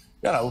up,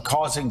 you know,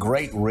 causing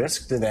great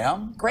risk to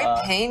them. Great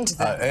pain to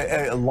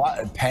them. A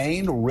lot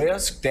pain,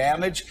 risk,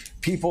 damage,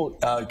 people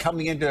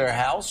coming into their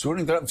house,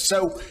 ruining them.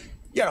 So,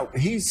 you know,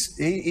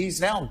 he's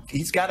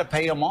got to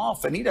pay them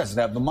off, and he doesn't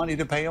have the money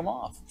to pay them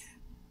off.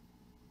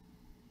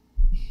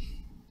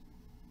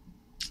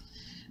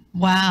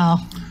 Wow.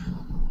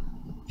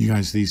 You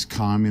guys, these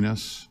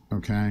communists,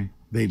 okay,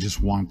 they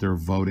just want their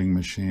voting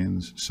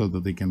machines so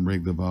that they can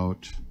rig the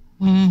vote.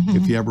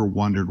 If you ever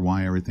wondered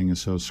why everything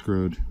is so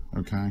screwed,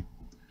 okay,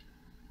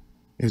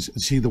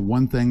 see, the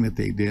one thing that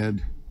they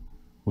did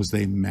was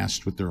they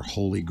messed with their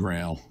holy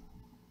grail.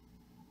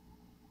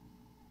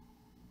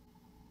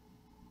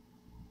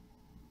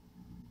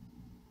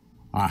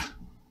 I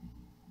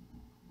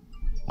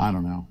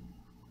don't know.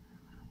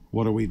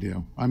 What do we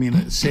do? I mean,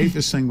 the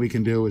safest thing we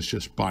can do is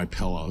just buy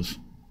pillows,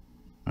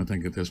 I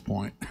think, at this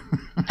point.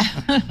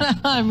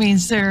 I mean,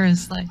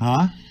 seriously.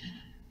 Huh?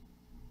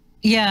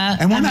 Yeah.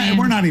 And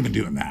we're not even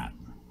doing that,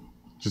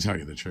 to tell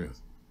you the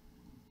truth.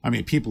 I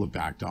mean, people have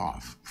backed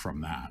off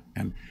from that.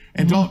 And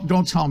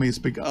don't tell me it's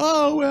because,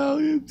 oh,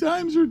 well,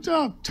 times are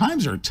tough.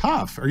 Times are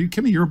tough. Are you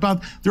kidding me?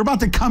 They're about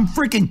to come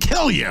freaking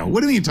kill you.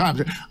 What do you mean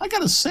times are? I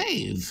got to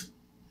save.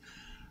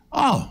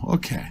 Oh,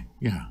 okay.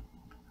 Yeah.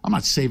 I'm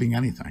not saving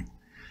anything.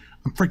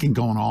 I'm freaking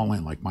going all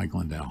in like Mike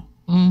Lindell.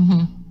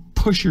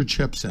 Push your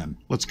chips in.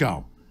 Let's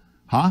go.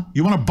 Huh?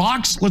 You want a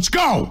box? Let's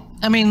go.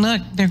 I mean,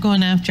 look, they're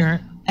going after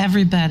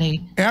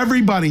everybody.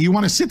 Everybody. You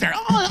want to sit there?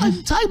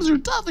 Oh, times are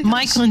tough.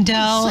 Mike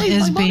Lindell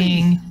is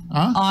being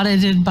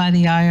audited by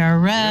the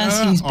IRS.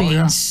 Yeah. He's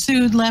being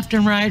sued left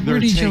and right. They're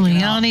Rudy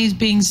Giuliani's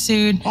being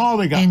sued. Oh,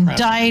 they got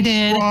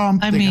indicted.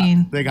 Trump. I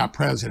mean, they got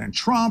President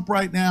Trump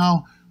right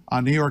now.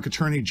 New York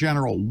Attorney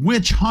General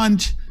witch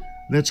hunt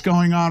that's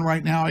going on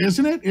right now,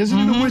 isn't it? Isn't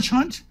it a witch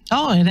hunt?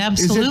 Oh, it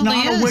absolutely is. Is it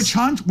not a witch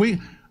hunt?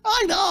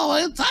 I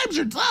know, times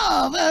are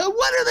tough.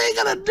 What are they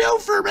going to do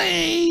for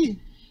me?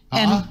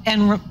 And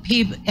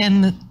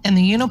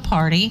the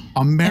Uniparty,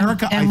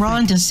 America, and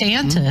Ron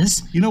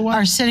DeSantis, you know what,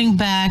 are sitting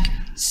back,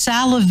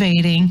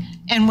 salivating,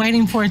 and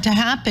waiting for it to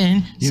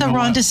happen so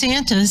Ron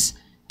DeSantis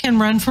can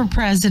run for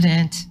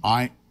president.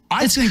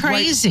 It's think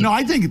crazy.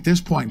 I think at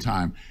this point in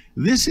time,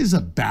 this is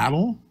a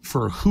battle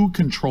for who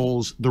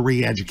controls the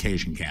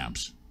re-education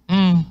camps.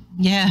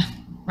 Yeah,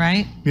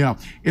 right? Yeah.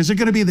 Is it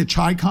going to be the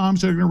Chi-Coms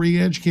that are going to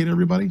re-educate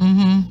everybody?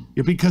 Mm-hmm.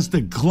 Yeah, because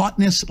the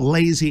gluttonous,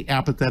 lazy,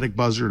 apathetic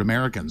buzzard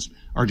Americans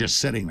are just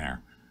sitting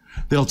there.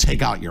 They'll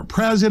take out your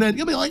president.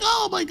 You'll be like,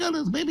 oh my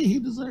goodness, maybe he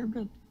deserved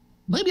it.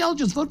 Maybe I'll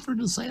just vote for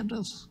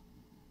DeSantis.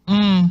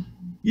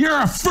 You're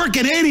a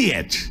freaking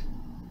idiot.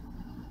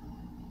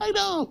 I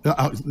know.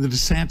 The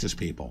DeSantis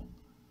people.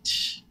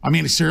 I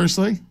mean,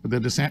 seriously, the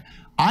DeSantis.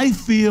 I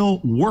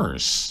feel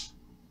worse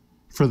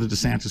for the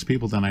DeSantis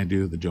people than I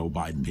do the Joe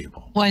Biden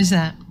people. Why is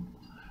that?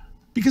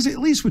 Because at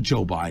least with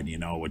Joe Biden, you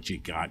know what you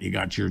got. You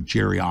got your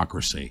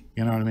geriocracy.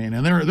 You know what I mean?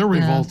 And they're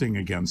revolting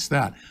against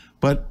that.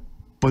 But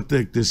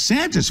the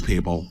DeSantis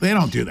people, they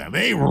don't do that.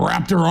 They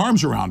wrap their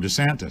arms around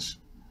DeSantis.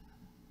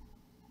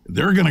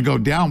 They're going to go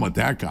down with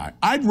that guy.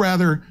 I'd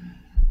rather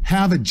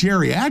have a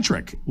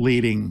geriatric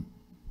leading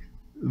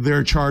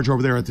their charge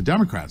over there at the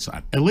Democrat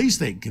side. At least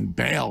they can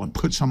bail and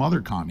put some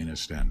other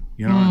communist in.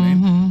 You know what I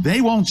mean? They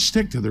won't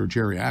stick to their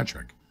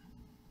geriatric.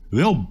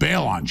 They'll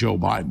bail on Joe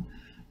Biden.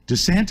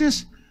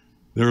 DeSantis,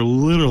 they're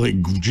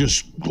literally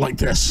just like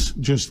this,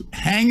 just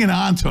hanging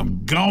on to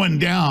him, going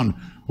down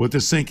with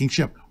the sinking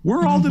ship.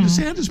 Where all the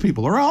DeSantis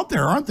people are out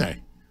there, aren't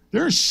they?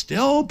 They're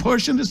still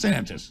pushing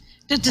DeSantis.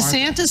 Did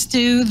DeSantis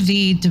do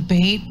the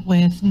debate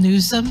with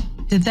Newsom?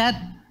 Did that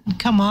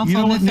come off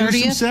on the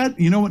 30th?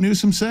 You know what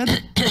Newsom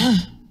said?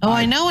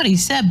 I know what he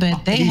said,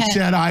 but he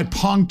said, I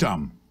punked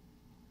him.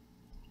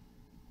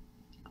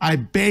 I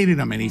baited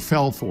him and he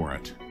fell for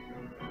it.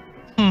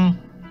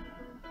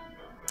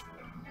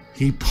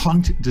 He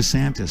punked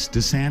DeSantis.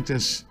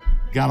 DeSantis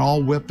got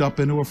all whipped up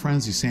into a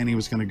frenzy saying he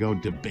was going to go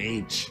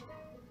debate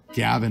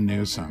Gavin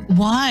Newsom.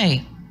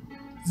 Why?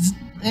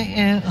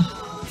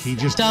 He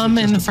just dumb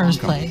in the first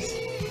place.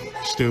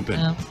 Stupid.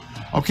 Yeah.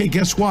 Okay,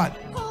 guess what?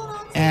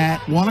 At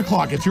 1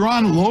 o'clock, if you're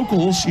on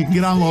Locals, you can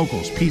get on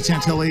Locals,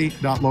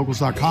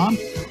 PeteSantilli.locals.com.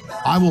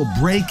 I will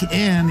break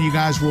in. You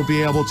guys will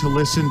be able to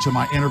listen to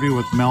my interview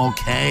with Mel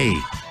K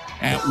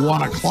at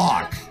 1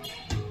 o'clock.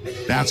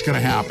 That's going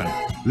to happen.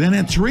 Then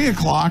at 3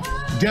 o'clock,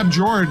 Deb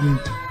Jordan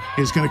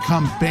is going to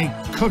come bake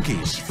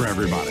cookies for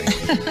everybody.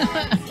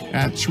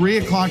 At 3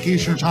 o'clock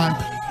Eastern Time,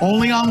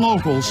 only on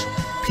Locals,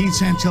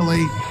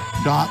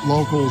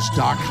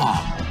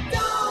 PeteSantilli.locals.com.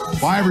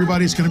 Bye,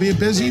 everybody. It's going to be a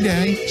busy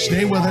day.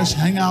 Stay with us.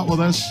 Hang out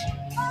with us.